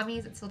right up on me?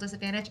 Is it still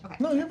disadvantage? Okay.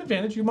 No, you have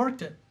advantage. You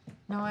marked it.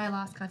 No, I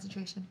lost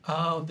concentration.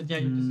 Oh, then yeah,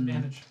 you're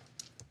disadvantage.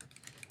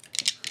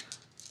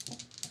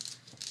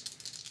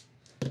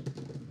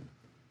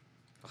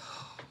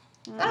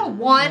 Is that a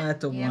 1?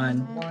 That's a Yeah, it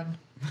was one.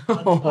 a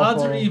 1.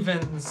 Odds are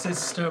even,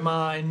 sister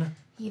mine.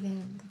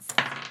 Evens.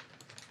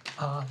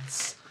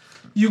 Odds.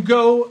 You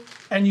go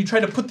and you try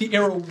to put the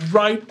arrow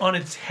right on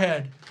its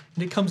head,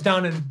 and it comes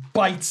down and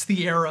bites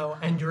the arrow,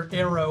 and your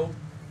arrow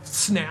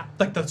snaps,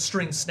 like the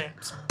string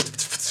snaps.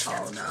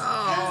 Oh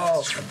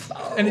no.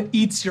 And it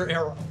eats your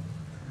arrow.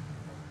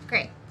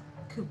 Great.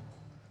 Cool.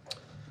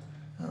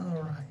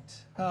 All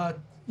right.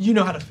 You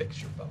know how to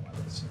fix your bow, I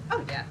would assume.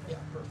 Oh, yeah. Yeah,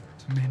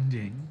 perfect.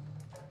 Mending.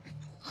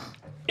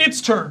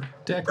 Its turn.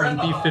 Deck on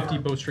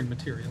B50 bowstring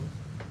material.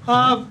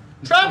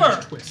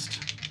 Trevor! Twist.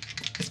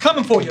 It's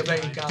coming for you,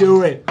 baby guy.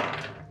 Do it.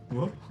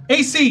 What?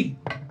 AC.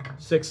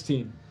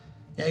 16.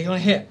 Yeah, you're gonna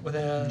hit with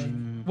a.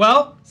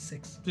 Well,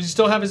 6. does he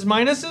still have his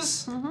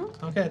minuses?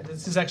 Okay,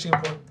 this is actually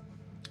important.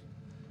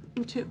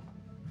 2.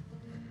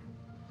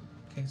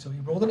 Okay, so he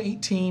rolled an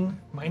 18.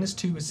 Minus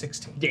 2 is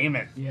 16. Damn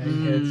it. Yeah,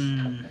 he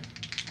hits.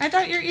 I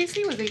thought your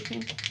AC was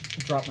 18.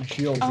 Drop my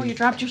shield. Oh, you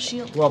dropped your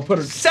shield. Well, put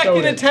a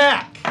Second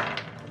attack.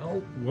 Oh,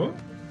 What?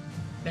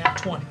 Nat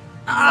 20.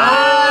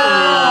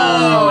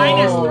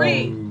 Minus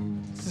 3.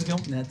 This is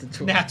going. That's a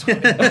 12. Nat 20.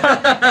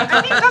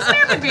 I think doesn't he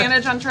have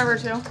advantage on Trevor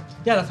too?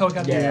 Yeah, that's how it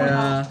got.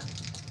 Yeah.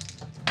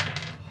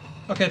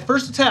 Okay,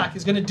 first attack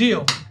is gonna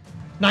deal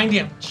 9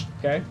 damage.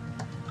 okay.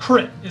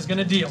 Crit is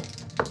gonna deal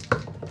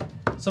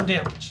some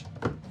damage.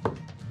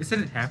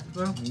 Isn't it half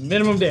though?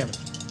 Minimum damage.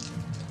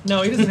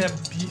 No, he doesn't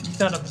have. He's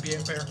not up to be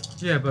a bear.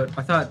 Yeah, but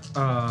I thought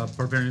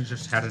barbarians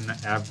just had an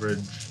average.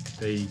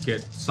 They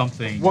get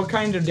something. What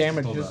kind of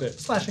damage Hold is up. it?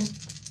 Slashing.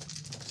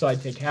 So I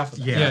take half of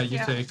that. Yeah. Yeah, you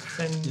Yeah. take.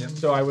 And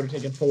So I would have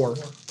taken 4.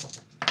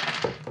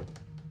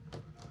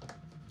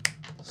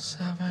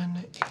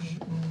 7,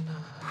 8, 9.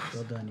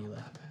 Well done, Eli.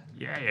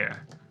 Yeah.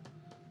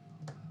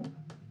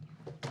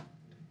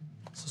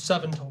 So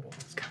 7 total.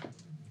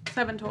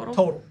 7 total.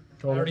 Total.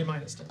 I Total. already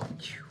minused it.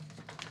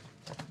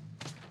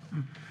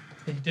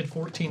 He did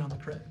 14 on the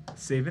crit.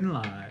 Saving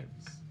lives.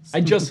 I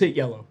just hit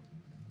yellow.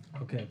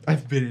 Okay.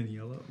 I've been in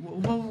yellow.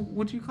 Well,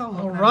 what do you call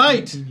it? All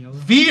right,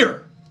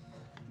 Veer.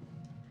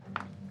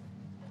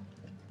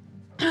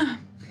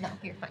 No,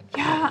 you're fine.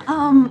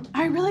 Yeah,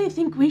 I really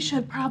think we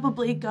should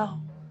probably go.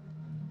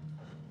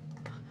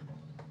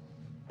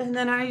 And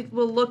then I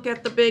will look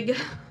at the big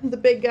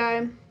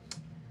guy,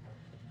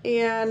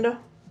 and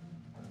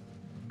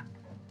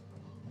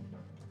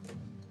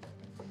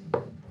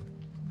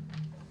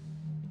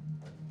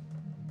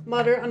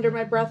mutter under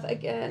my breath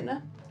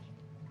again.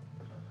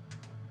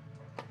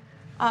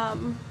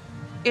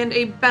 And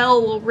a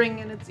bell will ring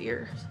in its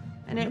ears,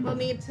 and it will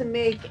need to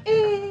make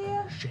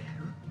a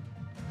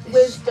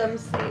wisdom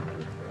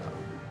saving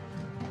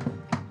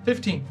throw.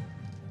 15.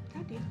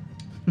 God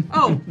damn.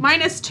 Oh,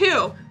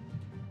 -2.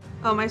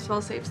 Oh, my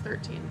spell saves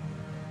 13.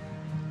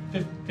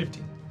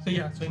 15. So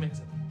yeah, so he makes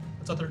it.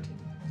 That's a 13.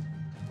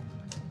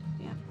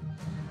 Yeah.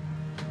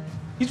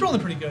 He's rolling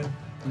pretty good.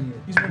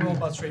 He's been rolling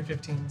about straight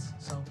 15s.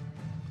 So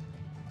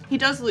He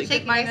does Shake get your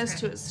dice minus around.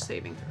 to his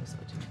saving throws,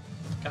 though, too.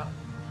 got it.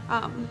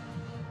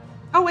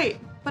 Oh wait,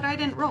 but I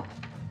didn't roll.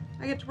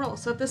 I get to roll.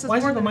 So if this is Why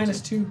is more it a than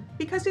 -2?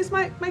 because he's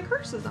my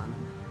curse is on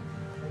him.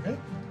 Okay.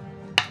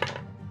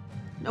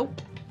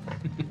 Nope.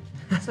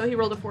 So he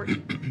rolled a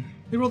 14.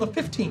 He rolled a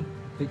 15.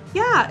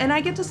 Yeah, and I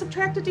get to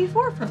subtract a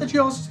d4 I from it. thought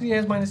you also said he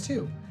has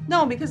 -2.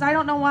 No, because I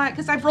don't know why.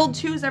 Because I've rolled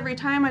 2s every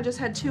time. I just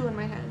had 2 in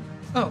my head.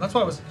 Oh, that's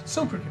why I was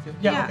so confused.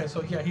 Yeah, Yeah. okay,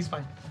 so yeah, he's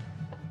fine.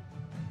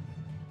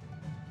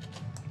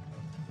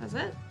 That's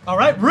it. All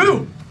right,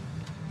 Rue.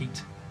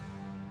 8.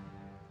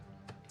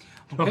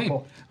 Okay.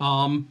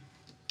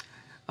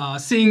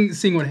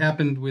 Seeing what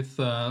happened with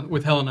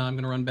Helena, I'm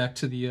gonna run back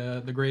to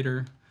the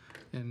grader,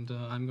 and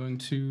I'm going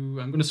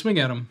to swing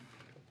at him.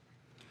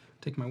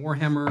 Take my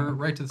warhammer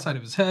right to the side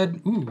of his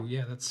head. Ooh,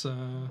 yeah, that's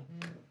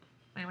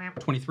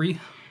 23.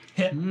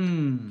 Hit.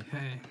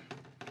 Okay.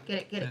 Get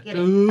it, That get it.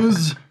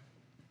 goes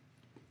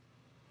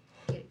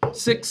Get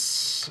it.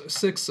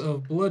 6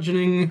 of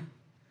bludgeoning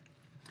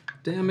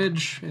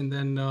damage, and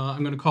then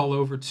I'm gonna call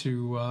over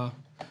to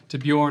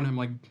Bjorn. I'm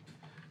like,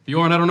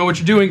 Bjorn, I don't know what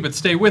you're doing, but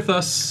stay with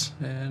us.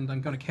 And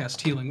I'm gonna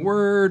cast Healing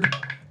Word,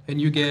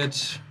 and you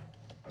get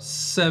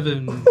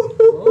 7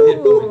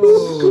 hit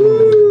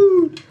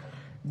points.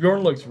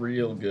 Bjorn looks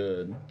real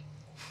good.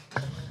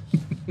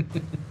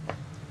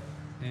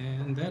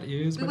 And that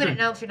is We my wouldn't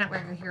turn. know if you're not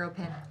wearing a hero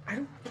pin. I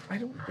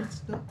don't,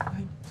 it's not,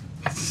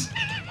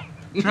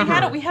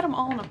 We had them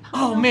all in a pile.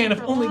 oh man, if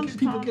for a only long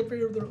people time. get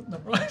rid of their, no,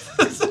 right.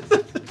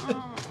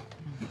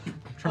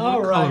 Trevor, All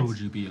what right. color would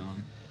you be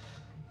on?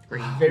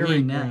 Very Me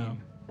green. now.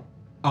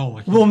 Oh,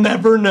 like We'll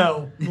never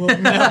know. We'll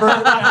never,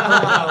 ever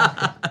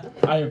know.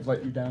 I have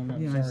let you down.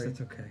 I'm Yes, sorry. that's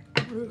okay.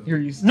 You're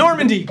used.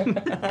 Normandy. 3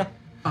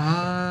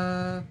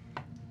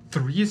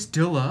 is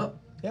still up.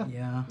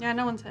 Yeah. Yeah,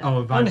 no one's hit.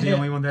 Oh, if I'm the Unhit.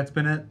 only one that's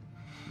been hit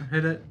it.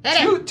 Hit it.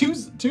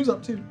 Two's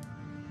up too.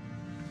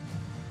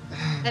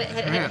 Hit it,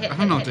 hit it, hit it. I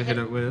don't know what to hit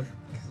it with.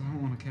 'Cause I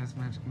don't want to cast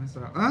magic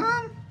missile.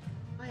 Why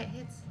it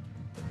hits?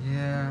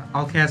 Yeah,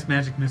 I'll cast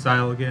magic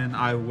missile again.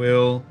 I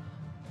will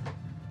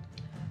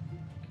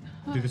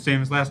do the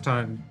same as last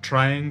time.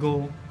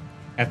 Triangle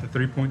at the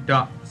 3-point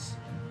dots.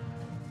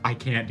 I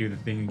can't do the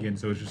thing again,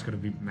 so it's just gonna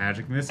be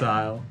magic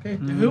missile. Okay,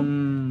 to who?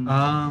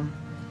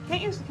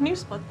 Can you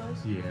split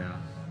those? Yeah.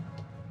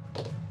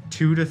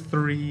 2 to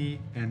 3,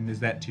 and is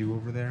that 2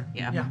 over there?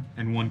 Yeah. Yeah.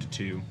 And 1 to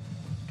 2.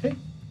 Okay.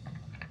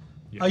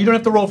 Yeah. You don't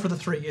have to roll for the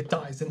 3. It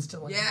dies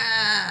instantly.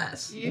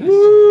 Yes.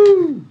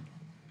 Woo!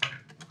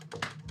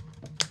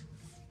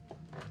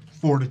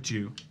 4 to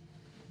 2.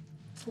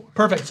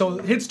 Perfect. So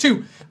it hits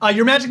 2.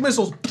 Your magic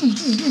missiles.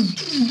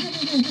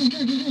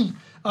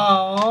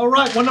 All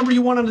right. What number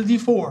you want on the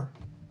D4?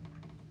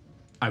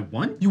 I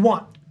won? You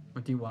want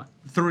What do you want?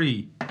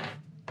 3.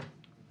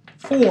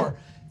 4.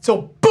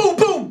 So boom,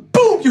 boom,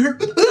 boom. You hear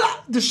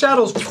the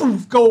shadows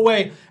go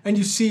away, and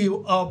you see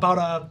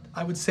about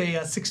I would say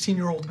a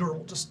 16-year-old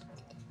girl just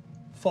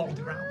fall to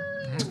the ground.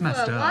 That's messed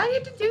up. Why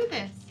did you do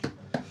this?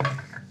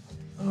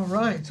 All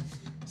right.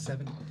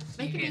 7.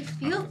 Making me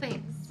feel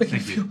things.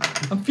 Thank you.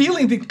 I'm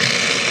feeling the.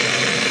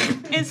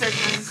 Insert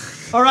time.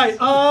 All right.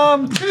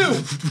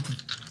 2.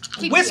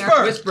 Keep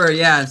Whisper. Whisper,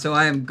 yeah. So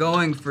I am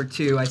going for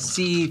 2. I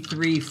see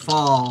 3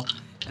 fall,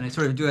 and I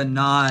sort of do a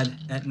nod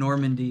at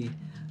Normandy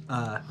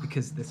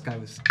because this guy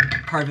was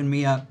carving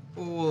me up.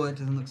 Oh, it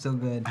doesn't look so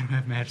good. I don't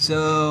have magic.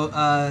 So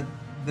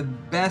the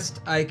best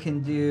I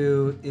can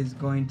do is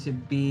going to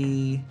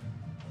be,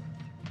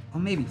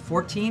 maybe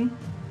 14.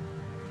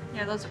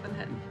 Yeah, those have been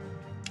hitting.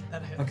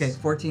 That hits. Okay,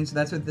 14. So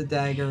that's with the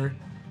dagger.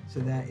 So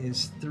that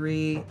is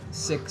 3,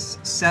 6,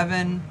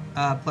 7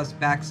 plus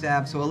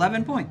backstab. So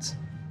 11 points.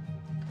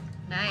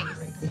 Nice.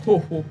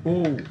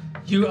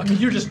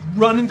 You're just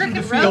running through the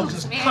Frickin' field, rogues,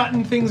 just man.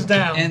 cutting things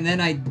down. And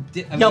then I'm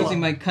Yellow. using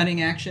my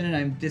cunning action and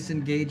I'm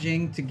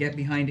disengaging to get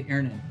behind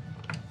Ernan.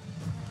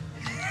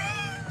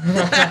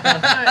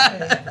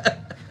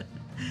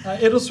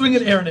 It'll swing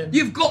at Aaron.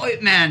 You've got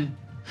it, man.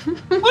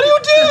 What are you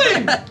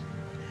doing?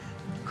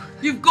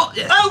 You've got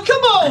it. Oh,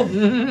 come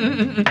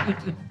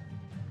on!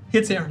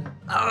 Hits Aaron.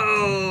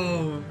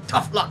 Oh,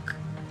 tough luck.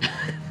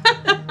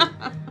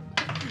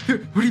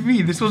 What do you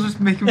mean? This will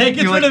just make him Hey,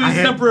 gets feel rid like of I his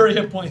had- temporary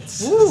hit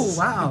points. Ooh,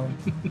 wow.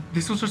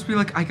 This will just be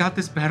like, I got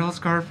this battle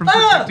scar from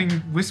Ah!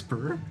 protecting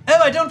Whisper. Oh,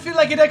 I don't feel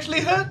like it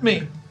actually hurt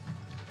me.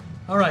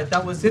 All right,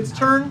 that was its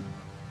turn.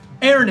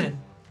 Aaron.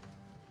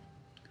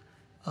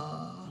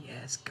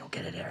 Yes, go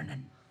get it,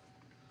 Ernan.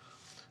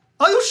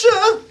 Are you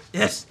sure?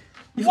 Yes.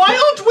 Why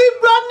aren't we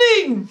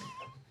running?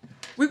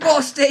 We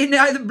gotta stay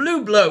near the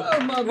blue bloke. Oh,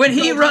 my when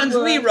he God, runs,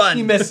 we run.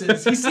 He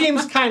misses. He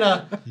seems kind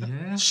of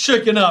Yeah.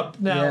 shaken up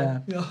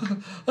now. Yeah.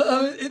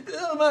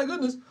 Oh my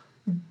goodness.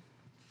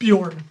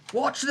 Bjorn.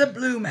 Watch the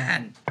blue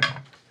man.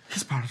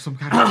 He's part of some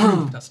kind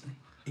of Destiny.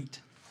 8.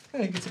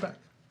 Hey, he gets it back.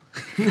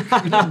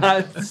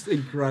 That's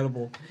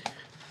incredible.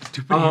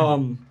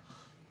 Stupid.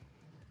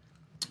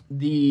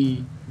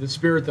 The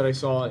spirit that I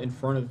saw in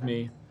front of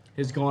me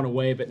has gone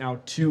away, but now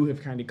 2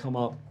 have kind of come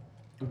up,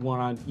 one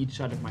on each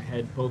side of my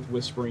head, both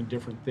whispering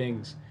different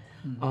things.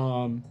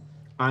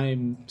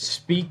 I'm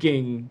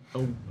speaking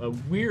a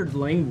weird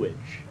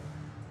language.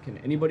 Can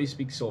anybody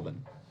speak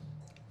Sylvan?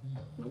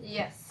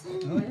 Yes.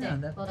 Oh, yeah,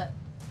 that- Hold up.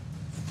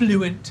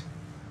 Fluent.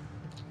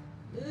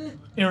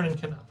 Aaron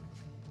cannot.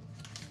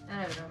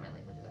 I don't know what my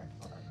languages are.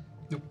 Hold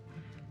on.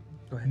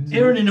 Go ahead.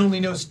 Aaron only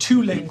knows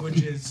 2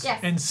 languages, Yes.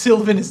 and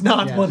Sylvan is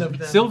not Yes. one of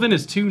them. Sylvan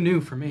is too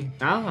new for me.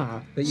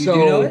 Ah, But you do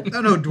know it?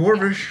 No,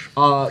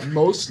 Dwarvish.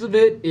 Most of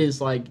it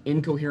is like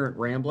incoherent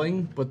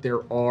rambling, but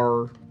there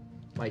are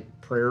like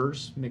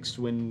prayers mixed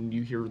when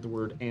you hear the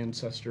word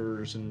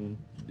ancestors, and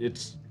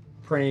it's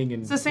praying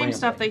and It's the same rambling.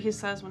 stuff that he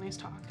says when he's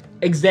talking.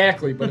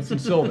 Exactly, but it's in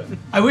Sylvan.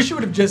 I wish you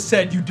would have just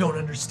said you don't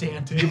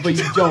understand it. But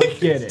you don't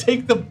get it.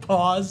 Take the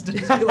pause to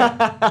just be like,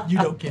 you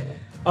don't get it.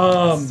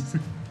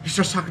 He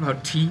starts talking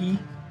about tea.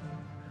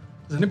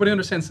 Does anybody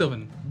understand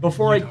Sylvan?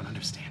 Before I don't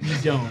understand. you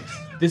don't.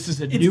 This is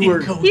a It's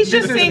newer. incoherent. He's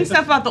just saying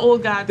stuff about the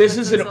old god. This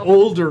is an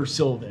older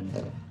Sylvan.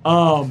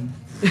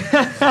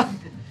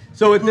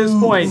 So at this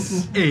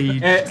point,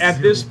 Age. at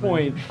this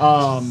point,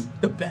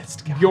 The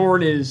best guy.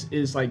 Bjorn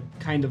is like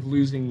kind of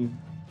losing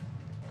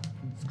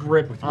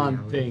grip on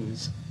reality.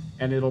 things,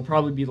 and it'll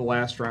probably be the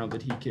last round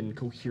that he can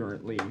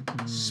coherently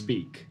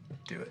speak.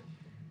 Do it.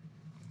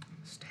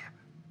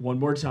 One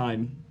more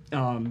time.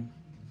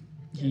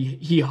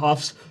 He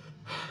huffs.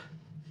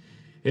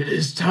 It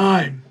is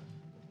time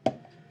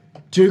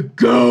to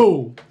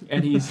go,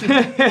 and he's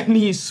and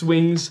he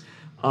swings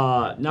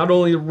not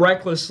only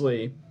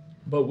recklessly,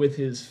 but with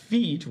his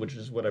feet, which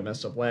is what I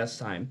messed up last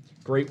time.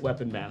 Great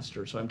weapon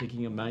master. So I'm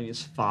taking a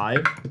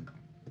 -5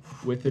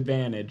 with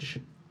advantage.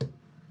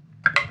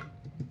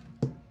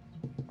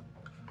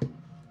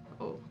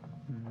 Oh.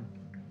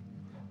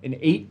 An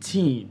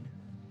 18.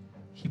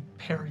 He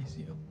parries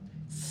you.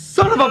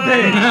 Son of a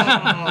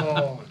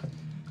bitch!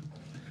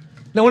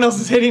 No one else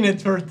is hitting it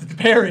for the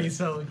parry,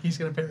 so he's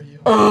gonna parry you.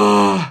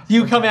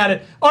 You come at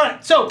it. All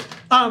right, so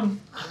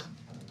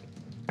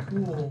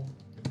cool.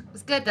 It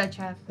was good though,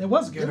 Trev. It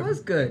was good. It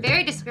was good.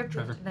 Very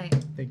descriptive Trevor. tonight.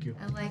 Thank you.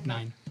 I like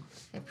 9. it.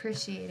 I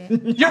appreciate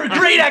it. Your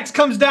great axe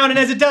comes down, and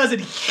as it does,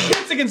 it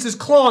hits against his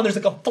claw, and there's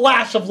like a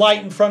flash of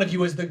light in front of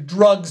you as the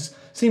drugs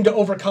seem to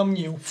overcome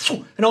you.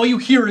 And all you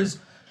hear is,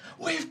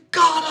 "We've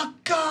gotta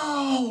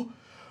go!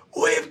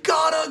 We've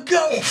gotta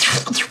go!"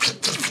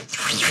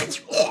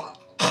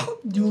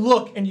 You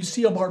look, and you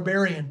see a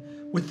barbarian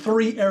with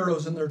 3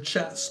 arrows in their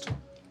chest.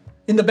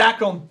 In the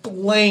background,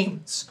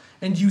 flames,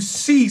 and you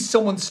see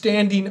someone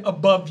standing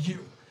above you.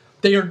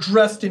 They are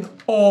dressed in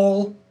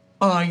all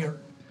iron.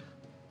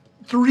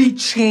 3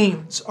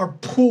 chains are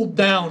pulled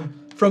down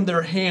from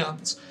their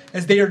hands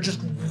as they are just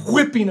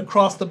whipping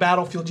across the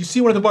battlefield. You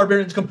see one of the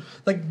barbarians come,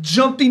 like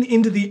jumping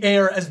into the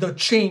air as the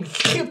chain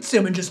hits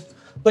him and just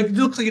like it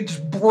looks like it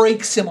just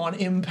breaks him on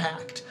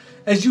impact.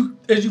 As you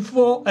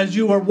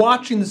are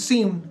watching the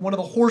scene, one of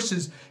the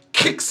horses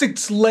kicks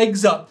its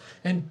legs up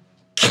and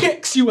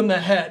kicks you in the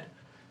head.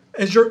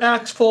 As your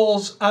axe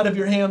falls out of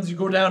your hands, you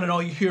go down and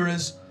all you hear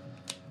is,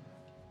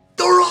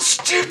 the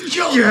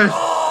rusticulum!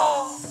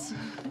 Yes!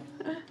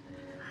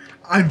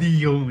 I'm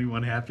the only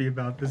one happy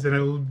about this, and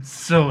I'm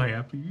so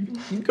happy.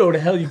 You go to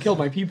hell, you killed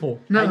my people.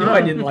 I knew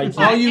I didn't like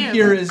you. All you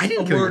hear is I a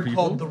didn't kill your word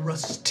people. called the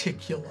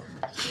rusticulum.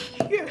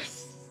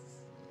 Yes.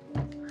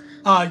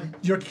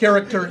 Your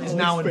character is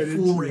now in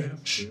full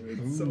rage.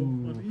 It's so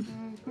funny.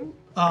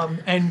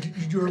 And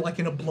you're like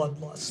in a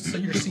bloodlust, so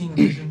you're seeing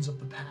visions of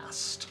the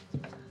past.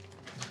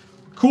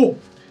 Cool.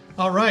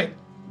 All right.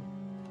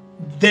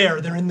 They're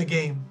in the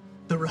game.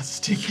 The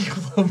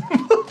rusticulum.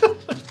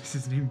 What's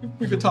his name?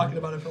 We've been talking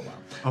about it for a while.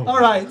 Oh. All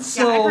right,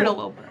 so Yeah, I heard a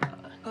little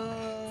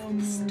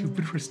bit.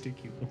 Stupid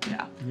rusticulum.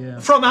 Yeah.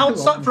 from out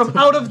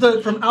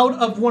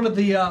of one of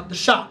the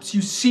shops,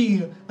 you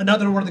see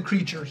another one of the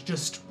creatures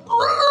just.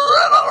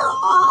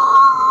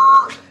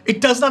 It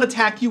does not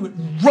attack you. It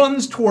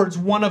runs towards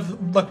one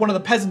of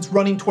the peasants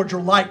running towards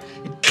your light.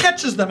 It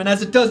catches them, and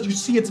as it does, you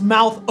see its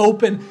mouth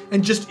open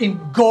and just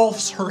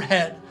engulfs her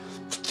head,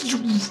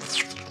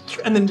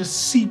 and then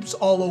just seeps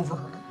all over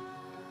her.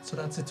 So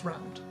that's its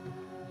round.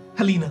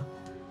 Helena.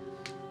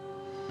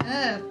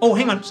 Oh,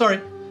 hang on.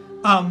 Sorry.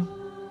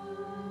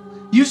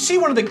 You see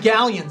one of the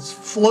galleons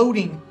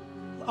floating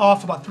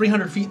off about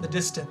 300 feet in the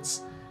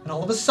distance, and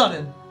all of a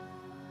sudden,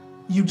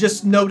 you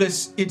just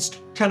notice it's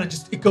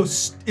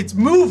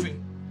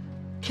moving.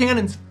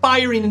 Cannons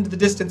firing into the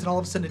distance, and all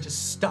of a sudden it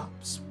just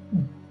stops.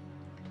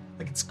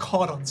 Like it's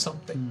caught on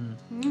something.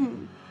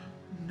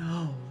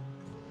 No.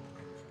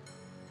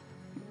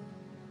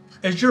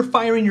 As you're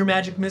firing your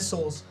magic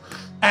missiles,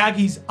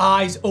 Aggie's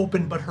eyes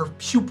open, but her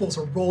pupils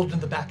are rolled in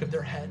the back of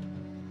their head.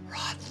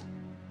 Run.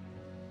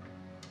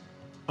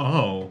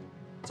 Oh.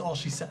 That's all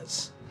she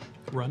says.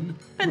 Run.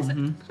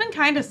 Been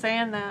kind of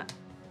saying that.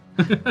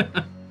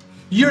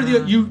 You're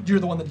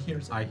the one that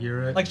hears it. I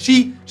hear it. Like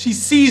she's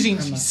seizing,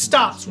 she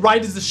stops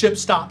right as the ship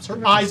stops.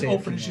 Her eyes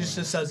open, and she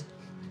just says,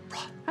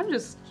 I'm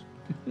just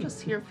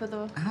here for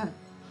the.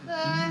 The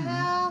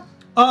hell?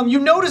 You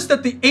notice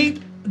that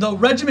the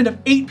regiment of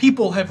 8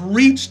 people have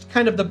reached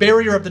kind of the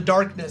barrier of the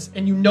darkness,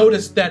 and you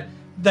notice that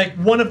like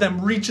one of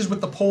them reaches with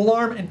the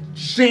polearm and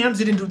jams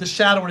it into the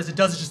shadow, and as it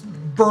does, it just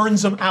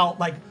burns them out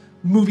like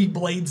movie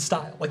Blade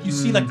style. Like you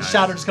see like the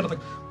shadow just kind of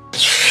like.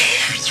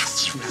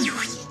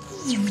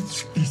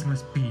 These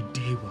must be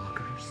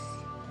daywalkers.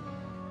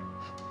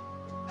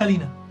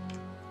 Helena.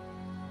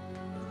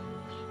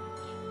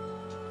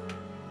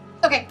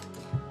 Okay.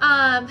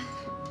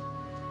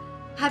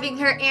 Having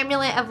her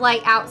amulet of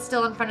light out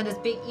still in front of this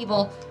big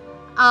evil,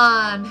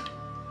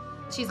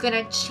 she's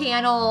gonna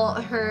channel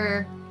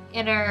her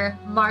inner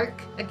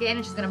mark again,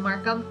 and she's gonna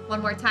mark them one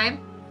more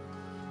time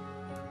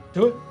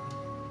Do it.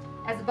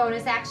 as a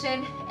bonus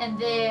action, and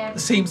then The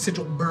same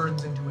sigil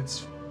burns into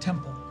its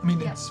temple. I mean,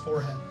 Yep. its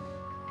forehead.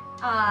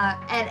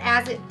 and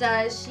as it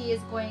does, she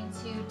is going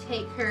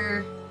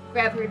to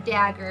grab her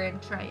dagger and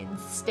try and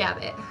stab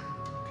it.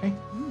 Okay.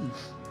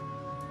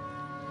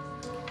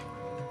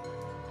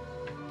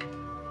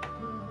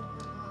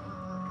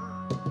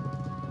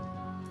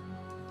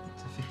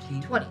 It's a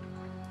 15. 20.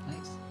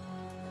 Nice.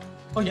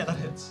 Oh yeah, that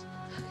hits.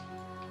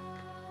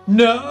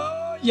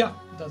 No. Yeah,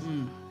 it does.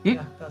 Yeah,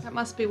 it does. That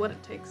must be what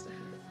it takes to hit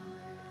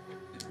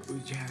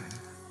it. Yeah.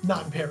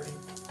 Non-parry.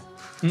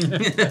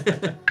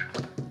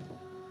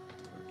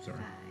 Sorry.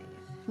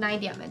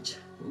 9 damage.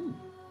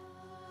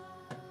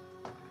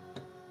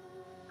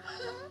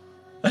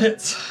 That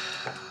hits.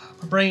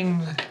 My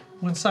brain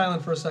went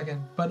silent for a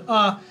second, but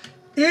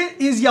it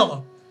is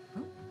yellow.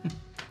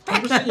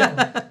 100%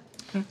 yellow.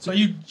 So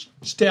you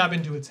stab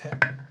into its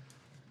head.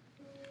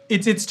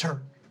 It's its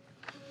turn.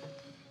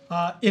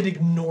 It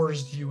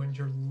ignores you and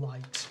your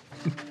light.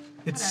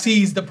 It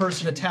sees the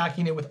person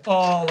attacking it with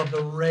all of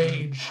the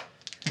rage,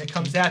 and it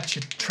comes at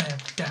you,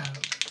 tramped down.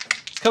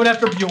 It's coming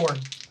after Bjorn.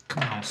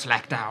 Come on,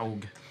 slack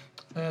dog.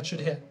 That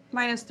should hit.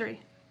 -3.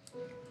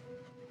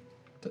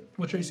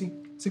 What's your AC?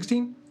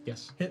 16?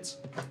 Yes. Hits.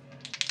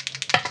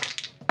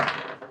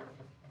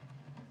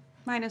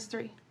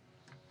 -3.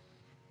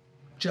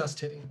 Just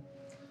hitting.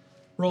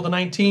 Roll the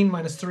 19,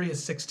 -3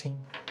 is 16.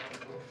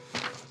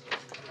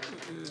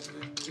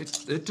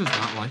 It does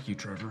not like you,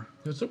 Trevor.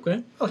 It's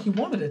okay. Oh, he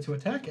wanted it to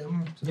attack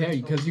him. Yeah,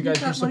 because you guys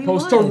got were what he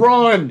supposed to wanted.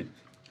 run.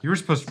 You were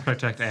supposed to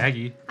protect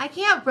Aggie. I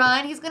can't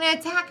run. He's gonna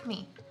attack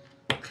me.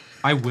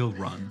 I will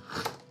run.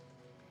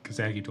 Because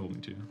Aggie told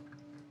me to.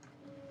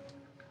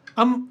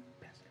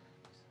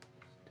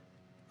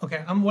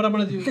 Okay, what I'm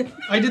gonna do,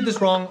 I did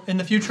this wrong. In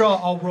the future,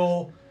 I'll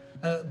roll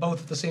both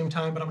at the same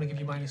time, but I'm gonna give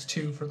you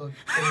 -2 for the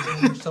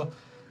damage. So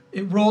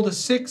it rolled a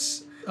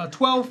 6,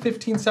 12,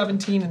 15,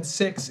 17, and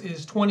 6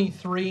 is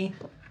 23.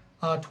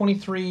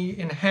 23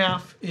 and a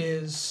half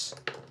is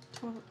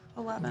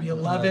 11. be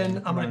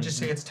 11. I'm gonna just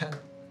say it's 10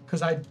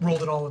 because I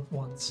rolled it all at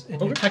once,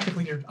 and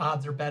technically your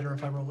odds are better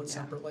if I roll it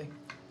separately.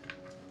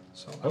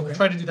 So I'm gonna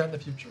try to do that in the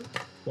future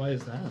Why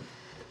is that?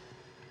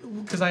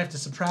 because I have to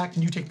subtract,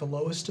 and you take the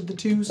lowest of the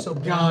two. So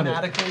Got it.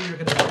 automatically you're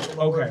gonna take the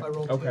lower Okay, if I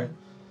roll okay. 2.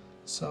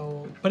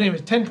 So, but anyway,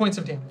 10 points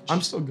of damage.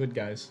 I'm still good,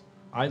 guys.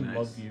 I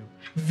love you.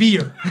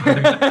 Veer.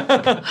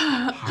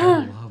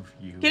 I love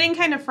you. Getting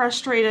kind of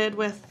frustrated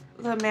with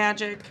the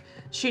magic,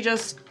 she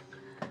just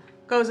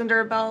goes into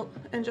her belt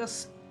and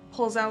just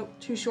pulls out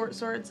 2 short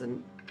swords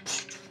and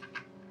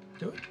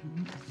Do it.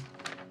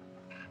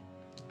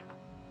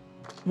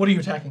 What are you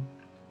attacking?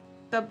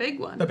 the big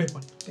one. The big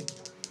one. Thank you.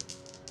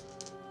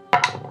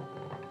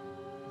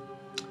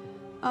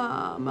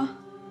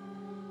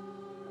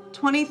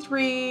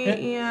 23 Hit.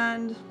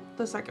 and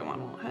the second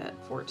one won't hit.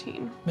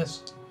 14.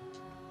 Miss.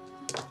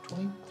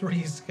 23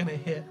 is gonna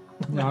hit.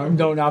 No,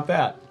 not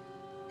that.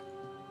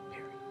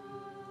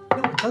 No,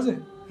 it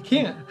doesn't. It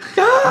can't.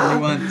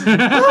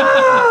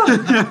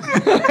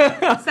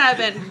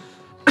 Seven.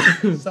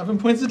 7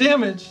 points of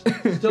damage.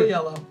 Still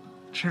yellow.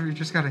 Trevor, you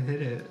just gotta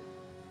hit it.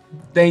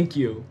 Thank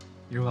you.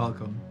 You're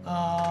welcome.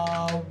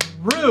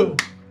 Rue.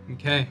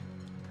 Okay.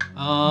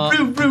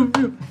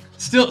 Rue.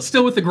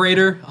 Still with the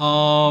greater.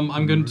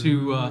 I'm going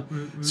to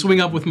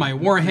swing up with my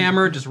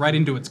warhammer, just right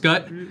into its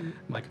gut. I'm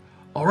like,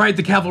 all right,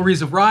 the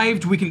cavalry's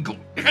arrived. We can go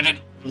ahead and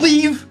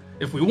leave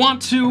if we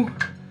want to.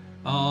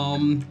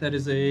 That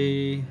is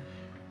a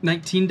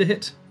 19 to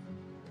hit.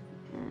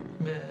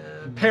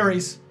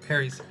 Parries.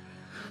 Parries.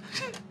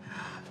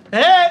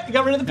 Hey, you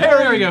got rid of the parry.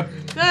 There we go.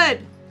 Good.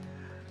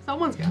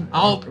 Someone's got it.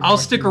 I'll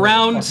stick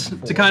around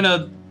to kind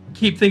of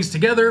keep things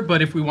together,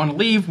 but if we want to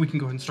leave, we can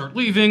go ahead and start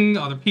leaving.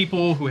 Other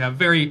people who have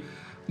very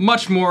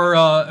much more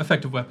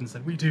effective weapons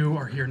than we do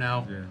are here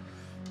now. Yeah.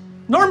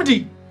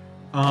 Normandy.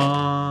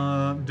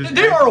 Does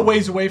They are a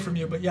ways away from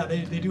you, but yeah,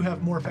 they do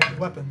have more effective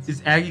weapons.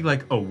 Is Aggie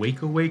like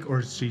awake, or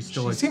is she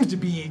still She like? seems to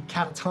be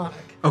catatonic,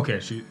 Okay,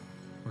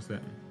 what's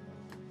that?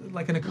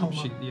 like in a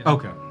coma. Yeah.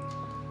 Okay.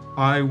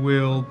 I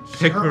will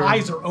pick her. Her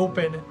eyes are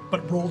open,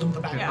 but rolled into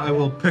the back. Yeah. I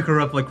will pick her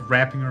up, like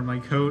wrapping her in my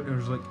coat, and I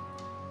was like,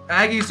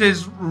 Aggie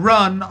says,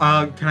 "Run."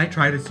 Can I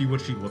try to see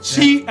what she looks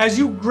She, as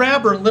you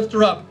grab her and lift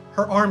her up,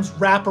 her arms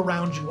wrap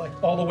around you, like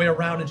all the way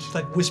around, and she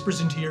like whispers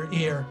into your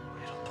ear,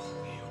 "It'll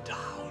pull you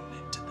down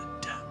into the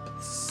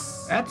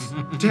depths." at?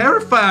 That's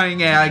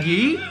terrifying,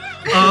 Aggie.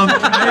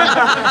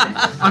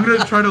 I'm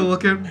gonna try to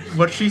look at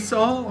what she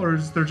saw, or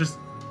is there just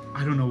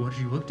I don't know what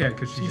she looked at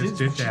because she just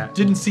did that.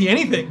 Didn't see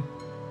anything.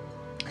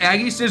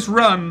 Aggie says,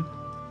 "Run."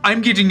 I'm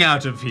getting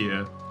out of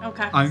here.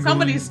 Okay. I'm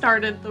Somebody going-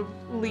 started the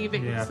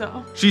leaving, Yeah.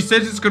 so. She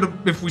says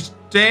if we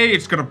stay,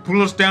 it's gonna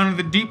pull us down in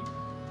the deep.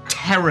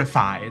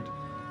 Terrified.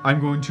 I'm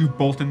going to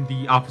bolt in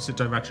the opposite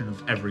direction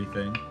of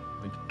everything.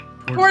 Like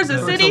Towards the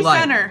Towards city the light.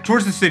 center.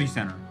 Towards the city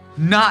center.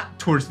 Not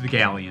towards the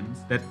galleons.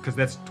 Because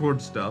that's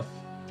towards stuff.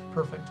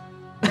 Perfect.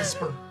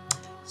 Whisper.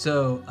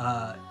 So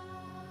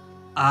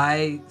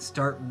I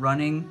start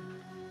running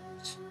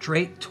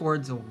straight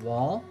towards a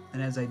wall,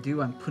 and as I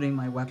do, I'm putting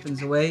my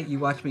weapons away. You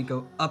watch me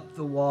go up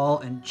the wall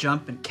and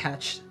jump and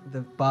catch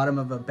the bottom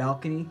of a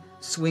balcony,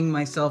 swing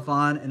myself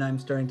on, and I'm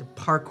starting to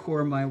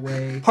parkour my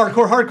way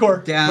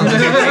Hardcore. down.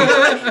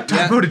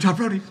 Top roadie, top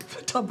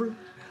roadie.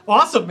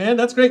 Awesome, man.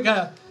 That's great.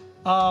 Yeah,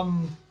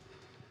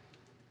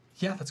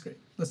 that's great.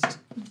 Let's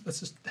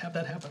just have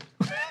that happen.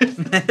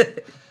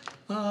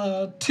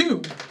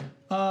 2.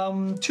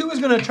 2 is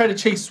gonna try to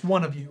chase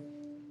one of you.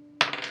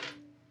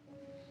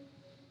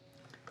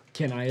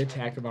 Can I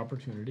attack of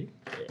opportunity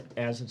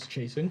as it's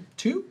chasing?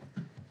 2?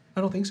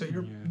 I don't think so.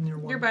 You're near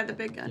 1. You're by the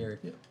big gun. Here.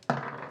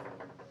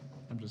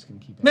 I'm just gonna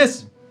keep it.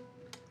 Miss.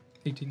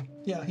 18.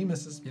 Yeah, he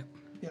misses. Yep.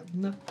 Yeah.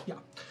 No. Yeah.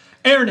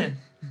 Aaron.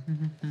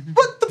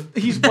 What the?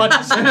 He's what?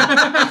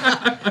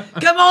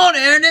 Come on,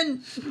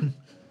 Aaron!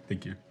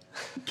 Thank you.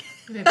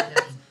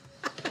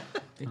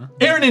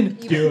 Aaron.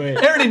 Do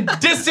it. Aaron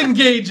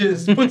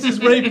disengages, puts his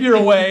rapier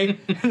away,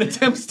 and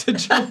attempts to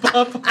jump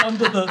up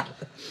onto the.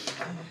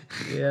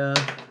 Yeah.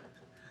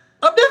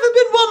 I've never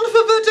been one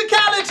for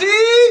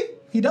verticality.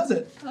 He does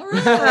it. All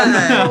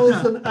right.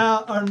 Rolls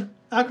an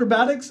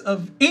acrobatics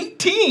of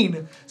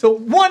 18. So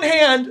one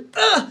hand.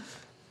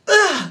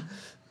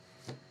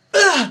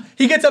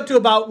 He gets up to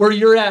about where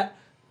you're at.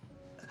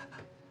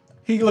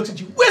 He looks at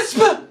you.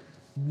 Whisper.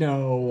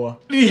 No.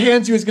 He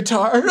hands you his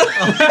guitar. Yeah,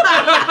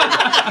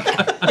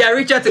 I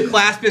reach out to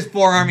clasp his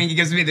forearm and he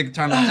gives me the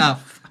guitar. I'm like, oh.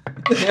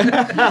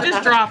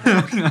 Just drop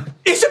it.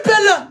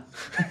 Isabella.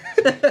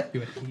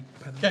 You had 8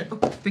 by the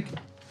way. Okay.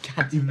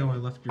 God, even though I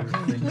left your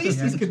thing. At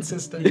least he's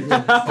consistent. Okay.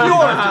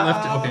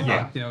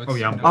 Yeah. Yeah, Oh,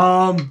 yeah, I'm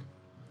done.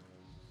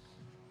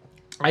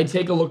 I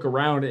take a look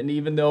around, and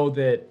even though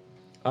that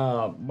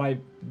my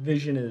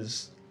vision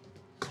is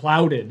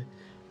clouded,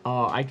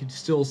 I could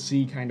still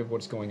see kind of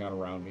what's going on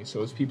around me.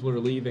 So as people are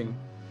leaving,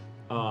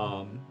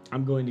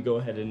 I'm going to go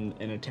ahead and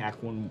attack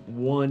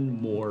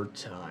one more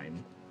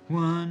time.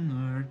 One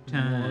more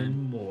time.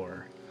 One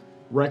more.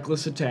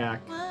 Reckless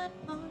attack.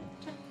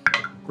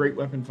 Great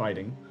weapon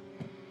fighting.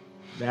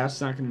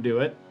 That's not going to do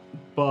it,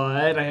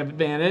 but I have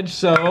advantage,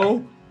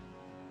 so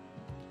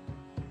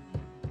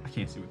I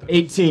can't see what that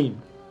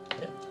 18.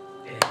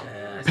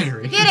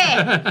 Parry.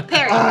 Get it!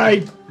 Parry.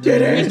 I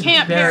did You it.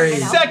 can't parry.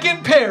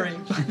 Second parry.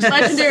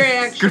 Legendary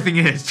action. Good thing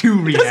it has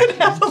 2 reactions.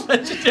 Have a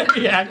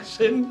legendary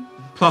action.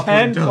 Plus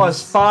 10 1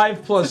 plus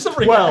 5 plus It's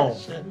a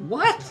 12. reaction.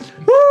 What?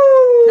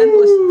 Woo! 10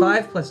 plus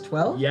 5 plus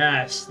 12?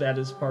 Yes, that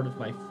is part of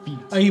my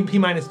feat. He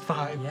minus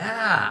 5.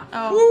 Yeah.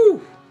 Oh.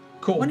 Woo!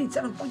 Cool.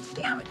 27 points of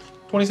damage.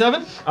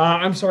 27?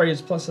 I'm sorry,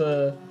 it's plus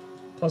a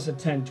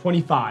 10.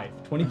 25.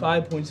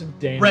 25 points of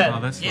damage. Red. Oh,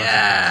 that's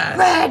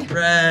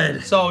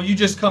Red. So you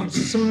just come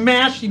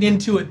smashing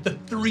into it, the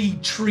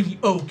 3-tree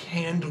oak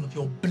handle of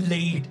your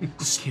blade.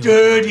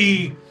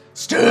 Sturdy.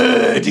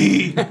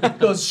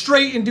 Goes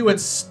straight into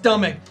its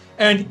stomach.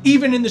 And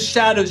even in the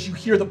shadows, you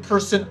hear the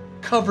person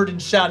covered in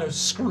shadows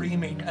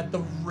screaming at the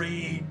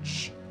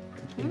rage.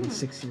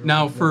 6 years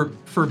Now, old.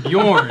 for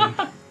Bjorn,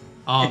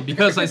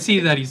 because I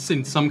see that he's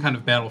in some kind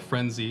of battle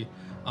frenzy,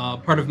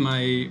 part of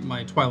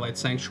my Twilight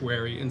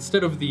Sanctuary,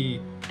 instead of the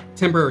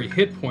temporary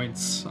hit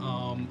points,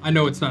 I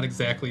know it's not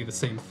exactly the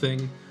same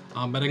thing,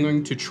 but I'm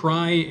going to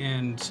try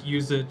and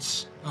use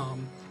it.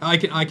 I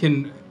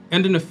can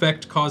end an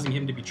effect causing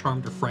him to be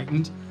charmed or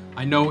frightened.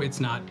 I know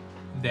it's not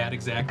that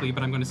exactly,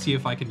 but I'm going to see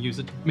if I can use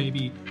it to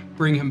maybe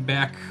bring him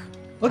back.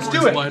 Let's towards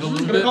do it. light a I'm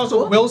little going to bit. cause a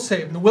will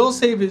save. And the will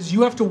save is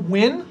you have to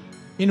win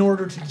in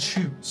order to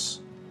choose.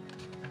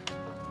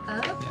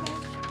 Okay.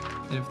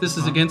 And if this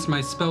is against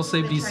my spell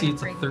save Let's try DC, and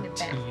it's a bring it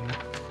back. 13.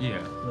 Yeah.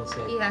 We'll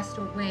see. He has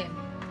to win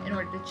in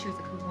order to choose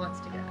if he wants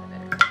to get out of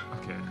there.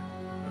 Okay.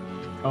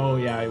 Oh,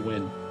 yeah, I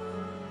win.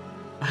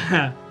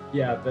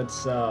 Yeah, that's,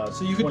 So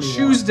you could 21.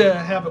 choose to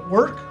have it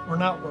work or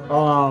not work.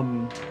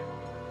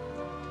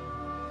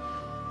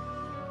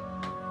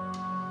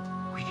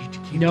 We need to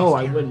keep No,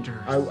 these I wouldn't.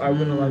 characters. I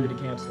wouldn't allow you to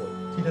cancel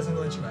it. He doesn't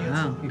let you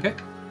cancel. Wow. Okay.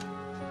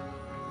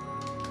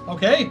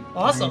 Okay,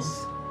 awesome.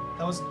 Nice.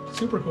 That was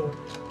super cool.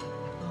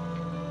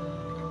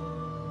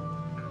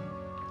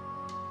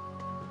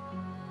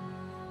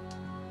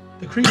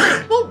 The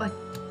creature, Oh my.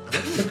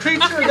 the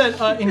creature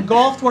that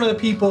engulfed one of the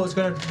people is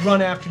going to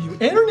run after you.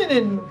 Aaron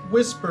and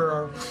Whisper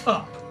are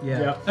up.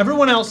 Yeah.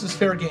 Everyone else is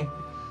fair game.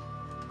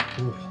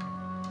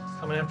 It's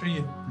coming after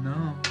you,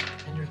 No.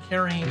 and you're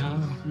carrying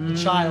the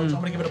child. So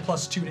I'm going to give it a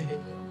 +2 to hit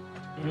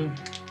you.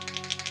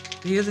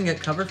 He doesn't get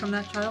cover from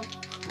that child?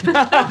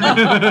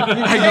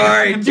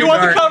 Sorry. Do you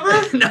want the cover?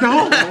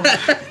 No.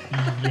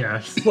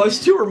 Yes.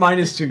 +2 or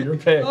 -2, your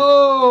pick.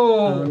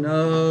 Oh Oh.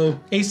 no.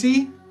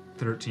 AC,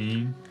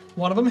 13.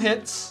 one of them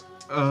hits.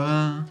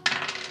 9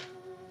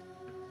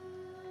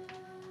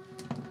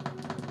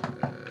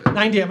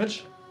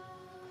 damage.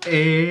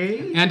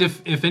 And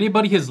if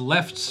anybody has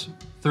left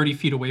 30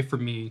 feet away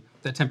from me,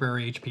 that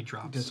temporary HP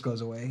drops. Just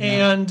goes away.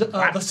 And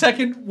the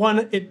second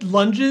one, it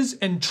lunges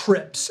and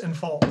trips and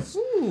falls.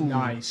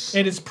 Nice.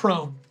 It is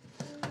prone.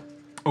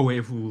 Oh wait,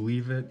 if we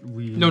leave it,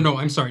 we. No,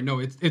 I'm sorry. No,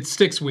 it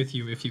sticks with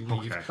you if you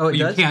leave. Okay. Oh, it but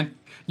you does? can't.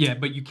 Yeah,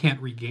 but you can't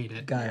regain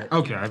it. Got it.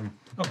 Okay, I'm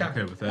Okay.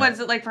 okay with that. What is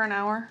it like for an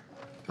hour?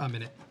 A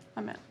minute.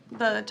 I meant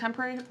the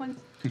temporary hit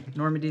points.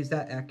 Normandy, is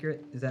that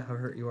accurate? Is that how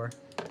hurt you are?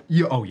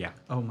 Yeah. Oh yeah.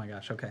 Oh my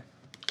gosh, okay.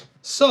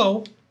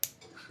 So,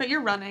 But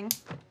you're running.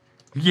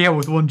 Yeah,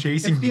 with one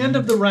chasing. at the end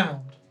of the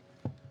round,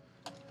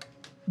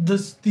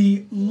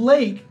 the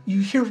lake,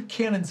 you hear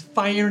cannons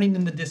firing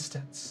in the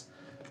distance.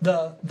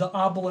 The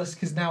obelisk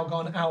has now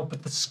gone out,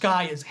 but the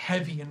sky is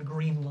heavy in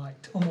green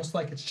light, almost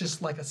like it's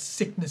just like a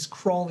sickness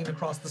crawling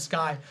across the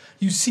sky.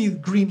 You see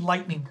green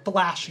lightning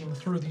flashing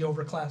through the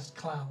overcast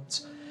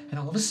clouds, and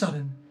all of a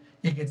sudden,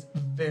 it gets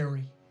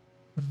very,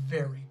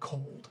 very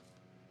cold.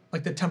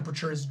 Like the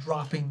temperature is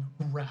dropping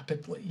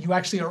rapidly. You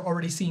actually are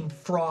already seeing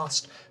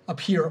frost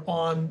appear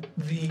on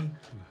the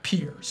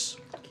piers.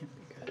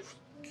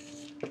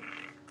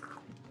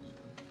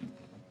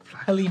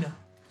 Helena.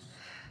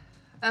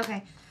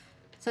 Okay.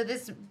 So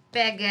this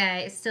bad guy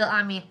is still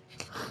on me.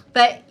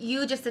 But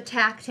you just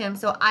attacked him,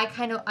 so I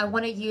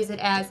want to use it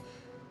as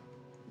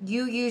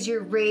you use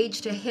your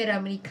rage to hit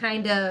him, and he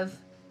kind of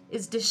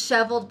is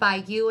disheveled by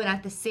you, and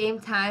at the same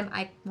time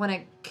I want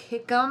to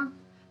kick him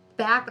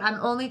back, but I'm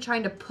only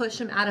trying to push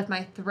him out of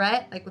my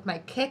threat, like with my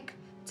kick,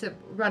 to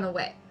run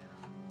away.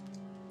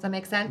 Does that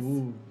make sense?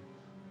 Ooh.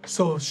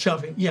 So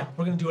shoving. Yeah,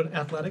 we're gonna do an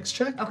athletics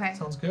check. Okay.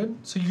 Sounds good.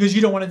 So because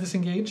you don't want to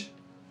disengage,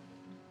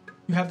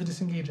 you have the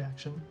disengage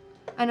action.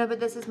 I know, but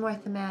this is more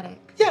thematic.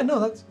 Yeah, no,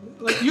 that's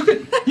like you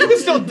can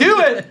still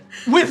do it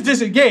with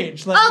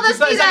disengage. Like, Oh, let's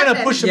it's do not that gonna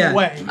then. push him Yeah.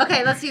 away.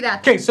 Okay, let's do that.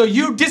 Okay, so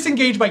you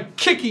disengage by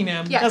kicking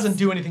him. Yes. Doesn't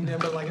do anything to him,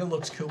 but like it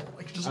looks cool.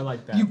 Like you just, I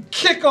like that. You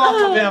kick off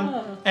of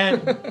him,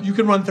 and you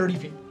can run 30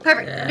 feet.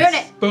 Perfect. Doing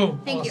it. Boom.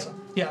 Thank you.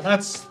 awesome. Yeah,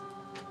 that's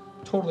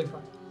totally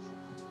fine.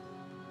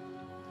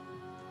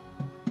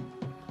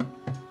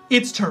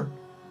 Its turn.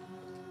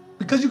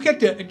 Because you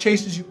kicked it, it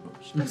chases you.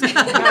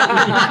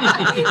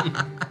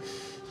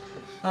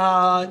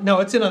 No,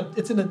 it's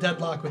in a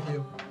deadlock with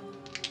you.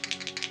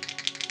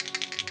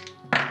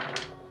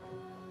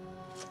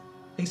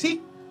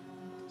 AC?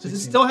 Does it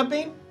still have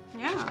Bane?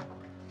 Yeah.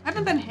 I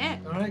haven't been hit.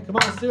 All right, come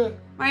on, let's do it.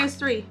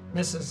 -3.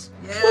 Misses.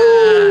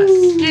 Yes!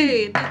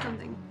 Hey, it did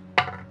something.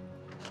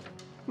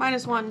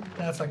 -1.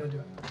 That's not gonna do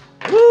it.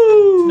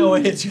 Woo! No,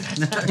 it hits you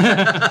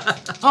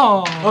that time.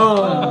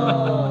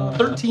 Oh.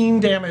 13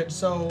 damage.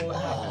 So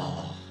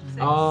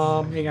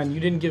Hang on, you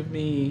didn't give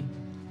me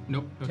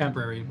Nope. No Temp-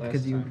 temporary. last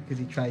Because time.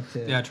 he tried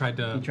to. Yeah, I tried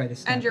to. He tried to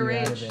snap And your you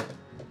out rage. of it.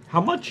 How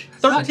much?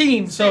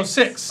 13, so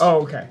 6.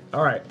 Oh, okay.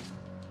 All right.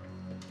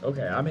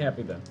 Okay, I'm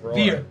happy then. We're all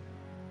Veer. right.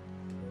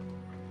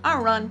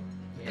 I'll run.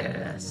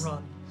 Yes.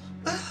 Run.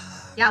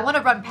 Yeah, I want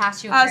to run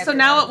past you. And grab So your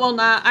now arm. it will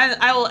not.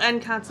 I will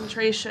end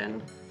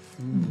concentration.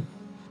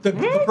 The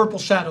purple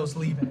shadows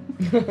leave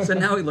it. So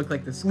now we look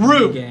like this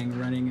Rue. gang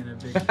running in a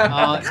big.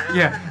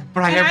 Yeah,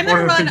 but I And have I'm one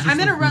gonna of the run. things I'm just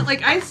gonna run.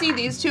 Like I see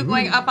these two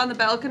going up on the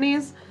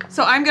balconies,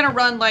 so I'm gonna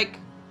run like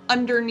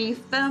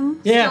underneath them,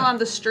 Yeah. still on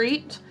the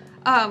street.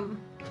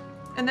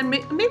 And then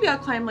maybe I'll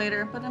climb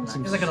later, but I'm not.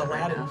 It's like an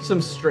Aladdin.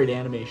 Some straight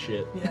anime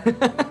shit.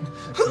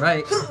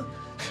 Right.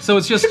 So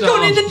it's just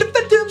Going in the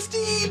bedroom,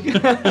 Steve.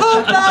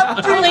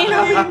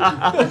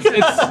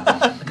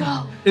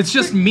 it's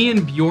just me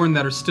and Bjorn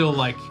that are still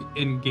like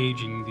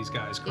engaging these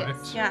guys, correct?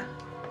 Yes. Yeah.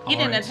 He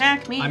didn't Alright.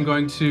 attack me. I'm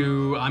going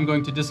to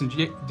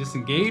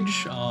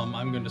disengage.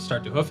 I'm going to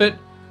start to hoof it.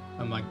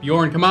 I'm like,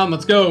 Bjorn, come on,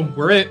 let's go.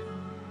 We're it.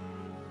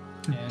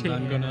 And I'm Do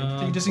you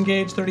gonna.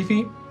 disengage 30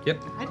 feet?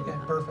 Yep. Okay,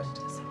 perfect.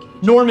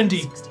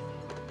 Normandy.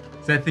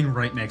 Is that thing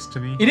right next to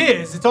me? It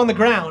is. It's on the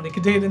ground. It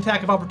can take an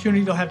attack of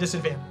opportunity. It'll have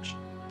disadvantage.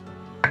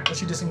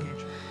 Unless you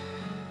disengage.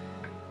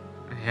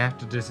 I have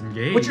to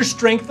disengage. What's your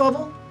strength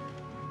level?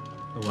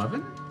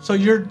 11? So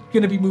you're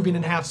going to be moving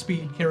in half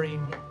speed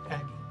carrying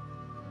Aggie.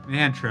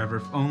 Man, Trevor,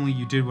 if only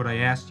you did what I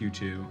asked you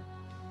to.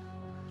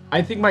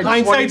 I think my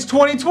Hindsight's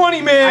 2020,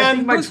 I man.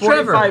 think my Who's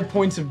Trevor? 25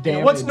 points of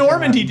damage. What's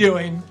Normandy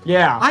doing?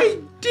 Yeah. I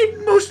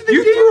did most of the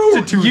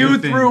you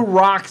things. threw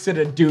rocks at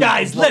a dude.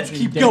 Guys, let's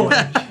Fucking keep damn. going.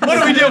 What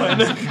are we doing?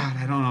 God,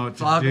 I don't know what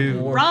to Fog of do.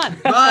 war. Run.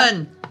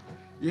 Run.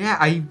 Yeah,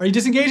 I. Are you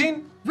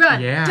disengaging?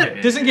 Run.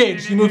 Yeah.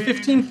 Disengage. You move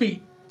 15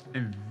 feet.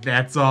 And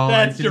that's all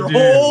That's I can your do.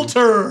 whole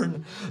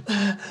turn.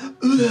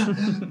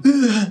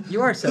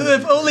 You are so.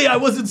 If only I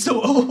wasn't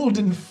so old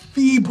and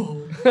feeble.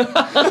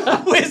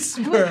 I would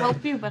Whisper.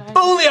 help you, but If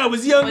only I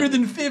was younger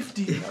than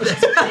 50.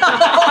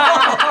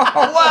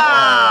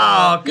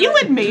 Wow. you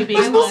would maybe.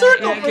 Full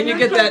circle. Yeah, Can you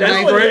get that That's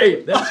knife?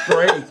 great. That's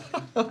great.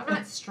 I'm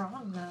not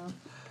strong though.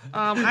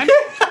 I'm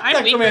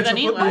weaker than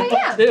Eli. Oh,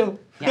 yeah. Ew.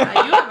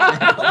 Yeah, you.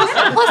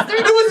 Plus 3.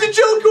 It was a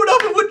joke going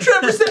off of what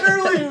Trevor said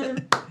earlier.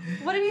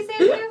 What did he say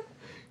to you?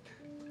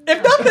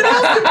 If nothing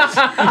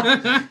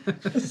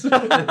else,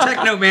 The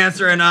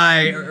Technomancer and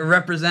I are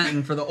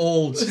representing for the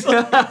olds.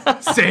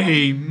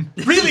 Same.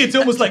 really, it's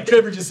almost like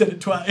Trevor just said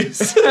it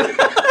twice.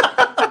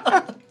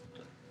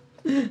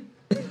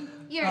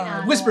 You're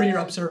not. Whisper, you're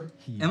up, sir.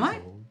 Am I?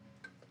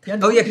 Yeah,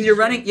 Oh yeah, because you're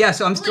running. Yeah,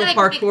 so I'm still Like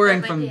a big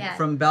parkouring one, yeah.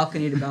 from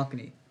balcony to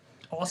balcony.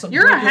 Awesome.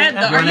 You're ahead though.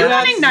 Are you Wanna-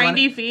 running wanna-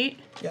 90 feet?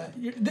 Yeah,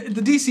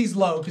 the DC's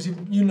low because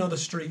you know the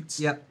streets.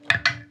 Yep.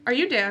 Are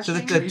you So dashing?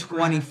 that's the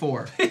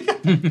 24.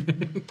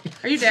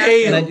 Are you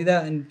Hey, Can I dashing? do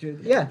that? And do,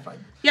 yeah.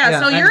 Yeah.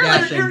 So I'm you're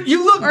like. dashing.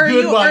 You look Are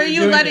good you while are you're you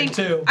doing letting? it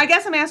too. I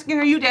guess I'm asking.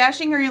 Are you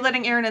dashing or are you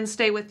letting Aaron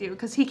stay with you?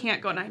 Because he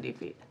can't go 90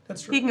 feet.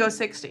 That's true. He can go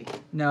 60.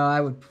 No,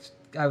 I would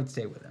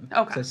stay with him.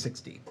 Okay. So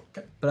 60.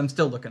 Okay. But I'm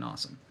still looking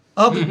awesome.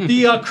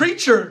 The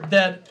creature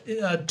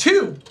that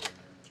 2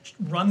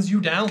 runs you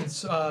down,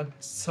 sir.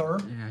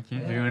 Yeah, I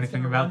can't do Yeah,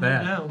 anything it's about gonna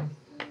run that. you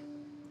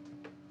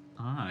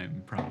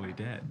I'm probably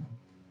dead.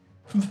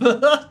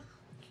 down.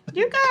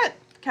 You got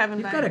Kevin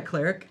You've back. got a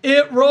cleric.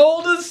 It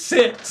rolled a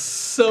 6,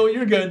 so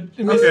you're good.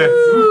 It misses.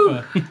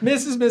 Okay.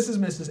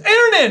 Misses.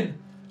 Aaron!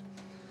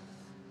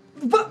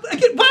 Why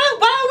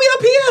are we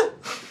up here?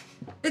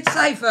 It's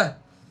Cypher.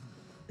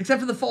 Except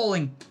for the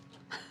falling.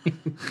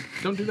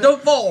 Don't do that.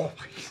 Don't fall.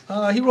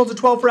 He rolls a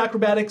 12 for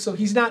acrobatics, so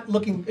he's not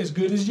looking as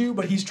good as you,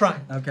 but he's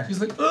trying. Okay. He's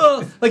like,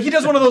 ugh. Like, he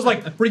does one of those,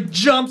 like, where he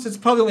jumps. It's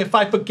probably only a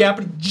 5-foot gap,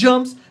 but he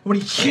jumps. And when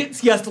he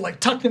hits, he has to, like,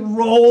 tuck and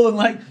roll, and,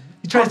 like,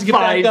 he tries to get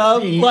back 5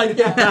 up. feet. Like,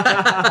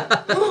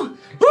 yeah. Ooh,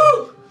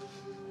 ooh.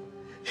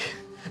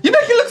 You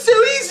make it look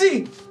so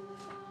easy.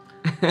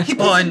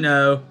 Oh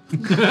no.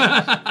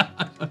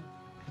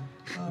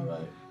 All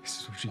right.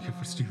 This is what you get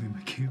for stealing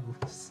my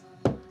kills.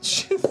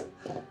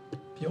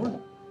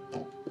 Bjorn.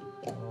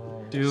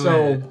 Do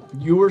So it.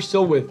 you were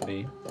still with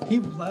me. He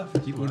left.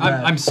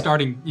 I'm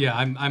starting. Yeah,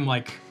 I'm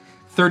like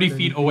 30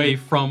 feet away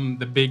from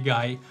the big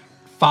guy,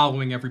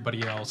 following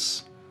everybody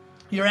else.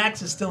 Your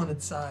axe is still in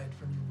its side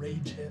from your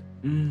rage hit.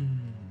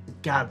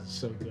 God, that's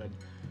so good.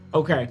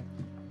 Okay.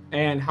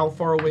 And how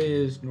far away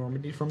is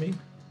Normandy from me?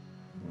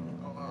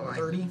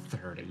 30.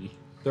 30.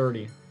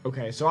 30.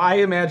 Okay, so I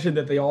imagine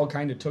that they all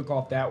kind of took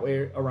off that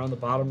way around the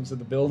bottoms of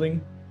the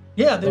building.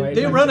 Yeah, they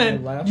Right, run to the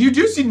in. left. You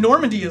do see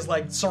Normandy is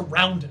like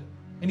surrounded,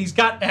 and he's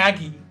got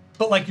Aggie,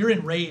 but like you're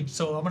enraged,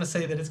 so I'm gonna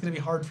say that it's gonna be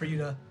hard for you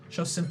to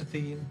show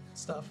sympathy and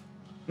stuff.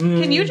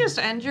 Can you just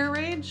end your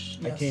rage?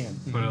 I Yes. can.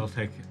 But it'll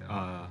take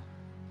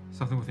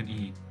something with an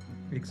E.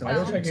 I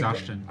don't take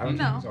Exhaustion. I don't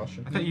No. take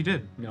exhaustion. I thought you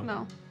did. No.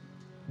 No.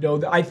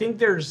 No, I think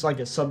there's like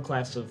a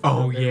subclass of.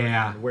 Oh barbarian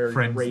yeah, where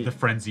rage- the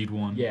frenzied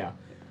one. Yeah.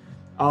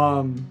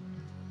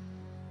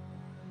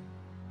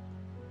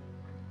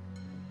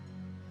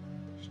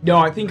 No,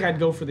 I think I'd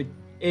go for the.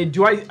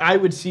 I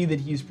would see that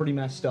he's pretty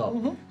messed up,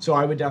 so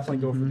I would definitely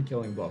go for the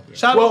killing blow.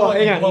 Shadow well, Ball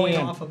hang on, blowing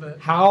hang on. off of it.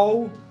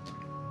 How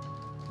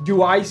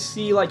do I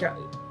see? Like,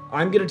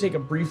 I'm gonna take a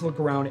brief look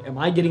around. Am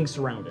I getting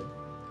surrounded?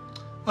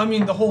 I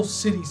mean, the whole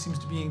city seems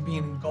to be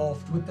being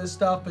engulfed with this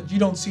stuff, but you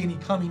don't see any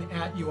coming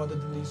at you other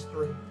than these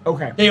three.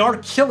 Okay. They are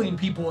killing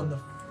people in the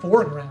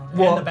foreground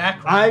and the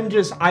background.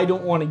 I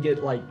don't want to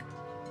get like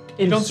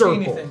You don't encircled.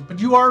 see anything, but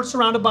you are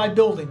surrounded by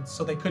buildings,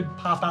 so they could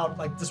pop out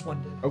like this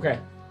one did. Okay.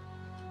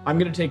 I'm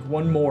gonna take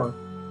one more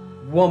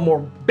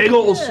big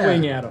old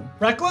swing at him.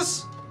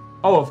 Reckless?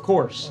 Oh, of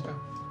course. Okay.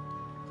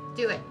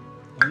 Do it.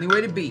 Only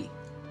way to be.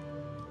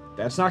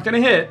 That's not gonna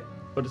hit,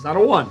 but it's not a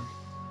 1.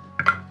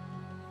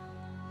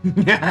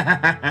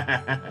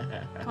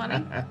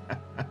 20.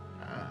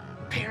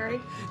 Parry.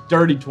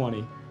 Dirty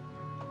 20.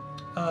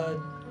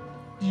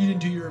 You didn't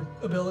do your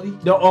ability?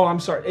 No, oh, I'm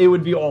sorry. It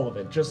would be all of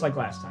it, just like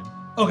last time.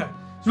 Okay.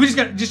 So we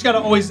just got to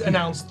always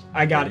announce.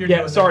 I got what it. you're Yeah,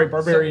 doing sorry, there.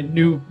 barbarian.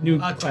 So, new.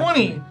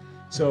 20.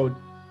 So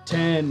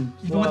 10.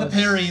 Even with a plus-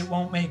 parry, it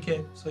won't make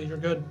it. So you're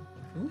good.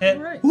 Hit.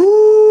 All right.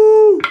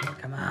 Woo!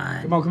 Come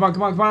on.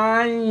 Come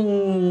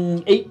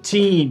on.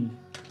 18.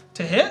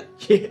 To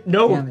hit?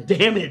 No Damage.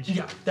 damage.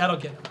 Yeah, that'll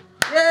get him.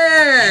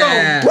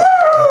 Yeah.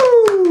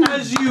 Woo!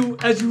 As you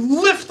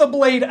lift the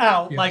blade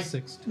out, You have like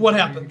 6 to what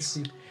parry. happens?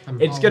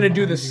 It's gonna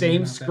do the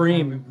same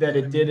scream that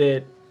it did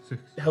at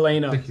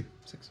Helena Thank you.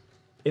 6.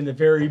 in the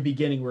very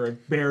beginning where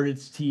it bared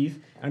its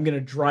teeth. I'm gonna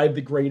drive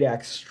the great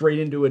axe straight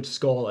into its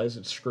skull as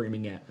it's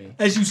screaming at me.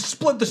 As you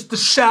split, the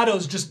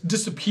shadows just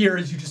disappear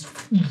as you just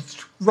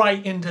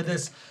right into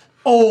this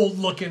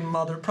old-looking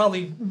mother,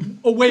 probably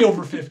way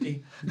over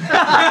 50.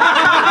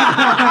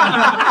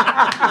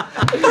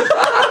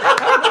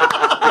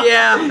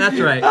 Yeah, that's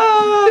right.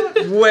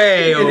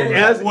 Way over.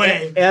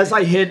 As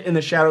I hit and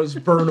the shadows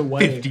burn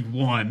away,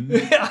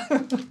 51.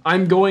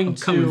 I'm going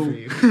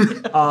coming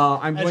to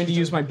I'm going to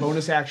use my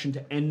bonus action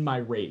to end my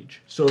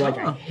rage. So like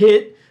I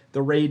hit,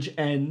 the rage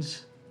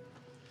ends,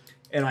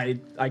 and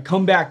I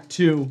come back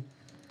to.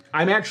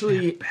 I'm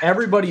actually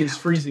everybody is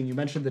freezing. You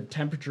mentioned the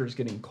temperature is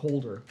getting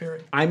colder.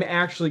 Very. I'm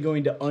actually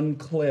going to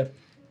unclip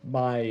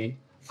my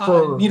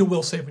fur. Need a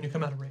will save when you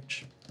come out of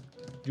rage.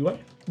 Do what?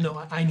 No,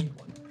 I need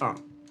one. Oh.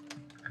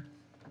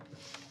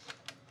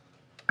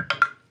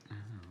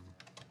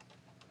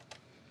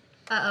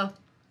 Uh-oh.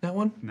 That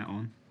one? That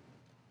one.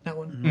 That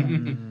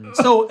one.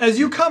 So as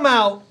you come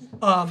out,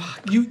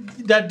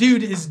 that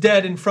dude is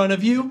dead in front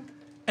of you,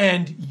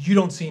 and you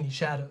don't see any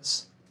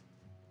shadows.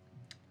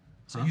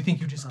 So you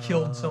think you just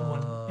killed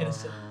someone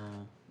innocent,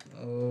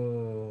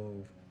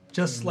 Oh.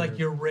 just like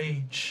your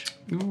rage.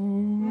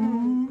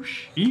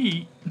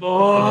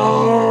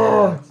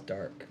 Oh. It's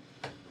dark.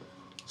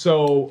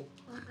 So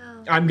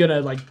I'm gonna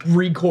like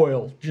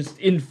recoil, just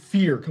in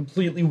fear,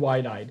 completely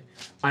wide-eyed.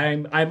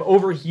 I'm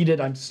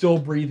overheated. I'm still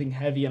breathing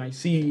heavy, and I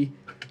see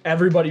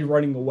everybody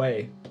running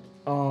away.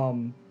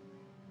 I'm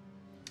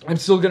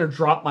still gonna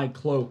drop my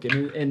cloak,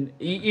 and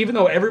even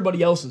though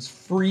everybody else is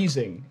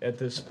freezing at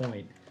this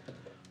point,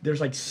 there's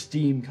like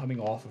steam coming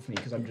off of me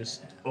because I'm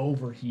just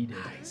overheated.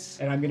 Nice.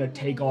 And I'm gonna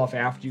take off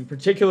after you.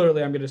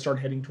 Particularly, I'm gonna start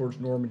heading towards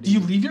Normandy. Do you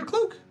leave your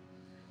cloak?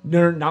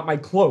 No, not my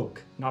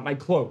cloak. Not my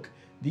cloak.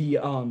 The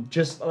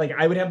just like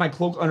I would have my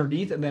cloak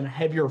underneath and then a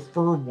heavier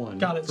fur one.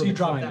 Got it, for so you the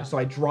drop climb. that. So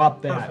I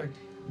drop that Perfect.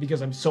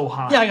 because I'm so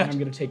hot. Yeah, I got and I'm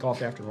you. gonna take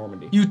off after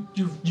Normandy. You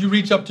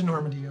reach up to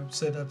Normandy. I would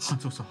say that's. I'm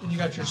so and you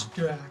got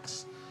your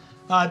axe.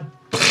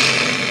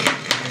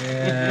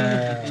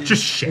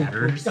 Just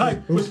shatters. I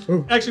was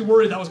actually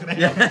worried that was going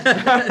to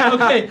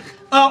happen. Okay.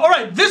 All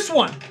right. This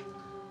one.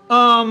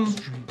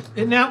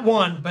 In that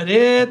one, but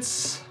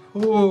it's.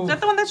 Ooh. Is that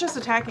the one that's just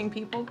attacking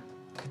people?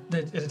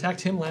 It attacked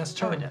him last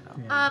turn. Oh, it did.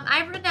 Okay.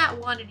 I rolled that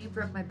 1 and you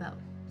broke my bow.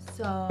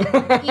 So,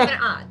 even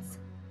odds.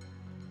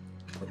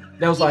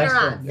 That was Even last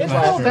odds. turn. It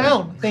fell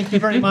down. Thank you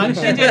very much.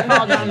 It did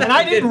fall down. And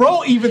I didn't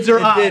roll evens or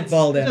odds. did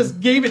fall down. I just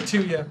gave it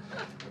to you.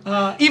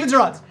 Evens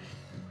or odds?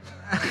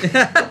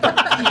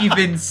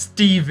 Even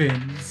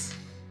Stevens.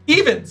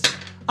 Evens.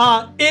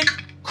 It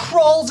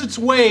crawls its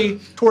way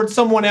towards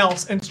someone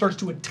else and starts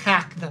to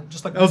attack them,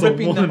 just like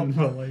ripping them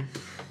apart.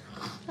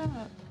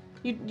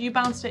 You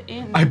bounced it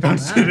in. I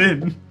bounced it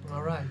in.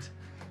 All right.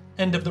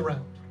 End of the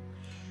round.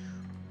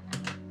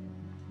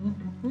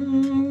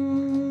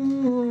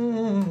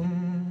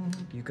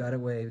 You got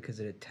away because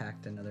it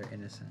attacked another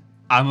innocent.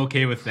 I'm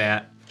okay with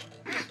that.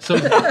 So,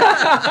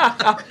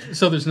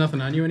 so there's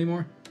nothing on you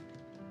anymore?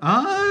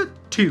 2.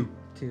 2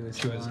 is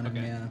Two still is- on him,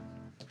 okay. yeah.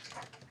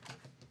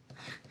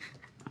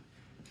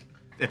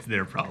 That's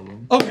their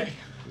problem. Okay.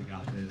 We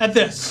got this. At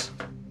this.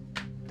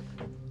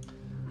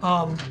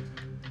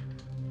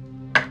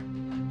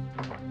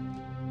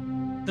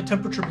 The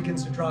temperature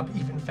begins to drop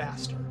even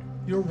faster.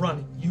 You're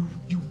running.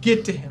 You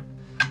get to him.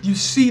 You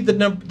see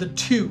the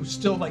two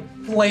still like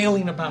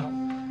flailing about.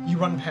 You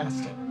run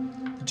past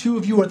it. The two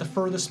of you are the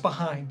furthest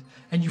behind,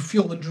 and you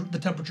feel the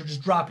temperature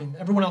just dropping.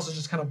 Everyone else is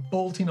just kind of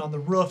bolting on the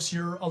roofs.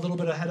 You're a little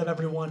bit ahead of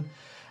everyone.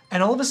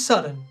 And all of a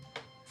sudden,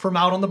 from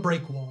out on the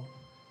break wall,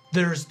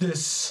 there's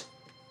this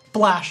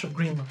flash of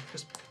green light.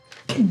 Just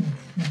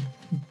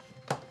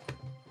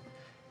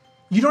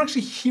you don't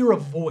actually hear a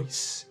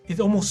voice. It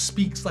almost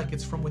speaks like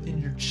it's from within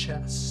your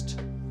chest.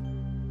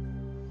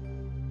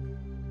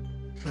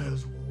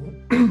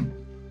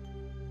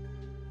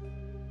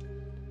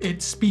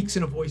 it speaks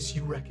in a voice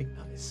you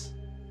recognize,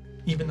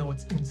 even though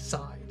it's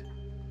inside.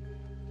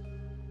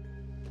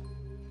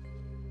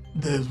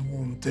 There's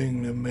one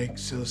thing that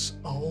makes us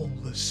all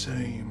the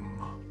same.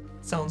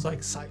 Sounds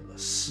like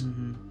Silas.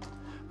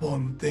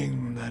 One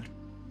thing that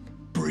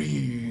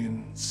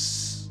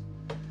breathes.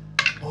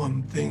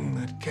 One thing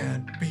that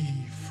can't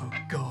be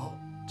forgot.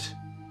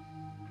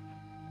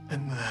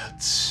 And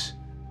that's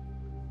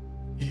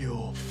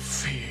your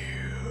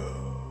fear.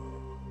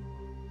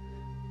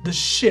 The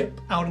ship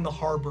out in the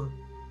harbor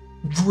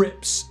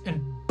drips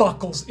and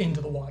buckles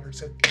into the water.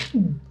 It's like,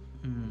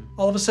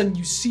 all of a sudden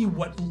you see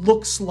what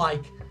looks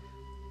like,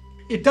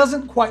 it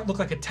doesn't quite look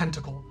like a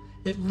tentacle.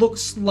 It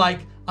looks like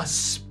a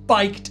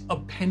spiked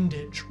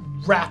appendage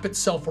wrap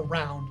itself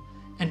around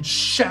and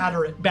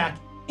shatter it back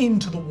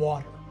into the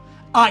water.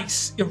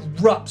 Ice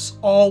erupts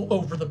all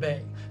over the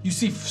bay. You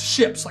see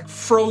ships like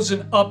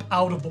frozen up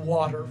out of the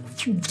water.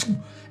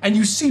 And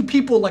you see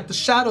people like the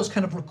shadows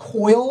kind of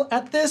recoil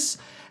at this.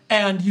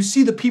 And you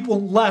see the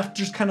people left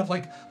just kind of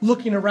like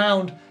looking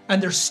around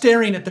and they're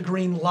staring at the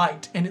green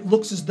light. And it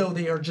looks as though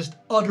they are just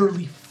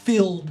utterly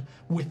filled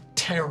with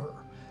terror,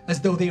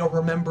 as though they are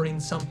remembering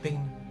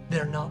something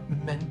they're not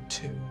meant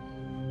to.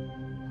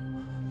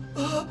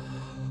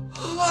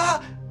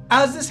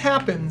 As this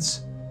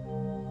happens,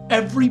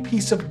 every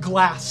piece of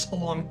glass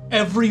along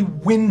every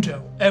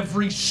window,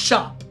 every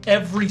shop,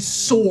 every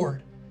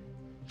sword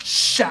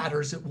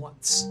shatters at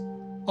once,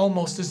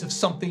 almost as if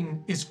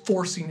something is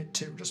forcing it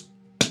to. Just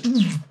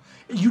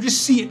you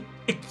just see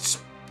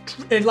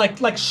it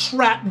like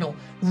shrapnel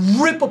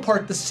rip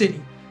apart the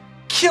city,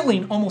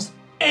 killing almost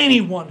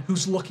anyone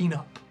who's looking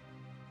up.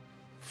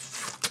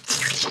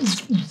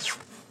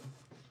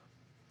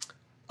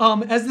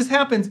 As this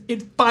happens,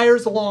 it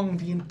fires along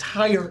the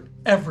entire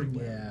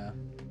everywhere.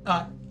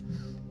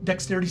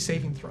 Dexterity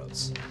saving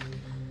throws.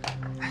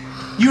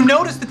 You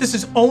notice that this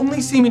is only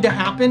seeming to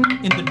happen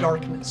in the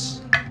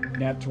darkness.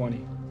 Nat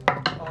 20.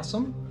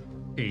 Awesome.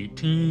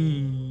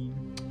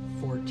 18.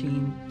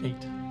 14.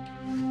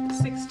 8.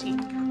 16.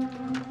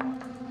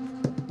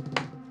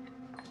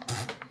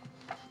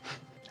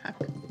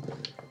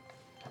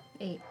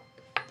 Eight.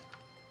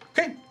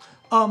 Okay.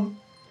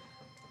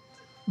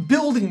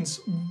 Buildings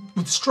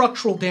with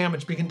structural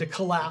damage begin to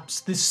collapse.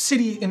 This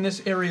city in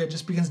this area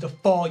just begins to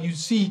fall. You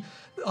see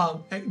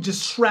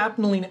just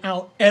shrapneling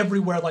out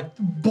everywhere, like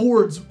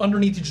boards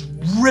underneath you just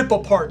rip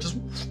apart.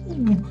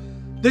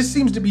 This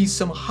seems to be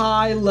some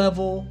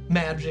high-level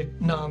magic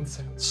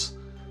nonsense.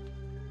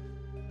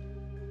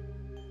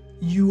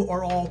 You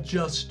are all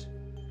just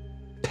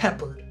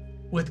peppered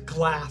with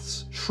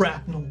glass,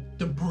 shrapnel,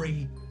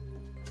 debris.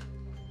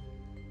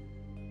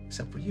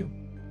 Except for you.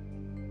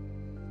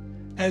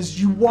 As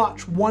you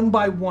watch one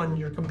by one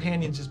your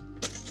companions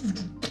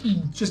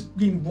just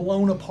being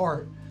blown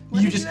apart,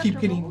 What you did just you keep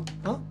have to getting, roll?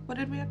 huh? What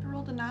did we have to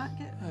roll to not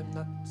get? I'm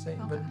not saying,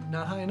 Okay. but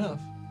not high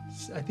enough.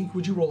 I think,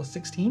 would you roll a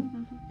 16?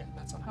 Mm-hmm. Yeah,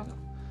 that's not high enough.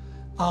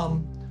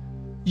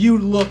 You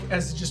look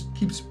as it just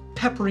keeps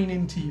peppering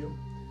into you.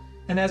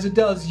 And as it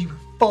does, you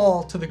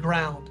fall to the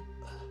ground.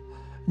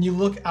 And you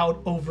look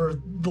out over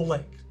the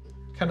lake,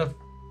 kind of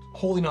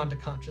holding on to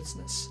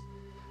consciousness.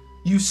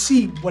 You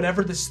see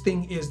whatever this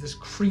thing is, this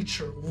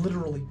creature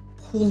literally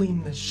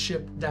pulling the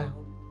ship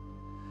down.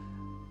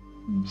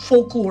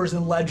 Folklores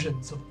and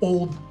legends of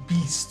old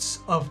beasts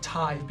of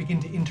Tyve begin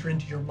to enter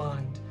into your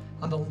mind.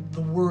 And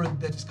the word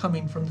that is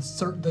coming from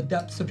the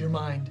depths of your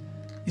mind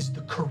is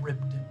the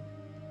Charybdis.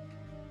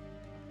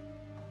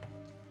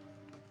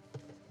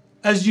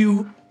 As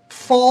you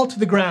fall to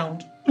the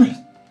ground,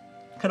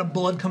 kind of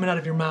blood coming out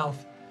of your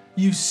mouth,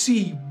 you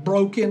see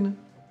broken.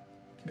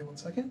 Give me 1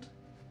 second.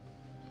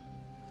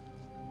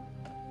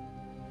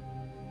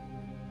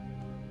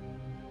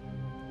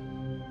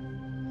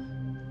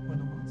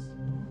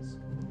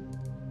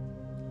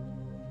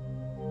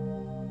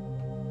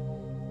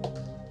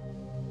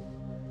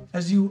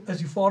 As you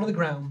fall to the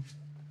ground,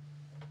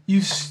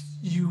 you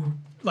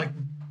like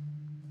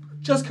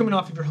just coming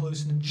off of your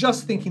hallucination,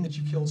 just thinking that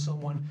you killed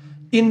someone,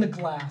 in the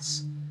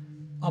glass,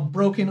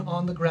 broken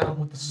on the ground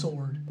with the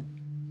sword,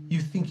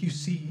 you think you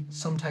see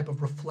some type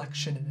of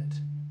reflection in it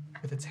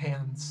with its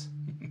hands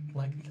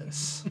like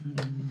this.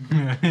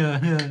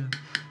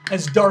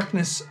 As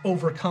darkness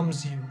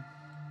overcomes you,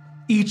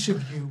 each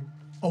of you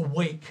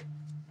awake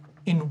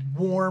in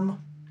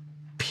warm,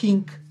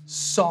 pink,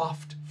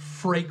 soft,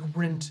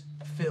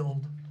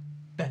 fragrant-filled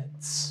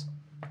beds.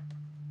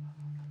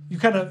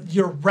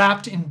 You're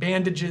wrapped in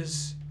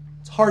bandages.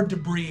 It's hard to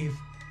breathe,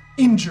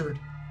 injured,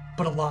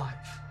 but alive.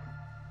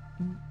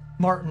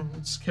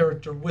 Martin's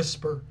character,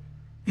 Whisper,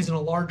 is in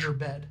a larger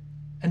bed,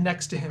 and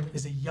next to him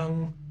is a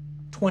young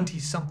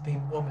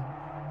 20-something woman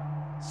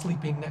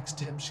sleeping next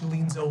to him. She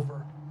leans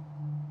over.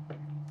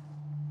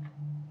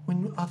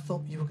 I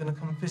thought you were going to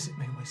come visit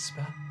me,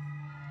 Whisper.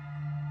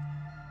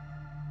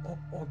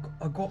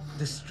 I got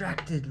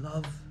distracted,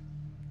 love.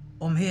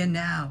 I'm here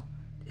now.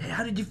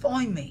 How did you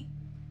find me?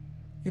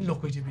 You're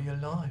lucky to be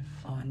alive.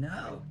 I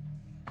know.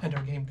 And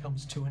our game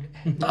comes to an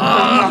end.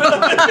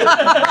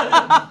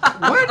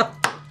 What?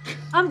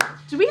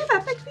 Do we have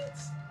epic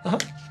feats?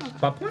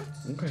 Plot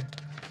points? Okay.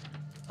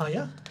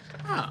 Yeah.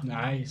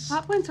 Nice.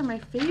 Plot points are my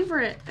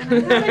favorite, and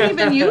I haven't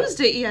even used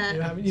it yet.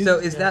 You haven't used So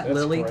it is yet. that That's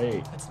Lily?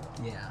 great.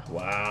 Yeah.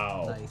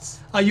 Wow. Nice.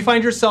 You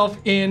find yourself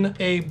in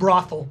a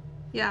brothel.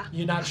 Yeah.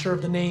 You're not sure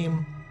of the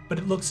name, but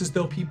it looks as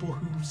though people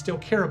who still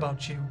care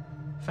about you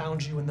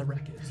found you in the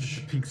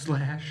wreckage. Pink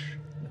slash.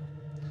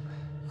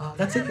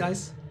 That's it,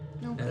 guys.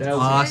 That's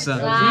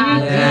awesome.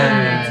 Wow.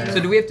 Yeah. So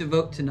do we have to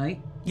vote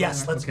tonight?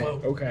 Yes, let's Okay.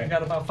 vote. Okay. We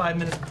got about 5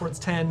 minutes before it's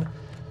 10.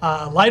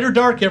 Light or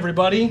dark,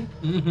 everybody?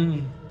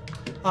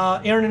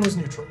 Aaron was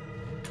neutral.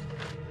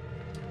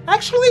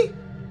 Actually,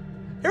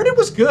 Aaron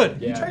was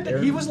good. Yeah, he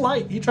Aaron- was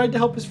light. He tried to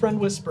help his friend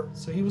Whisper,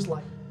 so he was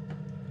light.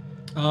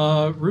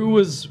 Rue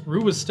was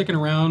sticking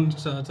around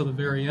till the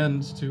very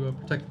end to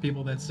protect the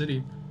people of that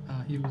city.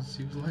 He was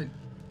light.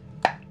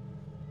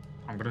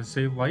 I'm gonna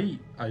say light.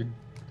 I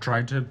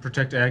tried to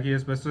protect Aggie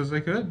as best as I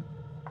could.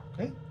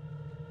 Okay.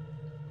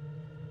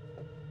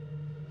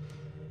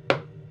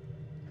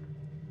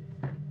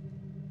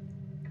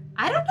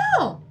 I don't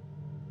know.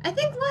 I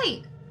think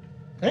light.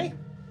 Hey.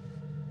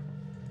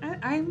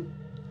 I'm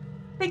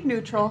big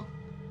neutral.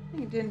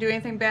 He didn't do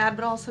anything bad,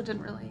 but also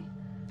didn't really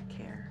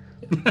care.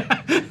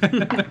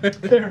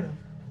 Fair enough.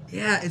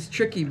 Yeah, it's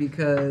tricky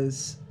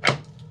because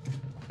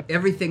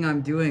everything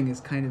I'm doing is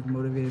kind of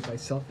motivated by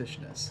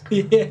selfishness.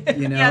 Yeah.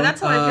 You know? Yeah,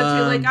 that's how I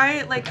feel too.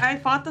 Um, I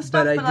fought the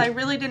stuff, but I but I did-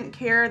 really didn't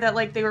care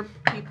that they were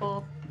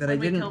people. that I when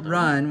we didn't killed them.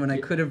 run when I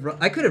could have run.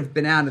 I could have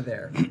been out of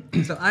there.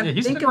 So I'm Yeah,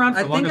 he stuck thinking, around for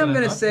I think longer I'm than I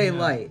gonna thought. say Yeah.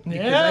 light because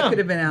Yeah. I could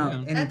have been out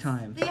Yeah.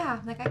 anytime.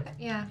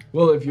 Yeah.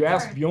 Well, if you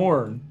ask Sure.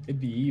 Bjorn, it'd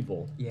be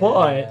evil.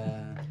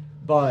 Yeah.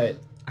 But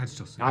I'd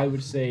still say. I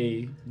would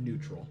say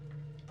neutral.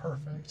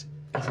 Perfect.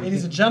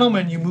 Ladies and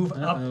gentlemen, you move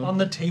up Uh-oh. on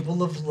the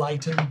table of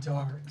light and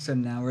dark. So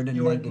now we're to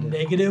You are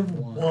negative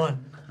 -1.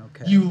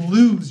 Okay. You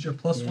lose your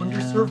 +1 to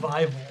Yeah.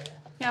 survival.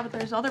 Yeah, but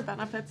there's other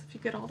benefits if you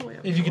get all the way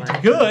up. If you to get to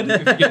light. good, If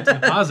you get to the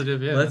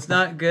positive, yeah. Let's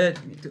not get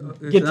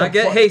Get not to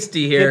get pl-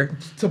 hasty here.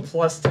 Get to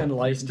 +10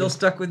 life. Still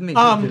stuck with me.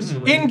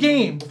 in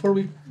game, before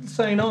we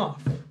sign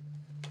off,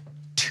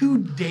 2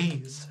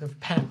 days have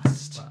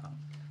passed.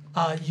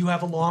 You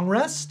have a long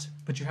rest,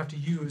 but you have to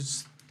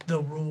use the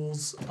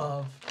rules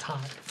of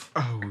Tyve.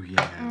 Oh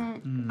yeah.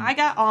 I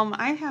got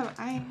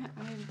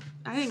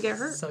I didn't get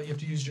hurt. So you have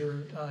to use your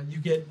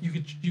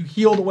you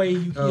heal the way you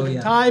heal Oh, in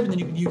yeah. Tyve, and then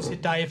you can use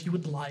hit die if you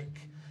would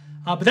like.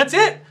 But that's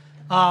it.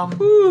 I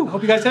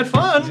hope you guys had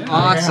fun.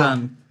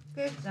 Awesome.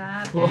 Good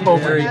job. Whoa,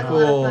 very Have a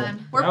lot of cool.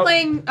 fun. We're Nope.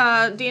 playing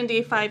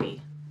D&D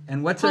 5e.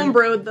 And what's our,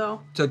 Homebrewed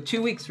though. so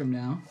 2 weeks from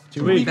now?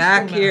 2 we'll be weeks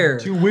back from now. here.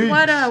 2 weeks.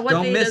 What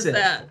Don't date miss is it.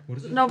 that? What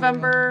is it?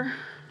 November.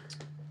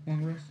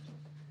 Long rest?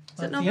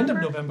 Is it At the end of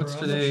November? November. What's I'm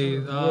not today?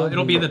 sure.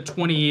 It'll be the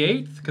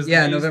 28th. Cause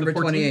Yeah, today's the November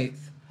 14th.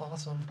 28th.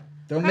 Awesome.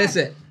 Don't miss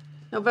it.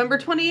 November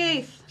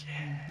 28th.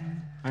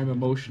 I'm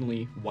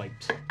emotionally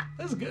wiped.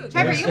 That's good.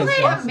 Trevor, you That's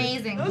played awesome.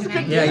 amazing That was a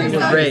tonight. good Yeah, were you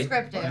did so great.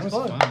 descriptive. That was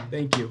Fun. fun.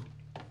 Thank you.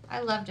 I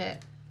loved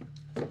it.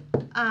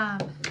 I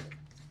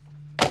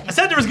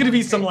said there was gonna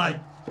be some like.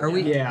 Are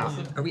we? Yeah.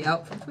 Are we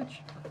out from Twitch?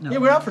 No. Yeah,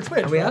 we're out for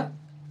Twitch. Are we right? out?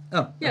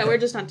 Oh. Yeah, okay. we're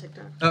just on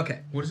TikTok. Okay.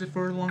 What is it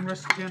for a long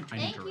rest again? I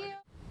need Thank to you. write.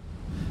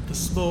 The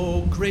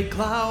smoke, gray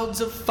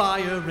clouds of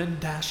fire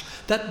and ash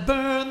that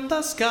burn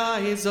the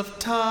skies of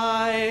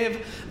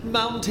Tyve.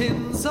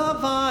 Mountains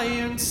of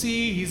iron,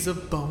 seas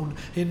of bone,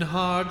 in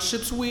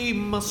hardships we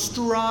must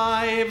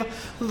strive.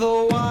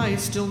 Though I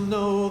still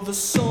know the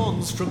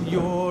songs from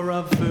yore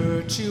of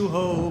virtue,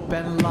 hope,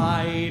 and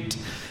light.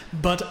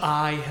 But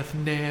I have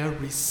ne'er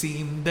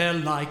seen their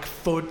like,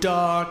 for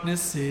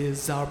darkness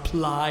is our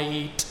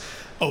plight.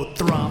 Oh,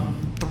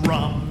 thrum,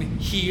 thrum,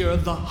 hear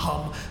the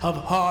hum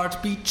of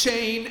heartbeat,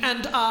 chain,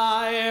 and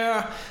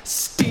ire.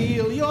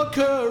 Steel your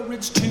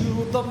courage to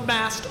the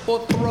mast, or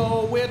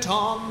throw it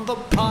on the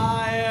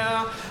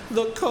pyre.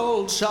 The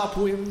cold, sharp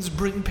winds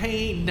bring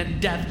pain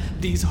and death,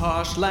 these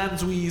harsh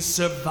lands we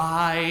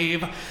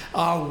survive.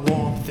 Our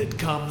warmth, it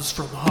comes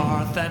from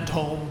hearth and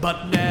home,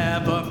 but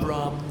never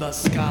from the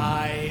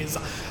skies.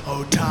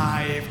 Oh,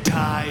 Tyve,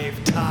 Tyve,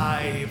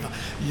 Tyve,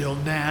 you'll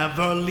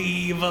never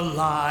leave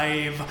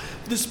alive.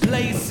 This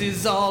place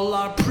is all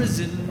our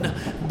prison,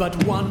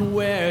 but one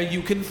where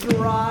you can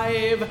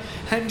thrive.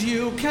 And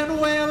you can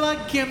wail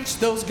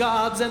against those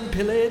gods and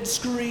pillage,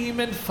 scream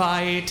and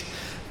fight.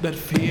 But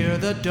fear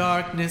the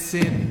darkness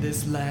in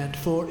this land,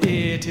 for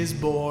it is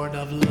born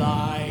of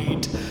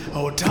light.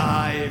 Oh,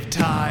 Tyve,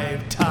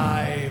 Tyve,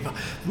 Tyve,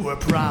 we're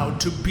proud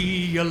to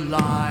be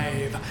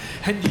alive.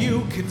 And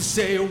you can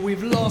say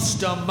we've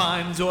lost our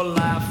minds, or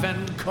laugh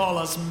and call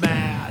us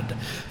mad.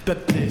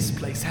 But this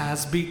place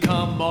has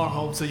become our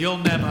home, so you'll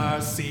never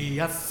see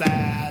us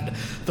sad.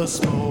 The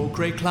smoke,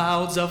 gray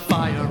clouds of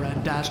fire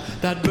and ash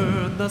that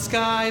burn the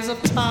skies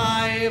of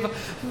Tyve.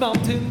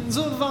 Mountains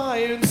of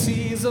iron,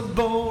 seas of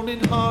bone,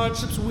 in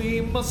hardships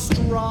we must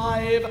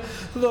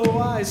strive. Though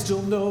I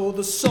still know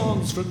the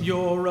songs from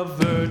yore of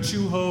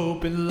virtue,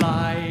 hope, and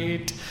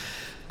light.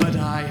 But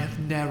I have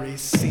ne'er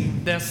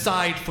seen their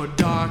sight, for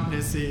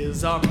darkness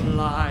is our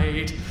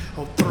plight.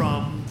 Oh,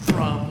 thrum,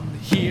 thrum,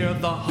 hear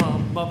the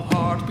hum of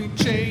heartbeat,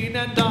 chain,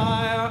 and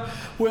ire.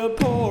 We'll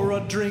pour a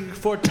drink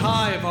for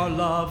Tyve, our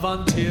love,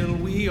 until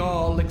we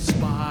all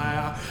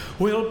expire.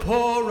 We'll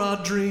pour a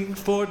drink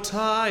for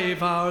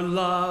Tyve, our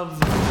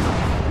love,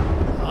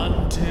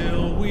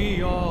 until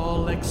we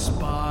all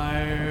expire.